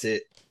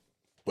talented,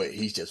 but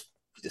he just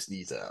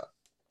needs a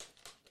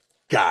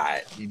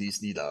guy. He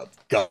just needs a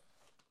gun.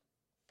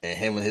 And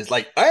him and his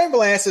like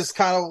ambulance is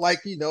kind of like,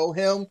 you know,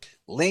 him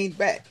leaned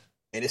back.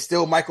 And it's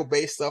still Michael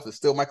Bay stuff. It's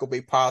still Michael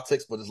Bay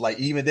politics, but it's like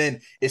even then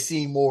it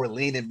seemed more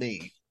lean and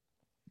mean.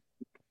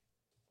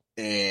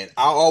 And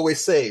I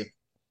always say,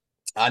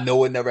 I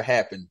know it never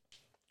happened.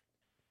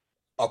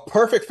 A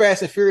perfect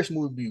Fast and Furious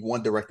movie would be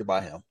one directed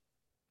by him.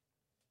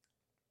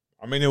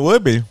 I mean, it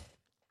would be.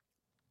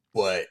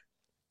 But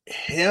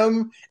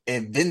him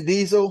and Vin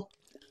Diesel,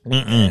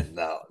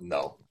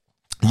 no.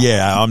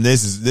 Yeah,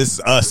 this is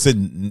us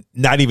sitting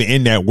not even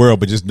in that world,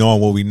 but just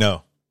knowing what we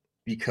know.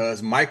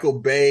 Because Michael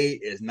Bay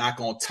is not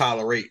going to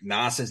tolerate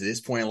nonsense at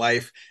this point in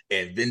life,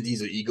 and Vin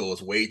Diesel ego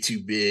is way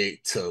too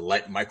big to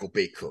let Michael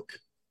Bay cook.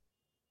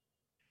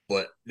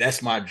 But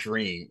that's my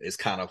dream. It's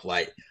kind of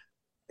like,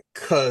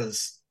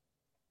 because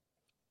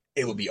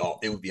it would be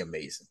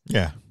amazing.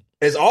 Yeah,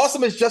 as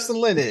awesome as Justin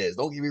Lin is,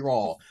 don't get me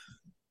wrong.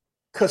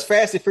 Because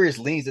Fast and Furious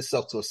leans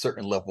itself to a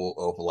certain level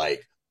of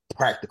like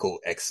practical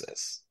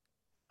excess.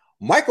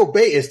 Michael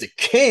Bay is the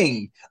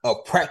king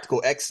of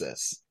practical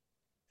excess.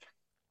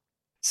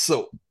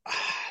 So,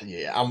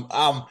 yeah,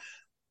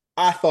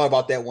 I thought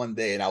about that one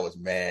day and I was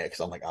mad because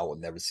I'm like, I will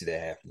never see that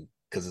happen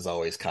because it's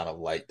always kind of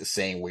like the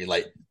same way.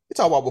 Like we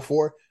talked about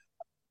before,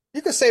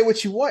 you can say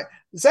what you want.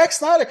 Zack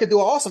Snyder could do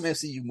an awesome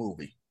MCU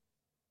movie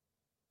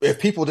if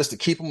people just to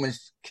keep him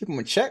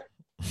in check.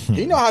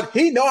 He know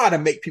how to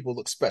make people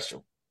look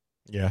special.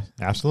 Yeah,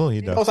 absolutely.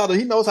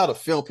 He knows how to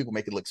film people,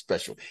 make it look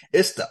special.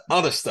 It's the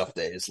other stuff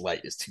that is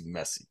like is too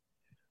messy.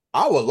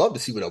 I would love to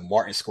see what a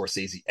Martin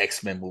Scorsese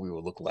X-Men movie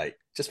would look like,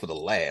 just for the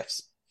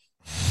laughs.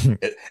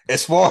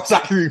 As far as I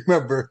can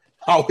remember,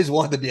 I always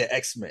wanted to be an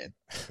X-Men.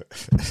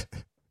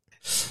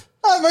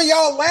 I mean,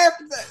 y'all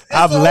laughing.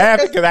 I'm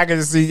laughing because I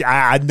can see.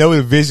 I know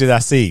the vision I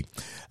see.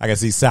 I can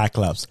see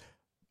Cyclops.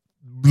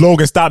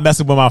 Logan, stop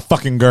messing with my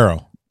fucking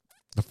girl.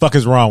 The fuck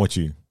is wrong with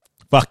you?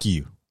 Fuck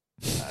you.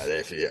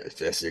 If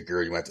that's your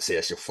girl, you have to say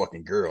that's your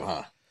fucking girl,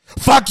 huh?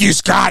 Fuck you,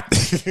 Scott.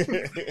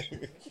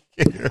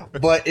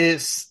 But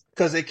it's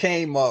because it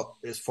came up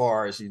as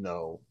far as, you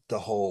know, the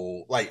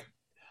whole, like,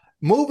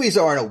 movies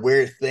are a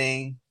weird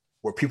thing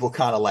where people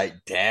kind of like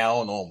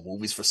down on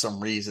movies for some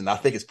reason. I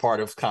think it's part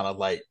of kind of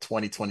like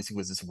 2022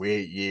 was this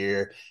weird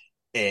year.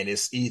 And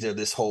it's either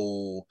this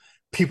whole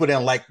people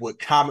didn't like what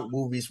comic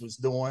movies was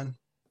doing.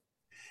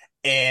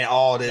 And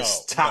all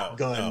this Top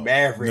Gun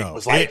Maverick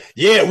was like,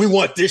 yeah, we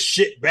want this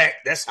shit back.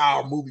 That's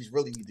how our movies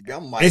really need to be.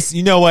 I'm like, it's,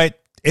 you know what?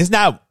 It's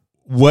not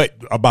what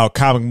about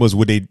comic books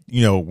would they,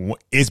 you know,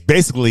 it's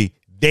basically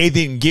they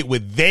didn't get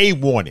what they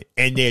wanted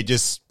and they're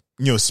just,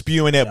 you know,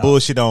 spewing that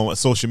bullshit on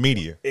social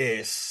media.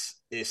 It's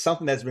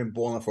something that's been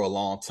boiling for a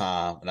long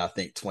time. And I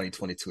think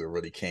 2022 it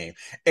really came.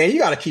 And you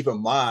got to keep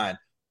in mind,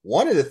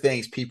 one of the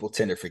things people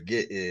tend to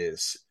forget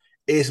is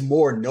it's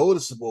more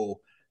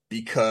noticeable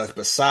because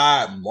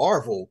beside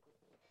Marvel,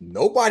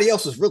 nobody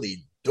else was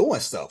really doing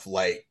stuff.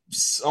 Like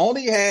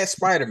Sony had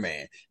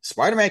Spider-Man.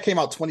 Spider-Man came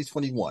out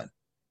 2021.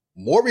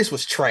 Morbius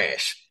was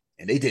trash,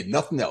 and they did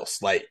nothing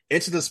else. Like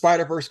Into the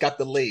Spider-Verse got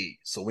delayed,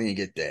 so we didn't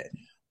get that.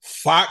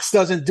 Fox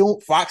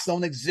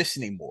don't exist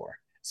anymore.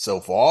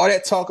 So for all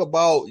that talk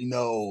about, you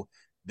know,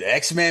 the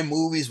X-Men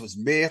movies was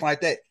mid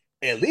like that,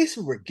 at least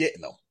we were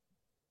getting them.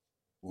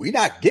 We're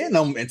not getting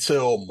them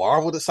until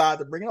Marvel decided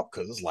to bring it up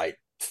because it's like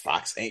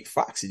Fox ain't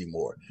Fox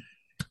anymore.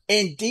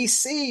 In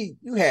DC,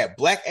 you had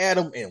Black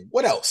Adam and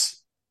what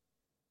else?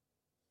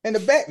 And the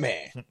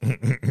Batman.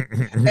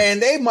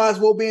 And they might as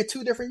well be in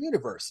two different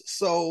universes.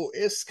 So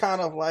it's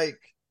kind of like,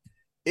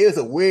 it was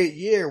a weird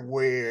year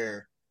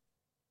where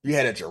you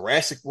had a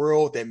Jurassic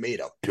World that made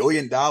 $1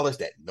 billion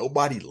that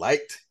nobody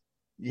liked.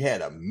 You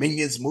had a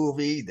Minions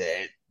movie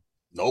that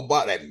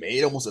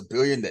made almost $1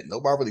 billion that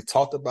nobody really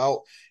talked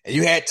about. And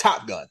you had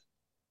Top Gun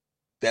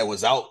that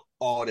was out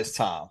all this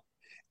time.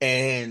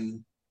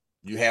 And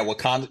you had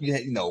Wakanda,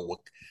 you know,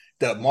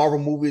 the Marvel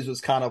movies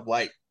was kind of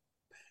like,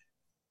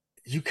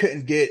 you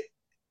couldn't get,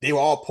 they were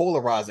all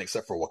polarizing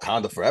except for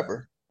Wakanda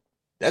Forever.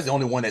 That's the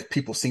only one that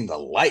people seem to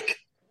like.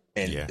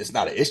 And it's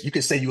not an issue. You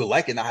can say you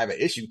like it and not have an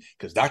issue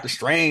because Doctor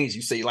Strange,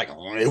 you say like,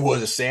 it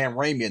wasn't Sam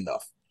Raimi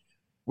enough.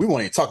 We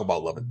won't even talk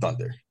about Love and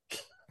Thunder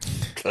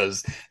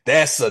because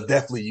that's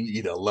definitely you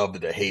either love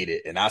it or hate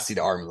it. And I see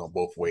the arguments on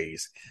both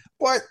ways.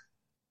 But,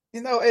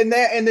 you know, and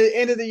the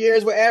end of the year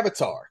is with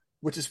Avatar,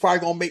 which is probably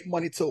going to make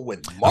money till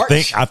when?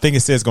 March? I think it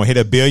says it's going to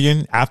hit $1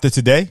 billion after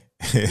today.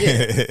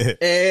 Yeah.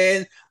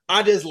 And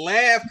I just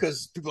laugh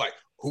because people like,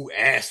 who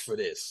asked for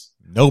this?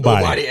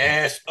 Nobody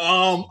asked.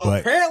 But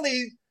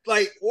apparently,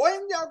 like,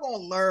 when y'all gonna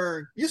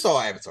learn? You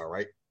saw Avatar,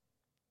 right?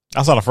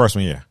 I saw the first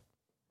one. Yeah.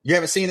 You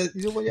haven't seen it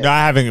yet? No,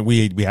 I haven't.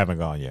 We haven't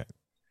gone yet.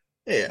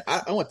 Yeah,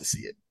 I want to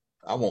see it.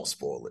 I won't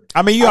spoil it.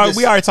 I mean,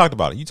 we already talked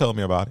about it. You told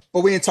me about it,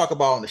 but we didn't talk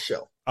about it on the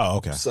show. Oh,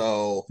 okay.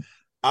 So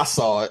I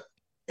saw it,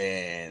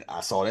 and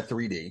I saw it in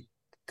 3D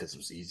because it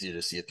was easier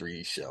to see a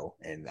 3D show,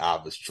 and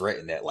I was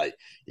dreading that. Like,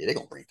 yeah, they're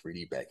gonna bring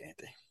 3D back, ain't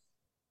they?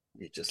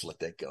 You just let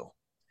that go.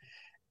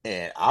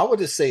 And I would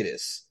just say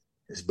this: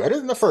 it's better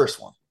than the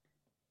first one.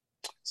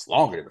 It's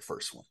longer than the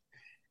first one.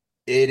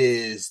 It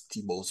is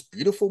the most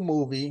beautiful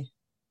movie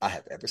I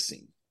have ever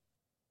seen.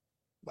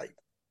 Like,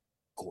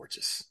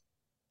 gorgeous.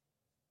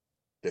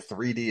 The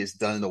 3D is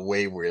done in a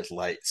way where it's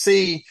like,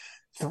 see,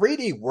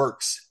 3D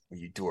works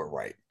when you do it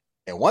right.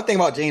 And one thing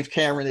about James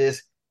Cameron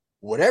is,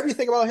 whatever you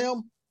think about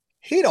him,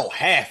 he don't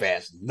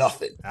half-ass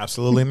nothing.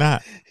 Absolutely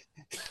not.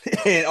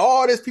 And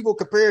all this people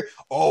compare,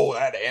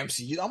 the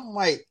MCU. I'm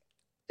like,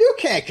 you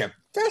can't compare.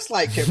 That's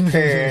like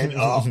comparing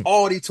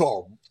Audi to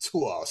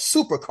a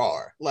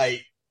supercar.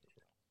 Like,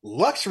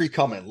 luxury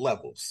come in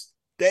levels.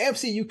 The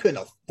MCU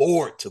couldn't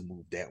afford to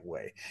move that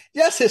way.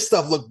 Yes, his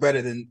stuff looked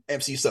better than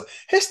MCU stuff.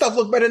 His stuff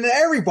looked better than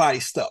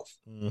everybody's stuff.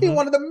 Mm-hmm. He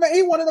one of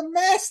the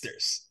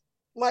masters.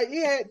 Like,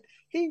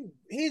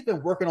 he's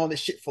been working on this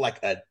shit for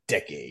like a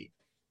decade.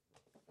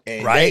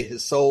 And right.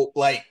 So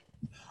like,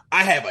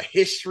 I have a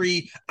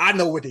history. I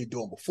know what they're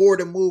doing before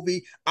the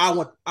movie.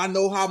 I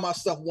know how my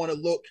stuff want to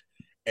look.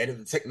 And if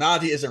the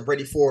technology isn't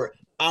ready for it,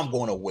 I'm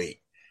going to wait.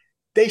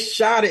 They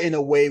shot it in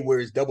a way where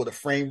it's double the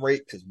frame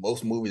rate, because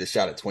most movies are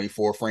shot at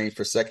 24 frames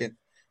per second,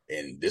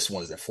 and this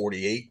one is at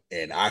 48.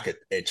 And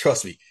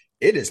trust me,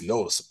 it is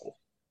noticeable.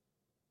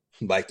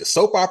 Like the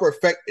soap opera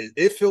effect,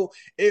 it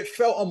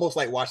felt almost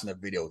like watching a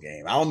video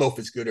game. I don't know if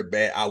it's good or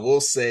bad. I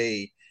will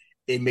say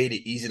it made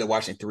it easy to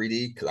watch in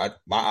 3D because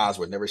my eyes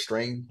were never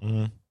strained,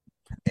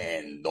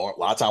 and a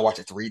lot of time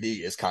watching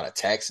 3D is kind of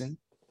taxing.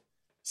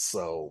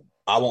 So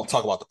I won't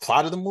talk about the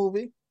plot of the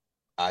movie.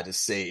 I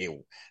just say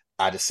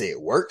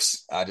it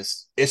works.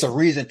 It's a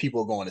reason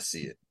people are going to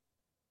see it.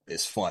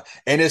 It's fun.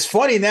 And it's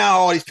funny now,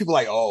 all these people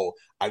are like, oh,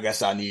 I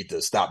guess I need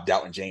to stop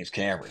doubting James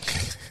Cameron.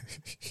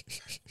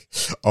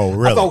 Oh,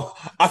 really?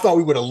 I thought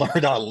we would have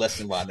learned our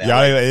lesson by now.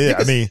 Yeah,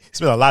 I mean, it's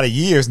been a lot of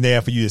years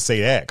now for you to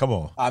say that. Come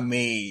on. I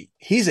mean,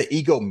 he's an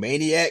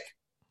egomaniac.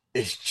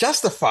 It's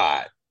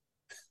justified.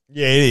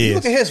 Yeah, it is.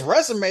 Look at his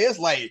resume. It's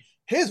like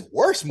his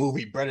worst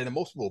movie better than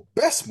most people's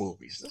best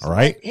movies. It's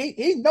right. Like,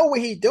 he know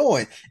what he's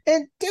doing.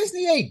 And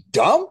Disney ain't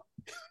dumb.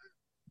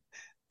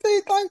 They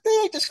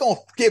ain't just gonna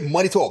give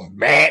money to a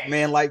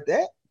madman like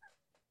that.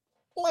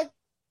 Like,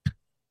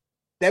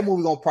 that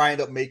movie gonna probably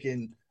end up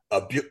making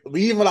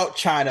even without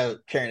China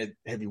carrying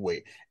a heavy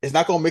weight, it's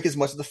not gonna make as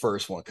much as the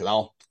first one.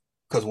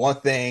 Because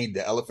one thing,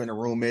 the elephant in the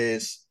room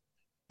is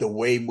the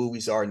way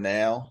movies are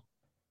now.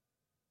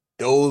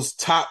 Those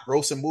top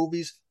grossing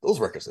movies, those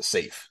records are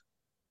safe.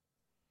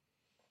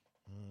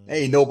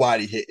 Ain't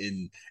nobody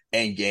hitting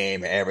Endgame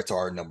and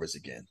Avatar numbers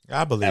again.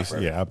 I believe ever, so.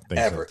 Yeah, I think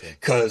ever. so.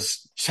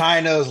 Because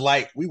China's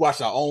like, we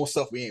watch our own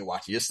stuff. We ain't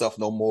watching your stuff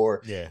no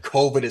more. Yeah.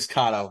 COVID has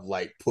kind of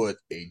like put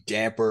a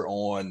damper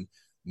on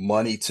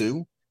money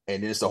too.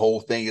 And then the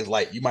whole thing is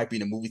like, you might be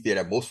in a movie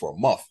theater at most for a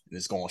month and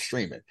it's going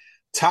streaming.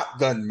 Top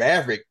Gun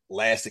Maverick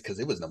lasted because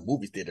it was in a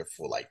movie theater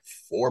for like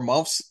 4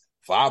 months,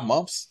 5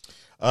 months.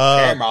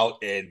 Paramount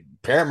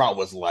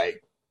was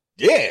like,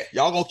 yeah,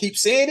 y'all gonna keep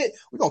seeing it.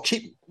 We're gonna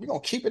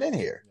keep it in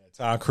here.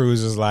 Tom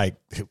Cruise is like,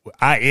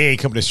 I ain't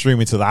coming to stream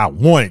until I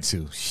wanted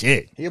to.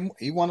 Shit.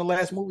 He won the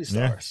last movie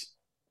stars.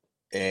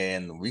 Yeah.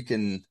 And we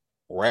can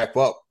wrap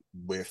up.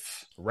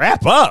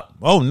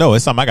 Oh no,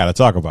 it's something I gotta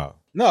talk about.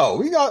 No,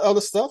 we got other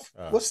stuff.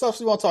 What stuff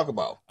do you want to talk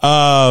about?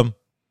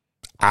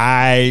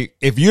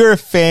 If you're a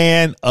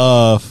fan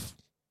of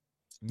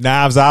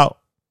Knives Out,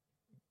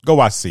 go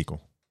watch the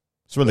sequel.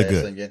 It's really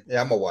good.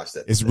 Yeah, I'm gonna watch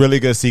that. It's really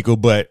good sequel,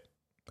 but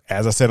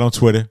as I said on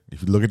Twitter,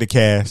 if you look at the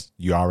cast,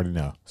 you already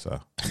know.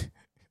 So,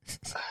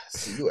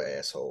 see, you an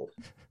asshole.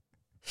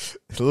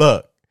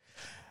 Look,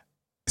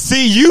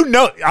 see, you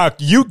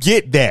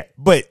get that,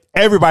 but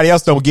everybody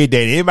else don't get that.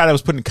 Anybody that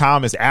was putting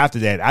comments after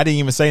that, I didn't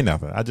even say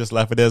nothing. I just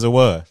left it as it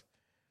was.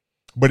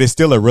 But it's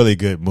still a really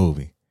good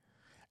movie.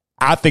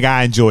 I think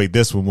I enjoyed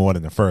this one more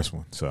than the first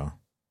one. So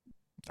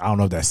I don't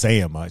know if that's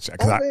saying much.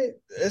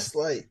 It's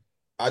like,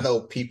 I know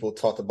people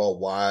talked about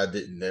why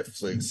didn't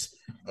Netflix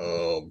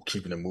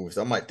keeping the movies.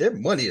 I'm like, their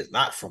money is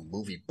not from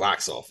movie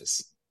box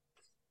office.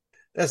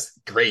 That's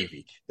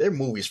gravy. Their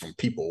movies from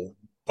people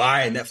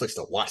buying Netflix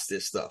to watch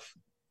this stuff.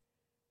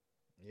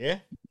 Yeah.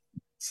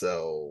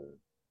 So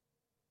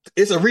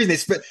it's a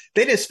reason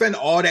they didn't spend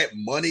all that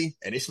money,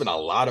 and they spent a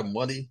lot of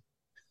money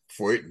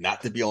for it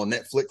not to be on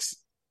Netflix.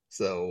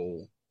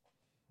 So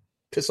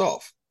piss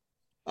off.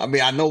 I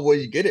mean, I know where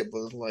you get it,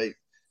 but it's like,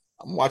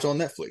 I'm watching on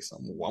Netflix.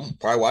 I'm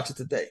probably watch it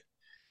today.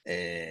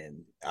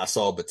 And I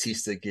saw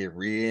Batista get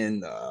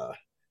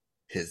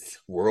his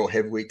world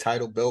heavyweight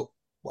title belt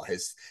while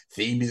his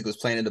theme music was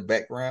playing in the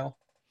background.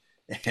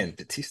 And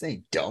Batista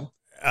ain't dumb.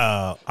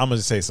 I'm gonna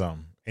just say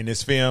something. In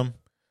this film,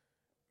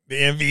 the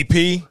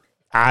MVP,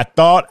 I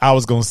thought I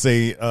was gonna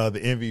say the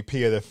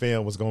MVP of the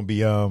film was gonna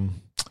be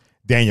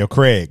Daniel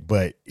Craig,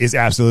 but it's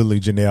absolutely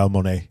Janelle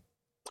Monáe.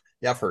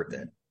 Yeah, I've heard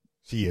that.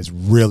 She is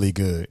really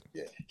good.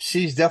 Yeah.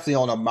 She's definitely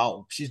on a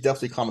mountain. She's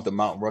definitely come with the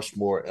Mount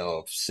Rushmore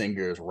of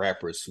singers,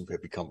 rappers who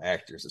have become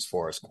actors as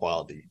far as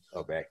quality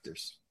of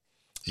actors.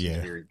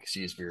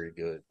 She's very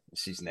good.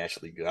 She's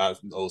naturally good. I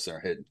was in her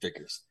Hidden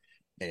Figures.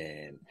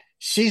 And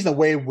she's in a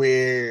way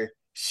where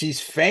she's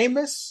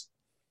famous,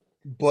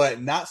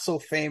 but not so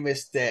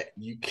famous that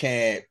you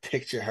can't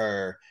picture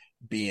her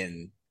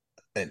being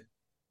an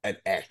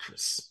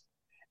actress.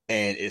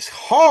 And it's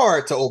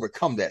hard to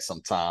overcome that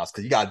sometimes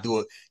because you got to do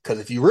it. Because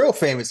if you're real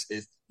famous,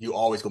 you're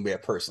always going to be a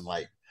person.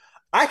 Like,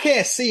 I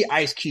can't see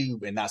Ice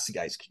Cube and not see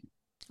Ice Cube.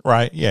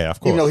 Right. Yeah, of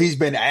course. Even though he's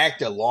been an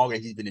actor longer,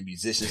 he's been a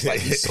musician. It's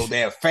like he's so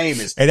damn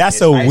famous. And that's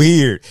so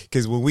weird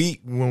because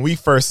when we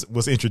first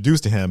was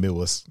introduced to him, it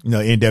was,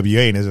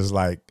 NWA, and it's just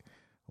like,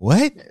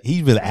 what?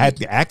 He's been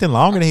acting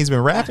longer than he's been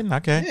rapping?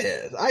 Okay.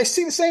 Yeah, I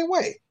see the same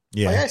way.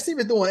 Yeah. Like, I see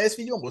been doing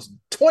SVU almost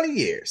 20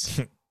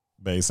 years.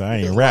 Basically, I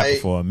ain't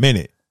rapping for a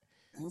minute.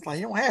 It's like,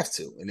 you don't have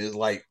to. And it's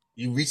like,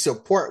 you reach a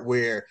point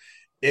where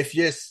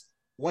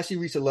once you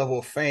reach a level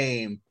of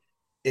fame,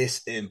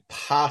 it's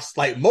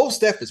impossible. Like, Mos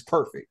Def is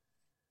perfect.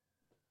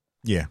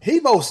 Yeah. He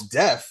Mos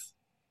Def,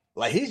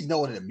 like, he's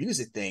known in the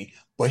music thing,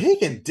 but he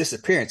can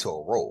disappear into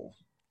a role.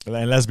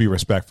 And let's be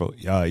respectful.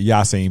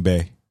 Yasin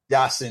Bey.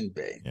 Yasin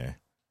Bey. Yeah.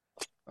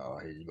 Oh,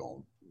 here you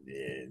going.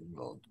 Yeah, you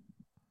going to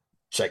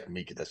check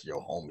me because that's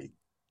your homie.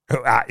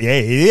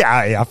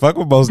 I fuck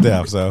with Mos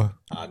Def, so.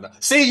 I know.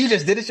 See, you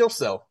just did it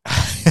yourself.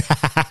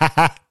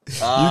 You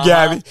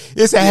got me.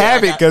 It's a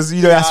habit because,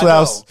 that's what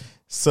I was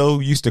so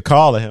used to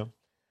calling him.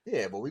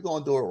 Yeah, but we're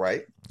going to do it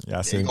right.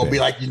 Yeah, it's going to be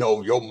like,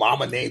 your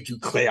mama named you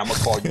Clay. I'm going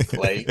to call you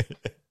Clay.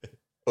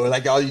 Or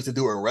like y'all used to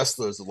do with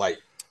wrestlers, like,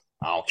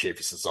 I don't care if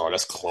you Cesaro,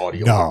 that's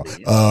Claudio.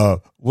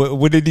 No.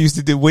 What did they used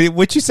to do?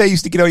 What you say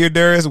used to get on your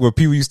nerves where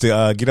people used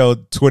to get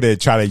on Twitter and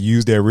try to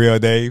use their real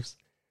names?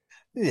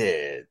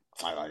 Yeah.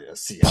 I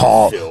see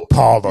Paul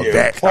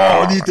Levesque.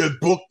 Paul need to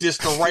book this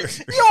to right.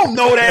 You don't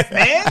know that,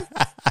 man.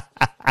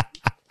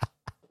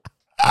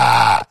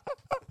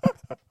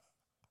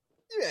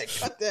 Yeah,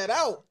 cut that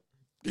out.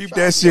 Keep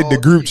that shit in the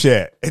group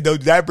chat. And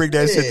don't bring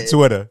that shit to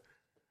Twitter.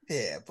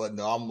 Yeah, but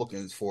no, I'm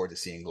looking forward to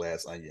seeing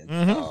Glass Onion.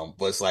 Mm-hmm.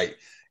 But it's like,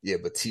 yeah,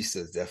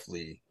 Batista's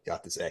definitely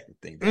got this acting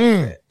thing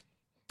down.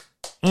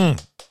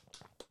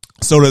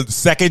 So the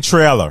second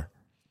trailer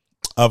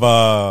of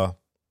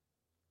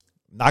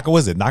Knock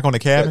on the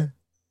Cabin?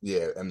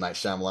 Yeah, M. Night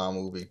Shyamalan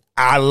movie.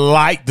 I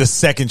like the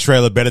second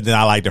trailer better than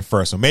I like the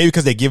first one. Maybe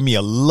because they give me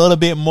a little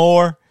bit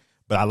more,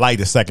 but I like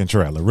the second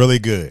trailer. Really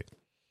good.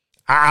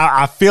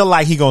 I feel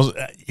like he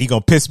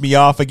gonna piss me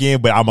off again,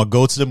 but I'm gonna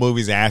go to the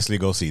movies and actually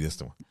go see this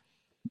one.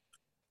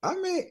 I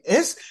mean,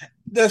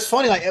 that's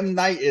funny. Like, M.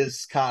 Night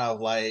is kind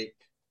of like,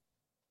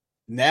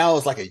 now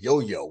it's like a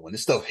yo-yo. When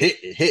this stuff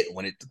hit, it hit.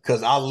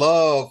 Because I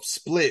love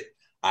Split.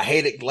 I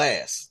hated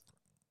Glass.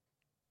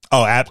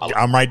 Oh,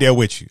 I'm right there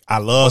with you. I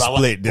love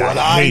Split.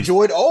 I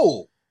enjoyed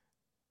Old.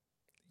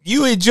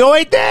 You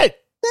enjoyed that?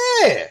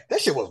 Yeah,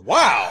 that shit was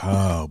wild.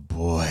 Oh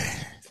boy,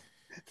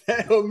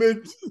 I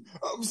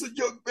was a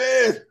young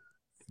man.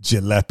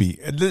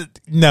 Jalopy.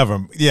 Never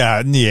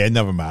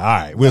mind. All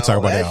right, we'll talk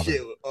about that.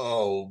 Shit.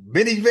 Oh,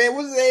 Minivan,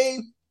 what's his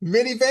name?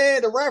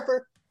 Minivan, the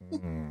rapper.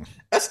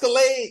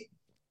 Escalade.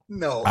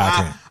 No,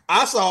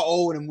 I saw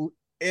Old in the movie,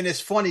 and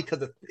it's funny because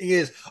the thing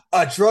is,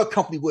 a drug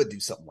company would do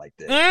something like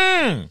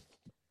that.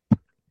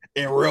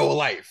 In real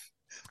life.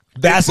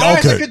 That's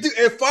okay.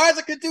 If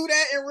Pfizer could do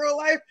that in real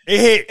life,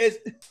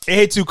 it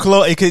hit too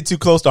close. It hit too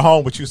close to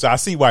home with you, so I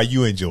see why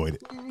you enjoyed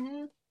it.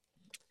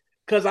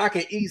 Because I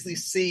can easily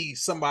see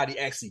somebody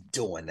actually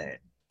doing that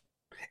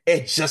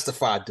and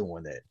justify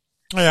doing that.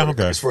 Yeah,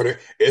 okay.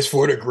 It's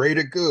for the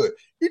greater good.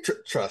 You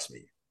trust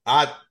me.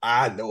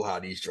 I know how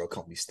these drug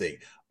companies think.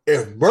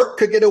 If Merck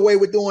could get away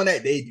with doing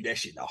that, they'd do that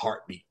shit in a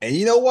heartbeat. And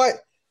you know what?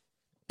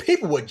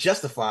 People would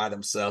justify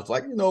themselves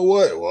like, you know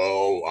what?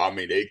 Well, I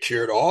mean, they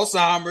cured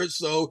Alzheimer's,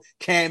 so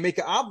can't make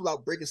an omelet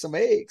without breaking some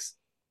eggs.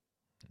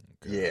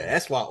 Okay. Yeah,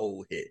 that's why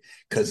Old hit.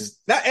 Because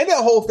that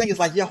whole thing is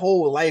like your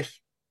whole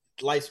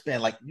lifespan,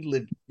 like you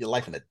live your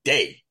life in a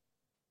day.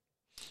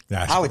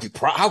 How would you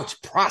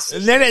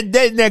process?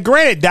 Now,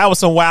 granted, that was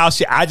some wild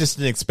shit. I just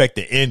didn't expect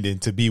the ending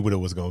to be what it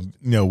was going.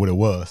 What it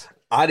was.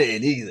 I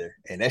didn't either,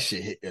 and that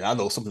shit hit. And I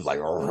know something's like,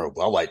 I'm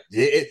like,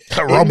 it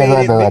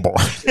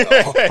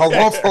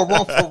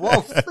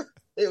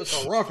was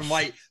a rough,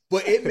 like,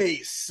 but it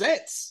made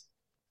sense.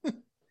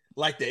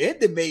 Like the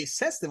ending made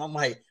sense to them. I'm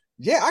like,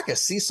 yeah, I can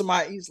see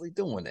somebody easily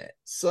doing that.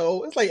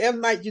 So it's like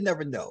M. Night, you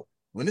never know.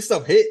 When this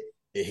stuff hit,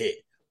 it hit.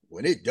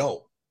 When it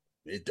don't,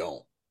 it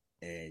don't.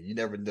 And you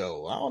never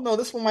know. I don't know.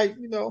 This one might,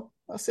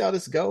 I'll see how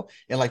this go.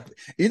 And like,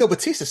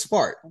 Batista's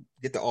smart.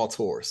 Get the all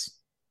tours.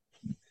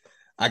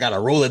 I got a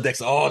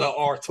Rolodex of all the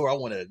art tour I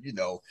want to,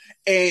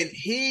 and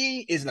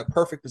he is in a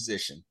perfect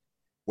position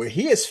where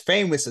he is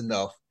famous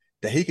enough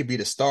that he could be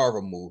the star of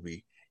a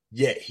movie,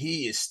 yet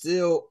he is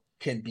still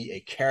can be a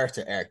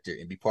character actor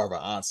and be part of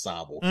an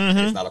ensemble.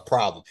 It's not a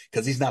problem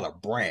because he's not a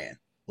brand.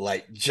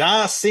 Like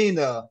John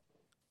Cena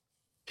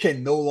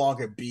can no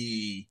longer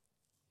be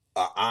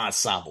an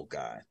ensemble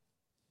guy.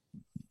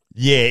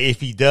 Yeah, if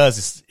he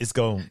does, it's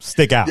going to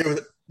stick out.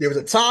 There was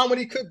a time when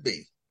he could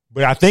be.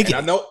 But I think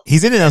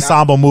he's in an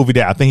ensemble movie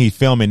that I think he's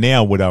filming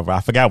now, whatever. I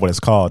forgot what it's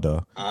called,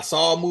 though. I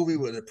saw a movie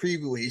with a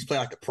preview where he's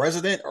playing like the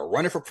president or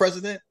running for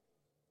president.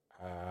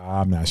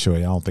 I'm not sure.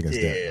 I don't think it's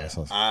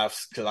that.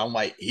 Because I'm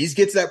like, he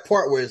gets that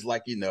part where it's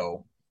like,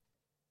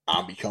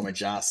 I'm becoming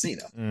John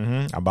Cena.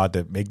 I'm about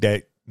to make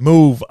that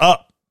move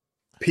up.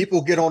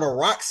 People get on The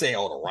Rock saying,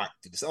 "Oh, The Rock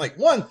do this." Like,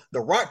 one, The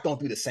Rock don't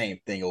do the same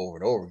thing over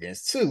and over again.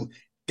 Two,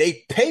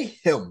 they pay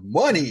him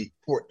money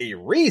for a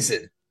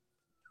reason.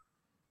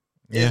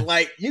 Yeah. And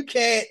like,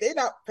 they're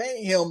not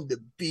paying him to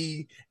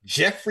be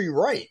Jeffrey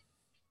Wright.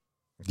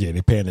 Yeah,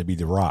 they're paying to be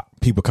The Rock.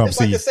 People come see. It's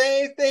like the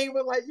same thing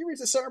with like, you reach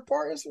a certain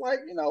part, it's like,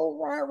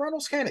 Ryan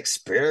Reynolds can't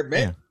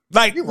experiment. Yeah.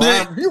 Like you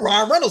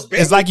Ryan Reynolds,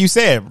 baby. It's like you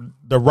said,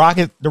 The Rock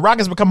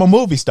has become a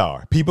movie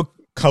star. People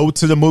go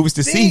to the movies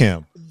to see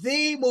him.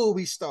 The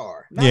movie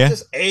star, not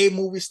just a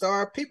movie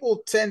star.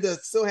 People tend to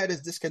still have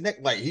this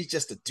disconnect. Like, he's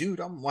just a dude.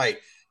 I'm like,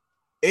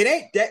 it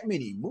ain't that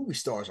many movie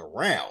stars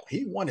around.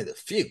 He wanted a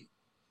few.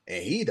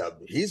 And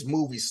his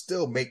movies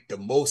still make the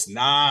most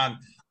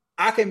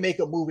I can make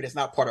a movie that's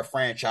not part of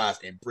franchise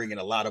and bring in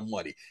a lot of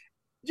money.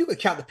 You can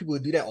count the people who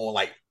do that on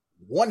like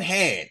one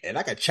hand, and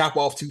I can chop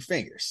off 2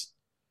 fingers.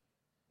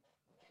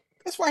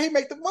 That's why he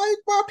make the money.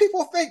 Why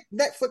people think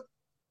Netflix,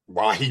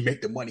 why he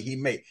make the money he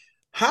made.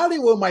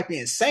 Hollywood might be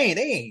insane.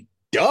 They ain't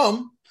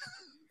dumb.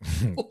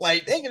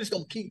 Like, they ain't just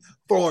gonna keep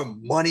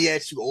throwing money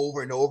at you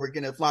over and over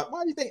again. It's like,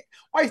 why do you think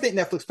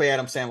Netflix pay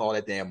Adam Sandler all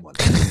that damn money?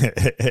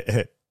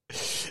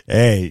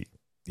 Hey,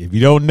 if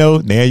you don't know,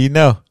 now you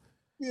know.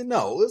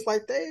 It's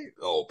like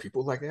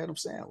people like Adam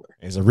Sandler.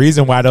 There's a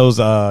reason why those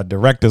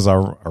directors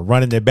are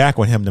running their back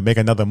with him to make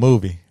another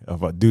movie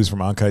of dudes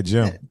from Uncut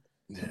Gem.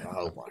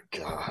 Oh my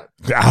God.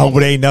 I hope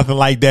it ain't nothing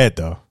like that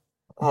though.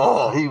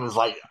 Oh, he was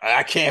like,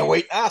 I can't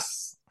wait. Are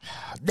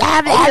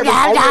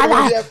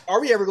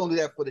we ever gonna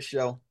do that for the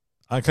show?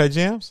 Uncut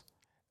Gems?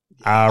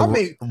 I'll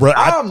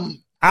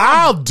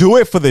do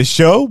it for the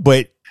show,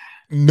 but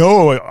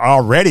know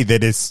already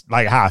that it's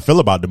like how I feel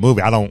about the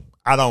movie. I don't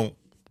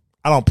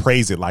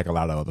praise it like a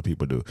lot of other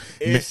people do.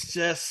 It's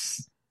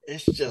just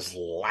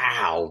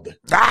loud.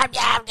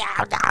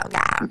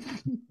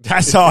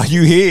 That's all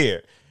you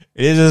hear.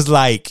 It's just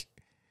like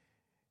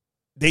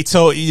they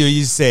told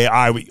you say,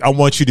 all right, I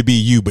want you to be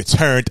you, but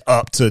turned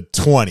up to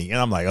 20.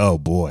 And I'm like, oh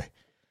boy,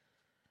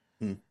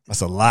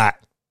 that's a lot.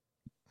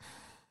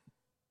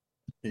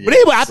 Yeah, but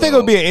anyway, I think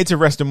it'll be an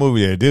interesting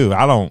movie to do. We'll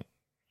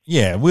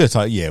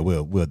talk. Yeah,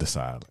 we'll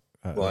decide.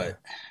 I'm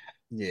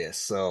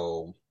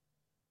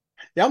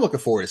looking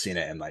forward to seeing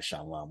that M. Night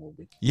Shyamalan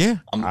movie. Yeah,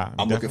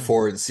 I'm looking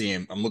forward to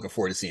seeing. I'm looking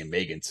forward to seeing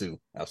Megan too.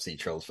 I've seen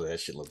trailers for that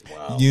shit. Look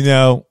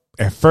wild.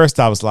 At first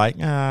I was like,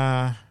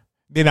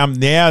 Then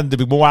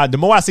the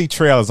more I see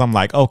trailers, I'm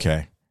like,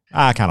 okay,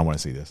 I kind of want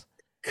to see this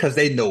because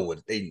they know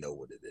what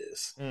it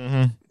is.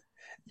 Mm-hmm.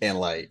 And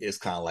like, it's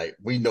kind of like,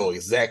 we know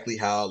exactly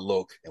how it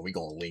look and we're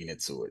going to lean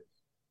into it.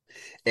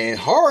 And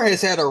horror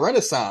has had a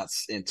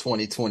renaissance in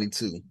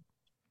 2022.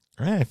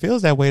 It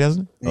feels that way,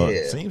 doesn't it? Yeah.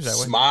 It seems that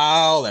way.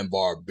 Smile and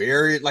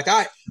Barbarian. Like,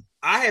 I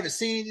haven't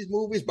seen these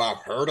movies, but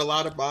I've heard a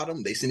lot about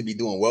them. They seem to be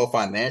doing well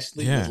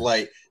financially. Yeah. It's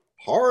like,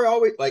 horror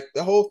always, like,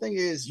 the whole thing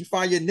is you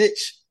find your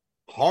niche.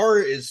 Horror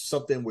is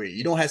something where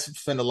you don't have to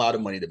spend a lot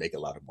of money to make a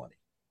lot of money.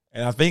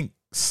 And I think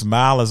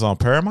Smile is on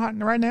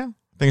Paramount right now.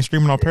 I think it's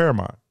streaming on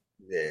Paramount.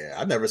 Yeah, I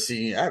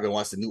haven't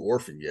watched the new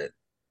Orphan yet.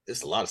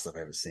 There's a lot of stuff I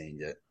haven't seen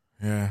yet.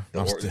 Yeah.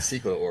 The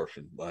sequel to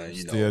Orphan. But,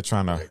 still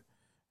trying to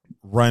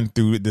run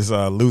through this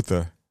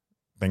Luther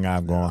thing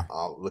I'm going.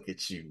 I'll look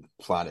at you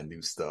plotting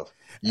new stuff.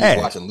 You was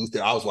watching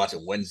Luther. I was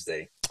watching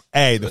Wednesday.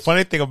 Hey, the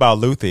funny thing about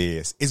Luther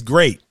is it's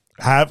great.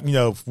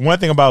 One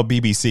thing about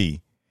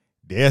BBC,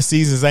 their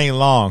seasons ain't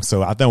long.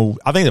 So I think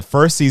the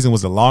first season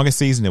was the longest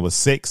season. It was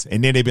 6,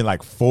 and then they've been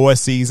like 4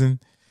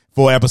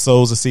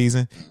 episodes a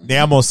season.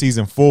 Now I'm on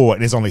season 4,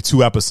 and there's only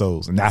 2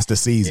 episodes, and that's the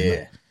season.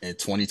 Yeah, and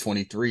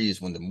 2023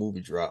 is when the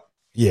movie dropped.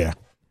 Yeah.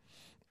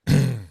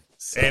 And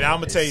I'm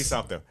gonna tell you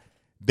something.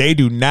 They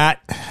do not.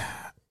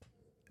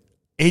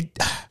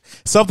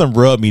 Something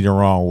rubbed me the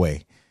wrong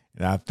way,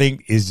 and I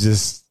think it's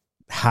just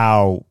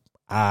how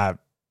for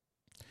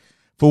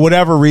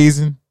whatever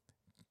reason,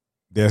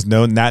 there's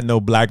not no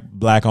black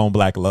on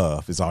black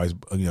love. It's always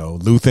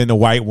Luther and a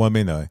white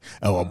woman, or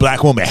a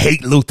black woman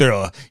hate Luther,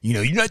 or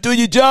you're not doing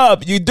your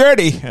job, you're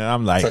dirty. And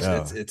I'm like,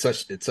 it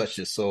touched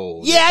your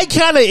soul. Yeah,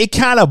 it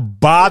kind of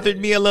bothered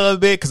me a little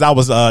bit because I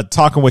was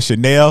talking with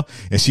Chanel,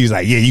 and she was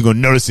like, yeah, you're gonna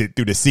notice it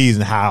through the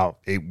season how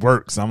it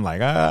works. I'm like,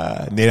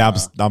 and then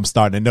I'm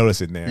starting to notice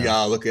it now.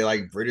 Yeah, look at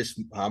like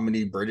how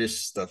many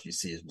British stuff you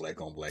see is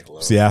black on black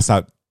love. See, I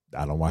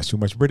don't watch too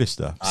much British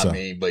stuff. I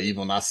mean, but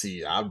even when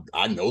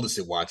I notice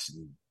it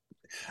watching.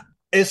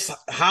 it's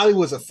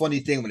Hollywood's a funny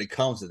thing when it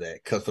comes to that,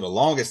 because for the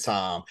longest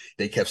time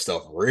they kept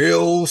stuff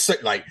real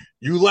sick. Like,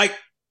 you like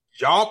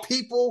y'all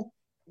people,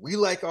 we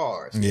like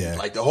ours. Yeah.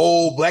 Like the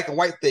whole black and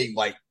white thing.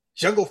 Like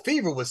Jungle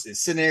Fever was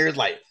sitting there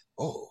like,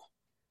 oh,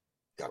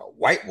 got a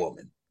white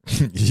woman.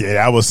 Yeah,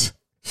 that was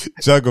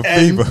Jungle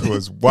Fever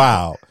was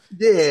wild.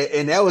 Yeah,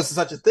 and that was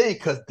such a thing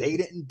because they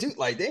didn't do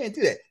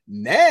that.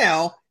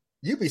 Now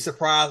you'd be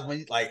surprised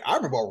when I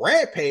remember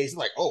Rampage,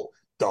 like, oh,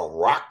 The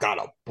Rock got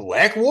a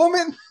black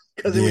woman,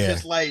 because it was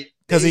just like,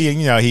 because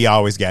he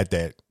always got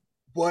that.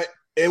 But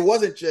it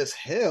wasn't just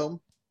him;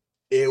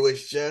 it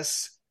was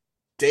just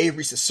they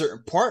reached a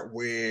certain part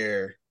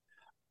where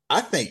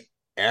I think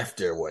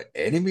after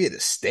Enemy of the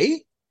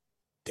State,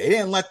 they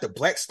didn't let the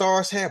black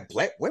stars have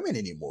black women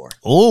anymore.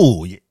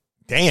 Oh,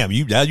 damn!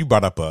 You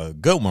brought up a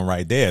good one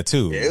right there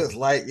too. Yeah, it was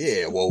like,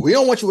 well, we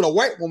don't want you with a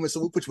white woman, so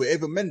we'll put you with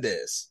Eva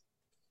Mendes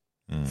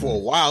for a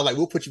while. Like,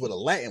 we'll put you with a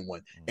Latin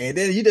one, and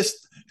then you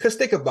just because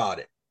think about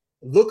it.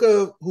 Look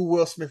at who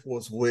Will Smith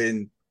was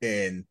with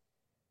in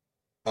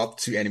up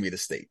to Enemy of the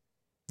State.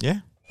 Yeah,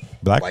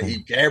 black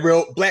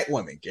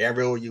woman.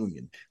 Gabrielle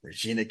Union,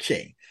 Regina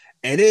King,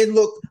 and then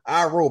look,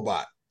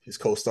 iRobot, his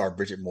co-star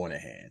Bridget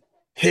Moynihan,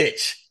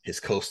 Hitch, his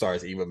co-star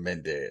is Eva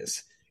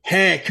Mendes,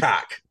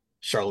 Hancock,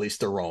 Charlize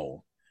Theron,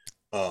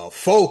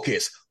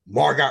 Focus,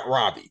 Margot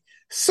Robbie,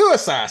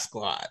 Suicide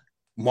Squad,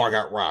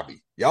 Margot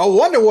Robbie. Y'all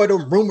wonder where the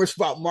rumors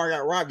about Margot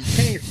Robbie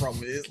came from.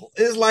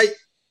 It's like,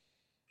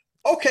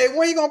 okay, when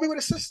are you gonna be with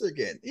a sister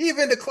again?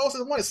 Even the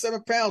closest one is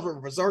 7 pounds with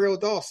Rosario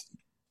Dawson.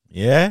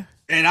 Yeah,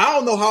 and I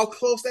don't know how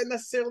close that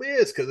necessarily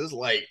is, because it's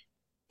like,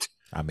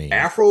 I mean,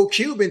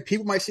 Afro-Cuban,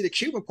 people might see the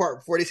Cuban part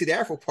before they see the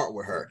Afro part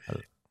with her.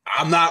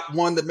 I'm not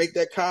one to make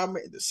that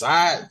comment,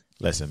 decide.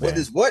 Listen, what man.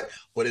 is what?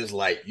 But it's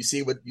like, you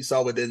see what you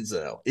saw with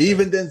Denzel.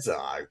 Even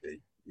Denzel,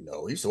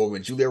 he saw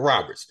with Julia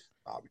Roberts.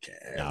 Oh, we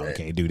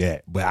can't do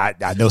that.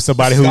 But I know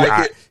somebody who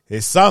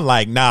his son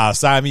like, nah,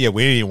 sign me up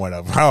with any one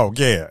of them. I don't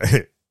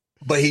care.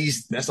 But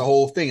that's the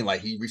whole thing. Like,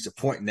 he reached a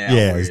point now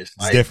where it's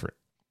like, different.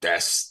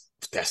 That's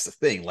the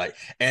thing. Like,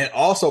 and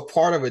also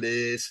part of it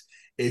is,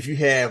 if you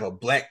have a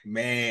black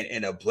man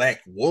and a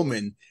black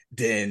woman,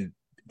 then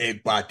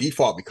it by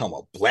default become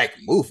a black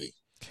movie.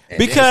 And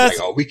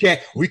because we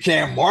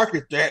can't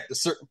market that to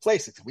certain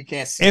places. We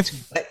can't see two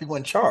black people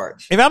in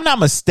charge. If I'm not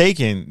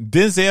mistaken,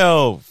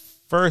 Denzel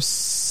first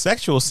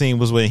sexual scene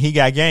was when he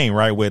got game,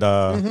 right? With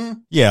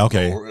yeah,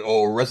 okay.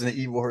 Or Resident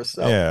Evil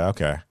herself. Yeah,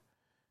 okay.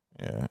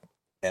 Yeah.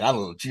 And I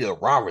know Julia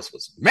Roberts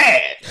was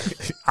mad.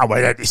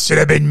 It should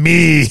have been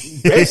me.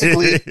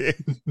 Basically,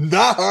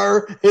 not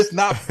her. It's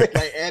not fair.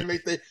 Like, anime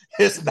thing,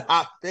 it's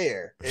not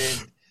fair.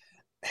 And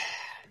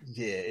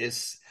yeah,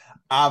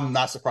 I'm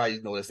not surprised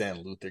you know this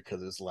Dan Luther,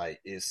 because it's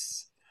like,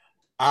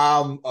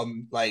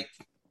 like,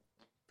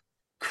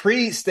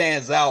 Creed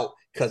stands out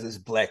because it's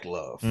black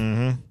love.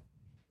 Mm-hmm.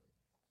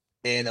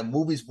 And the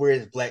movies where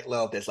it's black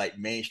love, that's like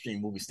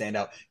mainstream movies, stand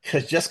out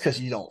because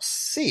you don't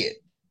see it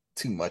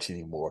too much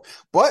anymore.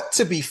 But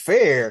to be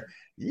fair,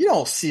 you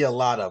don't see a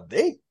lot of,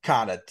 they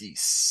kind of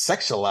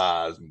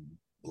desexualize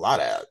a lot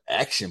of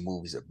action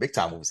movies or big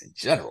time movies in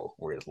general,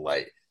 where it's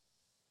like,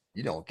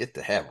 you don't get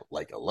to have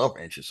like a love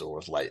interest, or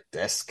it's like,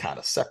 that's kind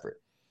of separate.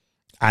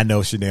 I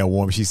know Chanel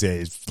Warren, she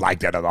said it's like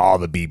that on all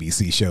the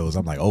BBC shows.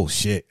 I'm like, oh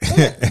shit.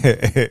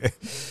 That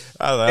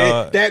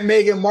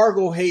Meghan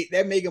Markle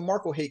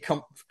hate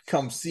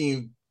come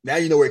seem, now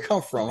you know where it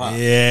come from, huh?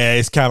 Yeah,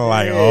 it's kind of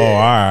like, oh, all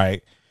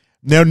right.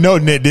 No,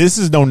 this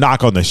is no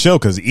knock on the show,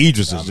 because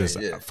Idris is just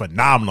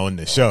phenomenal in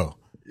the show.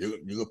 You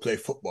gonna play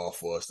football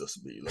for us, this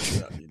be like,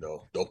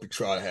 don't be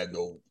trying to have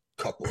no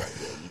couple right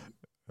there.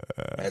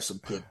 Have some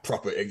good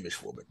proper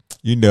English woman.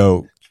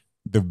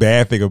 The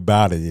bad thing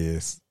about it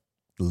is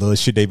the little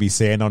shit they be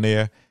saying on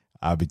there,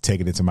 I'll be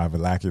taking it to my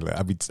vernacular.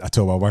 I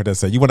told my wife, I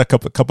said, you want a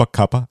cup? Oh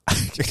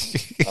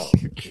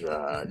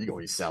God, you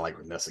gonna sound like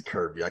Vanessa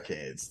Kirby. I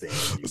can't stand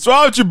you. What's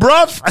wrong with you,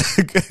 bruv?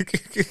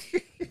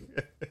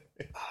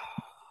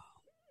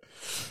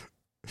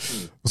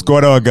 What's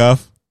going on,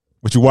 Guff?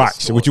 What you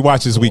watch? What you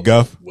watch this week,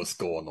 Guff? What's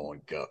going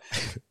on, Guff?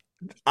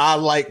 I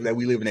like that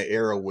we live in an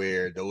era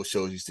where those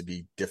shows used to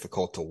be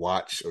difficult to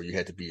watch, or you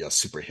had to be a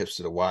super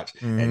hipster to watch,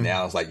 and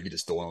now it's like you can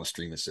just throw it on a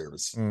streaming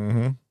service.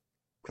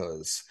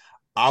 Because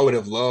I would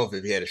have loved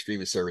if you had a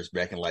streaming service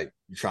back in, like,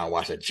 you trying to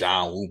watch a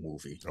John Woo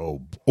movie.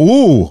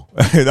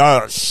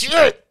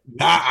 Shit!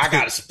 Now I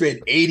gotta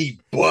spend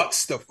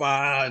 $80 to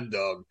find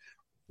a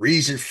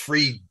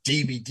region-free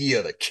DVD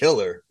of The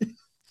Killer.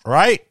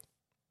 Right?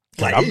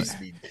 Like,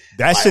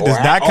 that shit does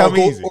not come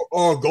easy.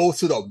 Or go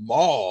to the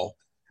mall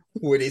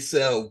where they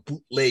sell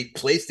bootleg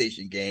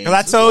PlayStation games.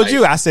 Because I told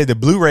you, I said the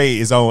Blu-ray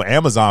is on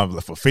Amazon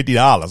for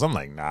 $50. I'm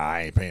like, nah,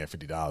 I ain't paying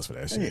 $50 for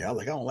that shit. Yeah,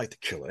 I don't like The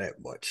Killer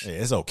that much. Yeah,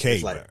 it's okay.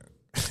 It's like,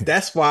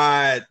 that's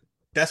why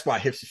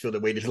hipsters feel the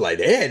way they're like,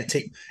 they had to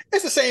take.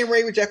 It's the same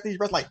way with Japanese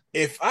wrestling. Like,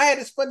 if I had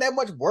to spend that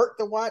much work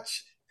to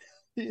watch,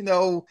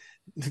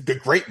 the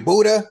Great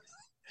Buddha,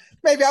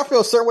 maybe I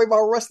feel a certain way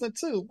about wrestling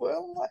too. But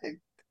I'm like,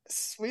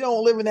 we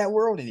don't live in that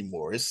world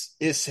anymore. It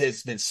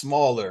has been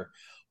smaller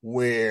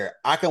where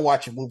I can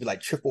watch a movie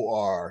like Triple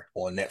R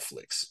on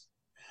Netflix.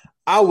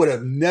 I would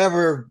have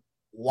never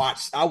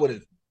watched.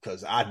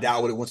 Because I doubt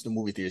I would have went to the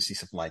movie theater to see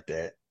something like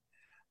that.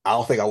 I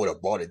don't think I would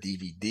have bought a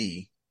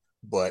DVD,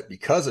 but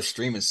because of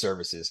streaming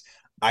services,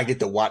 I get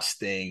to watch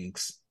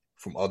things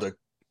from other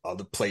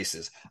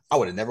places I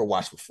would have never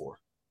watched before.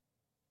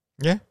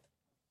 Yeah.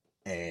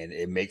 And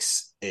it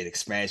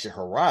expands your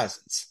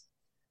horizons.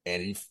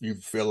 And you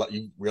feel like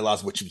you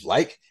realize what you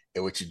like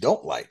and what you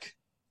don't like.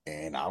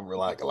 And I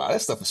realize a lot of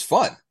that stuff is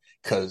fun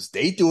because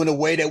they do it in a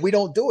way that we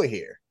don't do it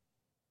here.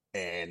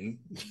 And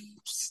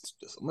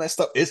some of that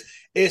stuff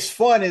is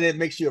fun, and it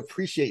makes you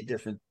appreciate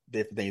different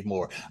things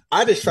more.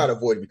 I just try to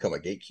avoid to become a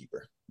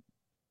gatekeeper.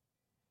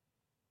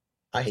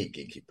 I hate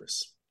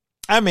gatekeepers.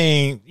 I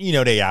mean,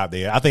 they out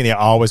there. I think they're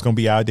always going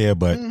to be out there,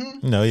 but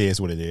it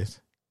is what it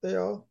is. They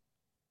are,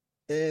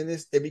 and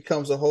it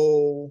becomes a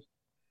whole.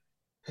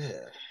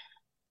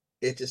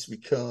 It just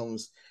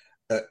becomes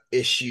an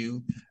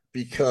issue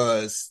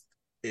because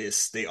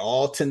they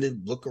all tend to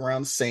look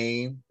around the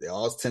same. They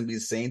all tend to be the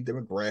same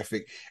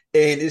demographic.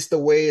 And it's the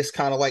way it's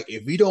kind of like,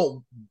 if you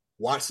don't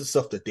watch the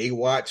stuff that they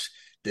watch,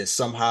 then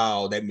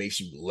somehow that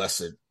makes you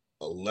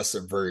a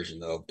lesser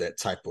version of that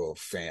type of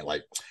fan.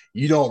 Like,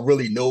 you don't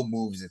really know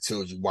movies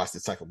until you watch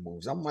the type of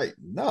movies. I'm like,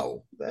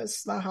 no,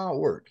 that's not how it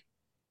works.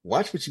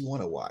 Watch what you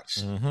want to watch.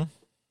 Mm-hmm.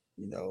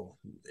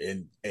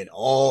 In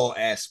all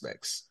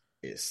aspects.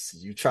 It's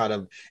you try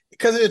to,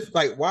 because it's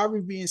like, why are we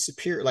being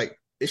superior? Like,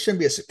 it shouldn't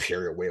be a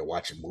superior way of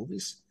watching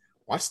movies.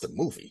 Watch the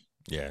movie.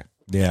 Yeah.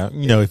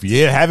 If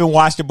you haven't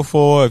watched it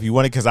before, if you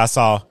want it, because I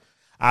saw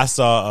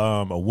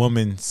a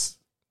woman's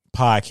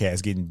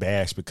podcast getting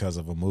bashed because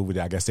of a movie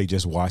that I guess they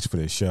just watched for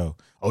the show.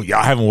 Oh,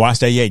 y'all haven't watched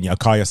that yet, and y'all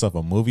call yourself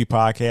a movie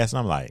podcast? And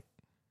I'm like,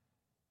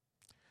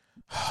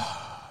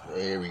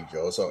 there we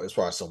go. So it's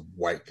probably some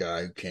white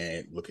guy who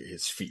can't look at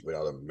his feet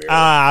without a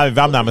mirror. If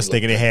I'm not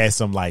mistaken, it had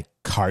some like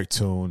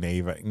cartoon.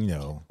 They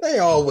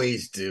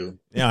always do.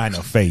 They don't have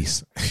no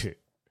face.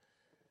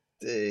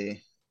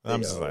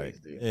 I'm just like,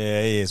 yeah,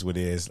 it is what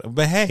it is.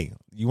 But hey,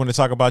 you want to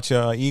talk about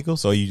your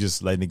Eagles, or you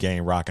just letting the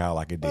game rock out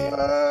like it did?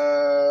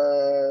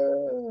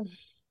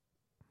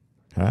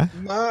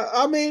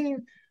 I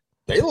mean,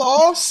 they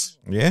lost.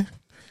 Yeah,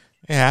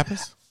 it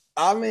happens.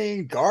 I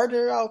mean,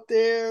 Gardner out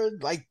there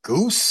like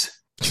Goose.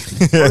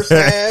 First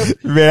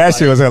half, man, that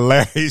shit was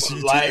hilarious.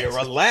 Like,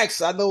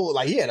 relax. I know,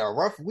 like, he had a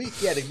rough week.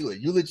 He had to do a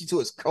eulogy to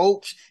his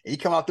coach, and he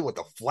come out there with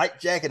a flight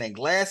jacket and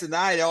glasses. And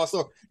I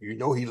also, he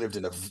lived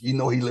in a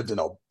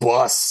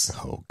bus.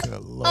 Oh, good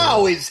Lord. I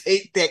always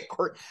hate that.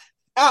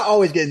 I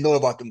always get annoyed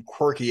about them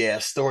quirky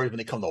ass stories when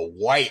they come to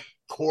white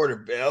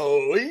quarterback.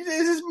 Oh,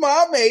 this is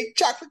mom made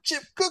chocolate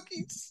chip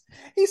cookies.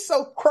 He's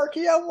so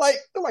quirky. I'm like,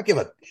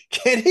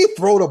 can he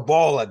throw the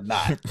ball or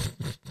not?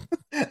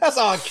 That's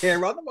all I care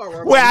about.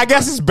 Well, I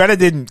guess it's better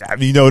than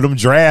them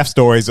draft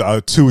stories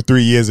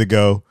 2-3 years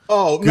ago.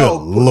 Oh, good no,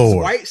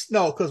 Lord.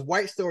 Because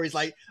white stories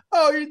like,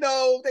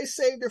 oh, they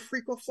saved their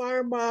frequent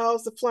flyer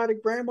miles to fly to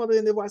grandmother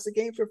and they watched the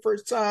game for the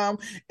first time,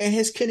 and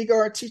his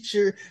kindergarten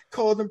teacher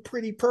called him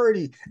Pretty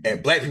Purdy.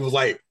 And black people was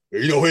like,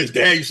 his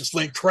dad used to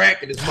sling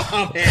crack and his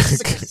mom had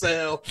sickle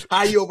cell.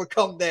 How you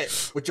overcome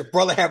that with your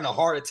brother having a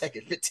heart attack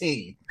at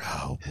 15?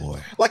 Oh, boy.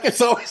 Like, it's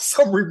always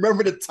some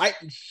Remember the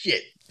Titan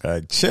shit.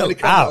 Chill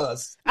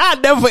out. I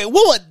never.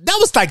 That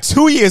was like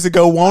 2 years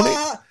ago, won't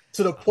it?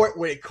 To the point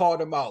where they called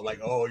him out,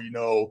 like, oh,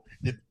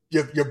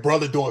 your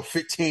brother doing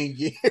 15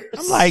 years.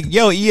 I'm like,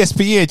 yo,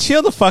 ESPN,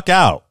 chill the fuck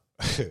out.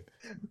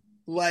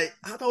 Like,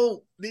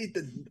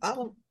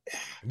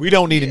 we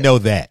don't need to know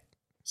that.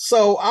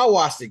 So I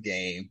watched the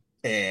game,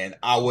 and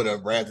I would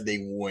have rather they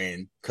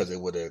win because they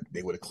would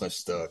have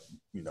clinched the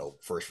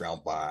first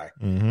round bye.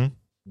 Mm-hmm.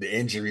 The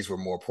injuries were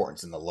more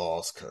important than the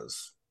loss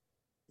because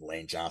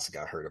Lane Johnson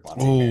got hurt about.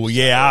 Oh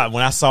yeah,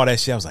 when I saw that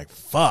shit, I was like,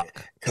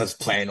 "Fuck!" Because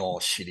playing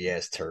on shitty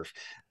ass turf.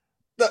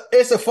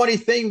 It's a funny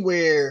thing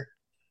where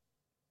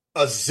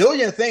a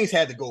zillion things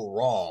had to go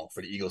wrong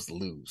for the Eagles to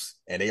lose,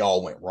 and they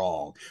all went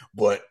wrong.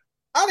 But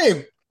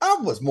I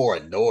was more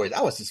annoyed.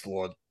 I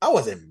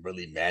wasn't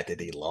really mad that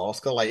they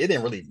lost because it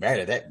didn't really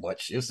matter that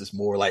much. It was just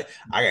more like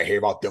I gotta hear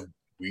about them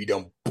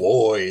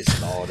boys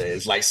and all that.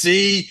 It's like,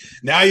 see,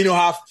 now you know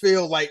how I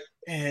feel. Like,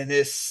 and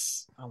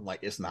I'm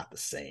like, it's not the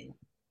same.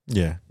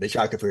 Yeah, they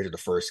tried to compare it to the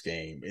first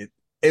game.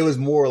 It was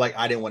more like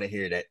I didn't want to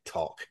hear that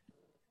talk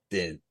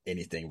than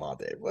anything about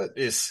that. But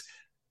it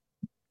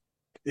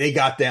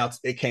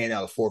came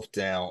down to fourth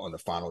down on the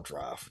final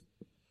drive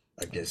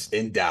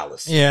in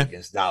Dallas. Yeah,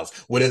 against Dallas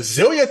with a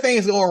zillion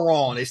things going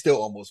wrong, they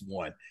still almost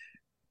won.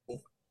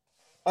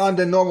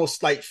 Under normal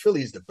slight,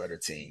 Philly's the better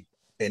team,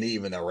 and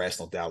even a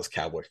rational Dallas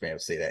Cowboy fan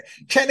would say that.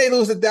 Can they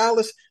lose to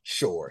Dallas?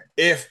 Sure.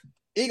 If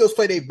Eagles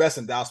play their best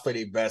and Dallas play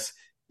their best,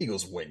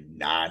 Eagles win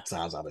 9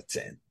 times out of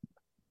 10.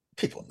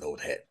 People know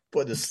that.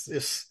 But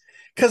it's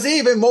because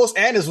even most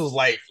analysts was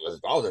like, if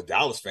I was a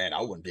Dallas fan,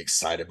 I wouldn't be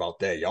excited about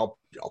that. Y'all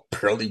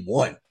barely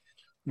won.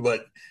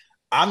 But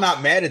I'm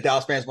not mad at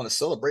Dallas fans want to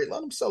celebrate.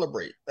 Let them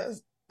celebrate.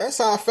 That's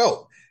how I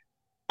felt.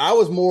 I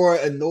was more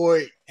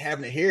annoyed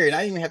having to hear it.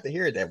 I didn't even have to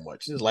hear it that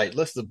much. It's like,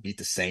 let's just beat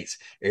the Saints.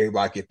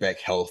 Everybody get back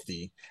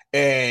healthy.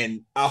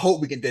 And I hope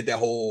we can get that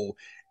whole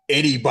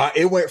anybody.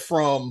 It went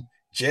from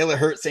Jalen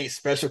Hurts ain't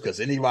special because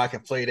anybody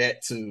can play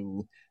that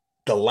to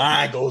the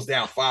line goes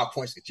down 5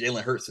 points because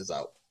Jalen Hurts is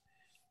out.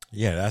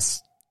 Yeah,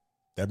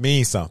 that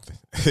means something.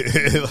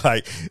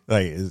 like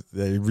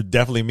it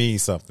definitely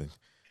means something.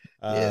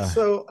 Yeah,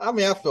 so I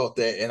mean, I felt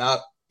that, and I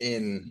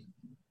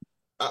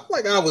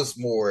was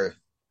more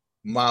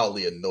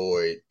mildly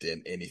annoyed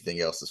than anything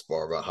else as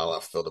far about how I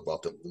felt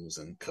about them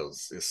losing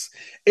because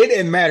it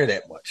didn't matter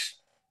that much.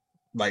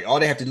 Like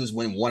all they have to do is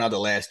win one out of the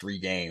last 3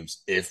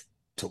 games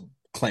to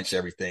clinch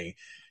everything.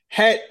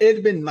 Had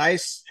it been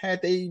nice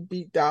had they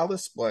beat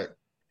Dallas, but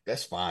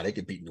that's fine. They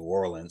could beat New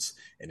Orleans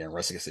and then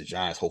rest against the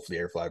Giants. Hopefully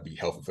everybody be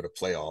healthy for the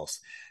playoffs.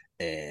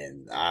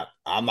 And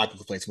I'm not going to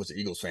complain too much to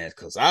Eagles fans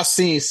because I've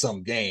seen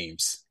some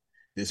games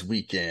this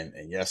weekend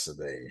and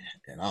yesterday,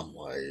 and I'm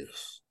like,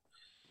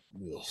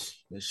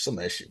 some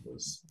of that shit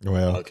was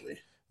ugly.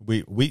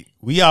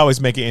 We always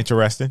make it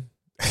interesting.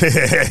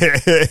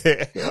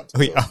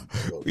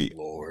 we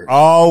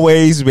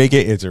always make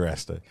it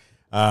interesting.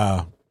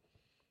 I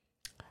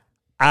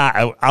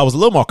was a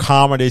little more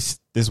calmer this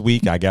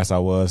week. I guess I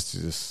was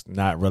just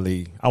not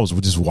really. I was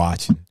just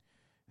watching.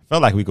 I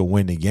felt like we could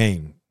win the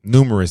game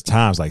numerous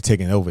times, like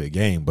taking over the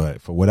game,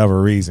 but for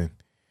whatever reason,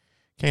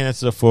 came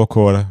into the fourth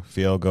quarter,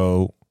 field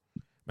goal.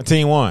 My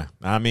team won.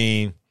 I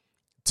mean,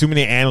 too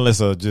many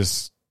analysts are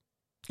just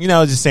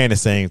saying the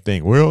same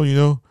thing. Well,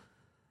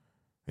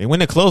 they win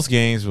the close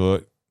games,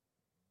 but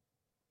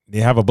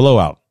they have a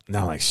blowout.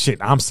 Now, like, shit,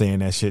 I'm saying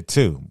that shit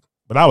too.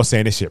 But I was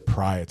saying this shit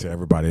prior to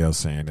everybody else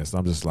saying this.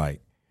 I'm just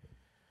like,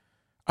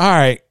 all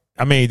right.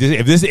 I mean,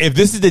 if this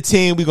is the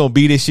team we're gonna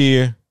be this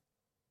year,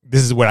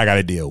 this is what I got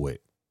to deal with.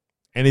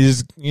 And it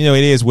is,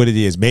 it is what it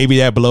is. Maybe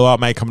that blowout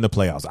might come in the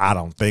playoffs. I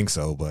don't think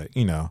so, but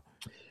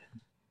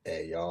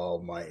Hey,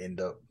 y'all might end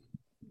up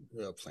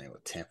playing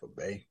with Tampa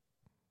Bay.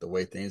 The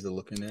way things are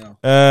looking now.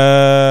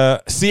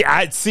 See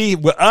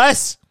with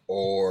us,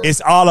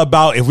 it's all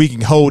about if we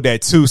can hold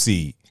that 2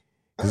 seed.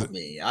 I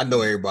mean, I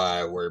know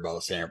everybody worried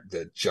about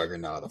the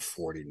juggernaut of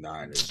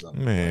 49ers.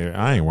 Man,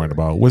 I ain't worried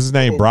about what's his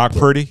name, Brock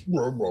Purdy.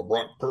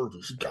 Brock Purdy,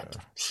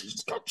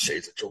 she's got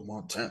shades of Joe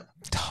Montana.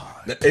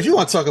 If you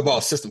want to talk about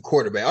a system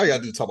quarterback, all you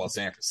gotta do is talk about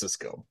San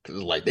Francisco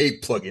because like they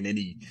plug in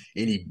any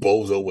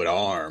bozo with an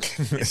arm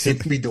and seem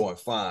to be doing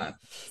fine.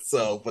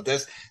 So, but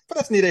that's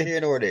neither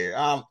here nor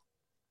there.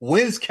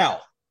 Wins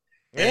count.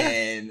 Yeah.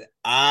 And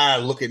I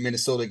look at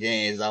Minnesota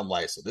games, I'm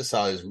like, so this is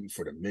how he's rooting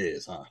for the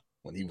Miz, huh?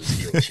 When he was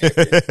hero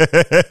champion.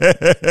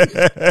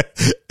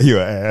 You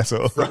an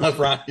asshole.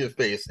 Around your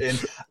face. And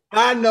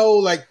I know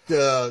like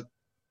the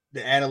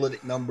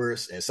analytic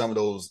numbers and some of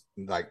those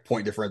like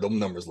point differential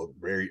numbers look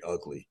very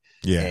ugly.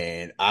 Yeah.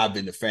 And I've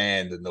been the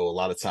fan to know a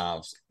lot of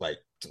times like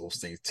those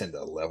things tend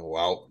to level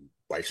out and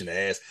bite you in the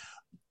ass.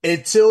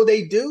 Until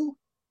they do,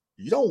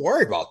 you don't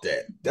worry about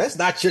that. That's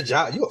not your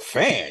job. You're a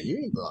fan. You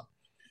ain't gonna.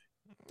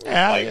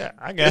 Yeah,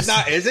 I guess.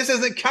 This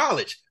isn't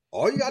college.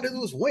 All you got to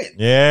do is win.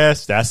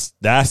 Yes,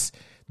 that's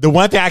the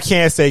one thing I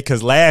can't say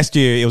because last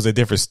year it was a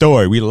different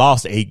story. We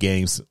lost 8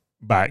 games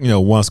by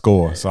 1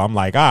 score. So I'm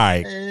like, all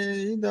right.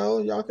 And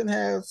y'all can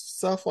have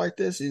stuff like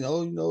this. I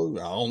don't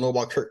know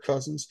about Kirk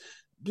Cousins.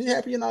 Be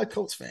happy you're not a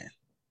Colts fan.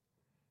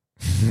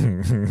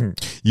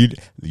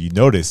 You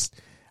notice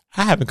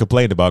I haven't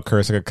complained about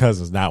Kirk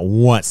Cousins not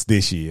once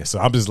this year. So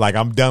I'm just like,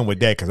 I'm done with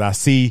that because I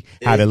see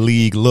how the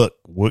league look.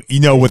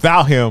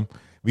 Without him,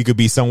 we could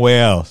be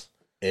somewhere else.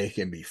 It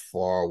can be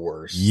far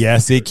worse.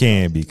 Yes, it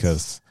can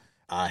because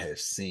I've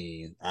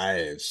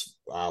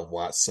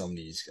watched some of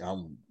these.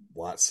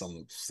 Watched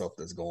some stuff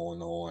that's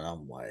going on.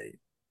 I'm like,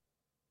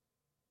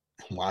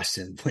 I'm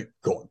watching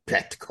going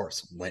back to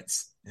Carson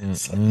Wentz.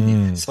 That's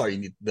all you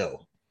need to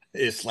know.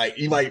 It's like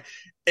you like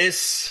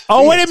it's.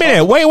 Oh wait a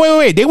minute!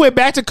 Wait! They went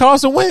back to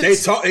Carson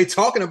Wentz. They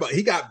talking about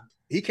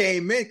he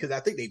came in because I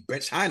think they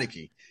benched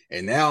Heineke,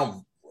 and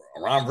now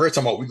Ron Rivera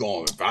talking about we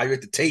going to evaluate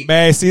the tape.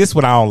 Man, see, this is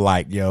what I don't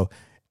like, yo.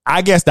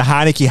 I guess the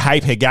Heineke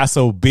hype had got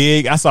so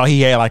big. I saw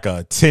he had like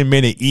a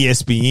 10-minute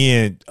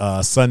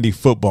ESPN Sunday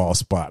football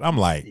spot. I'm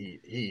like, he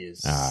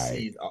is.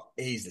 Right.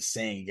 He's the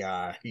same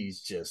guy. He's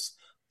just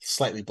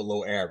slightly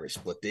below average,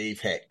 but they've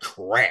had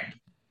crap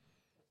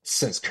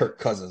since Kirk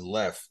Cousins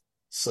left.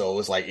 So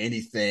it's like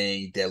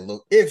anything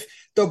that if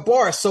the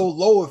bar is so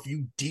low, if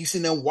you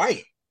decent and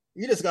white,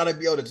 you just got to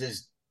be able to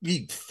just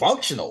be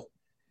functional.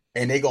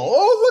 And they go,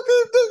 oh, look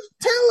at this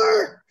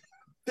Taylor.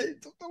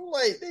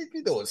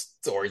 They doing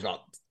stories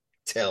about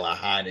Taylor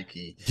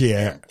Heineke,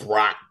 and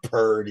Brock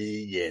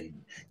Purdy,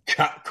 and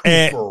Cooper.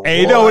 And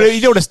you know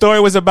what the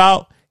story was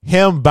about?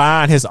 Him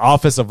buying his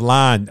offensive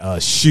line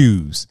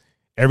shoes.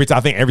 Every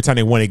time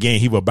they won a game,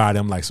 he would buy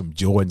them like some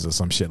Jordans or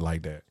some shit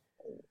like that.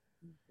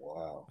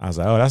 Wow! I was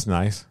like, oh, that's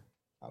nice.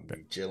 I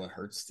mean, Jalen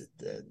Hurts did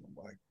that.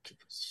 I'm like,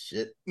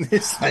 shit.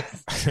 It's like,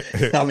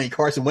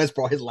 Carson Wentz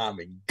brought his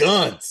linemen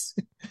guns.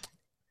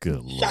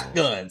 Good Lord.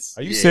 Shotguns.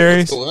 Are you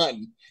serious?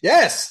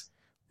 Yes.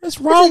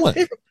 What's wrong with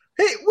it?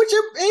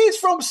 He's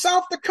from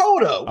South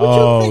Dakota. What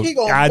you think he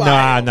gonna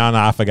buy? No,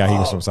 I forgot he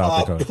was from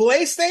South Dakota.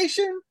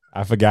 PlayStation?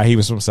 I forgot he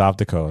was from South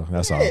Dakota.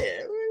 That's all. What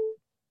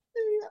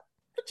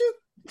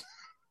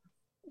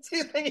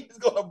you think he's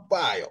gonna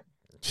buy him?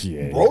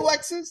 Yeah.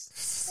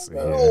 Rolexes?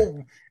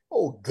 Yeah.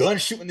 Gun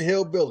shooting the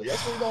hillbilly.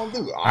 That's what he's gonna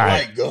do. I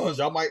like guns.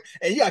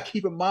 And you gotta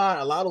keep in mind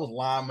a lot of those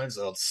linemen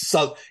are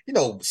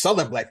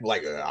Southern black people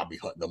I'll be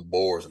hunting them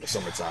boars in the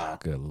summertime.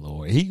 Good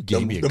Lord. He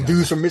gave me a gun.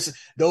 Dudes from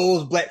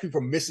those black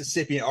people from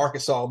Mississippi and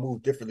Arkansas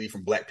move differently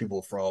from black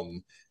people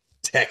from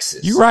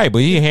Texas. You're right, but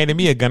he handed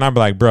me a gun. I'd be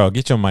like, bro,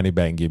 get your money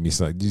back and give me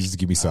something. Just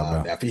give me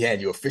something. If he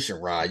had you a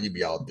fishing rod, you'd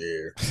be out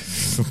there.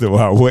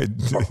 What?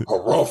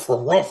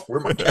 Rough. Where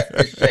my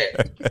catfish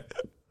at?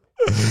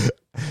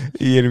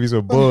 He handed me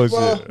some bullshit.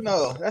 Well,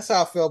 no, that's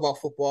how I feel about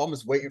football. I'm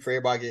just waiting for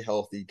everybody to get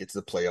healthy, get to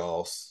the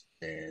playoffs,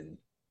 and.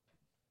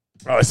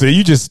 So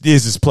it's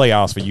just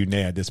playoffs for you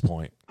now at this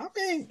point. I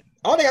mean,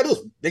 all they gotta do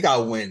is they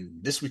gotta win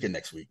this week and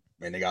next week,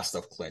 and they got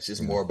stuff clinched.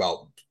 It's more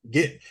about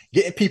getting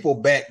people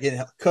back,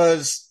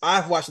 because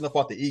I've watched enough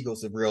about the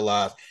Eagles to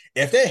realize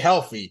if they're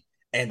healthy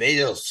and they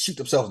just shoot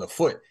themselves in the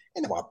foot,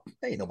 ain't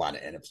nobody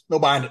in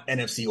the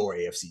NFC or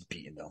AFC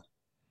beating them.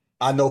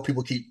 I know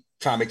people keep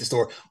trying to make the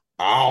story.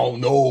 I don't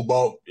know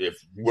about the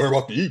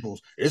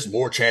Eagles. It's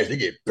more chance they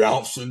get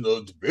bounced in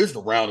the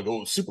divisional round to go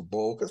to the Super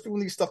Bowl because people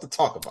need stuff to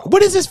talk about.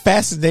 What is this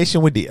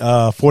fascination with the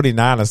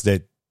 49ers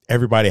that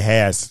everybody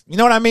has? You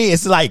know what I mean?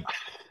 It's like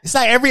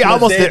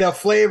the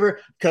flavor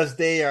because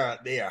they are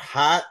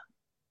hot.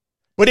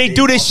 But they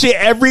do this shit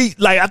I think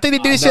they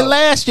did this shit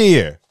last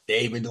year.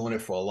 They've been doing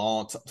it for a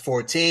long time. For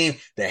a team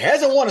that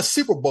hasn't won a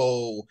Super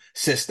Bowl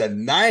since the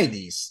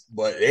 90s,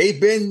 but they've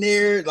been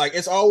there.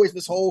 It's always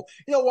this whole,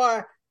 you know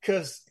why?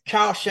 Because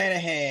Kyle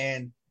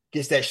Shanahan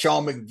gets that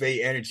Sean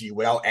McVay energy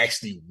without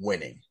actually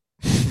winning.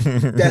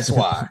 That's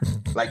why.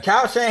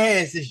 Kyle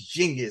Shanahan is this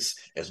genius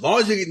as long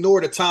as you ignore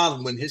the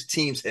times when his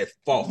teams have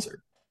faltered.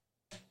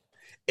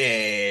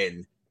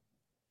 And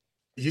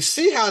you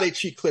see how they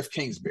treat Cliff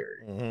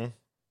Kingsbury. Mm-hmm.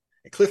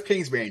 And Cliff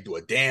Kingsbury ain't do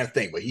a damn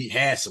thing, but he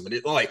handsome.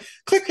 And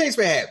Cliff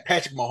Kingsbury had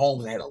Patrick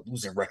Mahomes and had a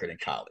losing record in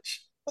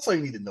college. That's all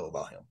you need to know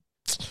about him.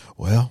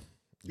 Well,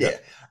 yeah.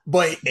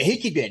 But he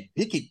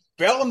keep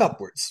failing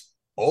upwards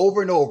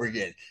over and over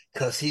again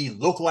because he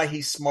looked like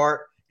he's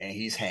smart and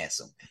he's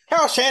handsome.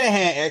 Kyle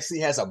Shanahan actually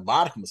has a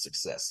modicum of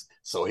success,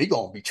 so he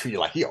gonna be treated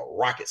like he a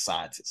rocket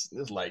scientist.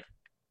 It's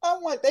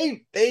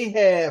they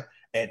have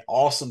an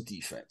awesome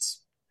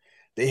defense.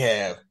 They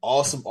have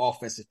awesome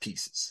offensive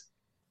pieces.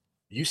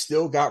 You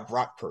still got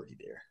Brock Purdy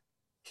there,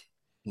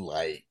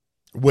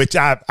 which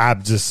I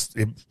just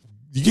if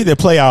you get the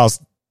playoffs,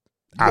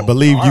 I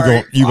believe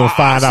you gonna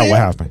find out what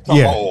happened.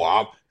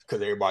 Yeah.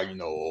 Because everybody,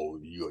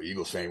 you're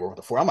Eagles fan, work with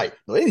the 4. I'm like,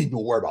 no, they need to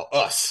worry about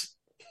us.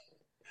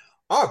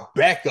 Our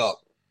backup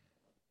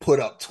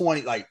put up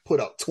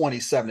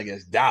 27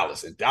 against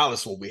Dallas, and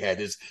Dallas when we had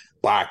this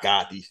by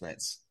God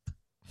defense.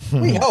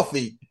 We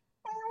healthy.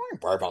 I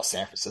don't worry about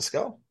San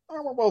Francisco. I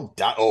don't worry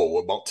about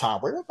what about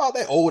Tom Brady? What about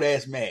that old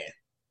ass man?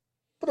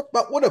 What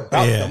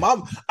about them?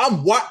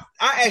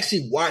 I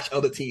actually watch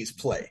other teams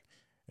play.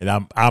 And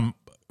I'm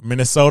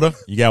Minnesota.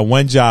 You got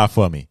one job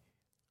for me: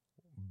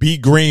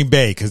 beat Green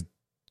Bay because.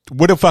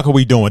 What the fuck are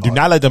we doing? Do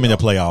not let them in the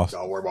playoffs.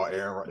 Don't worry about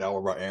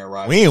Aaron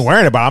Rodgers. We ain't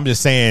worrying about. I'm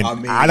just saying.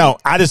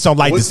 I just don't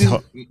like this.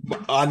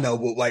 I know,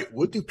 but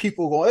what do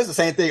people go? It's the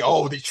same thing.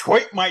 Oh,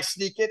 Detroit might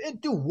sneak in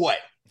and do what?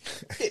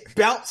 Get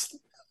bounced.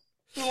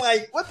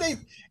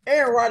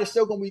 Aaron Rodgers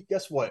still gonna be.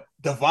 Guess what?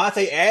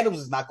 Devontae Adams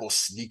is not gonna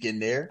sneak in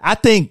there. I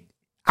think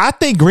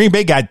Green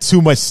Bay got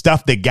too much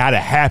stuff that gotta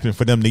happen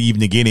for them to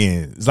even get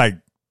in. It's like.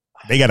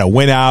 They got to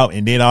win out,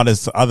 and then all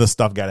this other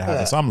stuff got to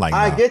happen. So I'm like,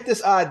 I get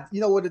this.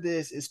 You know what it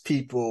is? It's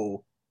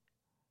people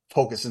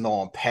focusing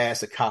on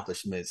past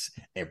accomplishments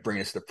and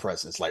bringing it to the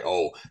present. It's like,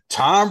 oh,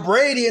 Tom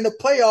Brady in the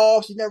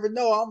playoffs. You never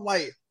know. I'm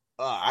like,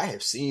 I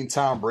have seen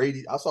Tom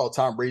Brady. I saw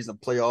Tom Brady in the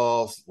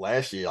playoffs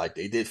last year.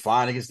 They did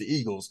fine against the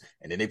Eagles,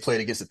 and then they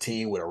played against a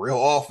team with a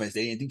real offense.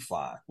 They didn't do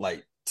fine.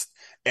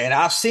 And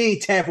I've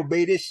seen Tampa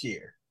Bay this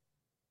year.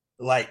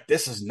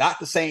 This is not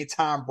the same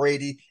Tom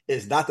Brady.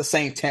 It's not the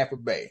same Tampa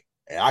Bay.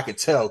 And I can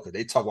tell because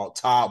they talk about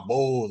Todd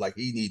Bowles like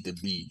he need to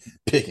be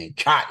picking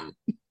cotton.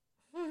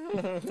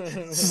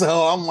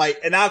 So I'm like,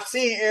 and I've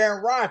seen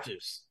Aaron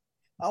Rodgers.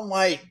 I'm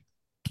like,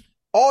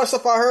 all the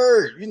stuff I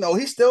heard,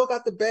 he still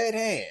got the bad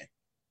hand.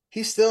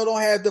 He still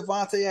don't have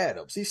Devontae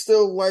Adams. He's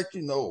still my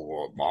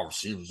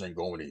receivers ain't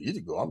going in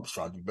either. I'm just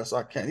trying to do the best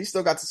I can. He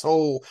still got this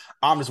whole,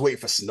 I'm just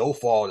waiting for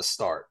snowfall to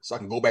start so I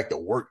can go back to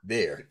work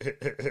there.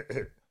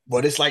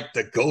 But it's like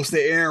the ghost of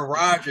Aaron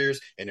Rodgers,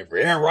 and if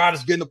Aaron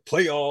Rodgers get in the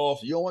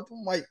playoffs, you don't want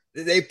them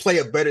they play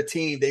a better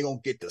team, they gonna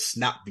get the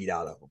snot beat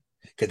out of them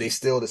because they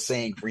still the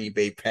same Green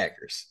Bay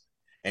Packers,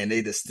 and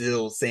they the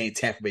still same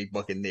Tampa Bay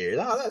Buccaneers.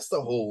 That's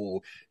the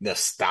whole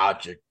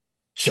nostalgic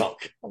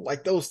junk. I'm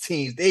like those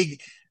teams.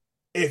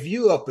 If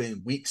you up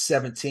in week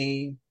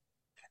 17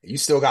 and you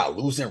still got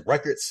losing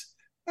records,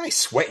 I ain't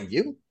sweating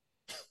you.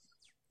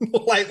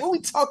 What are we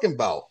talking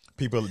about?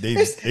 People,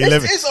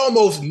 it's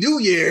almost New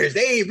Year's.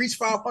 They ain't reached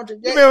 500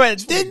 yet.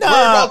 Remember,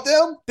 about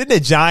them? Didn't the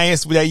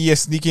Giants that year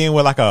sneak in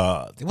with like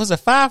it was a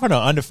 500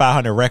 or under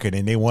 500 record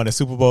and they won the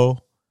Super Bowl?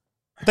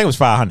 I think it was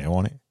 500,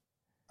 wasn't it?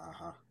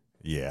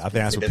 Yeah, I think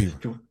that's what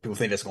people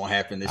think that's going to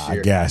happen this year.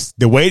 I guess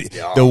the way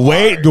I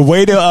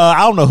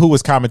don't know who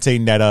was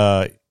commentating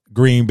that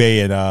Green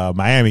Bay and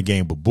Miami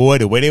game, but boy,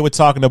 the way they were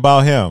talking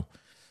about him.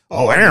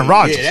 Oh, Aaron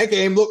Rodgers. Yeah, that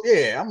game looked.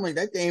 Yeah, I'm like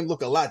that game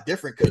looked a lot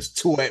different because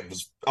Tua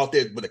was out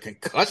there with a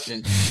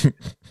concussion.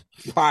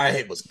 Probably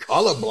it was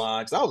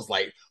colorblind. So I was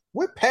like,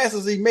 what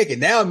passes is he making?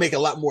 Now it make a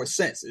lot more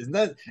sense. It's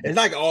not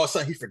like all of a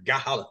sudden he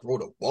forgot how to throw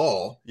the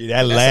ball.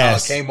 Yeah,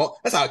 that's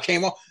how it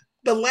came off.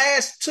 The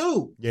last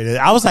two. Yeah,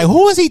 I was like,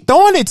 who is he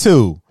throwing it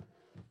to?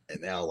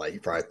 And now, like, he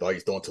probably thought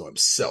he's throwing to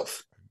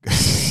himself.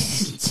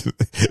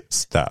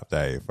 Stop.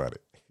 That ain't funny.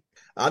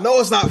 I know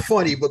it's not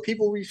funny, but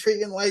people be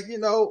treating like,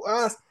 did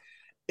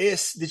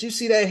you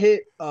see that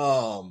hit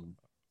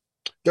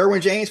Derwin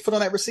James put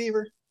on that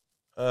receiver?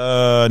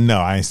 No,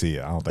 I ain't see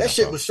it. I don't think that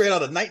shit was straight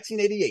out of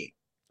 1988.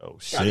 Oh,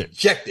 shit. Got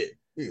ejected.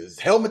 He was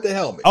helmet to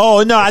helmet.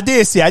 Oh, no, I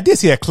did see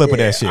a clip of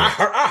that shit. I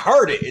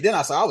heard it. And then I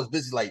was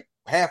busy, like,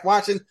 half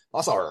watching. I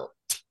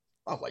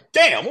was like,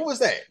 damn, what was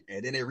that?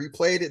 And then they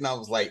replayed it, and I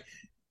was like,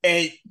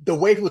 and the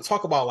way people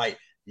talk about, like,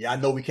 yeah, I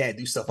know we can't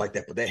do stuff like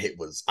that, but that hit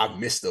I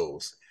missed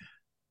those.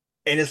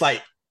 And it's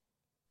like,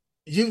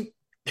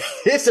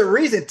 it's a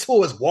reason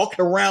Tua is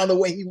walking around the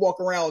way he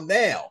walk around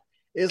now.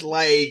 It's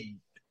like,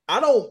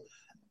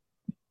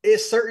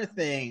 it's certain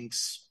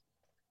things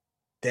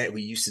that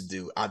we used to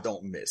do I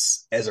don't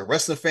miss. As a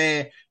wrestling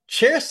fan,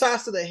 chair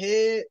shots to the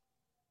head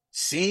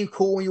seemed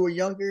cool when you were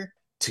younger,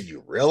 till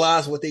you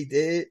realize what they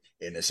did,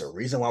 and it's a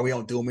reason why we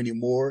don't do them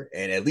anymore.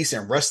 And at least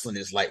in wrestling,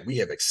 it's like we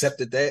have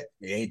accepted that.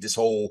 It ain't this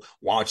whole,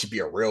 why don't you be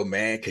a real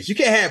man? Because you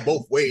can't have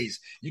both ways.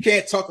 You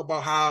can't talk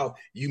about how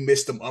you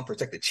missed them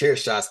unprotected chair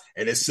shots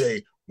and then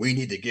say, we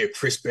need to give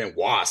Chris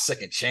Benoit a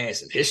second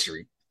chance in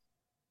history.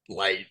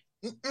 Like,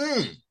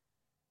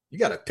 you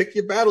got to pick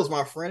your battles,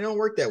 my friend. It don't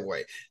work that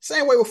way.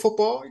 Same way with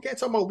football. You can't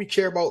talk about what we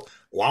care about.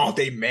 Why don't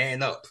they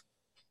man up?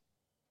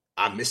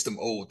 I miss them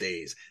old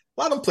days.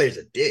 A lot of them players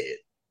are dead.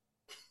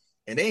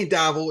 And they ain't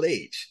die of old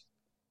age.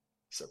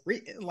 So,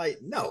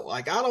 no,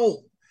 like,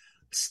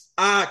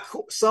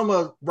 some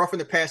of roughing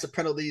the passer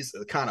penalties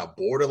are kind of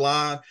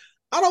borderline.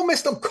 I don't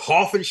miss them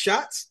coffin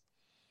shots.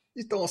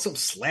 You throwing some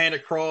slant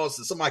across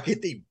and somebody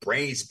get their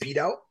brains beat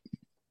out.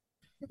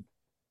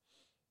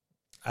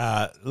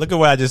 Look at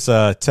what I just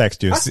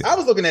texted you. I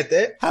was looking at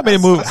that. How many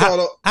movies?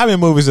 How many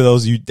movies are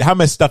those? How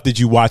much stuff did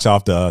you watch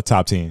off the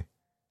top 10?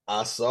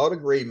 I saw The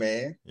Gray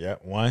Man. Yeah,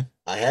 one.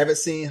 I haven't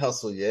seen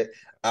Hustle yet.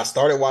 I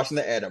started watching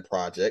The Adam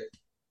Project.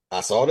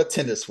 I saw The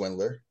Tinder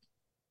Swindler.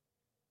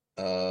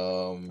 I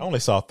only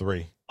saw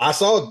 3. I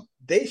saw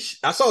Day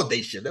Shift. That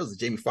was the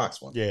Jamie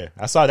Foxx one. Yeah,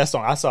 I saw that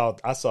song.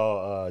 I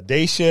saw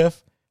Day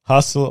Shift,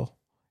 Hustle,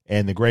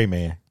 and The Gray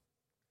Man.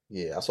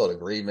 Yeah, I saw The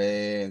Gray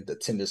Man, The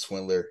Tinder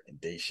Swindler, and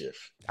Day Shift.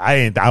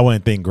 I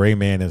wouldn't think Gray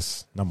Man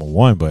is number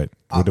 1, but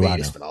what do I know?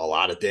 They spent a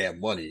lot of damn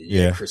money.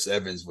 Yeah, Chris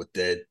Evans with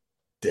that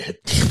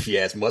goofy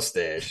ass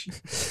mustache.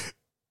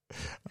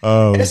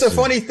 Oh, and it's a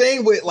funny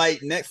thing with like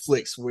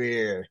Netflix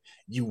where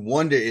you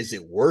wonder, is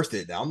it worth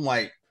it? I'm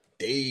like,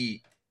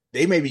 they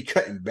may be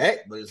cutting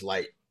back, but it's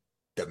like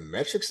the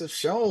metrics have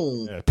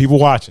shown people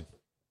watching.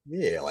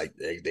 Yeah, like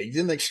they did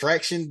an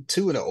Extraction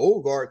 2 and an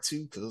Old Guard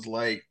 2 because it's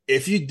like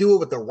if you do it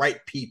with the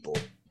right people,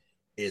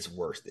 it's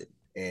worth it.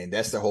 And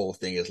that's the whole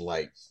thing. Is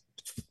like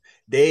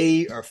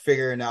they are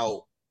figuring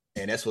out,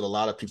 and that's what a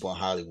lot of people in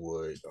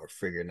Hollywood are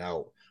figuring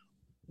out,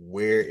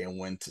 where and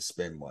when to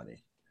spend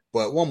money.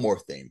 But one more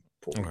thing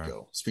before we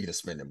go. Speaking of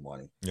spending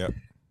money. Yep.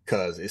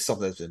 Because it's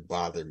something that's been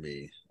bothering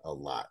me a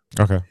lot.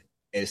 Okay. And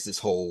it's this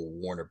whole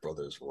Warner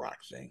Brothers Rock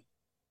thing.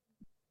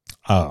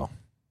 Oh.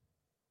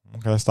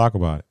 Okay, let's talk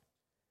about it.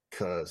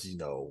 Because,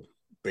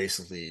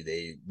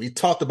 basically we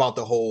talked about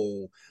the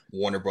whole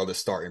Warner Brothers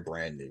starting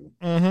brand new.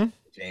 Mm-hmm.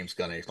 James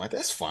Gunn is like,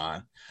 that's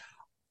fine.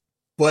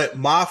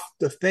 But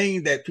the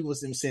thing that people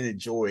seem to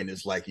enjoy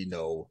is like,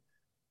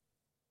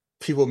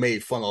 people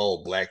made fun of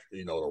all Black,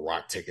 The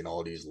Rock taking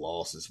all these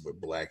losses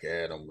with Black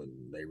Adam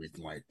and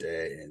everything like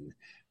that, and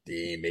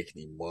they ain't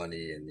making any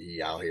money, and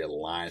he out here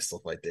lying and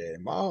stuff like that.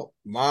 And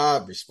my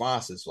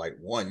response is like,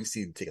 one, you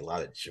seem to take a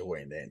lot of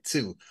joy in that, and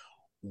two,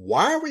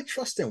 why are we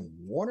trusting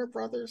Warner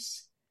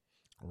Brothers?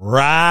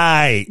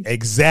 Right,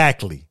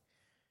 exactly.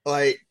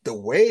 Like the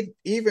way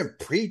even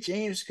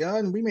pre-James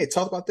Gunn, we may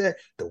talk about that.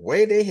 The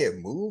way they have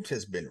moved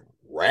has been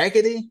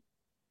raggedy.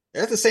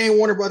 That's the same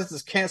Warner Brothers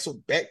has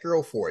canceled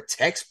Batgirl for a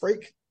tax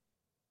break.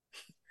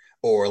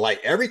 Or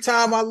like every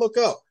time I look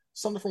up,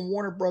 something from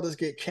Warner Brothers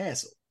get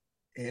canceled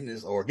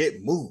or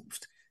get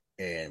moved.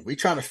 And we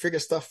trying to figure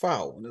stuff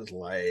out. And it's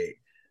like,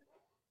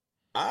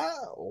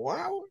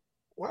 why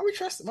are we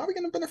trusting? Why are we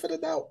getting the benefit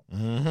of the doubt?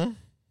 Mm-hmm.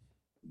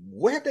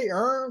 What have they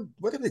earned?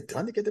 What have they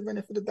done to get the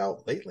benefit of the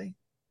doubt lately?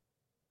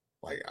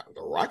 Like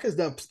The Rock has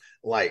done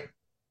like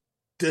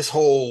this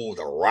whole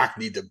The Rock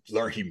need to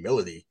learn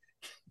humility.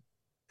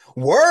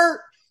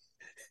 Word,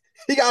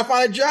 He gotta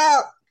find a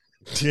job.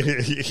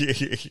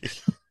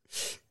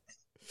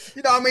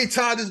 You know how many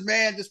times this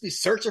man just be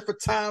searching for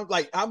time?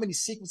 Like how many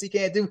sequels he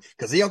can't do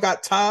because he don't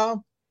got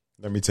time?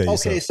 Let me tell you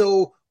Okay, something.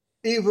 so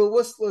either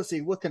let's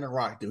see, what can The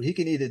Rock do? He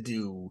can either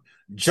do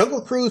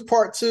Jungle Cruise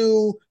Part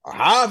 2, or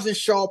Hobbs and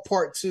Shaw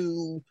Part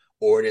 2,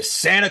 or this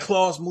Santa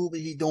Claus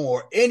movie he doing,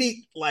 or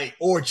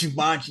or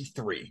Jumanji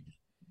 3.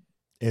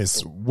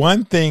 It's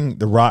one thing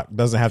The Rock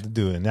doesn't have to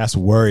do, and that's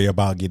worry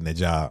about getting a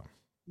job.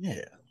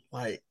 Yeah,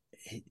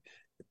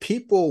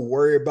 people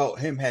worry about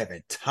him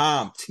having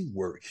time to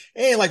work.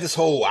 It ain't like this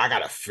whole I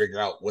gotta figure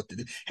out what to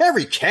do.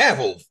 Henry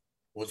Cavill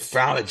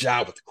found a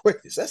job with the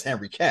quickness. That's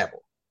Henry Cavill.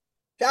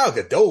 Gal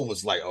Gadot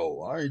was like,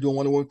 "Oh, I ain't doing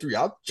Wonder Woman 3.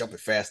 I'll jump in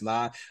Fast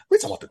 9." We're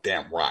talking about the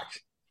damn Rock.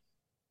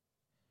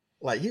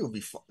 Like he would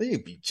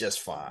be just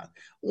fine.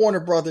 Warner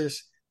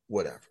Brothers,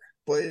 whatever.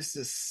 But it's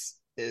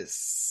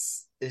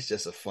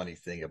just a funny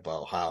thing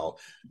about how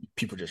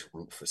people just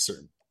root for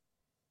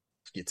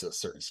get to a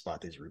certain spot,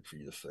 they just root for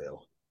you to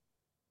fail.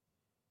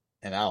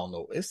 And I don't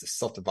know, it's just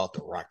something about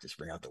The Rock just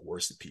bring out the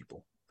worst in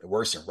people, the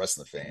worst in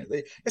wrestling fans.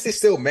 They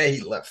still mad he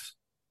left.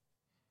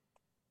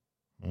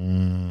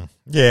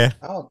 Yeah,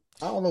 I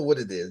don't know what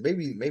it is.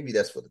 Maybe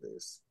that's what it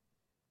is.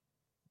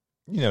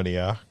 You know they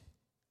are.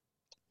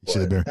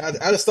 Should have been.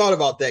 I just thought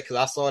about that because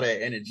I saw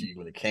that energy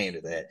when it came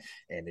to that,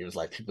 and it was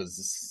like people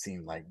just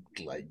seemed like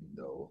he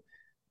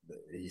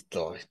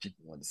thought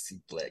people wanted to see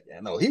Black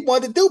Adam. No, he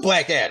wanted to do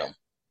Black Adam.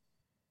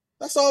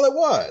 That's all it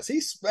was. He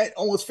spent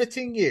almost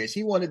 15 years.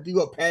 He wanted to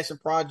do a passion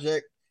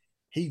project.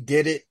 He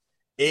did it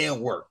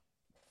and worked.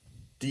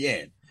 The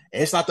end.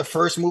 And it's not the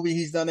first movie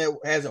he's done that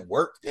hasn't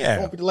worked. Yeah. It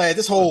won't be the last.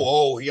 This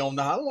whole, he don't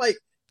know how. I'm like,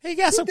 he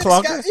got some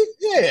clunkers.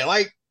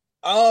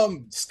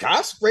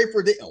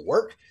 Skyscraper didn't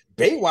work.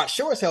 Baywatch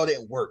sure as hell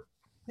didn't work.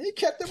 He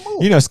kept it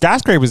moving. You know,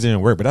 Skyscrapers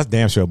didn't work, but that's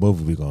damn sure a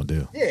movie we're going to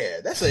do.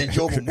 Yeah, that's an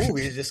enjoyable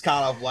movie. It's just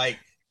kind of like,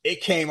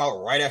 it came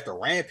out right after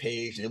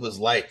Rampage, and it was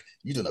like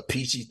you doing a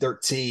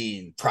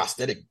PG-13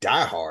 prosthetic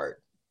Die Hard.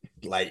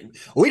 Like,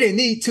 we didn't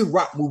need 2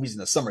 Rock movies in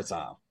the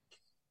summertime.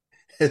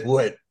 Is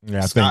what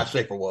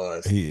Skyscraper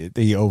was. He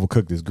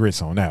overcooked his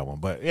grits on that one,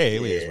 but yeah,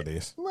 it is what it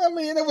is. Well, I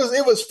mean, it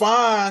was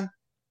fine.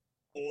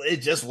 It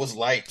just was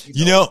like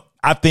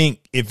I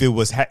think if it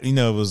was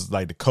it was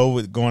like the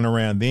COVID going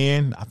around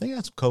then. I think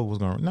that's what COVID was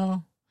going.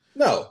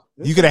 No,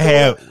 you could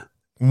have had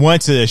one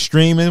to the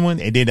streaming one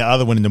and then the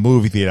other one in the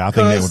movie theater. I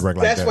think that would work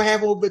like that. That's what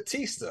happened with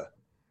Batista.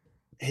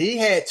 He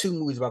had 2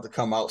 movies about to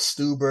come out,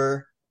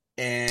 Stuber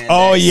and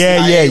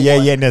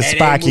and the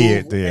Spy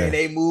Kid. And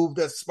they moved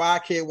the Spy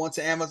Kid one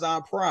to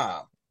Amazon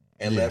Prime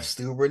and left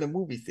Stuber in the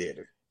movie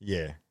theater.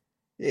 Yeah,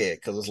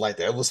 because it's like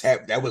that was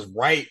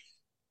right.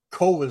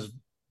 COVID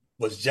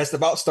was just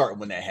about starting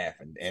when that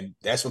happened, and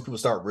that's when people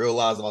start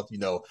realizing,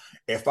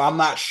 if I'm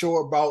not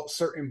sure about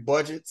certain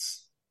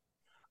budgets,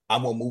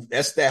 I'm gonna move.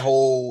 That's that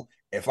whole.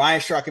 If I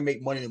ain't sure I can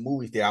make money in the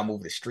movie theater, I'll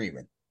move to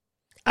streaming.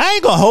 I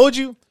ain't gonna hold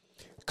you.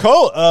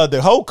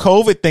 The whole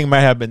COVID thing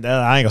might have been,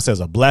 I ain't gonna say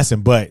it's a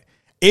blessing, but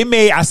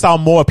I saw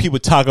more people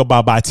talk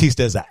about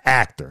Bautista as an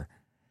actor.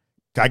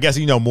 I guess,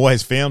 more of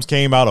his films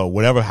came out or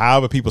whatever,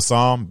 however people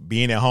saw him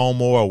being at home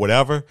more or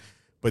whatever.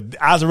 But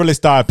I was really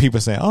starting people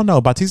saying, oh no,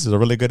 Bautista's a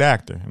really good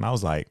actor. And I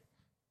was like,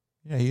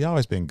 yeah, he's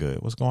always been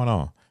good. What's going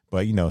on?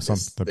 But some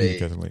people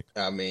definitely.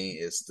 I mean,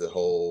 it's the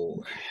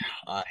whole,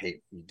 I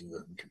hate we do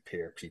it and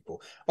compare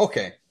people.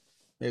 Okay.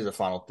 Here's the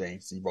final thing.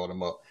 So you brought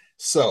them up.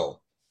 So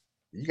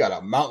you got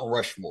a Mount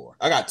Rushmore.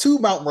 I got 2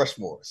 Mount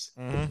Rushmores.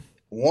 Mm-hmm.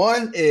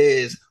 One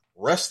is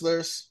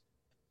wrestlers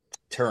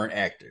turn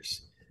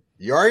actors.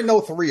 You already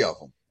know 3 of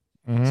them.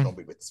 Mm-hmm. It's going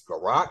to be with The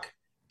Rock,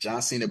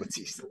 John Cena,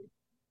 Batista.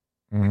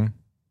 Mm-hmm.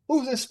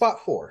 Who's in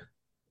spot 4?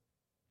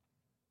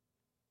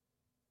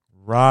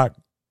 Rock,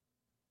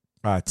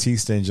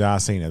 Bautista, and John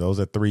Cena. Those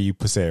are 3 you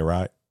said,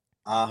 right?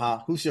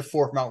 Who's your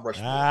 4th Mount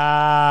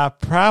Rushmore?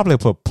 Probably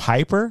put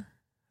Piper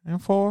in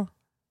 4.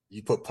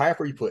 You put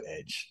Piper, you put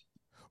Edge.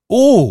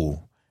 Ooh.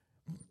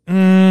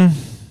 Because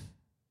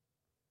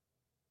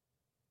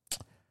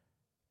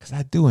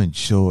I do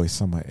enjoy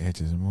some of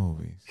Edge's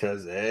movies.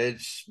 Because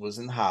Edge was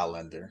in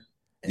Highlander.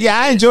 Yeah,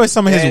 I enjoy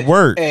some of his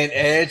work. And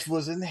Edge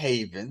was in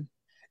Haven.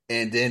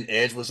 And then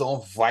Edge was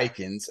on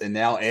Vikings. And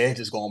now Edge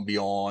is going to be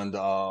on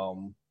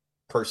the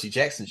Percy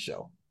Jackson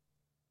show.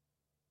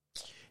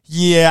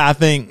 Yeah, I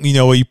think,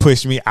 where you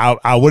pushed me,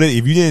 I would have,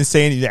 if you didn't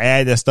say anything to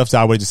add that stuff, so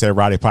I would have just said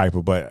Roddy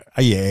Piper. But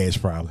yeah,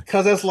 Edge probably.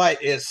 Because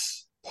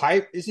it's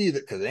Piper. It's either,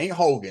 because it ain't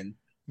Hogan.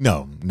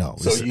 No.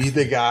 So you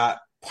either got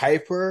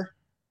Piper,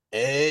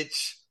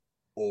 Edge,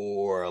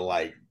 or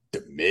like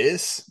The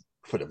Miz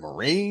for the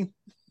Marine.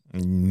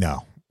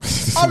 No.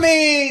 I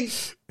mean,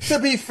 to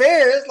be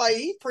fair, it's like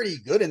he's pretty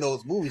good in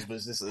those movies, but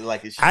it's just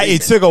like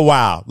it took a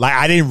while. Like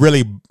I didn't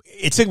really.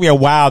 It took me a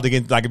while to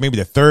get like maybe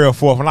the 3rd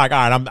or 4th. I'm like,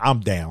 all right,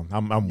 I'm down.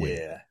 I'm with.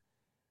 Yeah.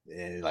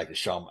 And like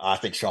I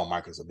think Shawn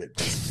Michaels a bit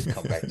busy to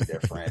come back to their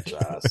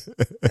franchise,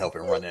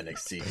 helping run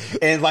NXT.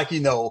 And like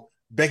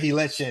Becky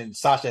Lynch and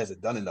Sasha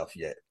hasn't done enough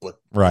yet. But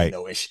right, you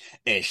know,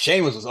 and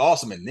Sheamus was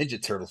awesome in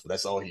Ninja Turtles, but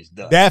that's all he's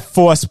done. That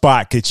 4th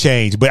spot could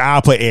change, but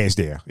I'll put Edge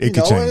there. It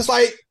could change. It's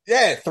like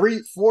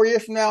 3-4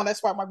 years from now, that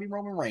spot might be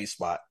Roman Reigns'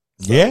 spot.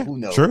 So yeah, who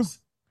knows? True.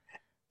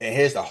 And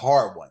here's the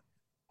hard one: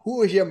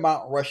 who is your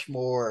Mount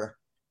Rushmore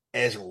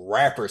as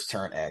rappers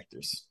turn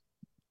actors?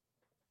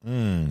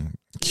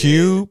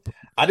 Cube.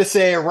 I just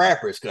said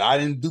rappers because I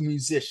didn't do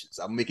musicians.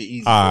 I'll make it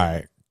easy. All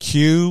right,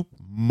 Cube,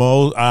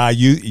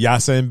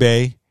 Yasin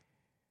Bey.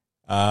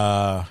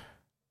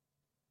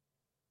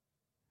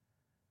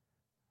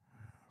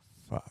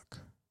 Fuck.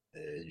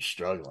 You're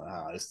struggling.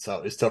 It's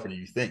tough. It's tougher than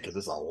you think because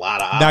there's a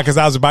lot of. Nah, because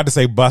I was about to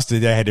say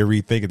Busted. I had to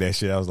rethink of that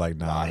shit. I was like,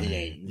 nah, he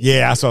ain't.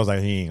 Yeah, that's what I was like.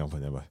 He ain't gonna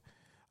put that. But,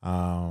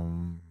 all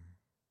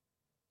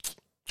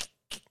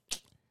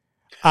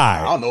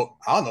right. I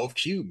don't know if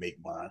Q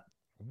make mine.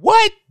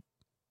 What?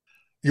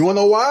 You want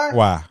to know why?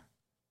 Why?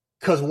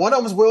 Because one of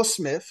them is Will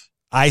Smith.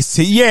 I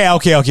see. Yeah.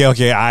 Okay.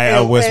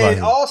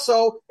 And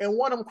also, and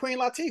one of them Queen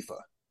Latifah.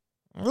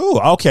 Ooh.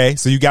 Okay.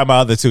 So you got my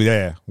other two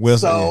there. Will.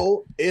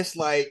 So it's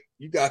like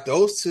you got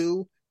those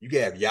two. You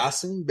got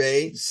Yasin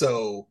Bey.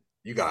 So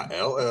you got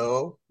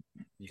LL.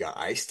 You got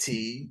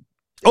Ice-T.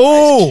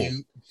 Oh.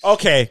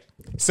 Okay.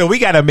 So we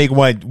got to make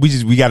one.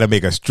 We got to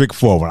make a strict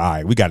forward. All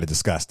right. We got to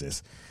discuss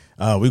this.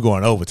 We're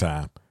going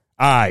overtime.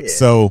 All right. Yeah.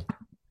 So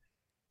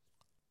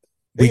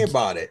think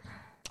about it.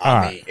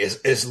 I mean, right.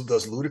 does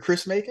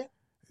Ludacris make it?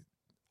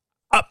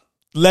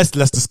 Let's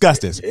discuss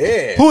this.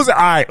 Yeah.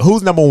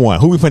 Who's number one?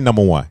 Who we putting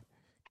number one?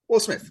 Will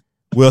Smith.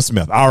 Will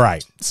Smith. All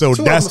right. So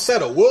two that's of them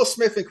settled. Will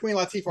Smith and Queen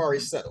Latifah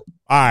already settled.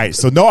 All right.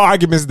 So no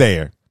arguments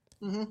there.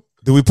 Mm-hmm.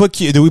 Do we put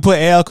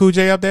LL Cool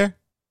J up there?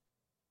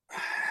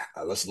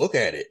 Let's look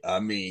at it.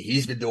 I mean,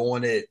 he's been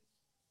doing it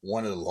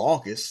one of the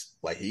longest.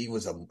 Like he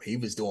was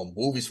doing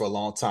movies for a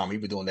long time. He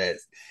been doing that.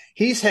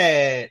 He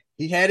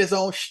had his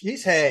own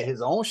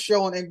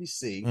show on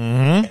NBC,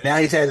 and now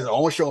he's had his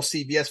own show on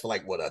CBS for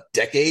like a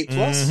decade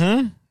plus,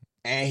 and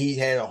he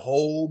had a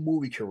whole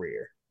movie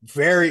career,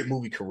 varied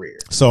movie career.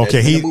 So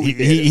okay,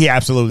 he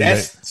absolutely.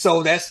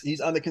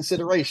 He's under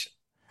consideration.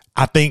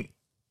 I think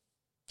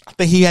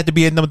he had to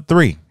be at number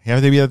 3. He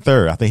had to be at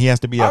third. I think he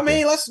has to be. I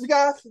mean, we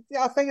gotta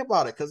think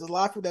about it because there's a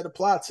lot of people that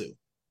apply to.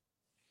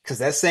 Because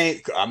that's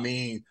saying, I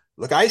mean,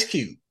 look, Ice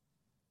Cube.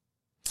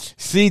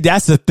 See,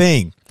 that's the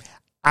thing.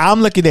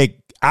 I'm looking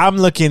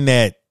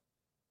at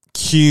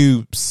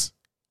Cube's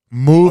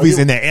movies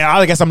and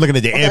I guess I'm looking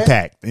at the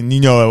impact, and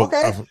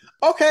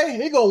okay,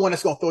 here go one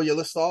that's gonna throw your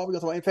list off. We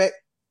gonna throw impact.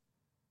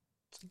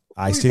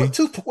 Ice-T.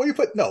 Where you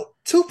put? No,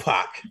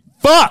 Tupac.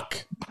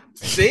 Fuck.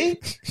 See.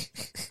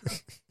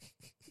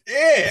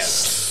 Yeah.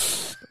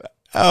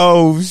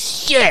 Oh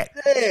shit.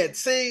 Yeah.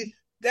 See,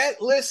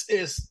 that list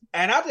is,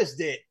 and I just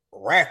did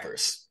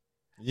rappers.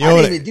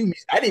 I didn't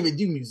even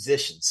do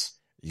musicians.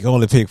 You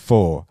only pick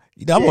 4.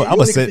 I'm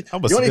gonna say you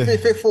only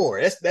pick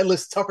 4. That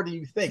list is tougher than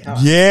you think, huh?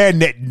 Yeah,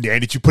 and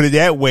that you put it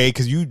that way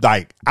because you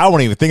I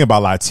don't even think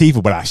about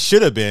Latifah, but I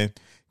should have been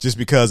just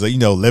because of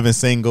living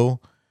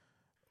single.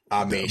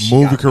 I mean,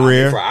 movie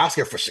career for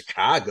Oscar for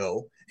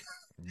Chicago.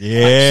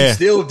 Yeah, she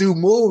still do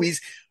movies.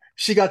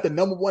 She got the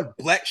 #1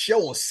 black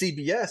show on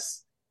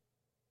CBS,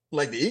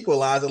 like The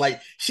Equalizer.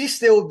 Like she's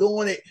still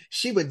doing it.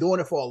 She been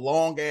doing it for a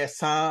long ass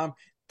time.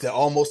 To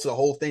almost the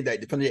whole thing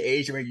that depending on your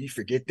age, maybe you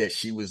forget that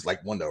she was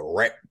like one of the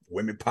rap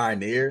women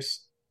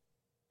pioneers.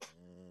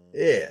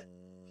 Yeah,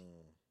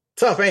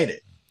 tough, ain't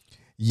it?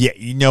 Yeah,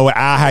 you know what?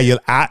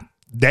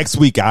 Next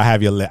week I'll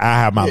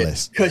have my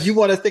list because you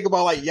want to think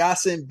about like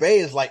Yasin Bey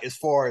is like as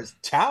far as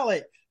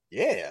talent,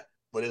 yeah,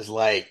 but it's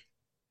like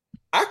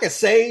I could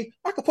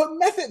put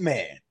Method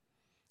Man.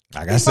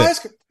 Like I said,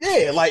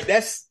 yeah, like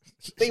that's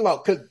think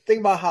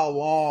about how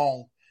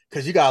long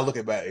because you gotta look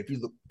at if you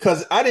look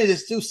because I didn't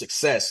just do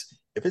success.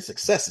 If it's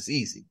success is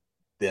easy,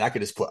 then I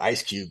could just put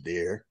Ice Cube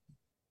there,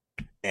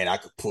 and I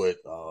could put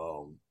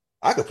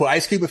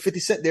Ice Cube and 50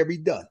 Cent there, be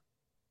done.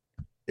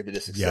 If it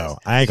is success, yo,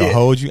 I ain't gonna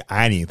hold you.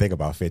 I didn't even think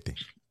about 50.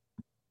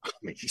 I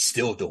mean, he's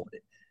still doing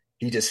it.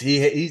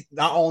 He's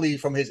not only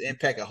from his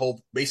impact,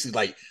 basically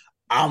like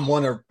I'm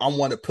one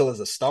of Pillars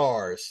of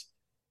Stars.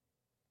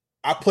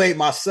 I played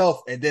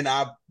myself, and then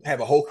I have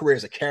a whole career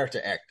as a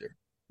character actor,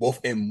 both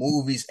in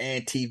movies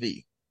and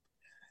TV.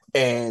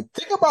 And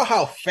think about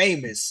how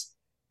famous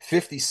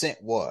 50 Cent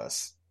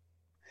was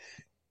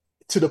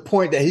to the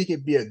point that he can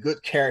be a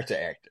good character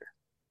actor.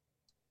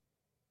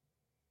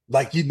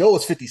 Like,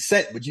 it's 50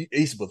 Cent, but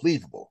he's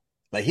believable.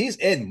 Like, he's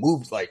in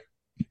movies like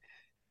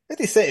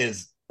 50 Cent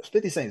is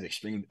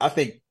extreme. I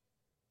think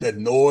the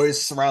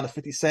noise surrounding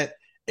 50 Cent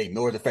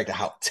ignores the fact of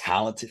how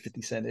talented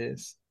 50 Cent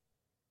is.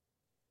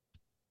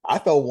 I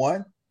throw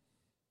one.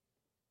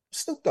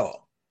 Snoop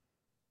Dogg.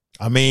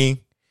 I mean,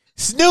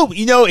 Snoop,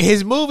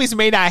 his movies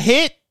may not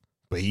hit,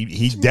 but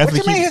he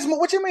definitely.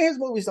 What you mean his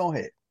movies don't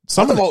hit?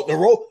 Some about the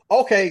role.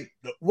 Okay,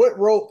 what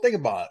role? Think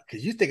about it,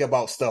 because you think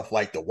about stuff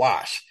like The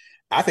Wash.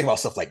 I think about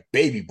stuff like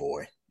Baby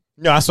Boy.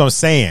 No, that's what I'm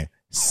saying.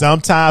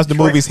 Sometimes the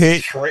movies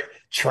hit.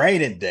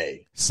 Training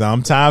Day.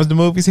 Sometimes the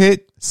movies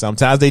hit.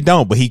 Sometimes they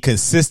don't. But he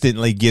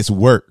consistently gets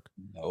work.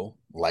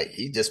 Like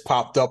he just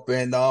popped up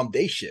in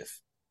Day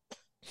Shift,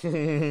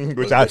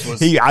 which I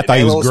thought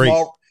he was great.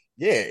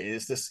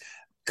 It's just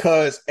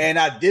and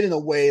I did in a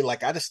way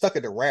like I just stuck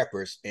at the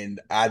rappers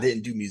and I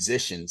didn't do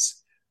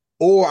musicians,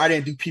 or I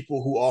didn't do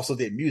people who also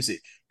did music.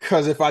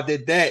 Because if I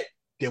did that,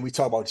 then we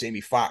talk about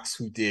Jamie Foxx,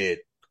 who did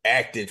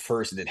acting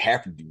first and then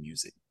happened to do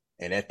music,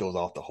 and that throws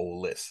off the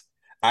whole list.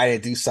 I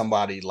didn't do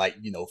somebody like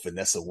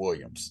Vanessa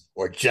Williams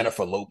or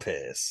Jennifer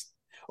Lopez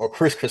or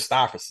Chris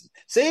Christopherson.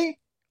 See,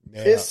 I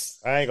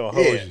ain't gonna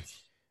hold you.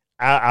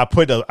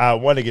 I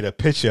want to get a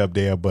picture up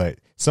there, but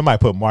somebody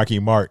put Marky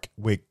Mark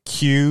with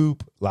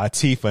Cube,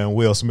 Latifah, and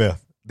Will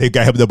Smith. They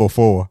got him there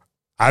before.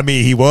 I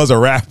mean, he was a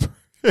rapper.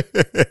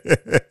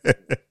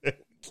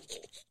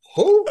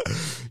 Who?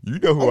 You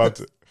know who I'm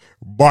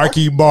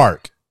Marky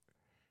Mark.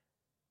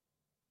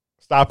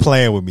 Stop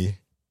playing with me.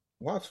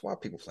 Why are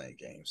people playing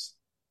games?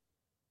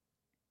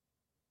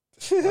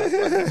 Why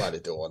to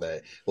do all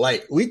that?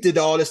 Like, we did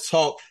all this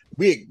talk.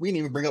 We didn't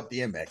even bring up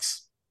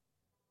DMX.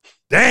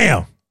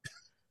 Damn.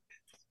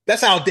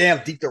 That's how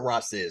damn deep the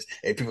roster is.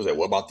 And people say,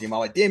 what about DMX?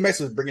 Like,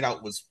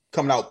 DMX was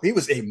coming out. He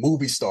was a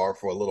movie star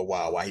for a little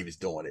while he was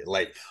doing it.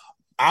 Like,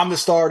 I'm the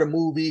star of the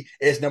movie.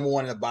 It's number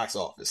one in the box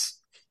office.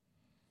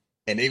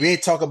 And we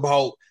ain't talking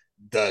about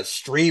the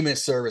streaming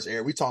service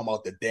era. We talking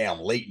about the damn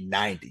late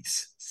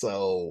 90s.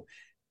 So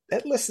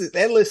that list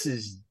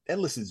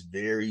is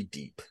very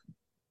deep.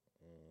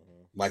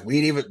 Like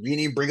we didn't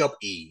even bring up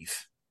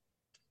Eve.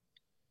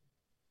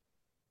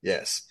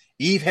 Yes.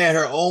 Eve had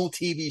her own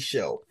TV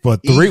show. For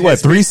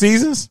three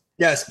seasons?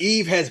 Yes,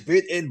 Eve has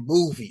been in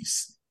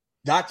movies.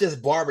 Not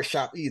just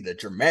barbershop either,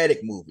 dramatic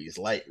movies.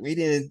 Like we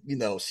didn't,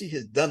 she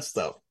has done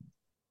stuff.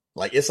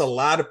 Like it's a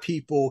lot of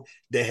people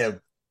that have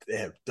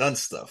done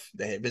stuff.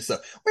 That have been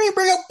stuff. We didn't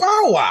bring up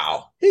Bow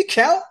Wow. He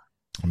count.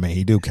 I mean,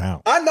 he do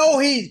count. I know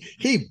he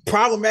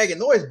problematic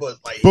noise, but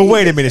like. But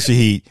wait a minute,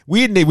 Shahid.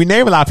 We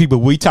name a lot of people.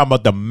 We talking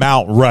about the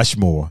Mount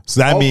Rushmore.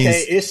 So that means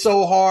it's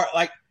so hard.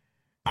 Like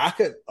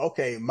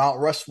Mount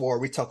Rushmore.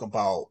 We talk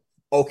about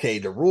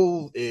the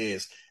rule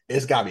is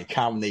it's got to be a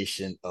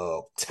combination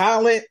of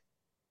talent,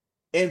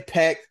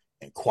 impact,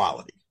 and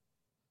quality.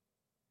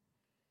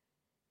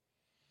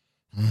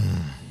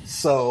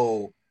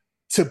 So,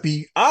 to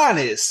be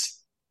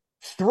honest,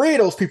 3 of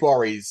those people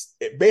already,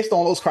 based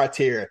on those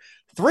criteria,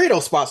 3 of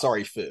those spots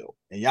already filled,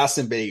 and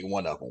Yasin Bey ain't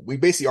one of them. We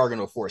basically arguing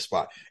over 4th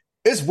spot.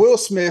 It's Will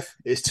Smith,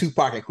 it's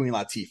Tupac, and Queen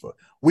Latifah.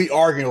 We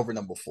arguing over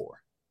number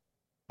 4,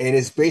 and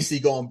it's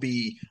basically going to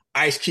be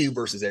Ice Cube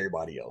versus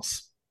everybody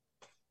else.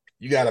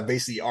 You got to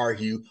basically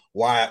argue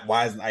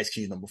why isn't Ice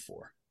Cube number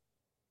 4?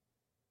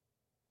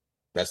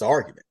 That's the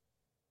argument.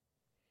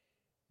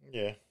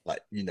 Yeah,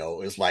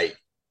 it's like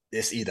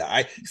it's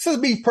either to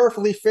be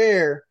perfectly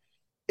fair,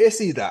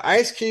 it's either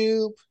Ice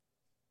Cube,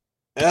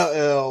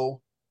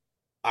 LL,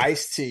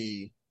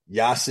 Ice-T,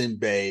 Yasin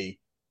Bey,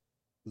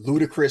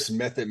 Ludacris,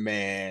 Method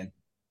Man,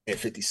 and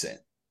 50 Cent.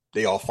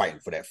 They all fighting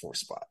for that 4th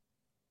spot.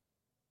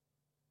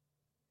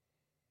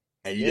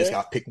 And you just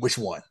got to pick which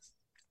one.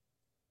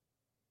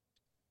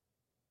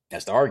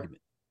 That's the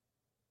argument.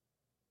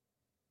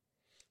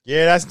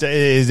 Yeah, that's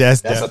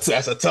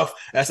a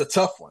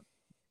tough one.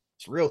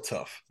 It's real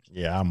tough.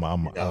 Yeah,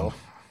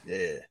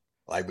 yeah.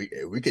 Like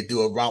we could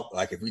do a route,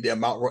 like if we did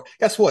Mount Roy.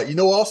 Guess what?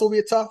 Also be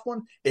a tough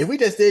one? If we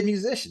just did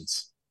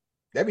musicians.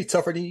 That'd be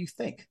tougher than you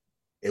think.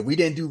 If we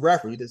didn't do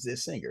rappers, we just did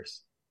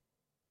singers.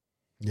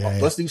 Yeah.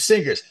 Let's do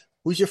singers.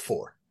 Who's your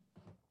 4?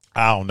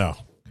 I don't know.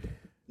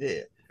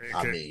 Yeah.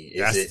 I mean,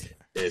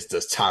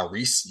 does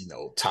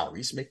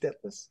Tyrese make that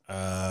list?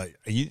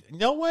 You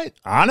know what?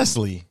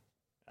 Honestly,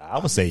 I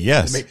would say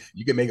yes.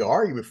 You can make an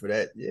argument for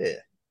that. Yeah.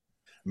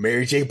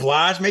 Mary J.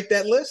 Blige make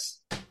that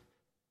list?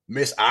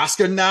 Miss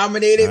Oscar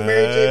nominated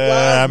Mary J.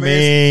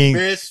 Blige.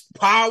 Miss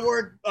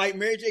Power, like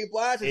Mary J.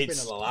 Blige has been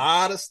in a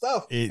lot of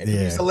stuff. People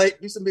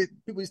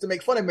used to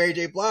make fun of Mary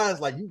J. Blige.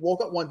 Like you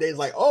woke up one day, it's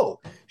like,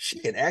 oh, she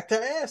can act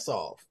her ass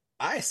off.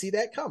 I see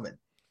that coming.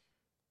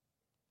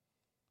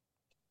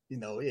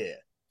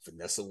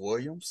 Vanessa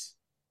Williams,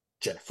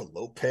 Jennifer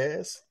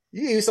Lopez.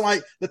 You even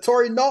somebody like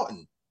Tori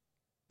Norton.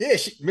 Yeah,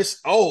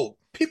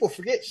 people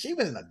forget she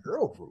was in a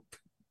girl group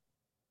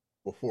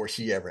before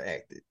she ever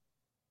acted.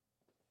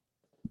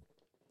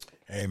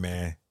 Hey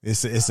man,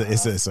 it's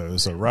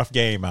a rough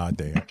game out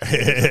there.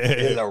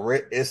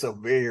 It's a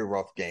very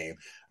rough game,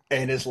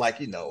 and it's like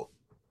you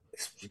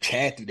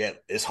can't do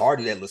that. It's hard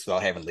to do that list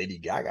without having Lady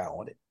Gaga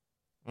on it.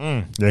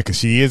 Yeah, because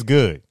she is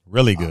good,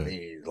 really good. I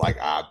mean, like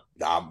I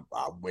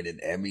winning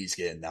Emmys,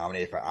 getting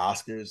nominated for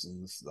Oscars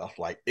and stuff.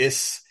 Like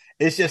it's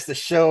just to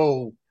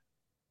show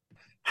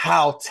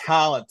how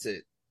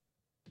talented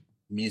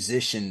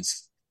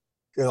musicians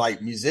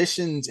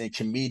and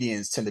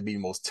comedians tend to be the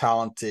most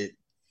talented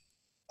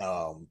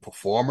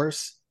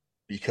performers,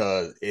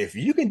 because if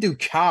you can do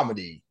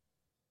comedy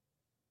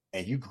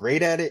and you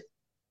great at it,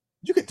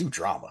 you can do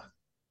drama,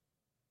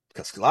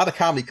 because a lot of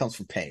comedy comes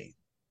from pain.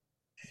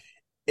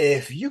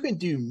 If you can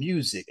do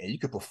music and you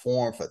can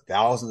perform for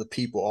thousands of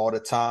people all the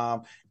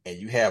time and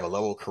you have a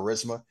level of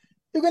charisma,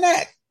 you can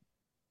act.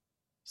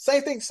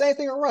 Same thing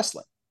in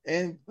wrestling.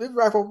 and live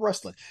right over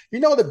wrestling. You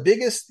know the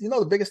biggest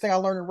thing I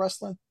learned in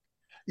wrestling?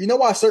 You know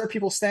why certain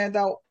people stand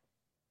out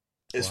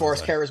as far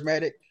as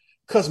charismatic?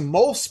 Because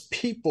most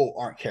people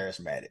aren't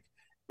charismatic.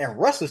 And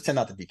wrestlers tend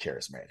not to be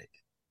charismatic.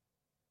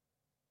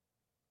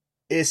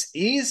 It's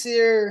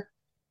easier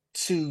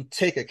to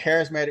take a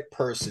charismatic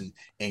person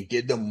and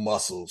give them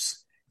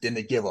muscles than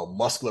to give a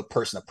muscular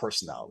person a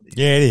personality.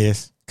 Yeah, it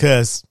is.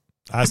 Because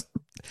that's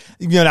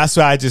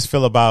what I just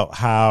feel about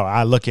how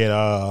I look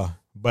at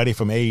Buddy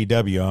from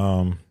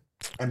AEW,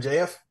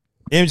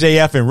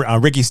 MJF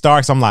and Ricky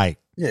Starks. I'm like,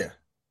 yeah,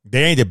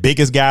 they ain't the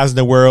biggest guys in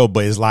the world,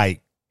 but it's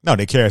like, no,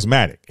 they're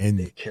charismatic and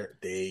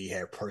they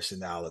have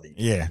personality.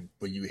 Yeah,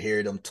 when you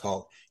hear them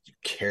talk, you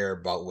care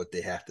about what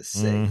they have to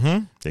say.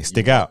 Mm-hmm. They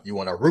stick out. You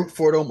want to root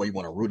for them or you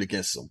want to root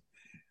against them.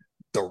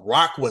 The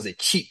Rock was a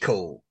cheat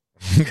code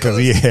because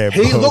he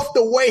looked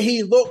the way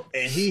he looked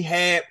and he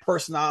had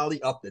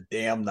personality up the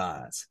damn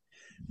nines.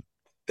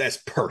 That's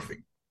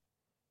perfect.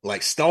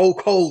 Like Stone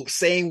Cold,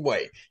 same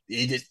way.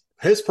 His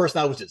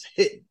personality was just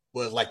hitting.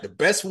 Was like the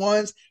best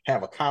ones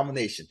have a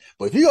combination.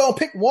 But if you don't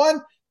pick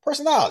one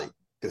personality,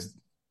 because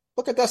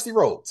look at Dusty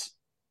Rhodes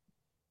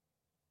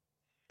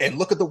and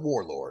look at the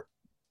Warlord.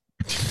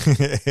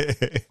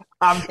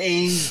 I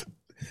mean,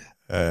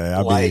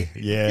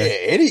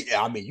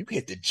 you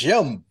hit the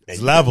gym.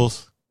 It's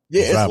levels.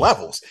 It's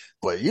levels.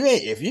 But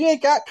if you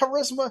ain't got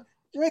charisma,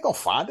 you ain't gonna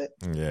find it.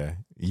 Yeah,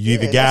 you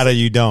either got it or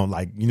you don't.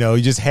 Like,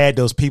 you just had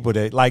those people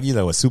that, like, a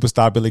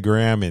superstar Billy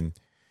Graham, and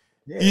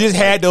you just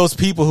had those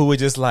people who were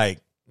just like,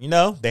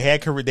 they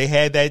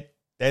had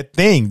that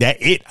thing,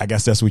 that it. I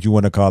guess that's what you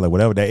want to call it,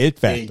 whatever, that it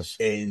factor.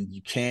 And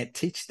you can't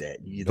teach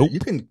that. You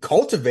can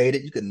cultivate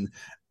it.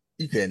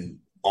 You can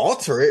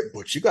alter it,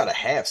 but you got to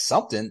have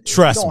something.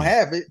 Trust me. If you don't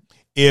have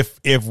it.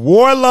 If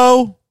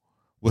Warlow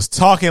was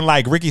talking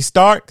like Ricky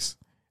Starks,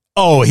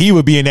 he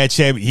would be in that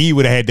champion. He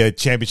would have had the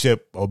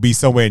championship or be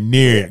somewhere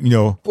near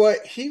it,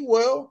 But he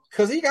will,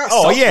 because he got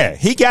something. Yeah,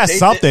 he got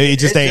something. It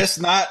just ain't.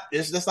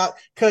 It's just not.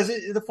 Because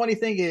the funny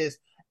thing is,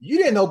 you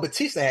didn't know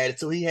Batista had it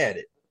till he had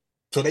it.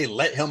 So they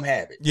let him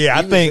have it. Yeah,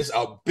 I think just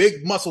a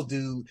big muscle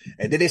dude,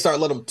 and then they start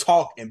letting him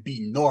talk and be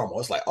normal.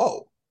 It's like,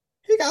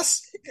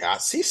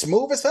 he's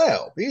smooth as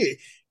hell.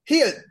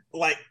 He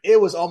like,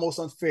 it was almost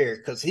unfair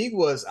because he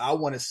was, I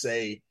want to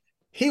say,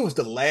 he was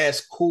the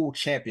last cool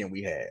champion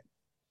we had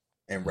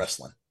in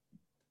wrestling.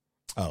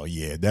 Oh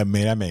yeah, that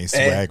man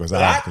swag was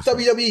out of control.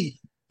 WWE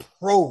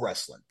pro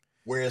wrestling,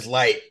 whereas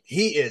like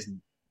he is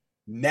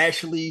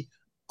naturally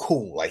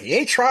cool. Like, he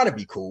ain't trying to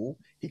be cool.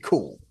 He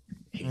cool.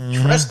 He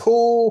dressed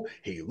cool.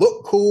 He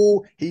looked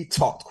cool. He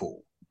talked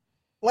cool.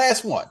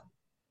 Last one.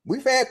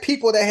 We've had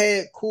people that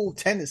had cool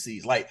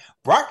tendencies. Like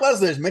Brock Lesnar,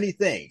 there's many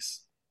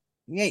things.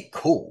 He ain't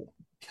cool.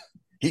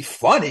 He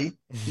funny.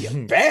 He a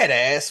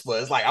badass,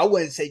 but it's like, I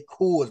wouldn't say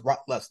cool as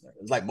Brock Lesnar.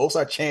 It's like most of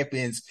our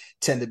champions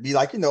tend to be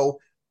like,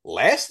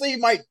 Lashley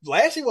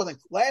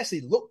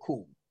looked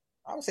cool.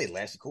 I would say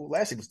Lashley cool.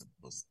 Lashley was the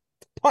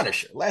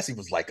Punisher. Lashley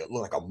was like a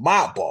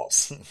mob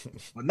boss,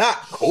 but not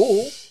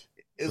cool.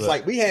 It's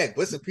like we had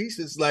bits and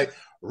pieces like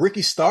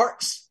Ricky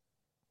Starks.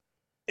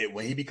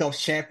 When he becomes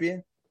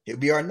champion, he'll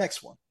be our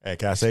next one. Hey,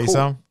 can I say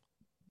something?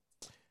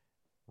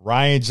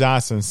 Ryan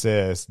Johnson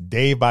says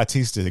Dave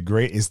Bautista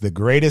is the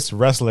greatest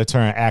wrestler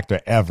turned actor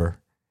ever.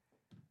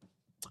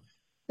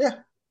 Yeah,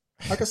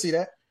 I can see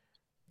that.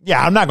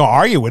 Yeah, I'm not gonna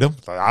argue with him.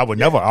 I would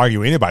never argue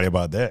with anybody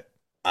about that.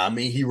 I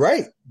mean, he's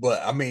right,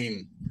 but I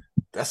mean,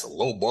 that's a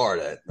low bar.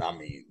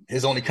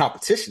 His only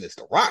competition is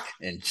The Rock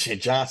and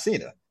John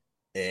Cena,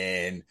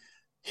 and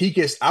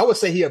I would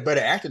say he a better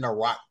actor than The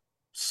Rock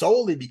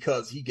solely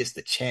because he gets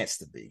the chance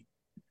to be.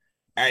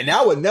 And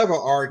I would never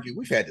argue.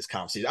 We've had this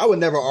conversation. I would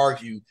never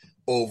argue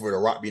over The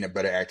Rock being a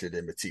better actor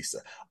than Batista.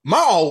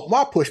 My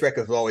pushback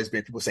has always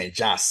been people saying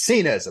John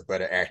Cena is a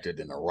better actor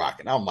than The Rock,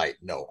 and I'm like,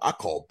 no, I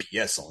call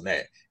BS on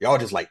that. Y'all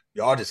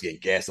just getting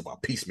gassed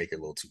about Peacemaker a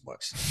little too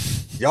much.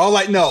 Y'all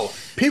like, no,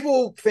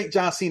 people think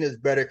John Cena is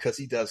better because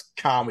he does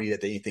comedy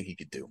that they didn't think he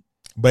could do.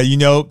 But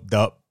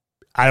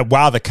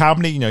while the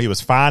comedy, he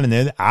was fine, and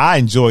then I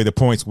enjoy the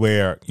points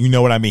where,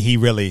 what I mean, he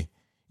really,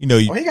 he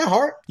got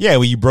heart. Yeah,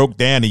 when you broke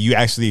down and you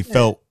actually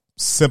felt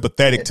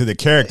sympathetic to the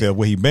character of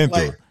what he'd been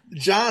through.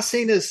 John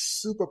Cena's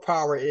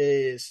superpower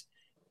is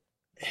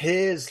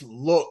his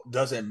look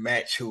doesn't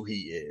match who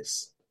he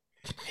is.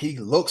 He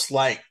looks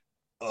like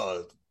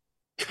a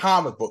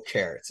comic book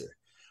character,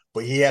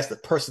 but he has the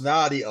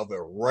personality of a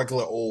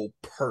regular old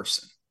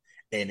person.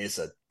 And it's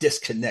a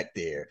disconnect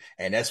there.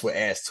 And that's what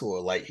adds to it.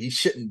 Like, he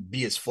shouldn't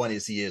be as funny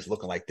as he is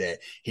looking like that.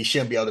 He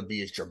shouldn't be able to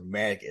be as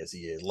dramatic as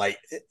he is. Like,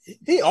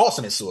 he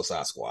awesome in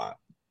Suicide Squad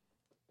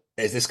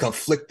as this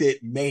conflicted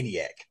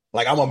maniac.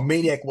 Like, I'm a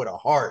maniac with a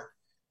heart.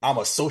 I'm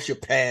a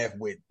sociopath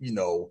with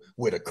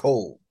a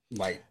code.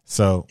 Like,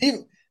 so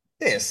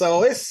it's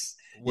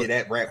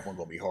that rap one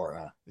gonna be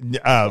hard,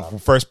 huh?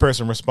 First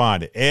person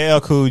responded: LL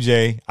Cool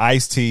J,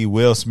 Ice-T,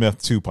 Will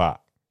Smith, Tupac.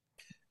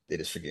 They're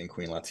just forgetting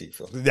Queen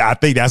Latifah. I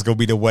think that's gonna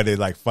be the one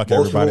that fuck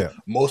everybody up.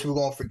 Most people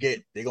gonna forget.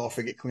 They're gonna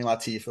forget Queen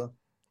Latifah.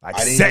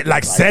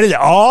 Set it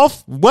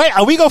off? What?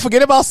 Are we gonna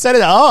forget about Set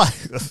It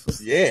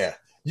Off? Yeah.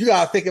 You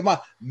gotta think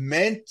about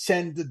men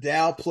tend to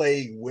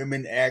downplay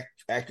women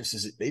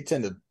actresses. They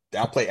tend to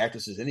downplay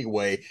actresses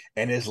anyway.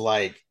 And it's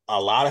like a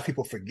lot of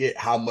people forget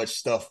how much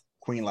stuff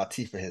Queen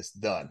Latifah has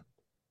done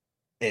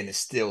and is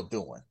still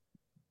doing.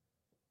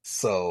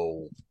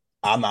 So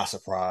I'm not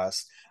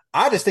surprised.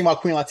 I just think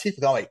about Queen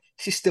Latifah. I'm like,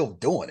 she's still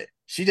doing it.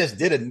 She just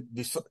did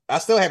I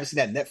still haven't seen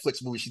that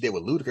Netflix movie she did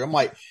with Ludacris. I'm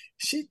like,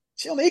 she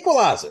on the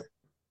Equalizer.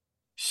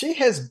 She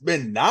has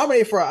been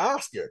nominated for an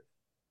Oscar.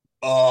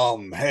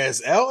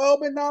 Has LL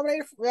been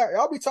nominated for?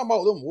 Y'all be talking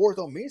about them awards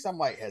on me. So I'm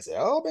like, has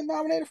LL been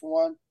nominated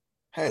for one?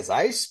 Has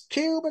Ice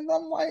Cube? And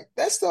I'm like,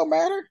 that still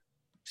matter.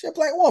 She a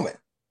black woman.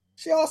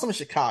 She awesome in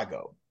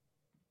Chicago.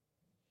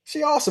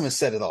 She awesome in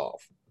Set It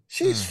Off.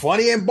 She's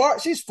funny in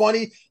She's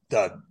funny.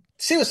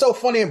 She was so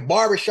funny in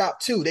Barbershop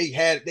too. They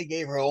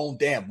gave her own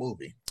damn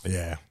movie.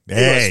 Yeah.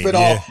 They gave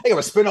her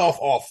a spinoff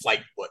off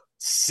like what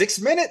 6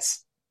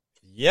 minutes?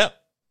 Yep.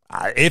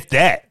 If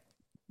that.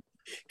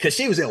 Because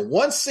she was in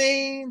one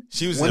scene.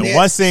 She was in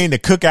one scene, the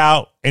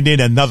cookout, and then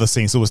another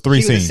scene. So it was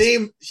 3 scenes.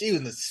 She was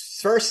in the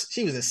first.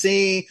 She was in the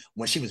scene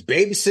when she was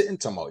babysitting.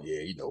 Talking about,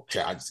 yeah, you know,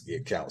 I just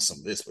get count some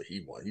of this, but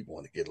he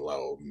wanted to get a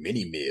little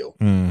mini meal.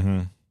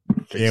 Mm-hmm.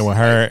 Yeah, when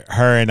her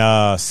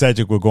and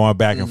Cedric were going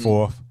back and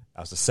forth.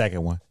 That was the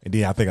second one, and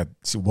then I think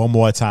one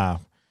more time.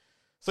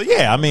 So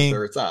yeah, I mean,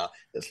 third time.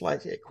 It's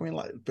like, yeah, Queen,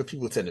 like, but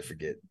people tend to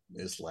forget.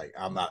 It's like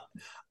I'm not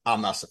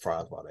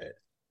surprised by that.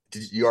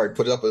 Did you already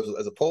put it up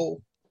as a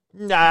poll?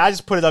 Nah, I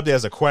just put it up there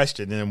as a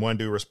question, and then one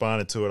dude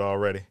responded to it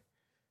already.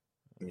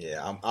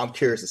 Yeah, I'm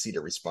curious to see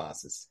the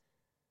responses.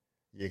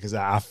 Yeah, because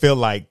I feel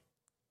like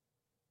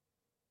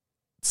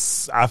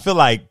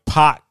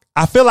Pac.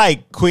 I feel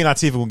like Queen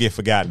Latifah will get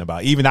forgotten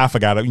about. Even I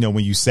forgot it. You know,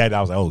 when you said it,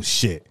 I was like, oh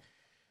shit.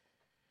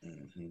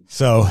 Mm-hmm.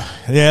 So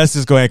yeah, let's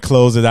just go ahead and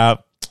close it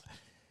out.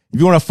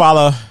 If you want to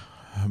follow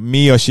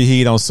me or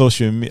Shahid on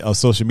social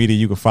media,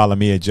 you can follow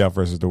me at Jeff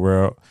vs. the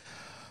World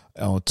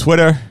on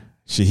Twitter.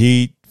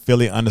 Shahid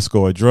Philly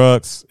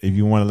 _drugs. If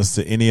you want to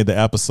listen to any of the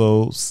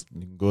episodes,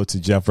 you can go to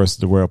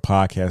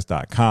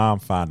JeffVersusTheWorldPodcast.com,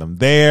 find them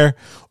there,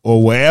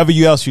 or wherever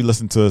else you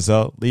listen to us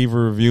out. Leave a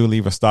review,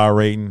 leave a star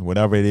rating,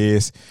 whatever it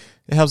is.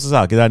 It helps us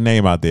out, get our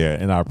name out there.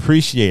 And I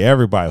appreciate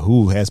everybody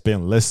who has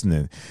been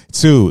listening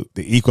to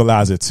The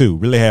Equalizer 2.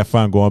 Really had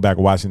fun going back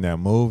and watching that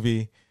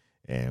movie.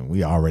 And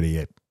we already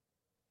at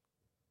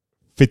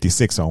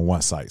 56 on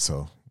one site,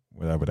 so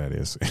whatever that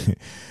is.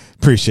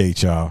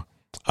 Appreciate y'all.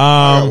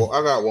 I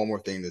got one more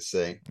thing to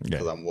say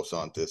because I'm what's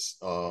on this.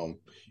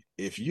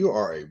 If you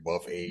are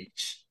above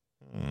age,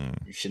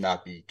 you should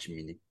not be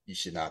You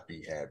should not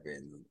be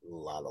having a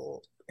lot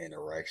of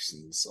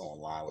interactions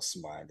online with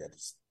somebody that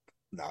is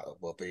not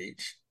above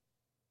age,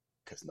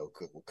 because no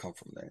good will come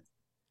from that.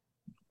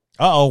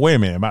 Wait a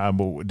minute.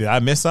 Did I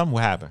miss something?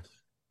 What happened?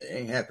 It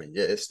ain't happened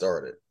yet. It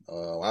started.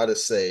 I'll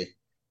just say,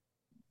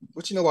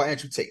 what you know about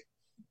Andrew Tate?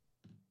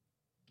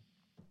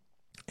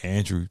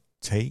 Andrew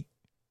Tate?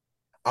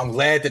 I'm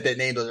glad that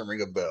name doesn't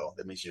ring a bell.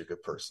 That means you're a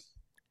good person.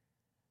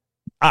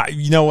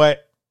 You know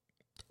what?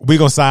 We're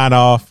going to sign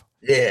off.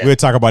 Yeah. We'll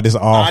talk about this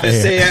off. I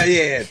just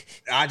say, yeah.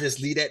 I just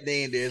leave that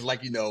name there. It's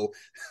like,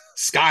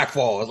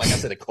 Skyfall. It's like I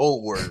said, a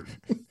code word.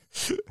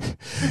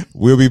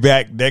 We'll be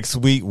back next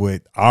week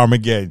with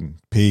Armageddon.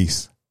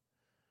 Peace.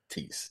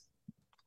 Peace.